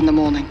assault there in the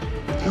morning.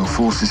 Your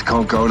forces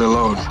can't go it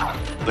alone.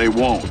 They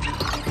won't.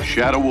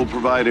 Shadow will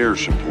provide air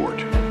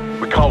support.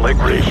 We can't let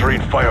Graves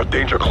read fire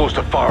danger close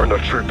to Farah and their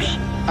troops.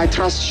 I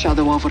trust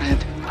Shadow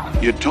overhead.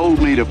 You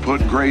told me to put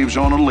Graves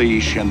on a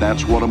leash, and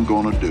that's what I'm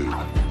gonna do.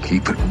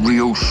 Keep it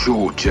real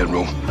short,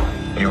 General.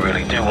 You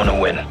really do want to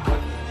win.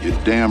 You're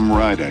damn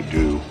right I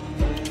do.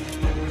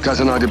 Gaz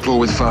and I deploy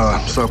with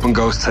Farah. Soap and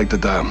Ghost take the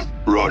dam.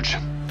 Rog.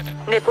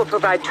 Nick will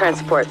provide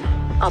transport.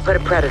 I'll put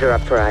a Predator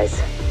up for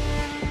eyes.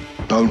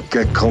 Don't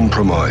get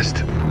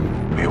compromised.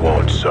 We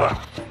won't, sir.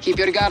 Keep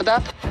your guard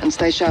up and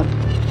stay sharp.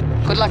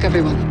 Good luck,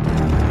 everyone.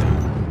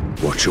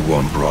 Watcher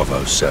 1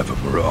 Bravo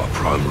 7, we're at our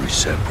primary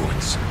set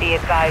points. Be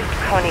advised,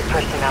 Konni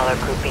personnel are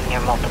grouping near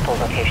multiple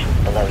locations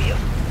below you.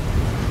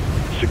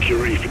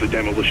 Security for the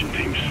demolition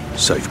teams.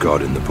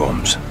 Safeguarding the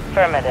bombs.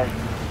 Affirmative.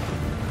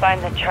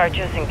 Find the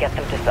charges and get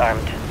them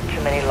disarmed.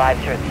 Too many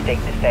lives are at stake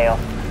to fail.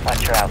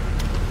 Watch her out.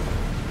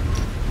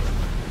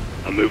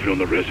 I'm moving on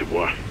the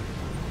reservoir.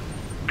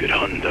 Good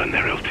hunting down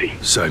there,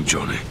 LT. Same,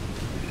 Johnny.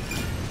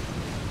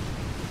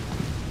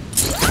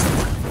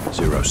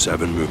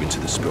 07 moving to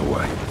the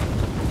spillway.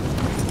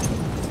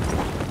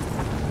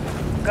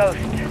 Ghost,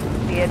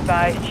 be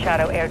advised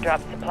Shadow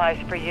airdrop supplies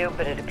for you,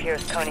 but it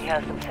appears Konni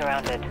has them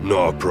surrounded.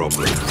 Not a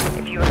problem.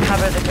 If you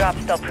recover the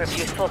drops, they'll prove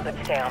useful, but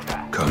stay on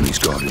guard. Konni's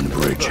guarding the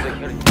bridge.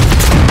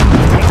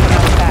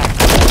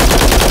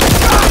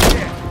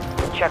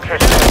 Check her.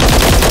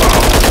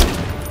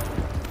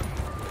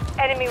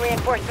 Enemy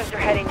reinforcements are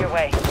heading your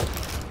way.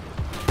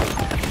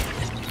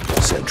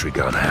 Sentry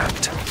gun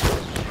hacked.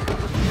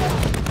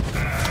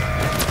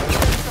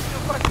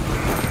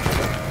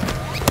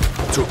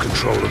 Took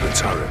control of the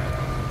turret.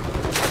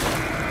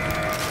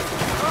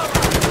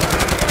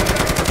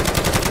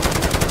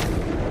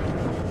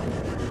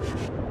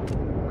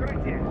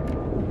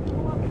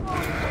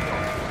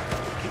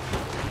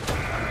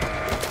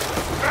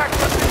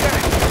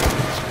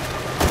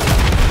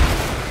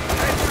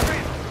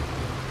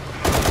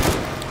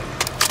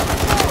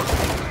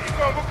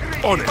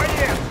 On it.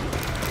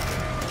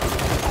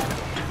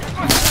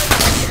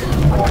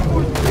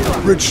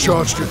 Bridge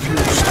charge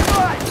diffused.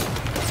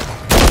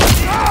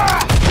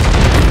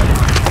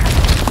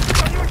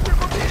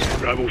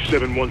 Bravo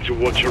 7-1 to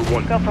Watcher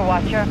 1. Go for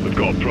Watcher. We've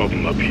got a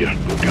problem up here.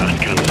 No gas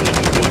cannons in the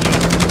water.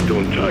 Still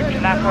intact.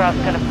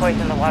 Makarov's gonna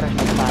poison the water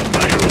supply.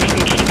 Makarov's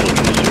still just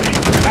flooding the city.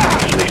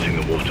 It's lacing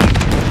the water.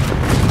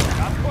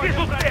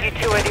 You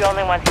two are the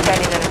only ones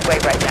standing in his way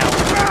right now.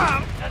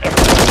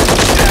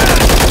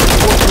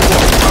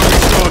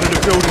 In the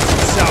buildings to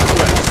the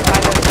southwest.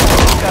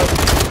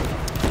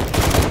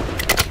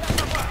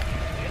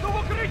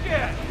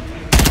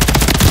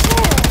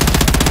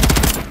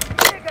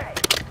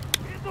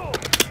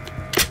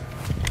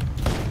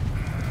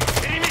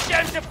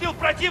 Перемещаемся в тыл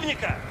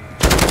противника!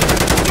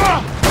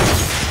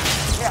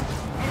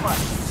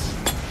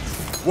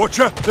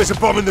 Watcher, there's a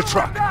bomb in the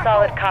truck.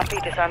 Solid copy.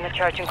 Disarm the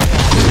charge and clear.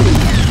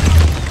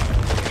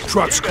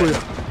 Truck's clear.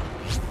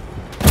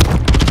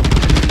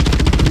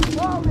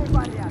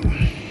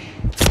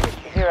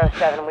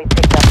 07, we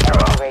picked up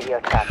enemy radio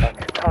traffic.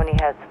 Konni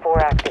has 4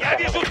 active Я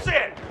вижу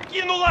цель!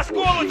 Кинул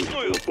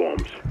осколочную!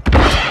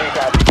 We've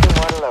got 2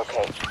 more to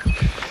locate.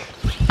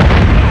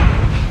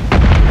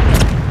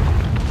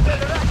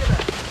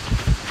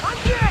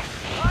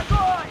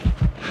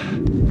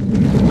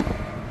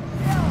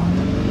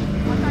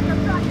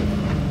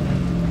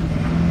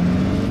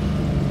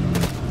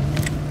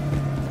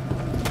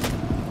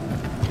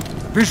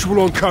 Visual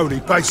on Konni,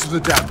 base of the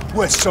dam,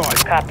 west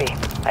side. Copy.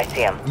 I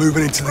see him.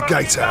 Moving into the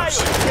gatehouse.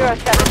 07,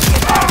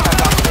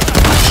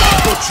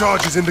 Got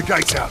charges in the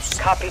gatehouse.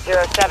 Copy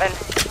 07.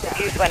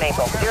 Defuse when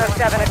able.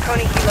 07, a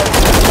Konni helo.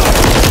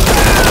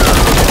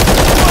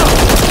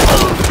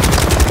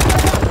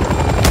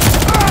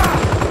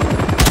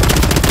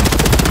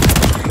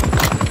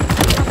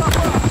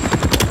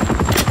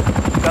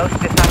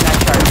 Ghost is on that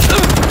charge.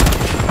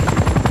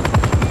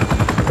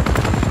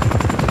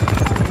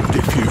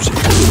 Defusing.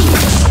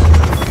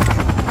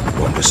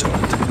 One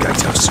disarmed.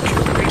 Gatehouse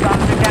secure. 3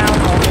 bombs are down,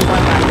 only 1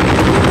 left.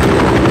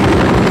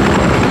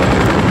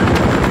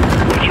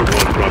 Roger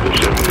 1, Bravo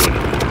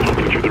 7-1.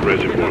 Moving through the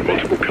reservoir,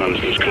 multiple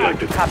canisters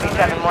collected. Copy 7-1.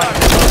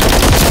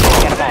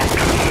 Get them all.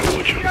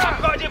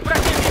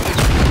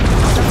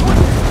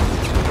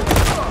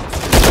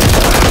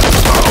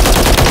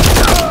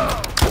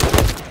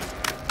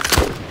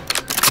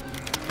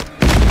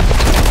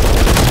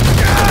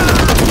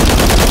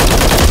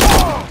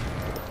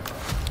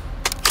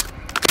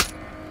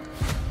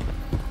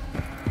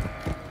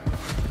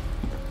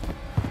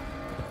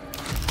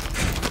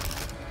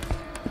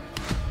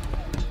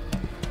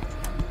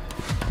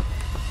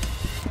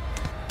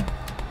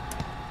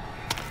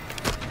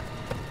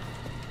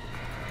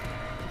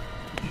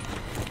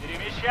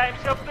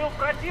 Перемещаемся в тыл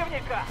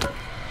противника!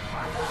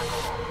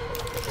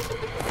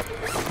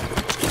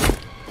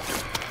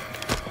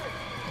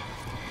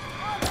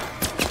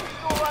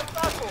 Иду в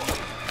атаку!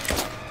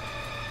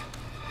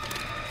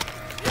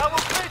 Я в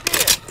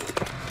укрытии!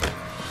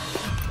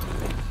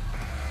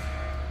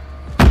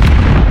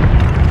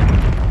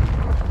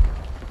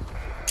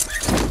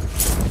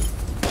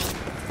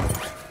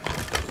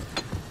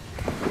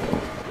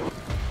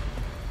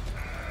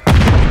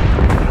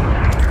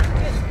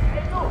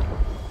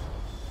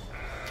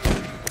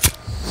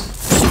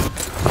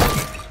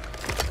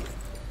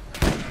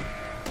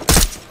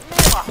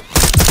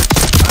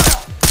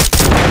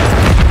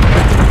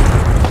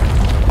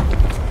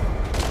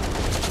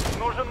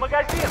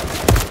 Магазин!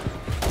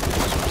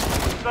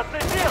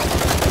 Зацепил!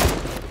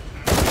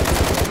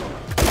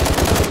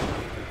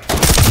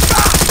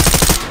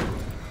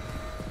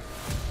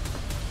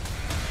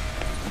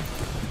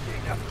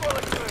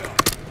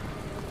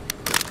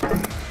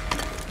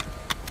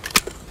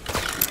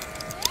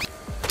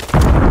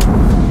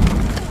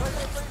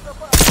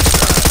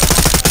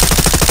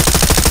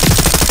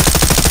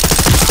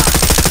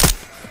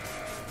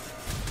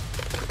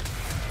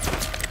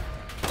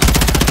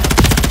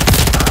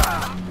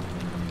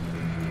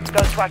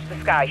 Ghost, watch the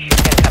sky.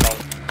 Ship's incoming.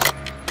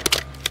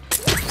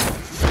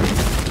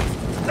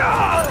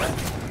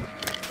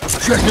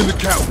 Checking the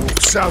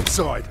catwalk, south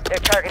side. They're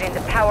targeting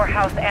the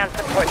powerhouse and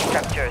support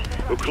structures.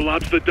 We'll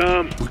collapse the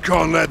dam. We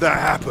can't let that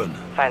happen.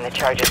 Find the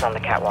charges on the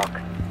catwalk.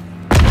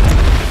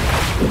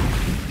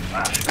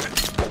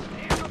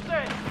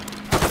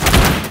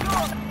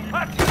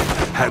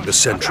 Hang the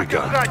sentry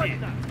gun.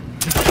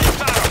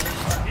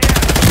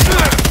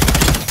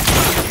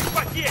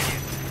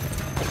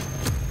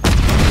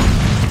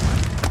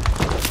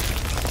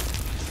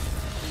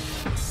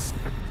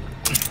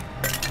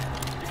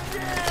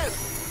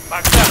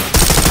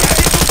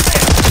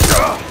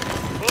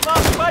 У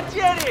нас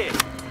потери!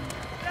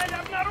 Цель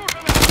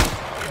обнаружена!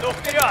 Иду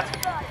вперед!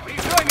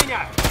 Прикрой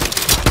меня!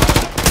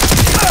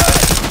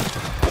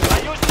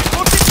 Боюсь, не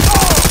купить!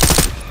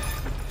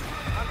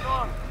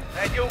 Антон,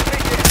 найди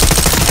укрытие!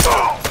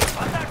 В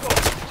атаку!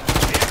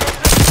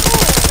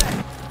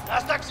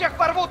 Нас так всех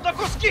порвут на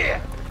куски!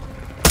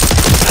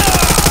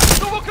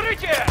 Иду в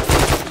укрытие!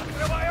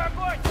 Открываю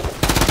огонь!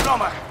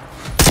 Промах!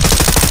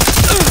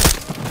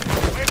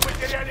 Мы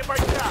потеряли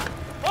бойца!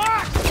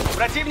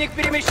 Противник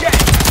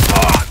перемещается!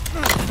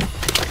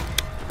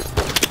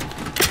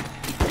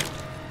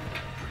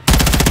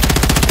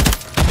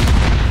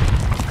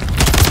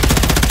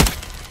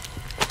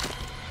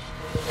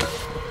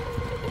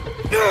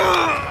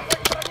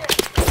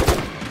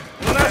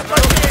 У нас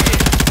потери!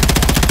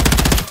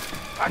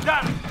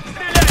 Богдан,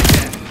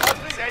 стреляйте!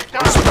 Цель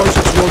там!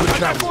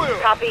 Атакую!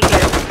 Copy,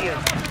 get it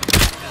defused.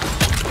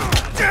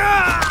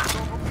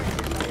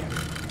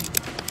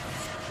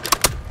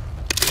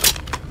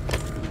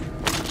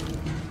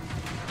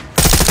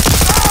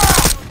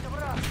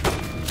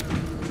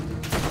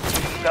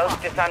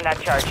 Ghost, disarm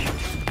that charge.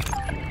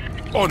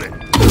 On it.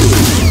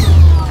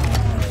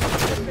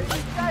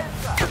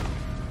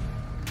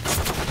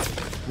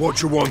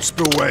 Watcher 1,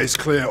 spillway is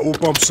clear. All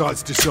bomb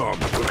sites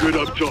disarmed. We're good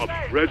up top.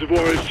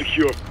 Reservoir is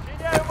secure.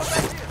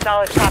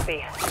 Solid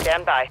copy.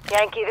 Stand by.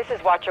 Yankee, this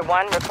is Watcher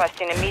 1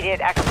 requesting immediate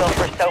exfil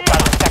for soap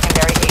on the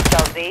secondary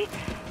HLZ.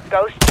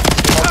 Ghost,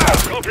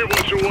 Copy,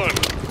 Watcher 1.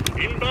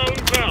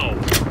 Inbound now.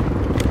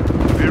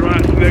 Be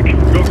Nick.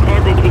 Got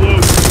cargo below.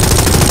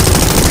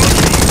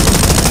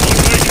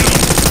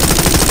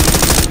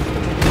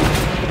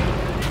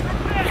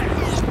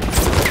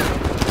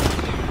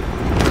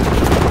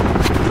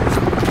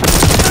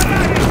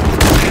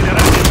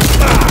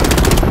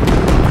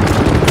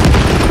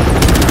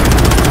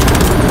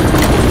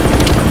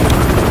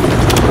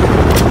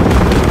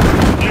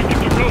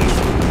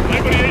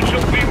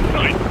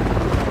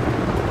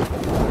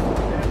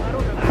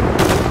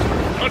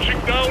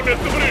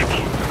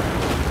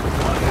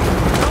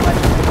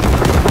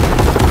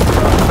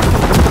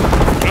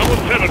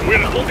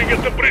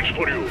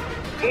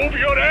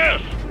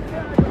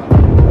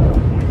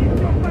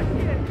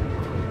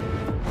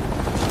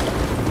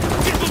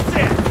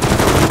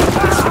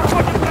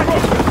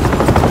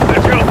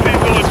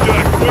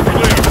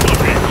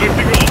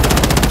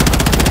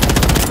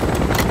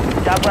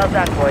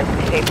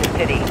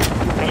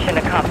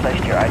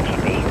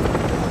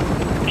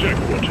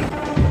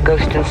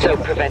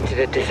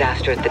 A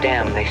disaster at the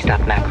dam. They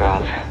stopped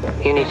Makarov.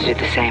 You need to do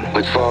the same.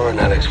 With Farah and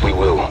Alex, we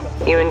will.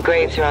 You and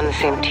Graves are on the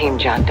same team,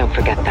 John. Don't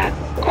forget that.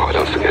 Oh, I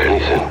don't forget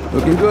anything.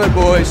 Looking good,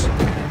 boys.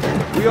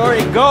 We are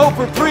a go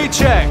for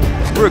pre-check.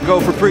 We're a go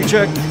for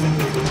pre-check.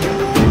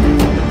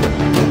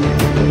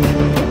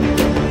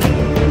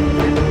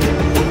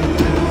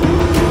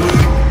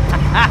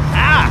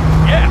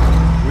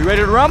 Yeah! We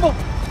ready to rumble?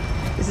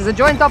 This is a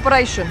joint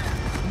operation.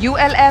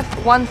 ULF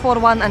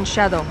 141 and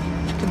Shadow.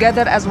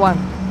 Together as one.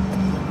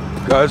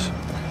 Guys?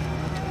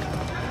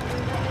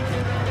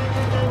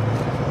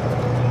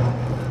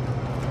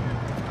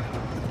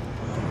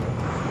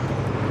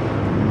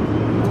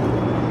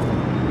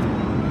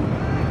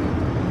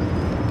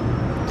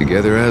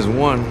 Together as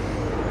one.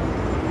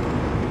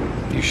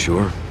 You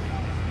sure?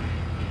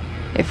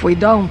 If we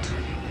don't,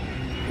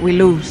 we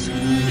lose.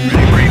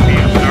 Ready for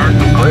EPM start?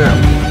 Clear.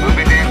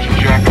 Moving to engine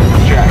check.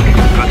 Check.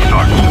 Good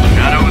start.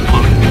 Shadow is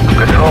loaded.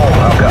 Control,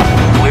 welcome.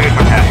 Cleared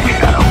for taxi,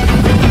 Shadow.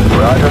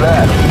 Roger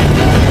that.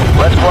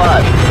 Let's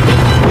fly.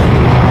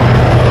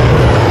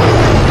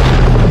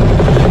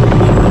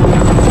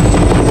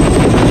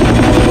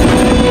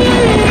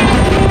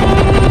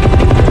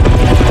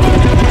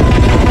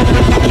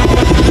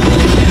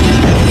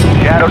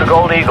 Shadow to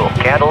Gold Eagle.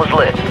 Candle is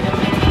lit.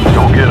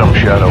 Go get him,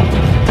 Shadow.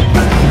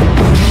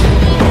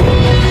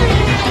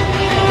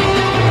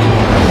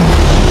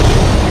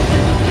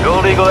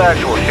 Gold Eagle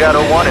actual.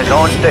 Shadow 1 is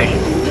on station.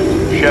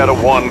 Shadow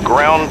 1,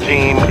 ground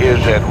team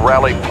is at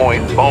Rally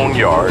Point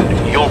Boneyard.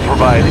 You'll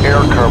provide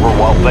air cover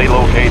while they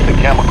locate the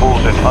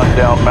chemicals and hunt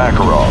down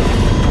Makarov.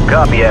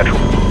 Copy, actual.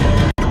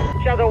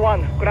 Shadow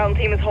 1, ground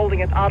team is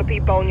holding at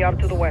RP Boneyard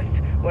to the west.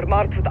 We're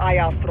marked with eye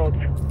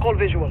asteroids. Call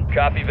visual.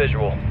 Copy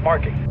visual.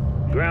 Marking.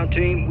 Ground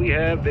team, we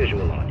have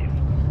visual on you.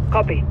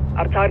 Copy.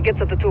 Our target's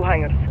at the 2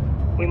 hangars.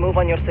 We move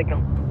on your signal.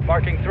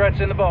 Marking threats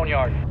in the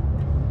Boneyard.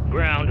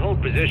 Ground,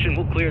 hold position,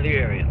 we'll clear the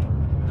area.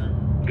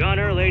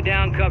 Gunner, lay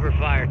down cover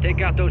fire.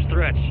 Take out those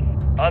threats.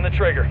 On the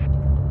trigger.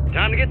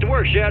 Time to get to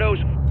work, Shadows.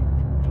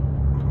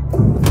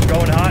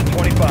 Going hot,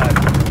 25.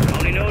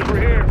 Tony knows we're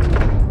here.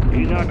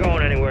 He's not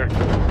going anywhere.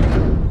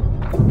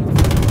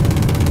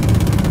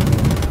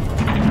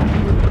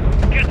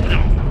 Get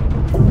some.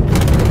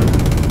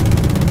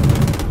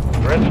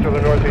 Threats to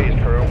the northeast,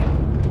 crew.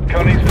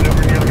 Konni's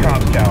maneuvering near the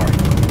comms tower.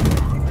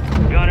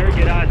 Gunner,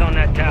 get eyes on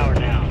that tower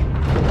now.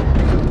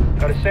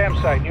 Got a SAM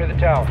site near the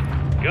tower.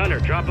 Gunner,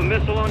 drop a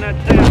missile on that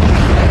SAM site.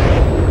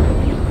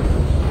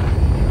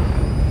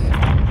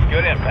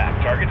 Good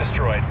impact. Target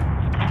destroyed.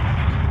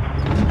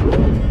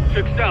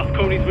 Took south.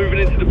 Konni's moving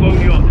into the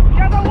boneyard.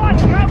 Shadow 1,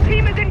 ground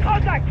team is in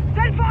contact.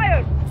 Send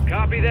fire!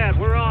 Copy that.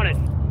 We're on it.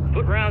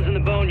 Put rounds in the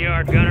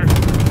boneyard, Gunner.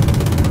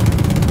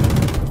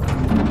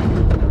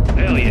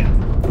 Hell yeah.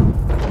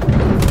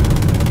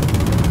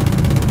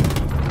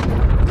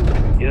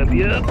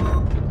 Yup.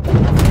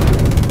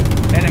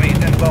 Enemies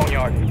in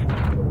boneyard.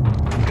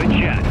 Good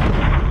shot.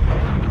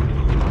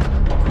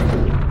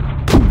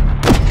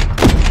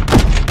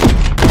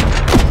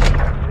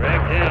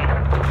 Ragged him.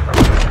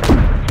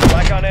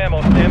 Black on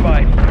ammo, stand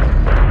by.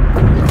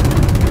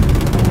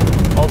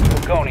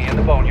 Multiple Konni in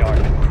the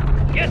boneyard.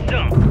 Get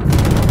some!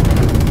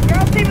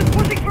 Ground team is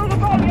pushing through the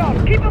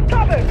boneyard. Keep us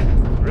covered!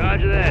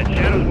 Roger that.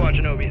 Shadow's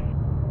watching over you.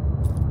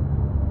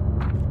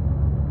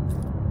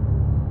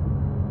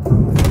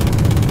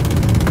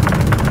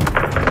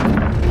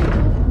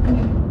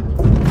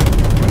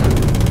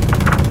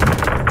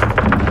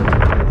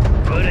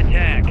 Good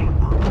attack.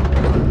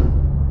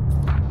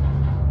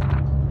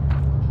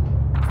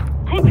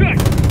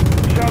 Contact!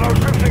 Shadow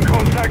ships in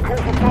contact. Call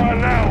for fire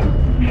now.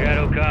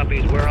 Shadow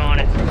copies. We're on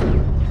it.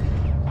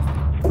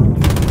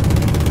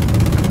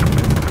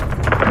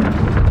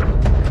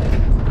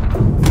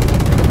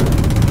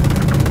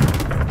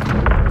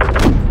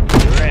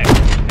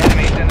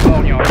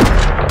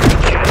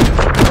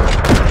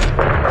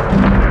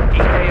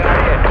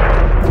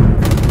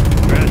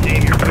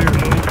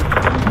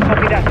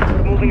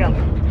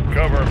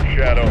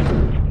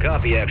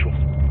 Copy, actual.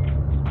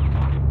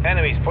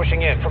 Enemies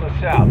pushing in from the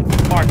south.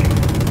 Marking.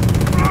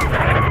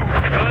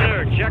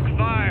 Gunner, check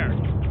fire.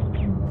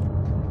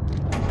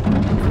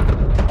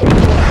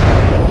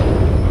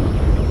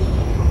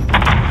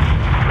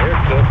 They're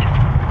cooked.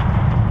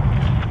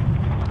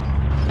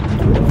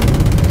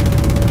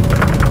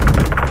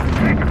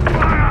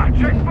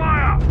 Check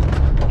fire!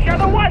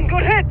 Shadow 1,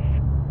 good hits!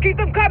 Keep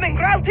them coming!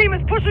 Ground team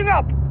is pushing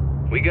up!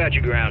 We got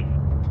you, ground.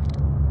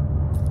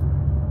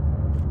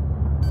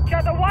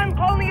 Shadow 1,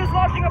 Konni is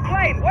launching a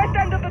plane! West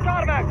end of the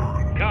tarmac!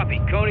 Copy.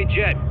 Konni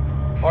jet.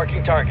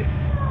 Marking target.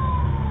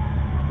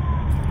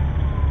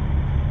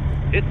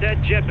 Hit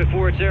that jet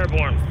before it's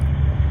airborne.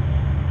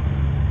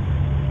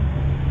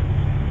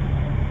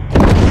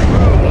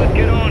 Let's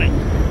get on it.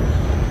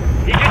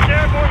 He gets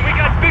airborne, we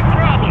got big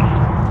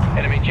problems.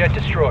 Enemy jet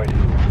destroyed.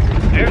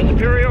 Air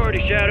superiority,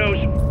 Shadows.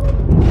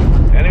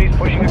 Enemies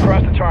pushing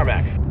across the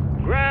tarmac.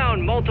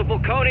 Ground, multiple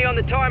Konni on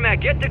the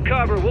tarmac. Get to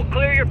cover. We'll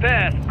clear your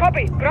path.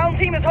 Copy. Ground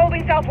team is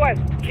holding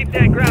southwest. Keep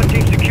that ground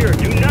team secure.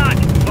 Do not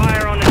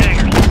fire on the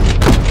hangars.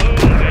 Boom,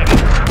 baby.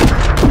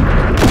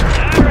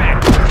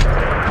 Direct.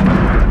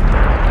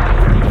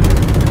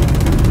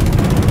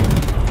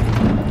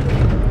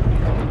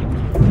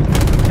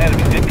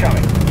 Enemies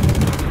incoming.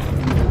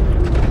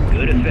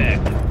 Good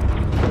effect.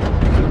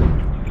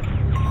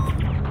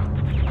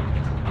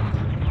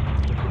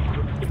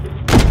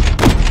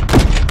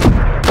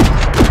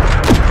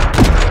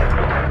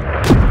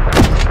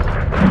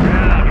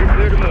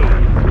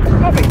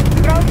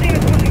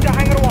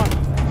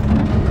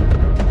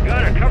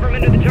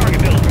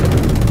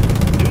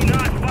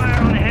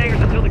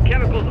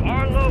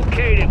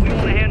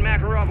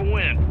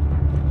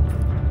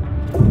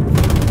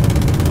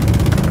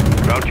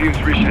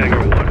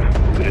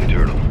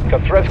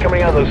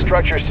 Coming out of those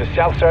structures to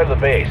south side of the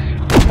base.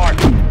 Mark.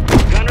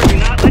 Gunner, do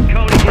not let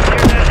Konni get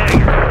near that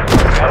hangar.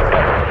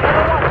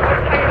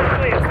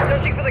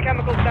 Searching for the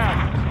chemicals down.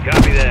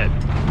 Copy that.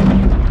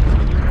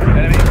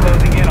 Enemies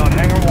closing in on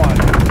hangar 1.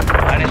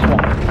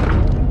 -1.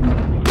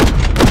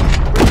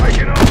 We're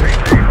taking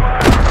RPG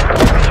fire.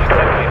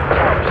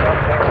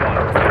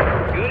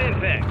 Good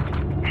impact.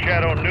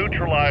 Shadow,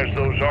 neutralize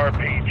those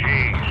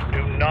RPGs.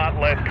 Do not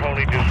let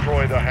Konni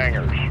destroy the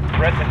hangars.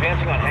 Threats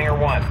advancing on hangar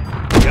 1.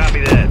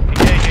 Copy that.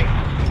 Engaging.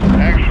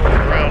 Actual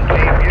ground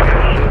team, give us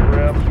a sit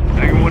rep.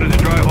 Hangar 1 is a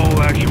dry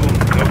hole, actual.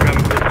 No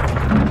chemicals.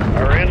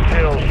 Our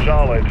intel's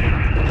solid.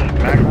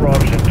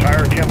 Makarov's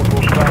entire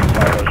chemical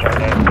stockpile is on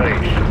that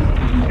base.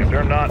 If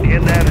they're not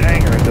in that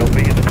hangar, they'll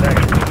be in the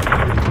next one.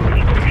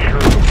 Just be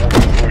sure before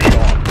we push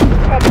on.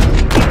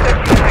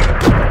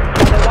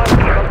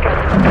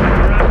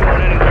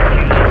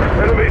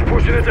 Enemies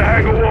pushing into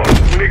hangar 1.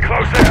 We need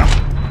close out.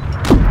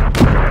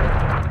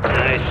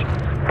 Nice.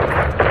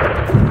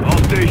 All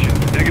stations,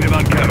 negative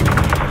on chemicals.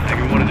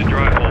 Hangar 1 is a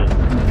dry hole.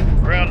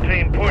 Ground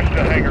team, push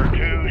to hangar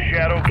 2.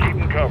 Shadow, keep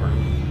them covered.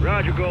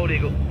 Roger, Gold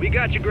Eagle. We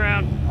got you,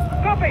 ground.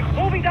 Copy.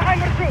 Moving to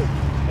hangar 2.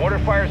 Mortar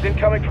fires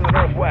incoming from the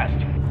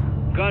northwest.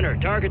 Gunner,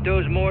 target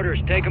those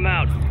mortars. Take them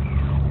out.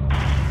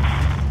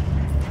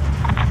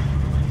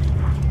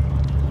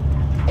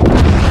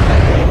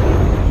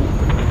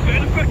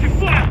 Effective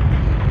fire!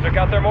 Took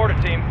out their mortar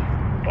team.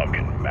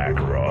 Fucking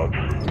Makarov.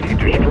 He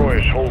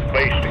destroys whole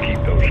base to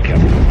keep those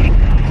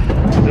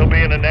chemicals. They'll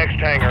be in the next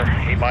hangar.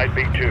 He might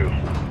be too.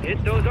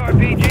 Hit those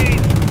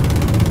RPGs.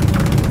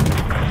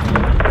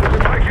 We're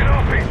taking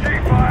RPG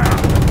fire.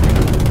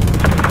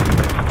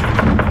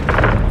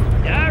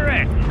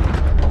 Direct.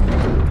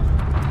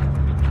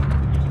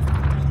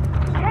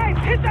 Right,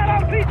 hit that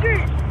RPG.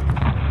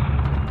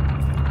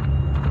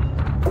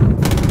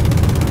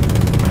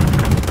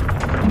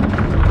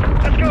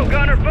 Let's go,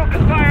 Gunner.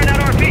 Focus fire on that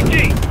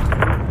RPG.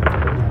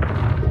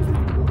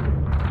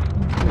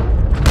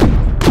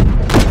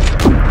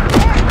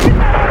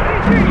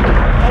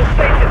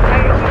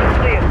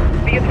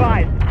 Be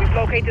advised, we've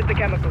located the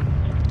chemicals.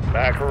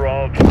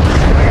 Makarov, it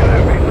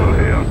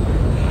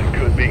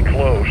could be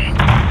close.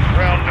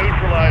 Ground,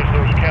 neutralize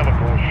those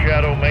chemicals.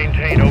 Shadow,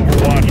 maintain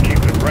overwatch. Keep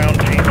the ground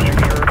team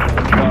secure till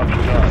the job's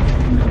done.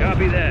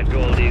 Copy that,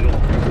 Gold Eagle.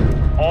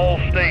 All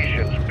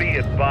stations, be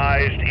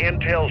advised.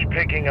 Intel's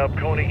picking up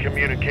Konni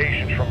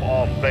communications from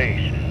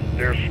off-base.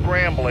 They're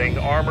scrambling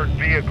armored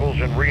vehicles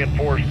and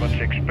reinforcements.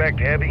 Expect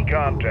heavy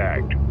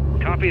contact.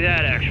 Copy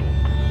that, actual.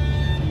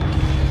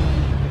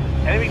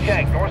 Enemy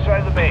tank, north side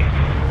of the base.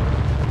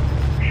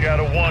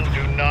 Shadow 1,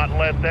 do not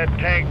let that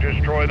tank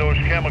destroy those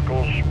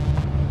chemicals.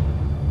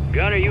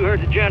 Gunner, you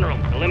heard the general.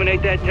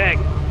 Eliminate that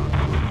tank.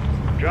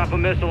 Drop a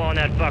missile on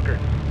that fucker.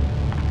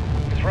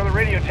 It's where the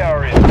radio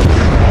tower is.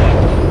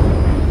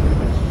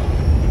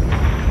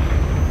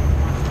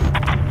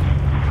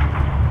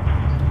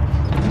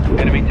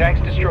 Enemy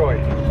tanks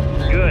destroyed.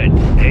 Good.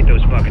 Hate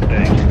those fucking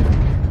things.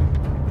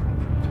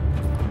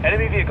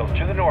 Enemy vehicles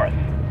to the north.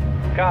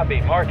 Copy,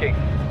 marking.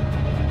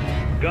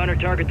 Gunner,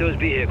 target those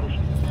vehicles.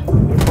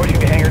 We're pushing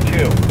to hangar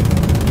 2.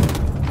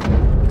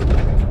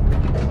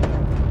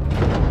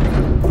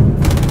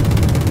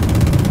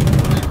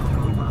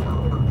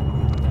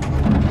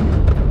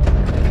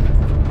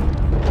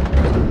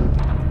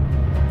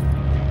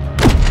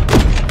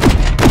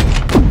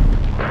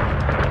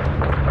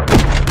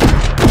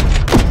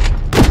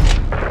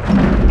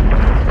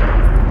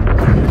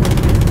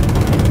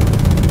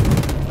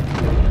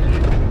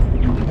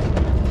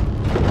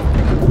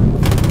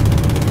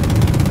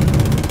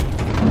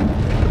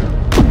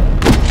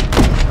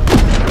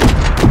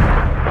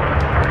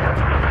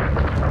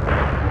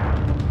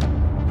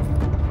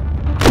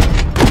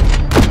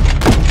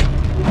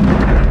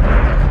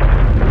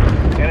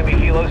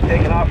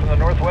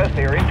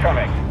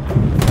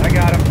 suspect. I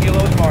got him.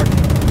 Kilo's marked.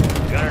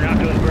 Gunner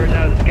knocked those birds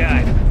out of the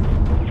sky.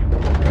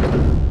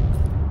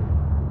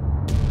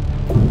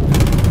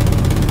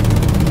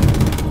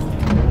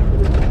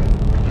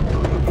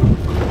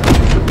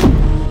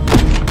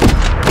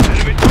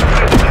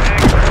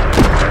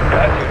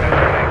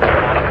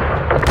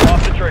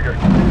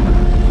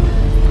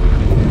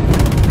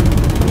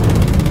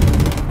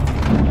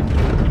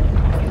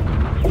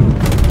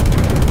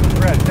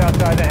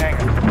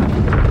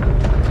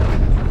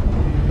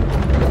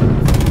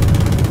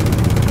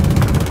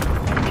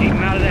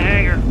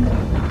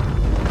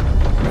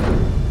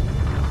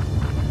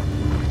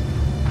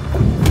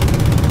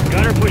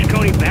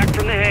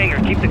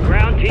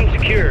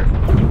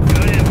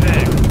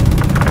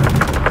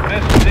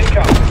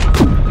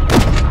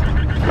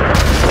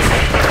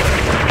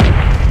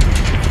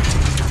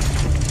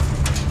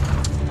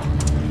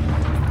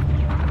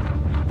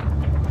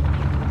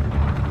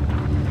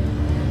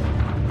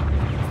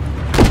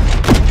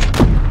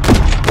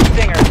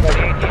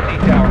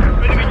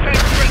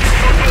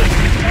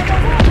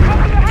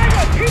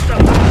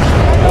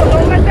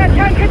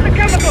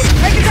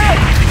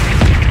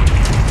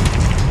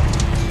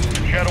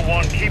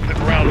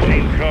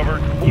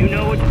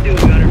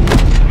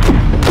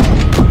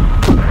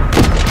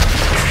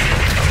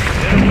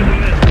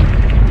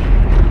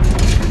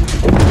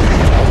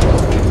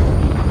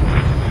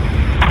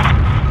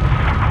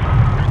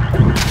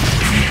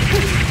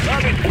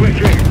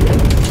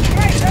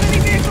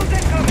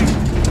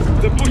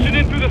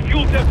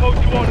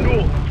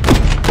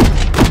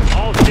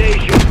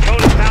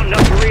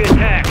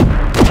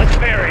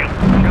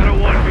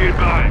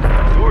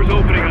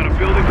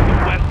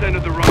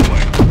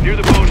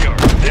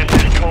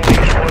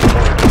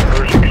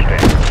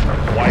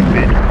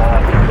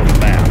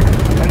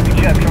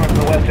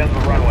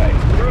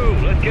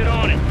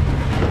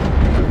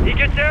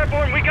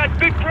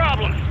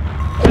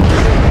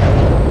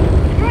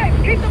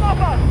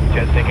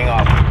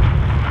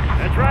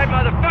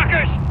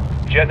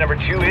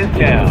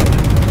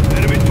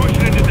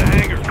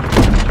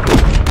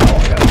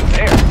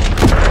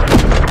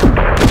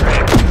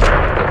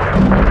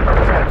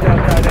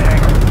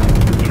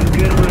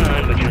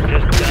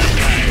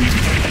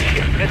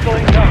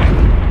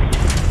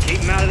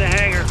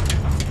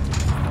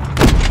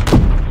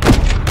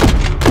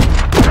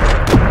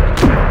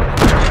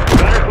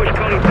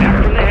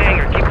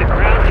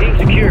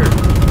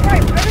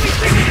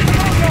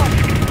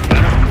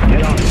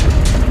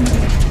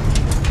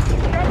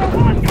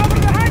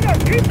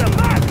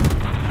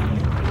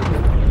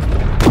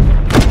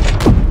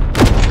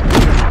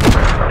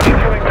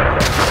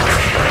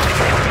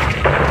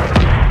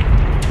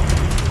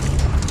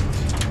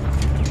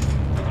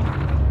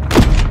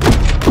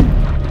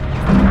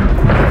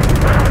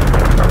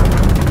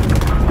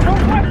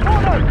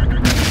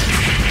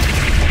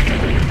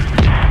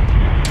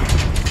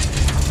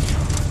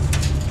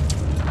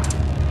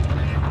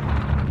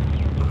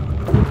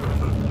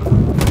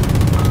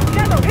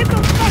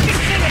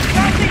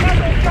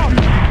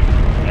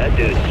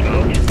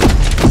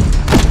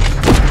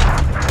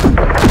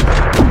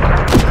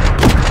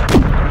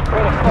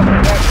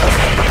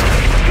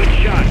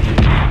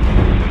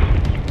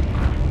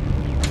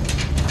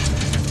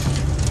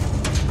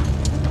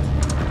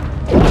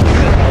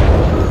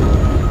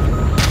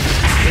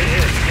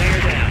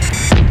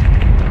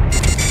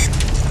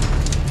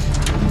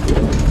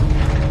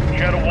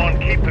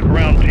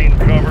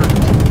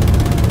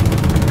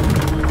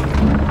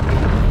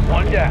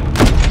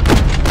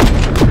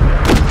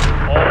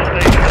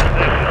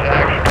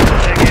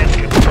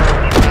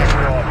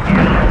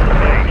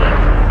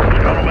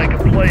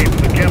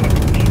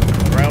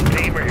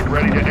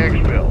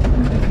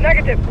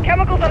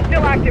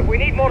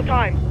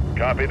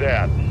 Copy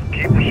that.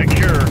 Keep them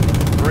secure.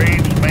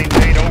 Graves,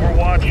 maintain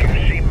overwatch. You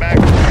see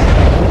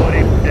Makarov, put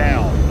him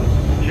down.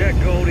 Check,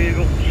 Gold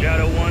Eagle.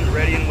 Shadow 1's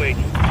ready and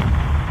waiting.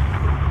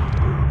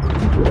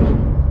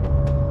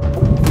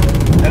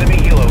 Enemy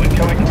helo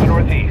incoming from the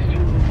northeast.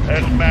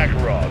 That's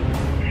Makarov.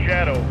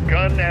 Shadow,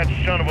 gun that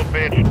son of a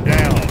bitch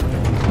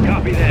down.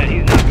 Copy that.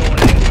 He's not going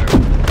anywhere.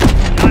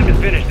 Time to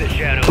finish this,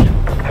 Shadows.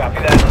 Copy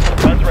that.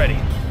 Gun's ready.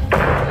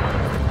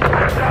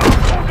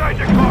 All guys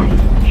are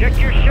close. Check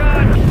your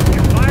shots.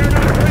 You're firing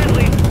on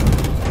friendly.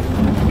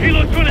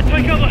 Helo's gonna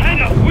take out the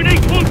hangar. We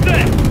need close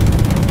there.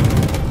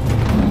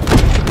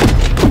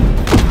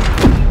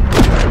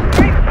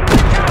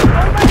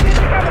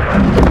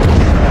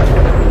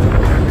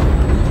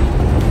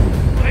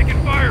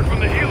 Taking fire from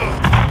the helo.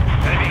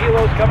 Enemy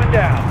helo's coming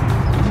down.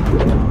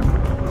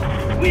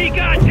 We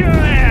got your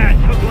ass!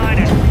 Hook, line,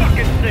 and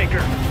fucking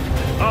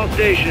sinker. All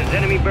stations,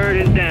 enemy bird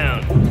is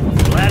down.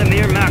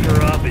 Vladimir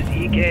Makarov is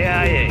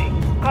EKIA.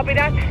 Copy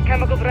that.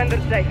 Chemicals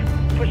rendered safe.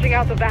 Pushing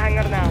out of the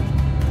hangar now.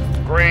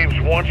 Graves,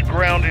 once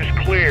ground is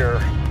clear,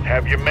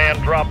 have your man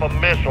drop a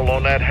missile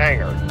on that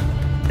hangar.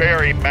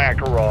 Bury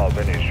Makarov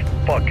and his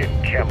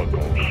fucking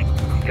chemicals.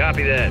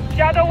 Copy that.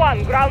 Shadow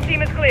 1, ground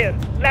team is clear.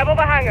 Level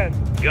the hangar.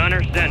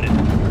 Gunner, send it.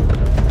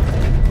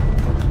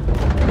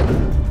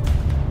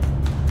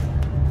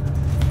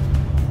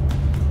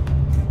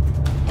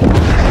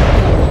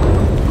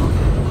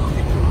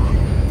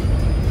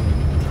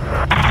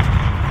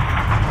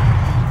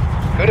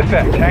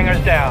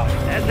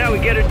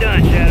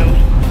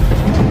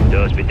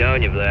 it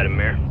on you,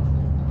 Vladimir.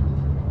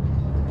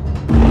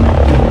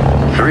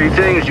 3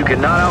 things you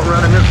cannot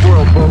outrun in this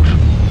world, folks.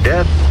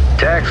 Death,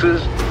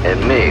 taxes,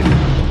 and me.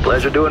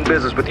 Pleasure doing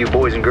business with you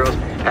boys and girls.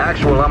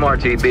 Actual, I'm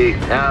RTB.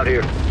 Out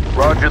here.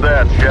 Roger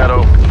that,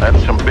 Shadow.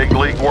 That's some big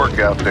league work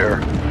out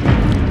there.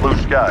 Blue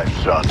skies,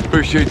 son.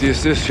 Appreciate the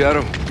assist,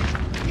 Shadow.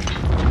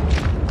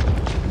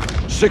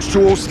 6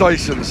 to all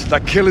stations.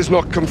 That kill is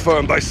not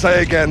confirmed. I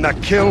say again,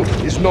 that kill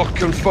is not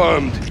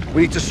confirmed.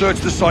 We need to search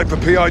the site for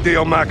PID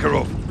on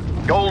Makarov.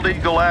 Gold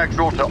Eagle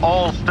Actual to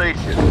all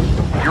stations.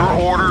 Your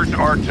orders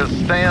are to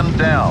stand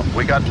down.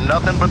 We got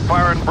nothing but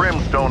fire and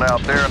brimstone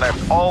out there, and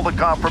that's all the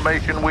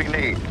confirmation we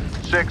need.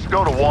 6,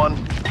 go to 1.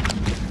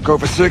 Go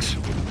for 6.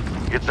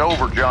 It's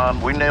over, John.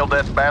 We nailed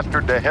that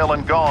bastard to hell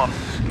and gone.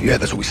 Yeah,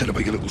 that's what we said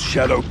about your little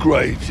Shadow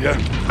Graves, yeah?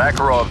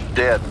 Makarov's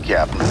dead,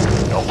 Captain.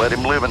 Don't let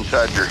him live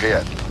inside your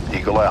head.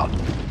 Eagle out.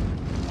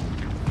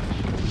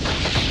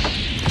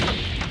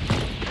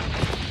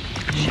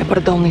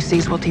 Shepard only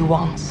sees what he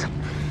wants.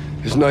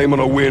 His name on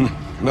a win,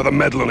 another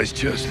medal on his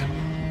chest.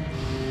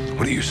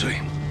 What do you see?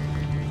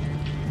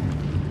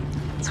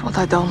 It's what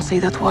I don't see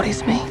that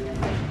worries me.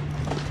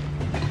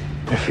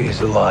 If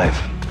he's alive,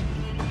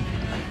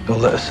 he'll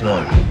let us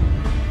know.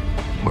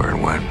 Where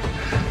and when?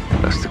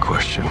 That's the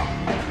question.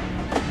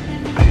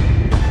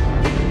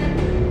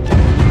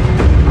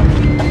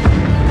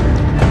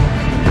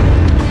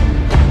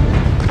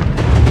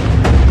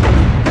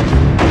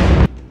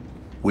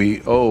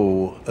 We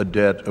owe a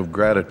debt of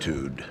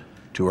gratitude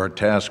to our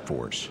task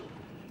force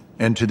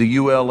and to the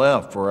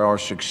ULF for our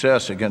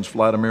success against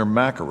Vladimir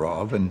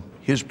Makarov and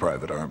his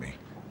private army.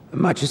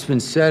 Much has been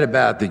said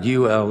about the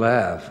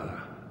ULF.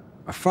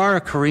 Are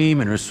Farah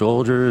Karim and her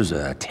soldiers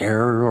a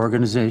terror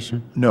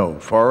organization? No,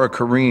 Farah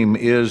Karim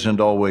is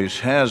and always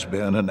has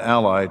been an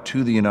ally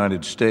to the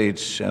United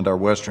States and our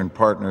Western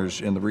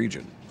partners in the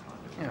region.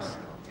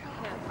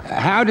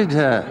 How did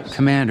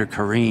Commander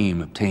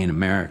Karim obtain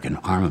American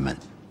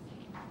armament?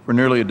 For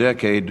nearly a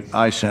decade,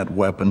 I sent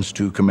weapons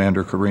to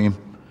Commander Karim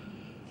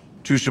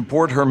to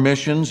support her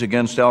missions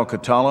against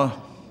Al-Qatala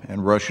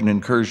and Russian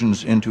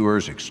incursions into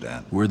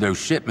Urzikstan. Were those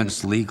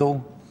shipments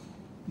legal?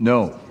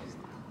 No.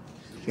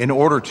 In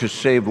order to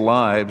save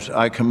lives,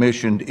 I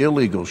commissioned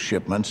illegal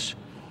shipments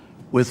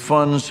with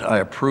funds I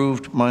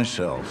approved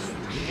myself.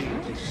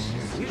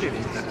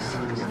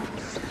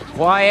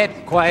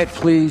 Quiet,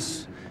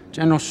 please.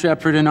 General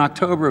Shepard, in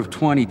October of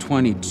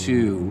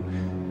 2022,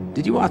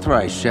 did you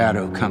authorize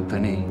Shadow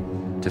Company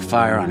to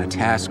fire on a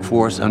task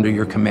force under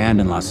your command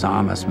in Las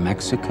Almas,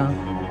 Mexico?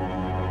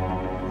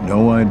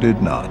 No, I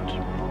did not.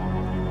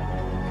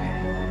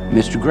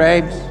 Mr.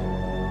 Graves,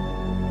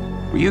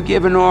 were you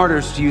given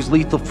orders to use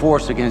lethal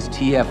force against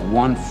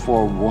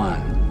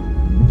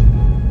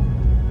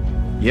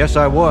TF-141? Yes,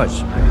 I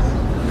was.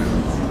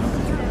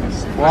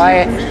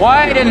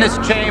 Quiet in this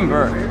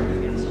chamber.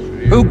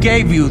 Who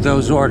gave you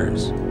those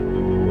orders?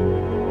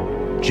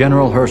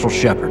 General Herschel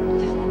Shepard.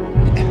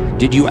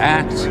 Did you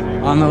act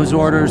on those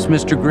orders,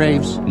 Mr.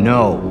 Graves?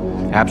 No,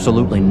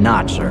 absolutely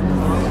not, sir.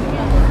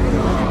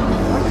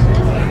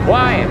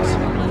 Quiet!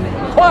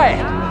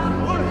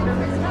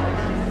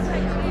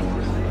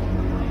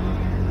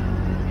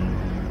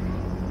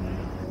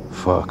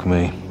 Fuck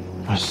me.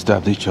 I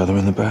stabbed each other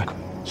in the back.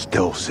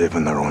 Still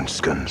saving their own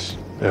skins.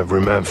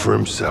 Every man for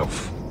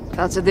himself.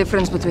 That's the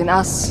difference between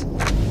us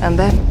and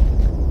them.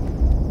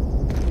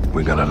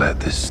 We're gonna let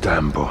this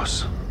stand,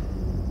 boss.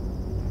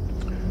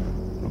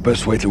 The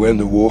best way to end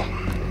the war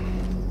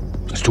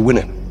is to win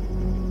it.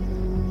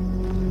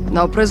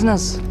 No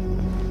prisoners.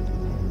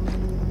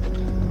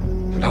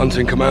 Good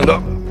hunting,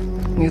 Commander.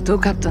 You too,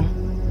 Captain.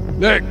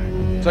 Nick,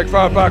 take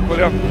fire back, will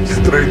you?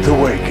 Straight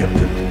away,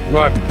 Captain.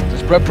 Right,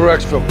 let's prep for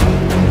exfil.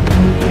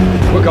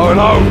 We're going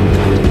home.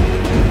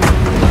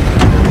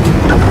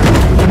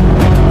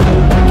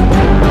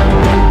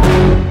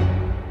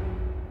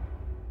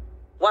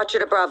 Watcher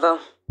to Bravo.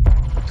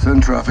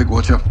 Send traffic,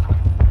 Watcher.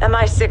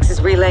 MI6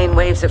 is relaying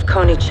waves of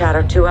Konni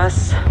chatter to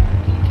us.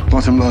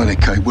 Bottom line,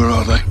 Kate, where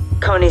are they?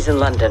 Konni's in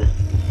London.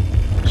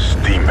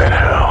 Steaming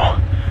hell.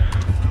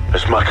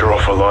 Is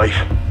Makarov alive?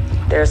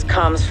 There's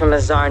comms from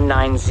Azar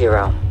 90.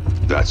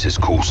 That's his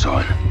call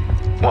sign.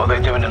 What are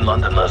they doing in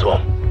London, Laswell?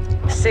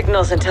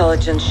 Signals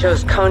intelligence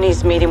shows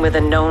Konni's meeting with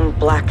a known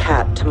Black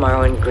Hat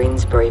tomorrow in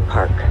Greensbury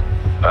Park.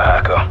 A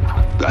hacker.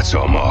 That's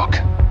our mark.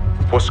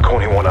 What's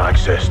Konni want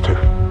access to?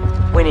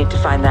 We need to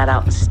find that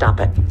out and stop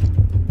it.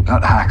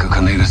 That hacker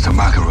can lead us to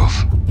Makarov.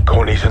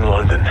 Konni's in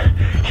London.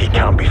 He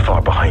can't be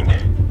far behind.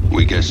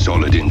 We get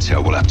solid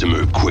intel, we'll have to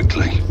move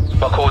quickly.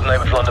 I'll coordinate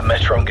with London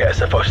Metro and get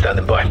SFO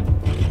standing by.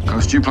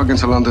 Ghost, you plug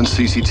into London's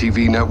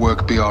CCTV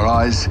network,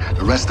 BRIs.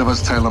 The rest of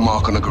us tail a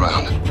mark on the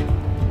ground.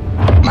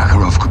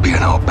 Makarov could be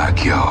in our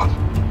backyard.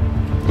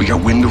 We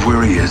get wind of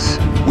where he is,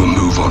 we'll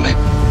move on it.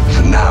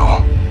 For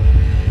now,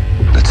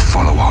 let's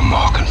follow our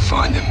mark and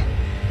find him.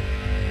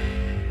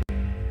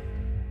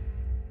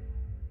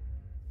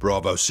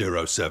 Bravo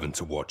 07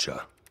 to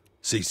Watcher.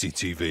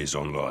 CCTV is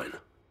online.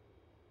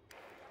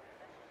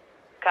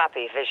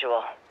 Copy,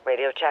 visual.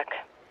 Radio check.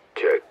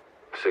 Check.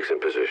 6 in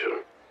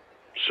position.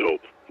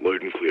 Soap,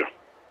 loud and clear.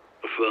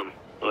 Affirm.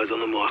 Eyes on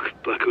the mark.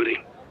 Black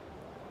hoodie.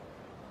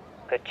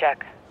 Good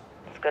check.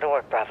 Let's go to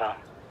work, Bravo.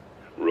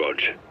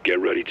 Rog, get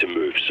ready to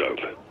move, Soap.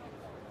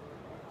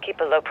 Keep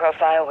a low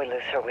profile. We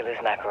lose her, we lose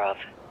Makarov.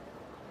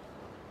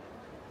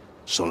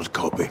 Solid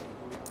copy.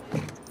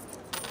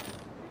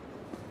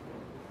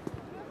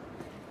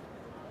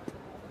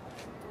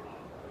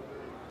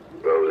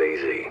 Roll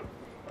easy.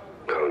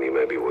 Konni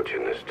may be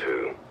watching this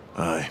too.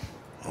 Aye.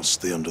 I'll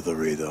stay under the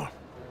radar.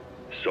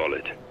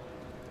 Solid.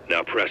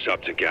 Now press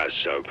up to gas,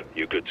 Soap.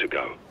 You're good to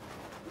go.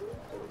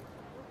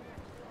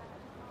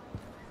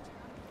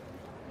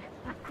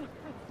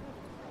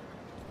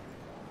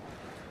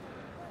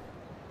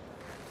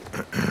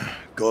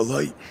 Got a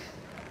light?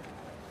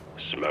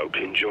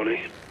 Smoking,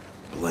 Johnny?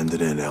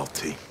 Blended in,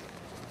 LT.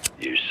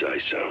 You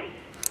say so.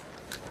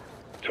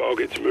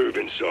 Target's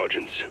moving,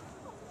 Sergeants.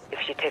 If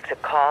she takes a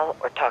call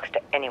or talks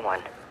to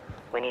anyone,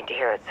 we need to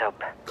hear it,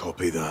 Soap.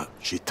 Copy that.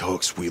 She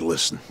talks, we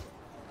listen.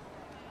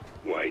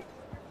 Wait.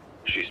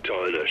 She's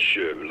tying her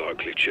shoe,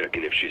 likely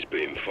checking if she's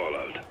being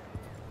followed.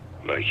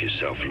 Make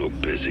yourself look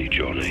busy,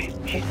 Johnny.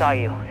 She saw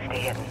you. Stay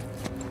hidden.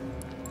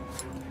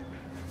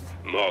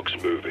 Mark's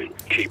moving.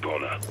 Keep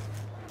on her.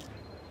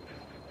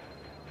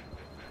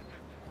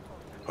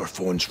 Our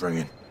phone's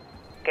ringing.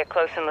 Get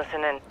close and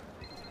listen in.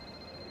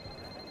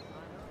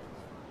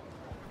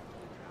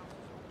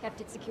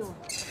 Kept it secure.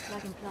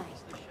 Plug and play.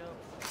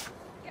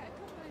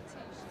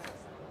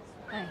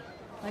 Hey,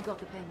 I got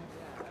the payment.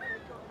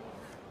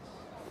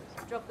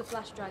 Drop the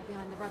flash drive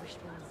behind the rubbish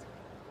bins.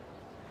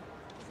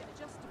 Is it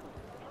adjustable?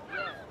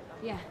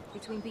 Yeah,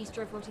 between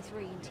Bistro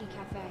 43 and Tea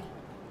Cafe.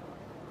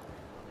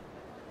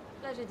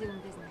 Pleasure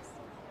doing business.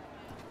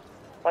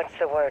 What's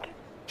the word?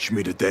 She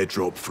made a dead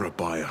drop for a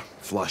buyer.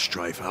 Flash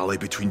drive alley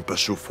between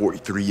Bistro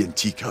 43 and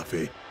Tea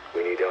Cafe.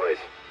 We need eyes.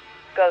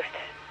 Ghost,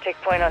 take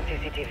point on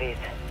CCTVs.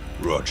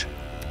 Rog.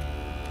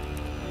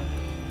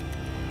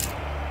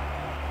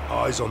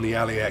 Eyes on the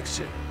alley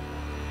exit.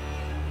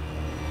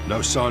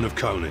 No sign of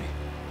Konni.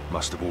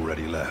 Must have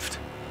already left.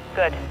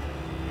 Good.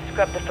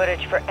 Scrub the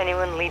footage for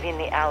anyone leaving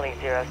the alley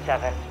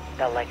 07.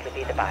 They'll likely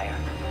be the buyer.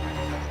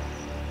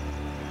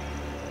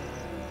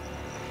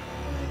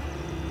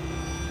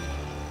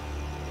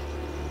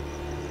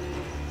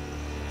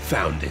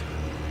 Found him.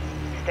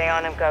 Stay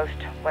on him, Ghost.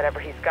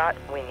 Whatever he's got,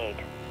 we need.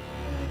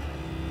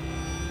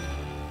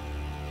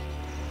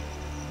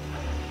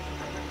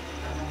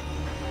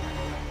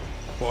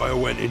 Buyer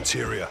went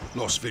interior.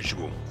 Lost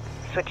visual.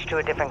 Switch to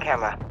a different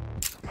camera.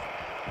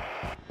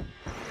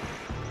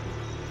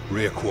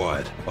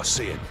 Reacquired. I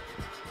see him.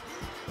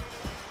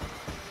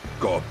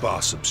 Got a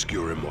bus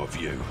obscuring my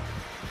view.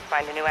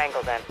 Find a new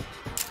angle, then.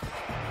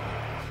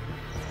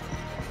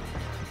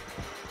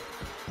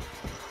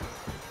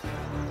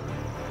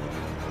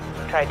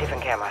 Try a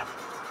different camera.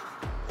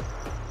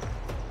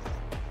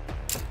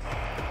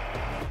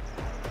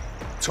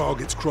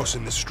 Target's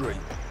crossing the street.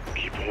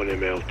 Keep on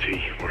him, LT.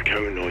 We're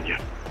counting on you.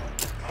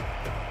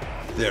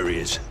 There he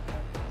is.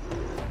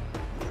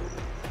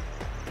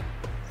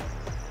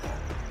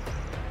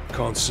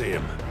 Can't see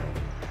him.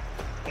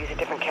 Use a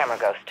different camera,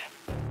 Ghost.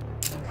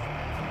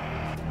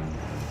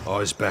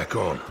 Eyes back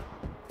on.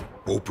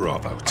 All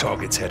Bravo.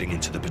 Target's heading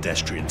into the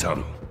pedestrian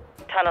tunnel.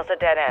 Tunnel's a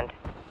dead end.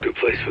 Good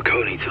place for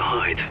Konni to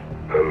hide.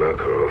 I'm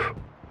Makarov.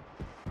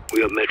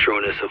 We have Metro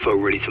and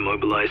SFO ready to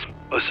mobilize.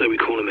 I say we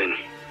call them in.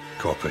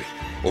 Copy.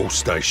 All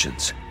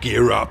stations.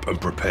 Gear up and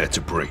prepare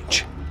to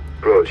breach.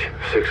 Rog,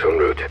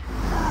 600.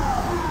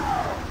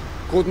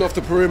 Cordon off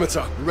the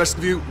perimeter. The rest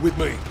of you with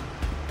me.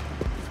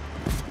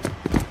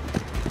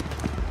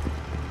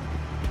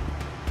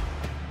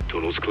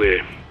 Tunnel's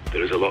clear.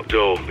 There is a locked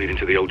door leading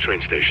to the old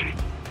train station.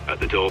 At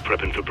the door,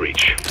 prepping for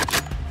breach.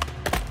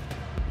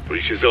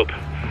 Breach is up.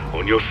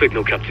 On your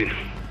signal, Captain.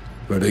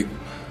 Ready?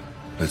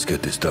 Let's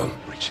get this done.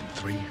 Breach in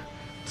 3,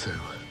 2,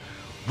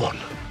 1.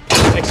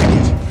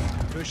 Execute.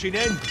 Pushing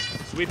in.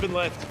 Sweeping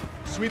left.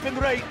 Sweeping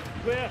right.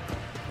 Clear.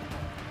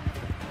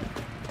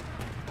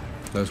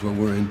 That's what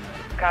we're in.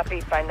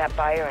 Copy. Find that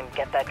buyer and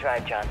get that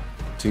drive, John.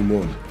 Team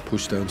 1,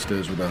 push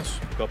downstairs with us.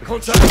 Copy.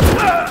 Contact.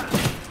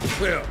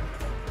 Clear.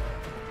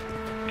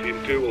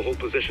 Team 2 will hold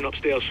position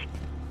upstairs.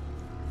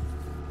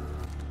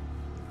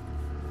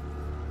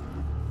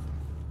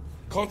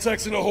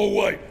 Contacts in the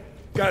hallway.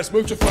 Guys,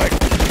 move to flank.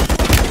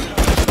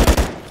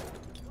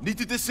 Need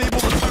to disable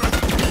the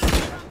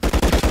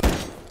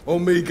turret.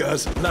 On me,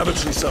 guys.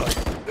 Lavatory side.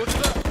 What's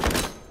that?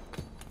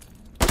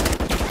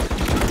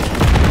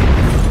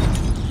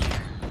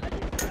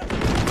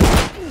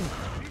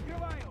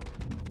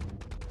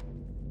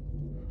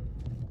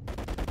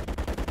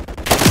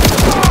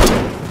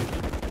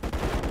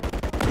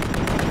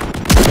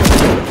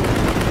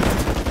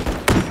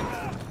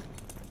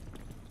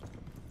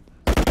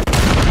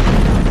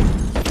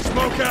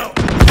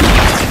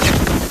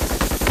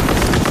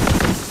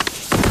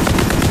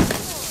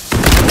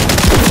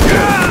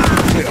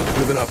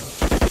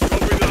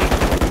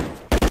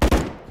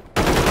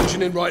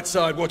 In right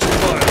side, watch your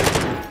fire.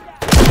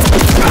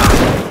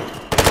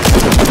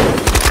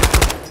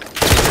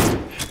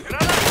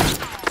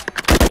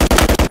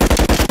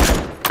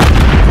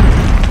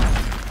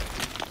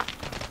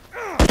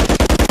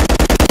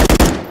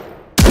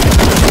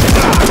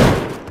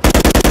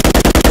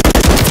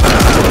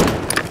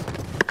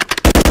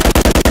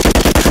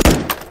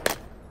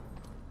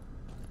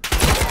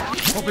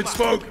 Dropping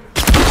smoke!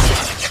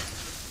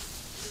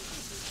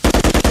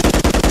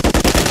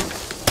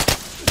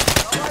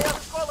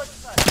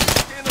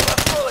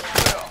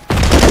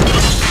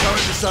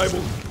 Turret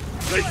disabled.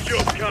 Nice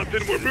job,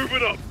 Captain. We're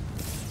moving up.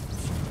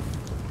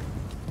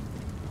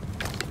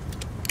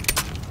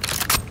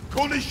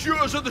 Konni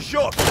shooters at the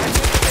shop!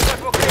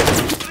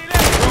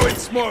 Throwing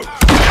smoke!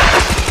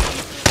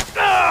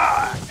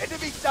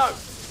 Enemy down!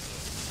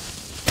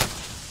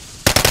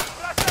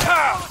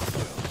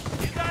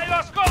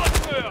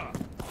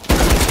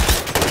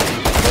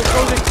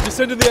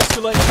 Descend in the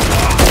escalator.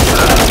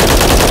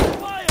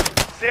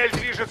 Цель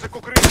движется к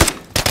укрытию.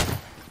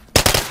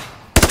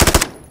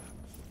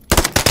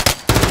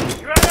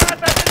 Граната,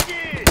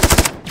 берегись!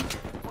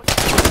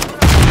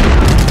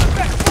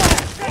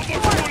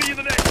 Almost 20 in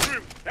the next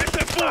room.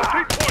 SF4,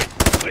 take point.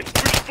 Let's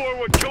push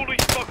forward, kill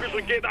these fuckers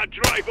and get that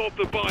drive off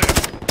the fire.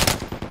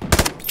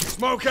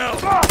 Smoke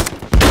out!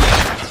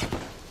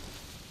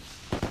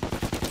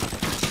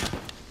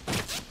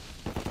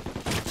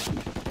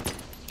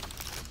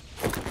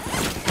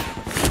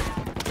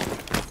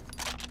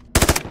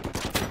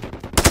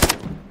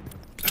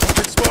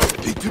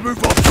 Need to move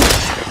on.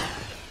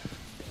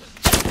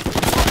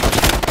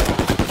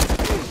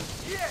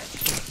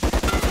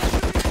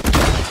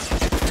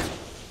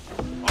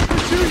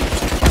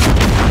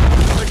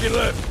 Take it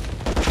left.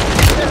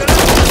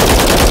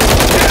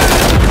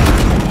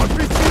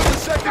 RPG on the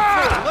second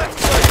floor, left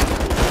side.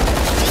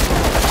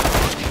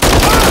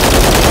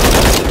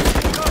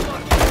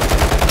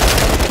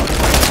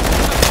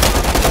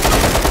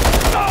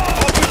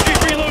 RPG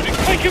reloading,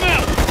 take him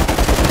out!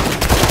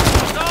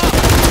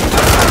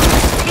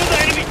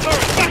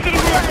 Back to the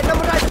room!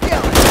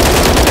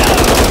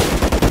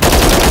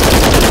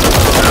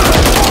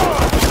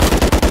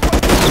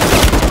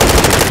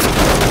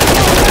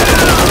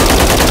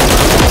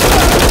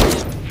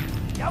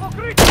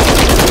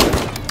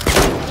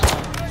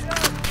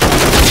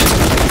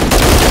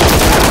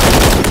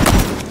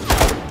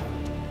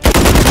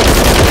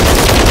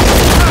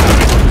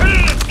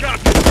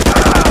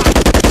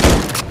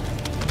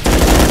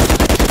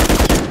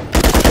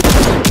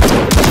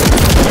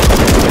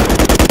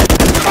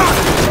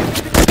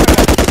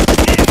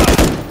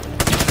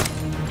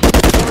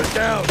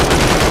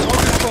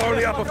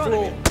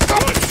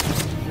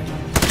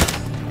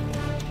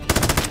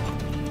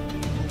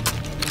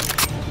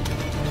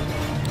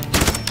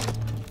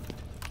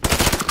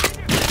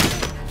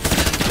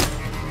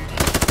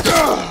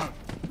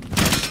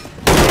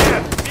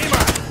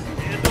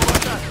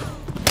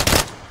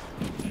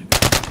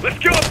 Let's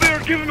get up there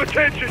and give him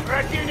attention!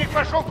 Противник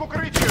пошел к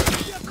укрытию!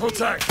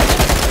 Contact!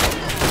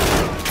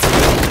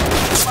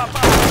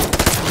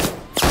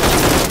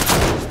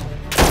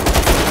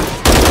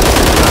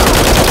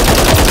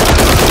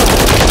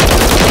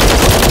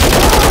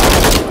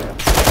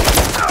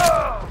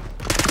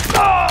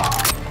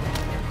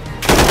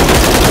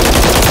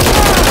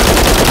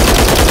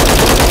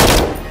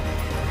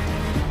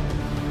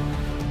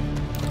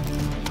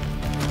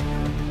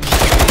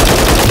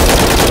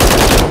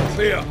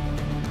 Clear.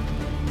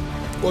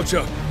 Watch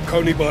up.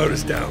 Konni bar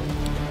is down.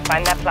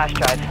 Find that flash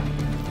drive.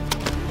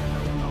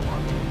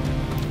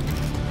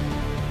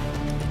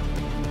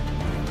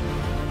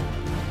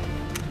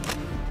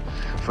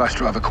 Flash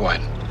drive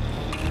acquired.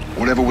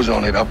 Whatever was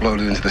on it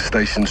uploaded into the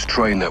station's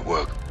train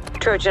network.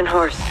 Trojan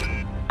horse.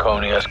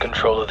 Konni has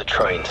control of the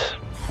trains.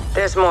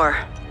 There's more.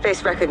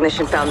 Face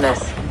recognition found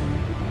this.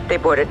 They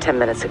boarded 10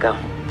 minutes ago.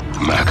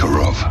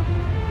 Makarov.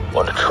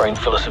 On a train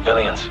full of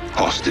civilians.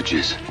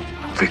 Hostages.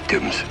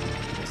 Victims.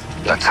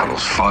 That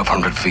tunnel's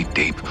 500 feet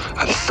deep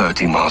and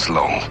 30 miles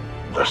long.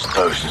 There's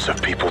thousands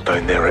of people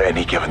down there at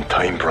any given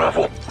time,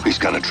 Bravo. He's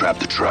gonna trap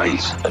the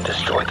trains. And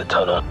destroy the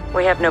tunnel.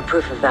 We have no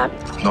proof of that.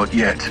 Not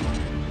yet.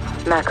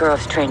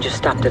 Makarov's train just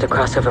stopped at a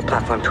crossover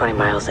platform 20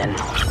 miles in.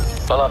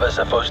 I'll have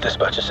SFOs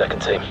dispatch a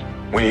second team.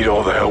 We need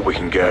all the help we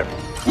can get.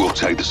 We'll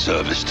take the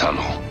service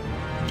tunnel.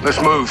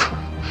 Let's move.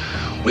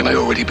 We may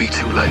already be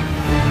too late.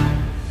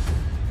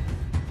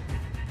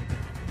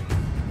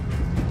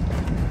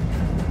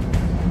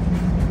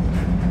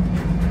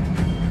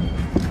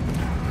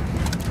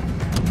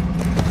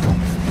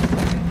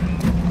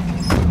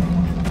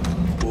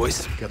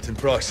 Boys, Captain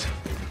Price,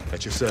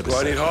 at your service.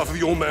 I need half of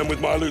your men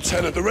with my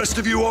lieutenant, the rest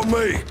of you on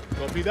me.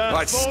 Copy that.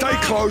 Right, stay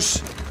close.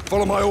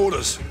 Follow my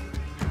orders.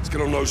 Let's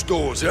get on those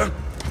doors, yeah?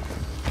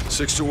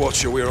 6 to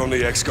watch you. We're on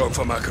the X going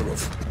for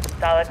Makarov.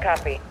 Solid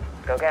copy.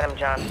 Go get him,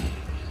 John.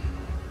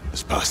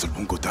 This bastard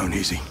won't go down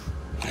easy.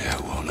 Yeah,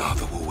 well,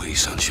 neither will we,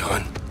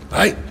 sunshine.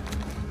 Hey,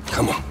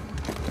 come on.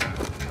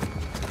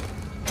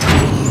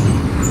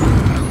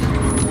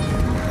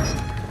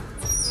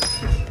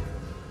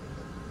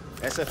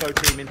 SFO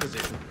team in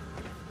position.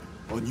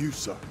 On you,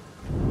 sir.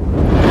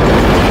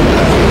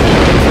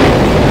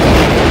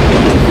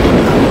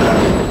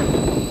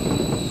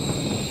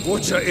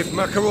 Watcher, if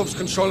Makarov's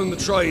controlling the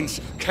trains,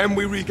 can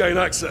we regain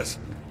access?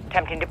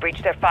 Attempting to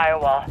breach their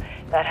firewall.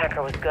 That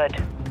hacker was good.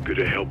 Good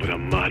at helping a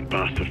mad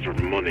bastard for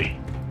money.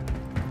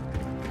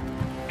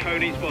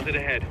 Konni spotted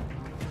ahead.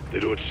 They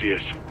don't see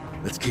us.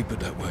 Let's keep it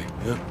that way,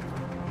 yeah?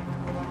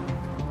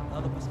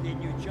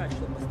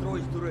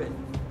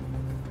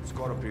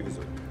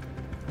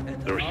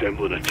 They're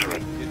assembling a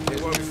turret.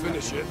 They won't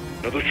finish it.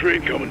 Another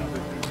train coming.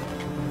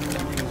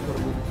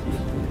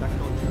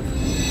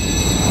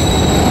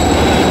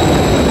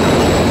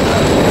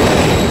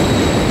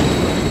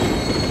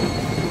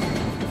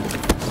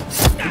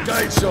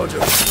 Engage,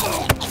 Sergeant.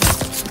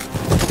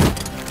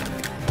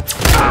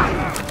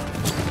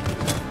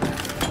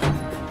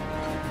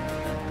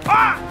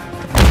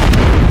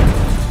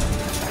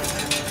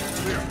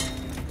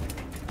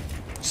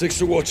 Six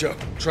to Watcher.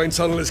 Train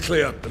tunnel is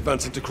clear.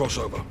 Advancing to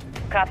crossover.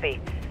 Copy.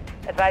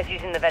 Advise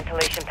using the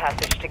ventilation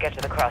passage to get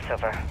to the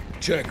crossover.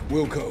 Check.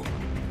 Wilco.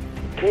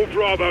 Paul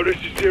Bravo, this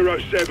is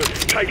 07.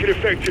 Taking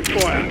effective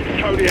fire.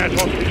 Tony has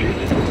hostages.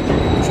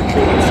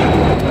 Secure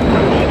them.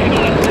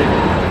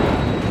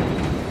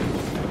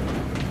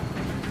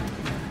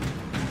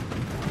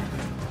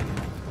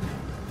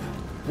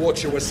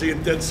 Watcher, we're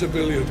seeing dead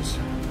civilians.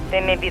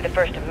 They may be the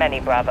first of many,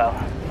 Bravo.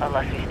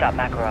 Unless we stop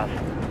Makarov.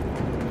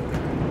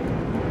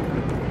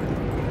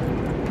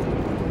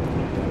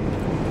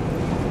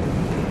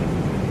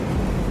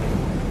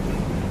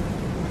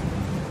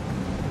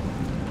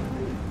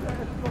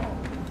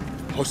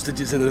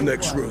 Hostages in the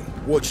next room.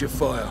 Watch your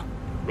fire.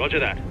 Roger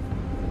that.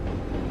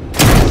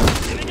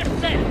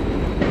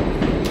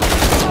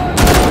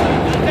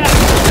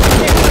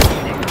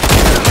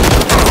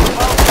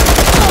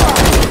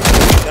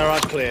 They're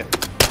out clear.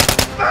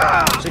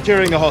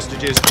 Securing the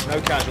hostages. No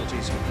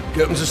casualties.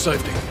 Get them to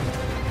safety.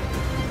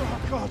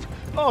 Oh, God.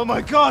 Oh,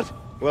 my God.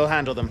 We'll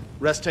handle them.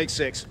 Rest take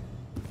 6.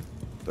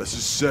 This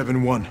is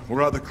 7-1.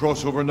 We're at the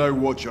crossover now,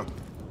 Watcher.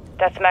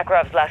 That's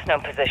Makarov's last known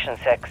position,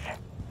 6.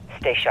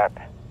 Stay sharp.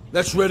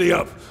 Let's ready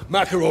up.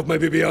 Makarov may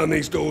be behind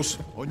these doors.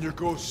 On your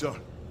go, sir.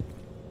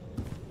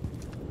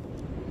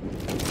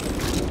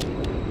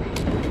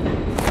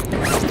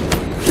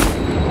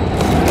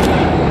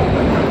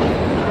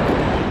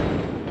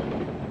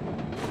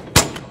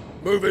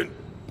 Moving.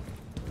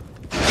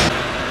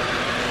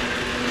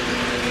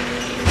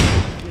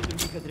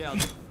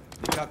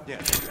 Как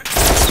нет?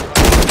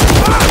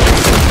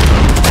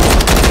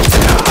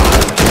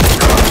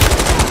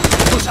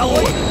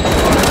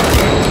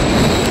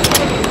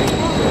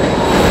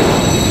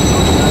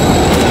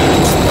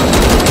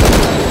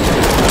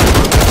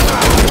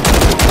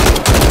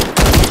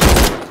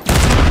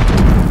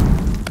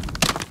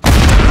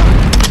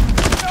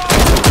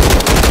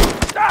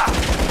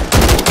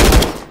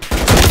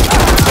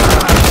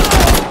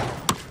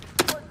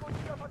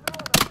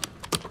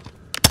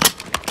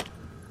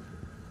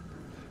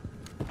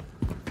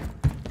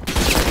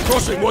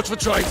 Crossing, watch for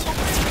trains.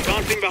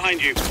 Advancing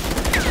behind you.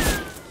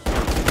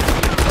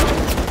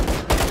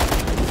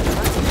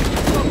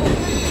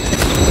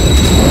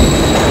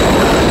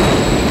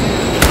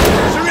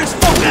 There is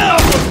fucking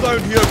numbers down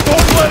here.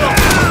 Don't let up.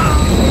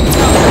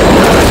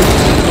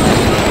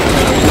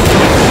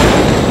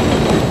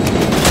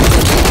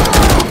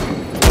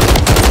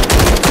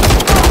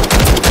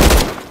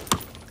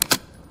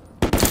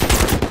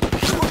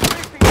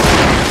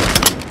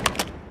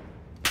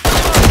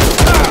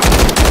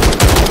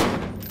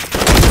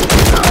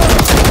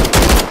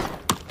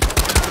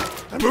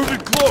 Moving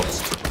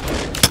close.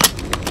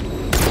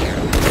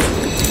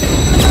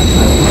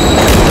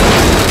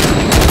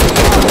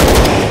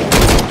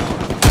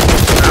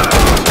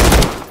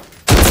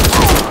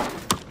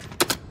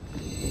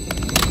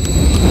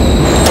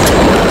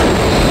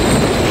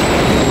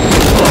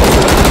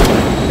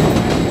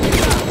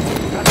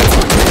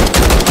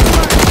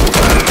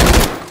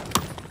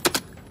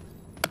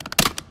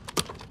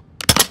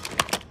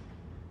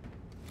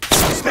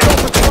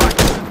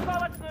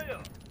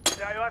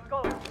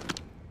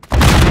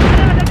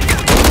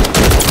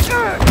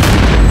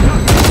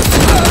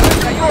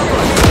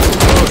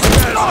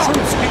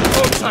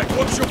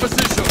 What's your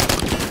position?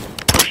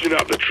 Pushing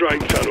up the train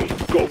tunnel.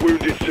 Got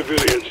wounded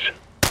civilians.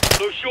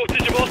 No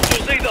shortage of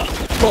hostiles either.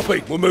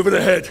 Copy. We're moving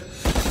ahead.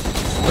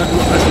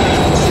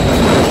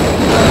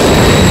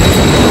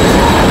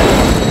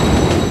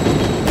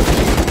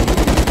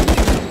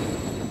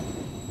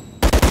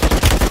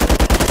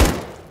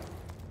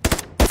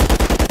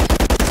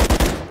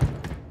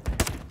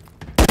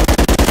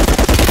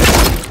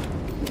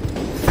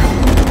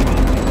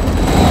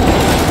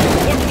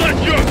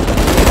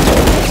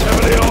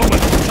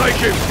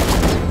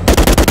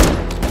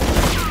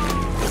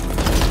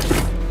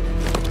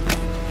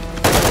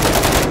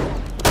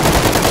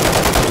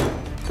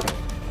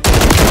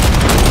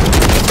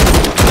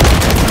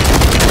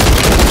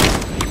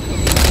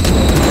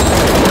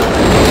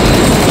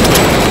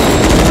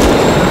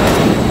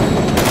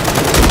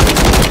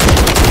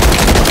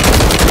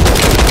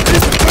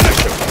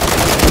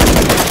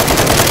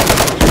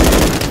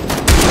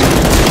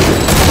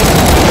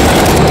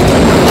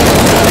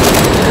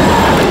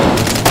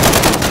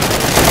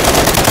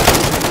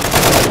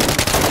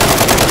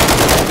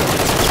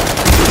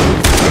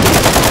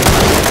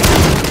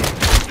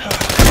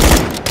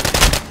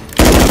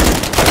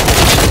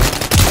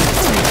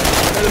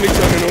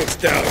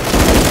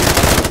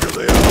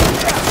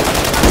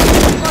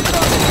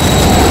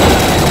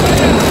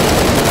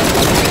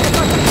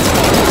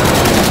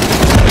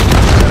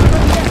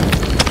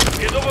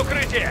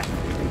 Укрытие!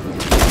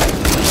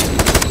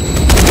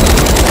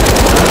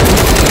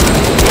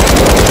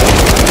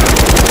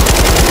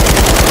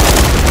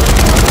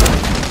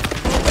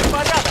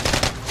 Порядок!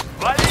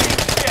 Вали их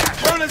всех!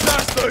 Turn his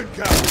ass down,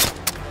 Cap!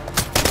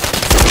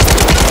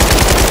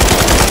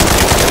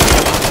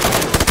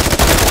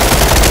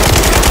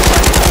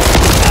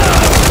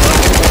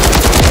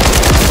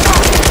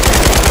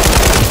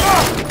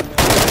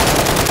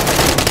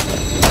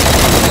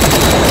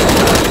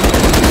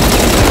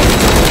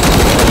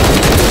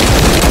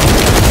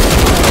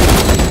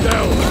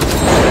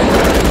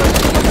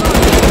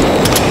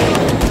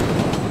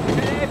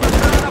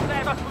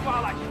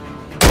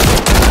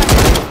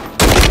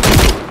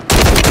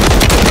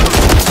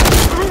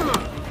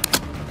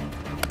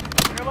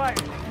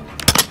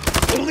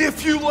 Only a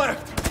few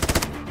left!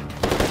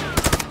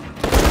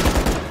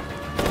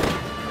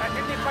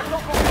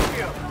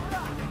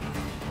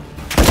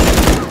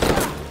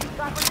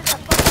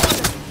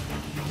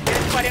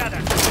 Есть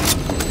порядок!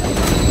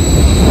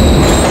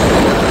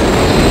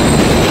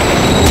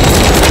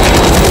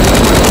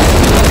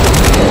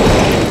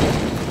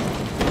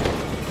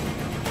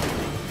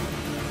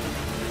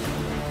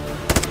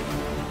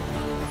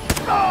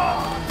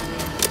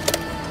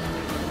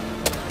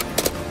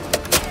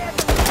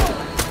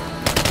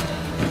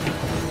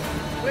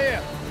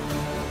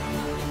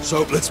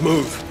 So, let's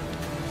move.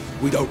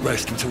 We don't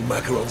rest until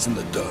Makarov's in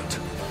the dirt.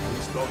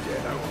 He's not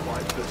getting out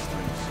alive this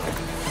time, son.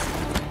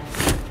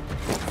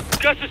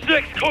 Got the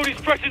 6,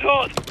 Cody's pressing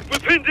hard. We're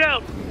pinned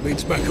down.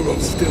 Means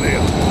Makarov's still here.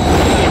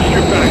 Watch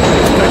your back.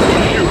 They're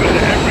going to shoot at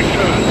every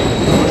turn.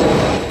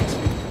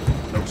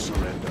 No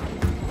surrender.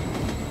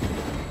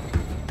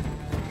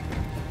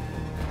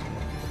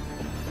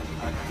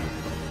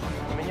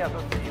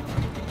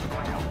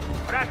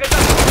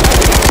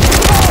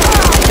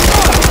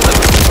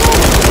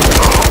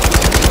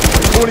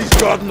 Tony's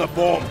guarding the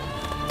bomb.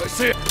 I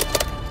see it.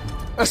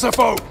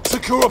 SFO,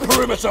 secure a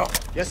perimeter.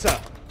 Yes, sir.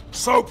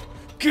 Soap,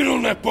 get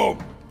on that bomb.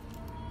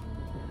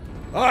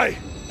 Aye.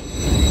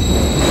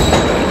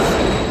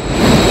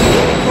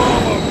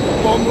 Bravo,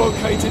 bomb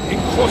located in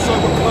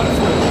crossover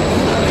platform.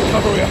 They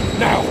cover here,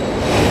 now.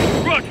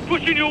 Rod,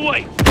 pushing your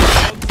way.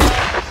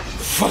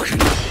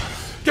 Fucking.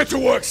 Get to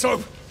work,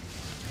 Soap.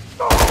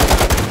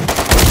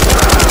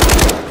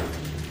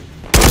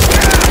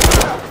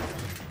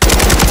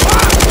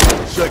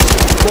 Six,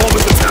 bomb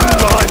is a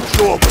two-line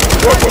job.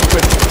 Work with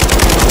me.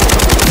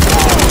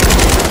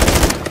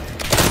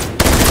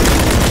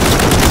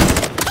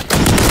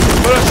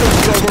 Listen,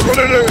 sir, we're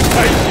running out of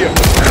time here.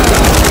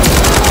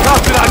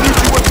 Captain, I need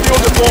you with me on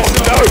the bomb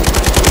now.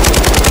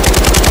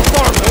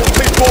 Farm, it'll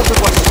take both of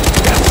us.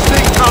 Get a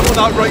snake cam on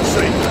that right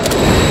side.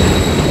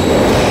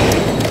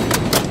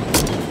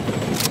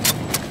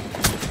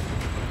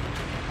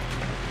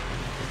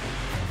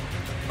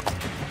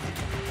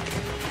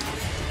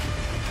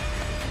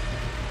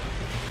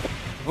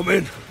 I'm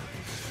in.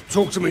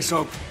 Talk to me,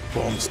 Soap.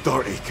 Bomb's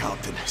dirty,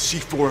 Captain.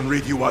 C4 and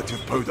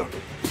radioactive powder.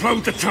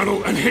 Probe the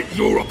tunnel and hit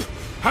Europe.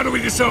 How do we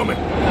disarm it?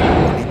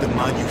 We need the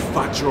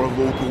manufacturer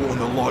logo on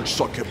the large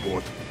circuit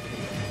board.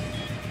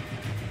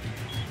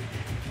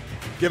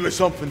 Give me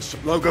something.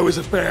 Logo is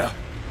a bear.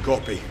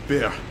 Copy.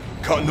 Bear.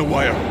 Cutting the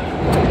wire.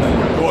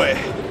 Go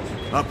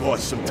ahead. I bought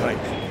some time.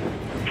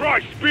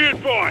 Price, be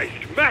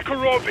advised.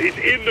 Makarov is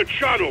in the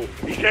channel.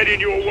 He's heading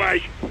your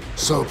way.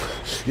 Soap,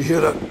 you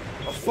hear that?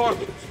 Fuck!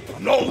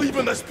 I'm not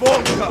leaving this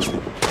bomb,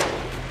 Captain!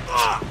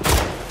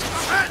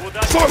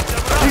 Soap!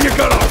 Bring your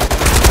gun up!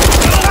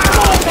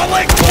 My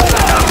leg!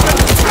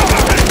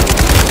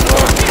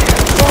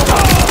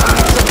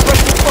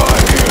 Suppressive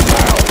fire here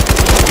now!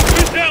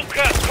 Get down,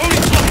 Cap!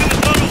 Cody's blocking the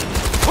tunnel!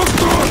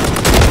 Hooked on!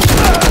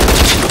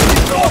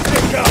 He's off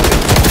it, Captain!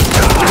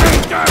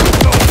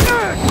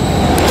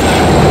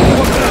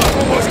 What's that?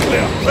 Almost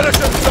clear! Finish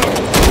him, sir!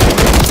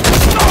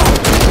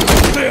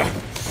 Clear!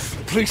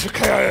 Police are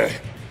KIA.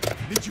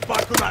 Need you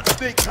back on that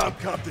snake camp,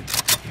 Captain.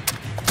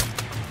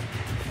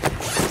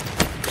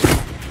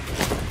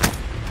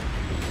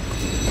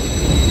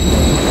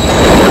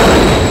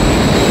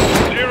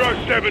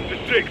 Seven to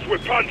 6, we're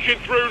punching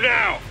through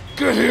now!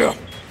 Get here!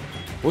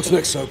 What's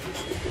next, Soap?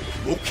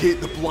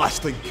 Locate the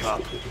blasting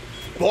cap.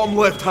 Bottom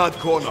left-hand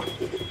corner.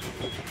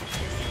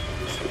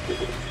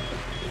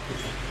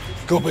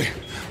 Copy.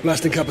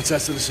 Blasting cap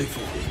attached to the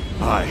C4.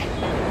 Aye.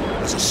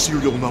 There's a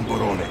serial number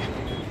on it.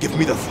 Give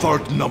me the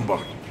third number.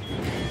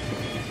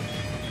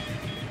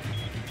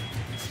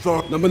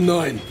 Number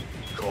 9.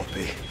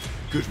 Copy.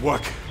 Good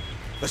work.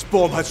 This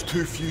bomb has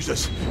 2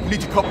 fuses. We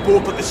need to cut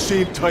both at the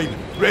same time.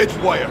 Red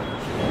wire.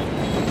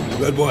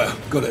 Red wire.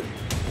 Got it.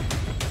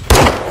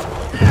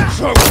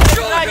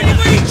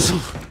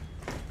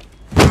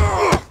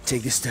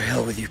 Take this to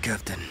hell with you,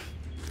 Captain.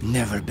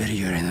 Never bury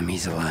your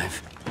enemies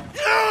alive.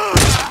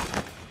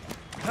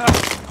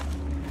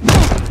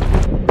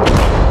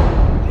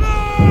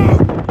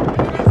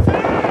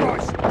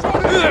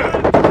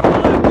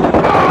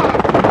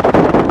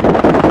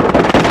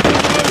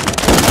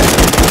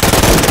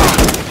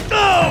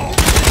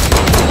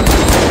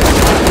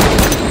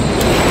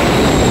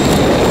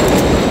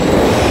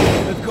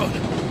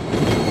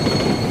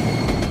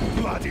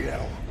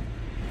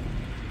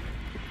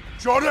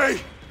 Johnny!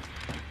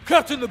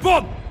 Captain, the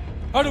bomb!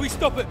 How do we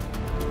stop it?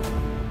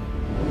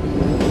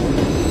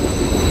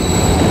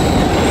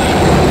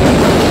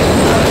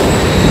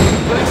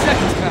 30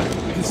 seconds,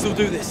 Cap. We can still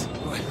do this.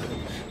 Right.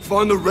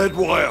 Find the red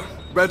wire.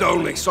 Red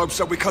only. Soap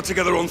said we cut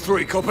together on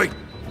 3. Copy?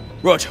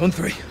 Rog, on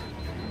 3.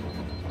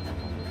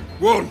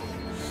 1,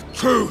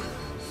 2,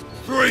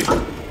 3.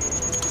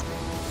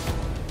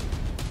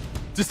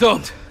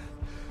 Disarmed.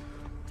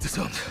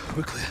 Disarmed.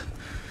 We're clear.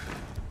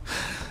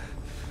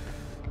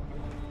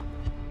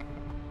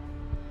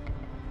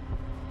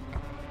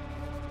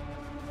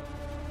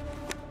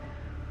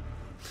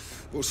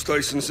 All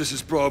stations, this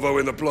is Bravo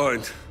in the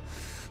blind.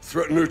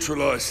 Threat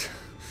neutralized.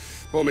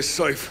 Bomb is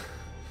safe.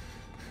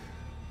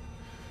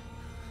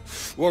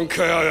 1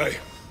 KIA.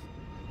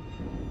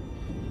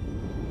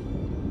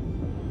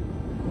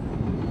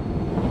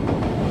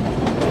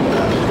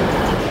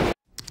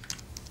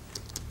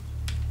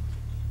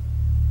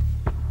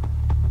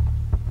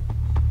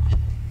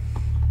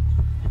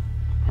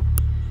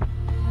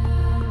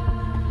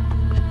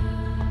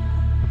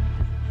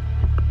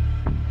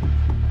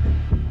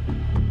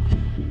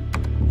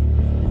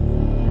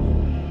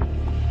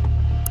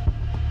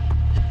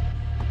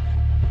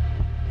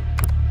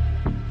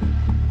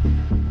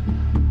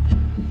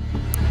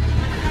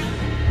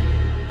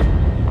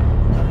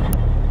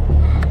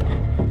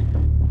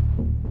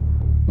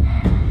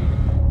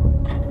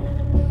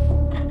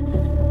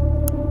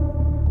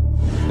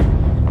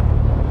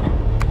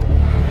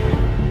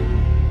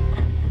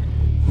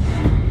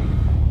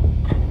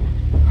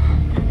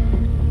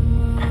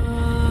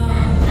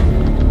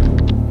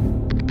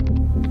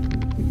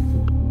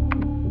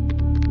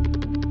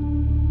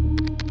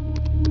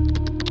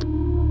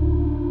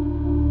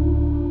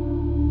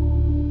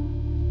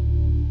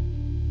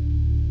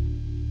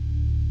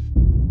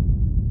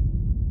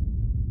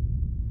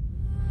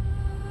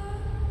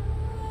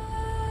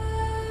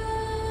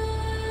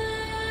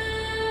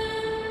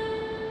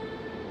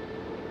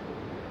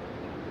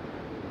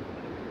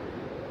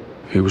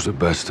 He was the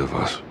best of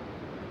us.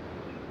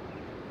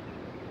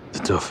 The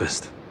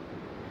toughest.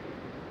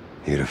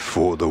 He'd have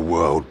fought the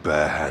world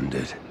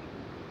barehanded.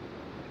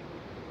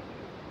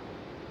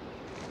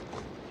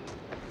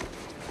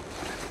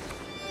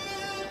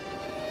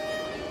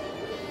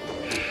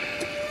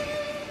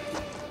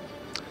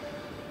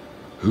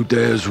 Who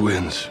dares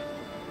wins.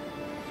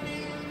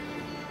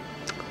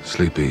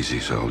 Sleep easy,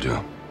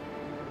 soldier.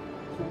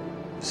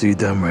 See you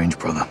downrange,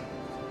 brother.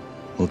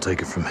 We'll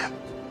take it from here.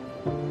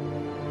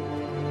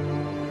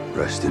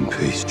 Rest in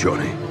peace,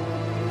 Johnny.